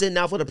of that sitting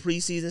out for the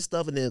preseason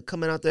stuff and then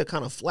coming out there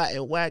kind of flat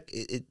and whack.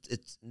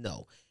 It's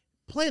no.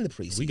 Play in the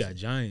preseason. We got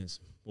Giants.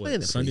 Play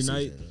in the Sunday preseason.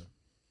 night.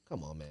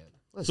 Come on, man.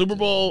 Let's Super do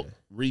Bowl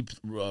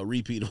it,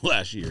 repeat of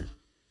last year.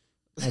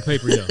 On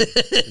paper, yeah.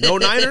 man. No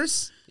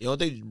Niners? You don't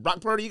think Brock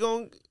Purdy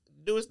going to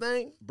do his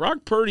thing? Brock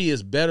Purdy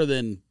is better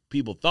than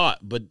people thought,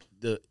 but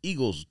the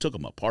Eagles took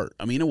him apart.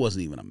 I mean, it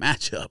wasn't even a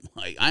matchup.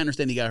 Like, I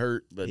understand he got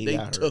hurt, but He they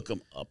got hurt. took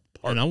him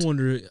apart. And I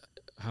wonder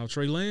how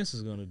Trey Lance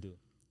is gonna do.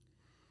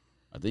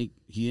 I think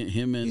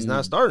him and He's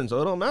not starting,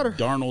 so it don't matter.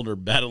 Darnold are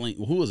battling.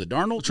 Who was it?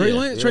 Darnold? Trey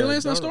Yeah.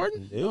 Lance not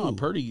starting? No,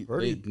 Purdy.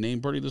 They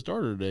named Purdy the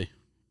starter today,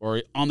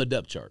 or on the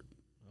depth chart.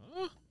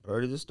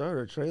 Purdy the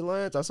starter. Trey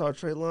Lance. I saw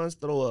Trey Lance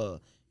throw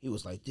he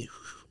was like, dude,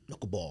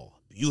 knuckleball.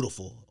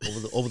 Beautiful.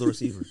 Over the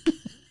receiver.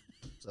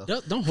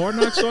 Don't Hard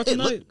Knocks start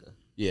tonight?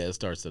 Yeah, it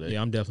starts today.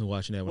 Yeah, I'm definitely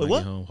watching that when Wait, I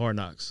what? get home. Hard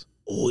Knocks.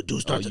 Oh, it do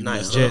start you tonight.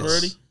 messed huh? up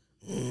already?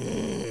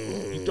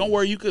 Don't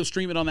worry, you could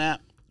stream it on the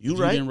app. You If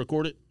right. You didn't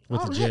record it.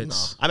 With Oh, the heck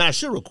Jets. no. I mean, I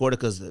should record it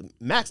because the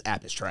Max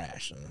app is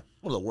trash.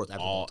 One of the worst apps.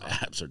 All of all time.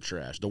 apps are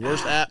trash. The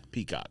worst app,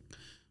 Peacock,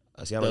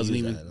 See, I don't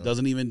use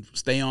doesn't even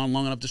stay on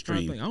long enough to I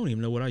stream. don't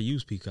even know what I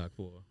use Peacock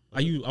for.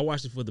 I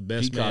watched it for the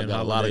Best Peacock Man got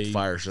a lot of holiday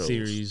fire shows.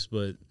 series,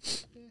 but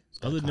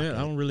other than that, I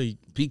don't really.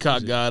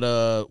 Peacock got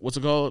what's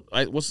it called?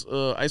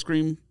 Ice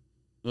cream?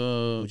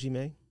 Gucci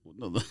Mane,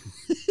 No,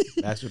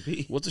 Master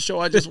P, what's the show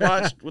I just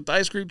watched with the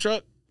ice cream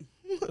truck?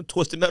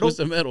 Twisted Metal.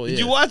 Twisted Metal. Yeah. Did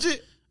you watch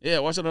it? Yeah, I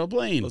watched it on a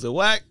plane. Was it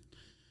whack?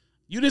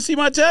 You didn't see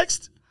my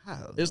text?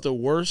 How? It's the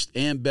worst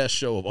and best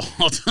show of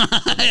all time.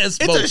 It's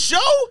a show?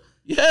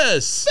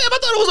 Yes. Fam, I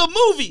thought it was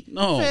a movie.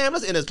 No. Fam,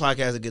 let's end this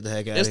podcast and get the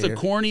heck out It's of the here.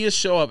 corniest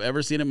show I've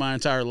ever seen in my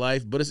entire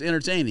life, but it's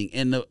entertaining.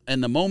 And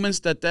the moments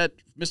that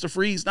Mr.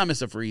 Freeze, not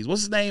Mr. Freeze,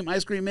 what's his name?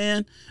 Ice Cream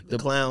Man? The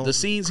clown, The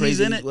scenes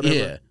crazy, he's in it? whatever.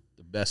 Yeah.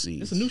 The best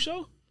scenes. It's a new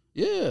show.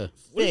 Yeah.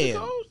 What is it Fam.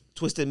 called?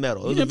 Twisted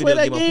Metal. It You was a didn't play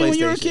video that game on game when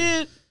you were a PlayStation.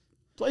 kid?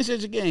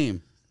 PlayStation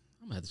game.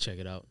 I'm gonna have to check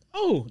it out.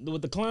 Oh,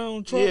 with the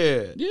clown truck.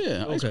 Yeah.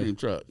 Yeah, ice Okay. cream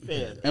truck.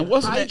 Man. And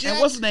what's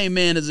Hijacked? the name?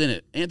 Man is in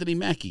it. Anthony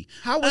Mackie.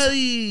 How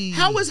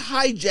was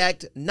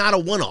Hijacked not a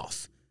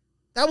one-off?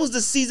 That was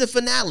the season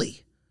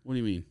finale. What do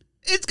you mean?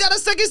 It's got a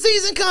second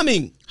season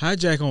coming.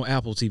 Hijack on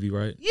Apple TV,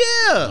 right?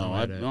 Yeah. No,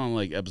 I don't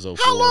like episode.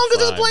 How 4 long or has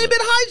this 5, plane but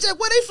been hijacked?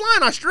 Where they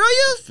flying?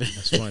 Australia?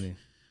 That's funny.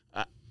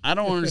 I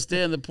don't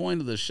understand the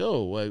point of the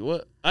show. Like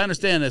what? I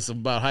understand it's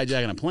about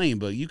hijacking a plane,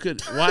 but you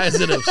could. Why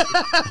is it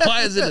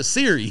a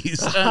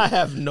series? I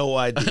have no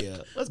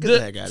idea. Let's get The the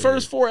heck out of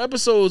first here. 4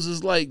 episodes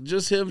is like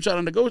just him trying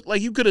to negotiate.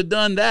 Like you could have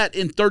done that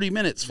in 30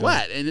 minutes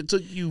flat, and it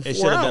took you It 4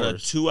 should have been a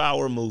hours.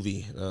 2-hour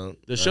movie.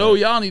 The show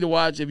y'all need to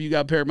watch if you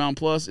got Paramount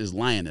Plus is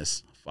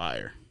Lioness.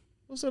 Fire.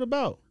 What's it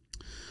about?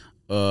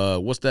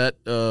 What's that?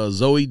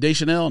 Zoe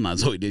Deschanel? Not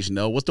Zoe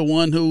Deschanel. What's the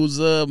one who's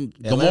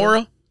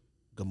Gamora?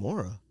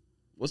 Gamora.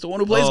 What's the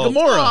one who plays Oh,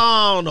 Gamora?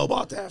 I don't know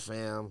about that,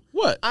 fam.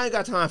 What? I ain't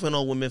got time for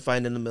no women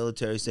fighting in the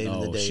military saving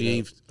the No, day. she though.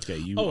 ain't. Okay,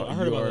 you. I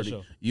heard you about that already,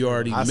 show. You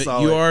already. I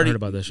saw you it. already I heard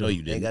about that show. No, you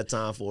Ain't didn't. got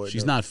time for it.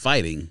 She's though. not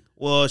fighting.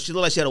 Well, she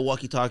looked like she had a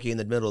walkie-talkie in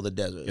the middle of the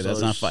desert. Yeah, that's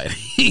so not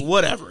fighting.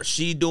 Whatever.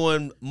 She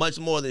doing much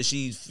more than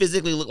she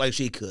physically looked like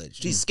she could.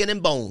 She's skin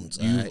and bones.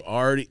 all You've right?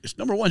 already.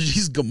 Number one,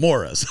 she's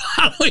Gamora. So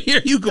I don't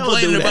hear you Don't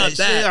complaining do about She-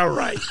 that. all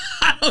right.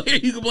 I don't hear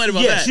you complaining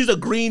about Yeah, that. she's a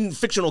green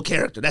fictional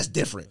character. That's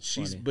different.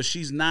 But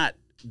she's not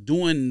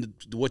doing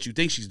what you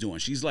think she's doing.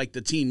 She's like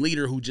the team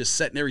leader who just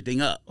setting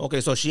everything up.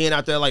 Okay, so she ain't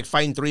out there like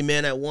fighting 3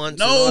 men at once.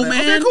 No, and all that?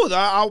 man. Okay, cool.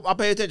 I'll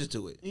pay attention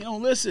to it. You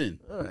don't listen.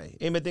 All right.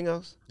 Anything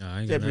else? Nah,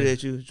 I ain't I got nothing.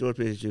 appreciate you. George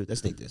appreciate you.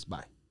 Let's sneak this.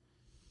 Bye.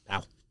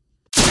 Ow.